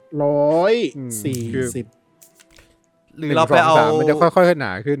หรือเราไปเอามันจะค่อยๆหน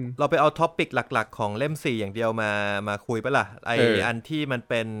าขึ้นเราไปเอาท็อปิกหลักๆของเล่ม4อย่างเดียวมาคุยป่ะล่ะไออันที่มัน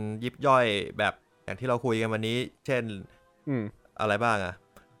เป็นยิบย่อยแบบอย่างที่เราคุยกันวันนี้เช่นอะไรบ้างอ่ะ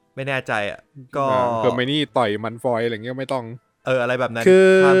ไม่แน่ใจอ่ะก็เพิ่มไม่นี่ต่อยมันฟอยอะไรเงี้ยไม่ต้องอะไรแบบนั้น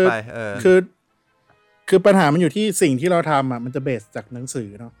ข้ามไปคือปัญหามันอยู่ที่สิ่งที่เราทำอ่ะมันจะเบสจากหนังสือ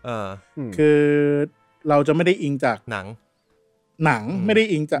เนาะคือเราจะไม่ได้อิงจากหนังไม่ได้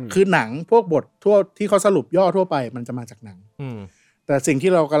อิงจากคือหนังพวกบททั่วที่เขาสรุปย่อทั่วไปมันจะมาจากหนังแต่สิ่ง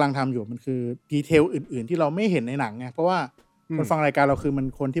ที่เรากำลังทำอยู่มันคือดีเทลอื่นๆที่เราไม่เห็นในหนังไงเพราะว่าคนฟังรายการเราคือมัน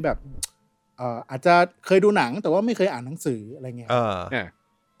คนที่แบบอาจจะเคยดูหนังแต่ว่าไม่เคยอ่านหนังสืออะไรเงี้ย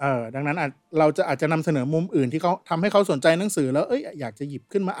ดังนั้นเราอาจจะนำเสนอมุมอื่นที่เขาทำให้เขาสนใจหนังสือแล้วอยากจะหยิบ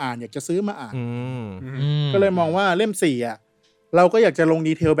ขึ้นมาอ่านอยากจะซื้อมาอ่านก็เลยมองว่าเล่ม4อ่ะเราก็อยากจะลง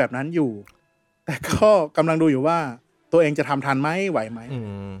ดีเทลแบบนั้นอยู่แต่ก็กำลังดูอยู่ว่าตัวเองจะทำทันไหมไหวไหม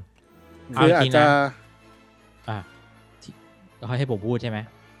คืออาจจะให้ผมพูดใช่ไหม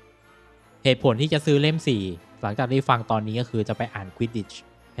เหตุผลที่จะซื้อเล่ม4หลังจากที่ฟังตอนนี้ก็คือจะไปอ่าน Quidditch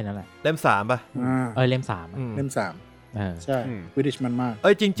แค่นั้นแหละเล่ม3ป่ะเล่ม3ใช่Quidditch มันมาก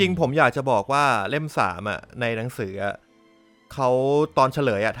จริงๆผมอยากจะบอกว่าเล่ม3อ่ะในหนังสือเขาตอนเฉล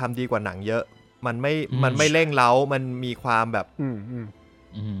ยทำดีกว่าหนังเยอะมันไม่เร่งเร้ามันมีความแบบ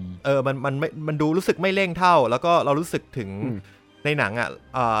มันดูรู้สึกไม่เร่งเท่าแล้วก็เรารู้สึกถึงในหนัง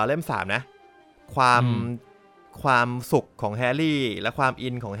เล่ม3นะความสุขของแฮร์รี่และความอิ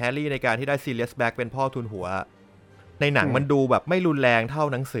นของแฮร์รี่ในการที่ได้ซีเรียสแบล็กเป็นพ่อทุนหัว ในหนังมันดูแบบไม่รุนแรงเท่า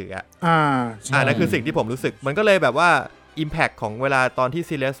หนังสือใช่นั่นคือสิ่งที่ผมรู้สึกมันก็เลยแบบว่า impact ของเวลาตอนที่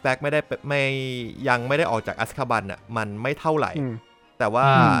ซีเรียสแบ็คยังไม่ได้ออกจากอัสคาบันอ่ะมันไม่เท่าไหร่แต่ว่า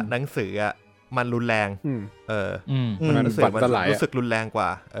หนังสืออ่ะมันรุนแรงมันรู้สึกรุนแรงกว่า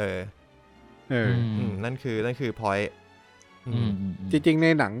นั่นคือ point จริงๆใน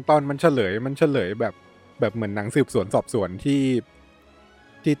หนังตอนมันเฉลยแบบเหมือนหนังสืบสวนสอบสวน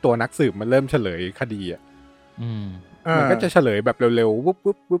ที่ตัวนักสืบมันเริ่มเฉลยคดีอ่ะมันก็จะเฉลยแบบเร็วๆวุ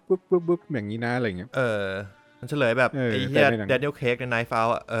บอย่างนี้นะอะไรเงี้ยมันเฉลยแบบไอ้เหี้ยแดเนียลเครกในไนฟ์เอา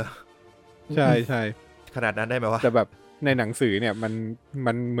ใช่ขนาดนั้นได้ไหมวะแต่แบบในหนังสือเนี่ยมันเ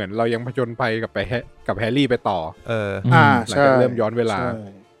หมือนเรายังผจญภัยกับแฮร์รี่ไปต่อใช่เริ่มย้อนเวลา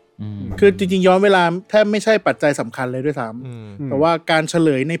คือจริงๆย้อนเวลาแทบไม่ใช่ปัจจัยสำคัญเลยด้วยซ้ำแต่ว่าการเฉล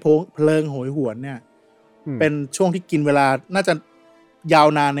ยในเพลิงโหยหวนเนี่ยเป็นช่วงที่กินเวลาน่าจะยาว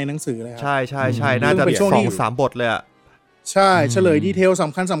นานในหนังสือเลยครับใช่น่าจะเป็นช่วง2-3 บทเลยอ่ะใช่เฉลยดีเทลส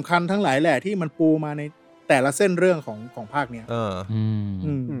ำคัญทั้งหลายแหละที่มันปูมาในแต่ละเส้นเรื่องของภาคเนี้ย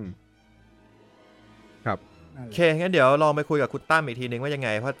ครับโอเคงั้นเดี๋ยวลองไปคุยกับคุณตั้มอีกทีนึงว่ายังไง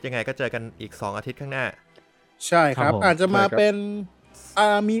เพราะยังไงก็เจอกันอีก2 อาทิตย์ข้างหน้าใช่ครับอาจจะมาเป็น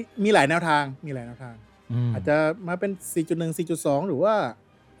มีหลายแนวทางอาจจะมาเป็น 4.1 4.2 หรือว่า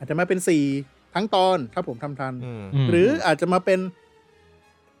อาจจะมาเป็น4ทั้งตอนถ้าผมทำทันหรืออาจจะมาเป็น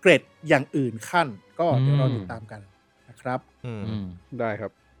เกรดอย่างอื่นขั้นก็เดี๋ยวเราติดตามกันนะครับได้ครั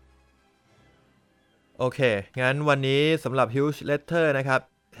บโอเคงั้นวันนี้สำหรับ Huge Letter นะครับ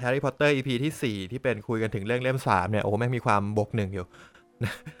Harry Potter EP ที่4ที่เป็นคุยกันถึงเรื่องเล่ม3เนี่ยโอ้แม่งมีความบวก1อยู่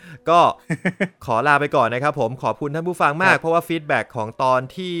ก็ขอลาไปก่อนนะครับผมขอบคุณท่านผู้ฟังมากเพราะว่าฟีดแบ็กของตอน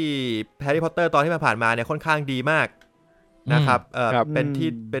ที่ Harry Potter ตอนที่ผ่านมาเนี่ยค่อนข้างดีมากนะครับเ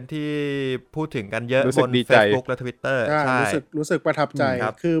ป็นที่พูดถึงกันเยอะบน Facebook และ Twitter ใช่รู้สึกประทับใจ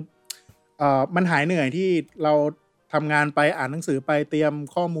คือมันหายเหนื่อยที่เราทำงานไปอ่านหนังสือไปเตรียม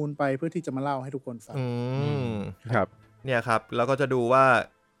ข้อมูลไปเพื่อที่จะมาเล่าให้ทุกคนฟังครับเนี่ยครับแล้วก็จะดูว่า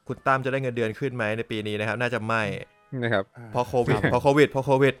คุณตั้มจะได้เงินเดือนขึ้นไหมในปีนี้นะครับน่าจะไม่นะครับเพราะโควิด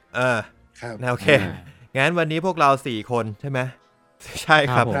โอเคงั้นวันนี้พวกเรา4 คนใช่ไหมใช่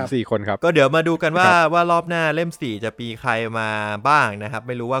ครับ4 คนครับก็เดี๋ยวมาดูกันว่ารอบหน้าเล่ม4จะมีใครมาบ้างนะครับไ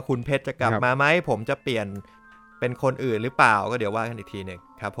ม่รู้ว่าคุณเพชรจะกลับมาไหมผมจะเปลี่ยนเป็นคนอื่นหรือเปล่าก็เดี๋ยวว่ากันอีกทีนึง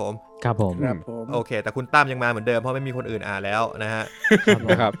ครับผมโอเคแต่คุณตั้มยังมาเหมือนเดิมเพราะไม่มีคนอื่นอ่านแล้วนะฮะ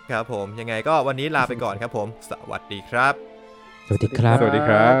ครับผมยังไงก็วันนี้ลาไปก่อนครับผมสวัสดีครับสวัสดีค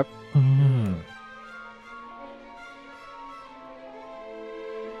รับ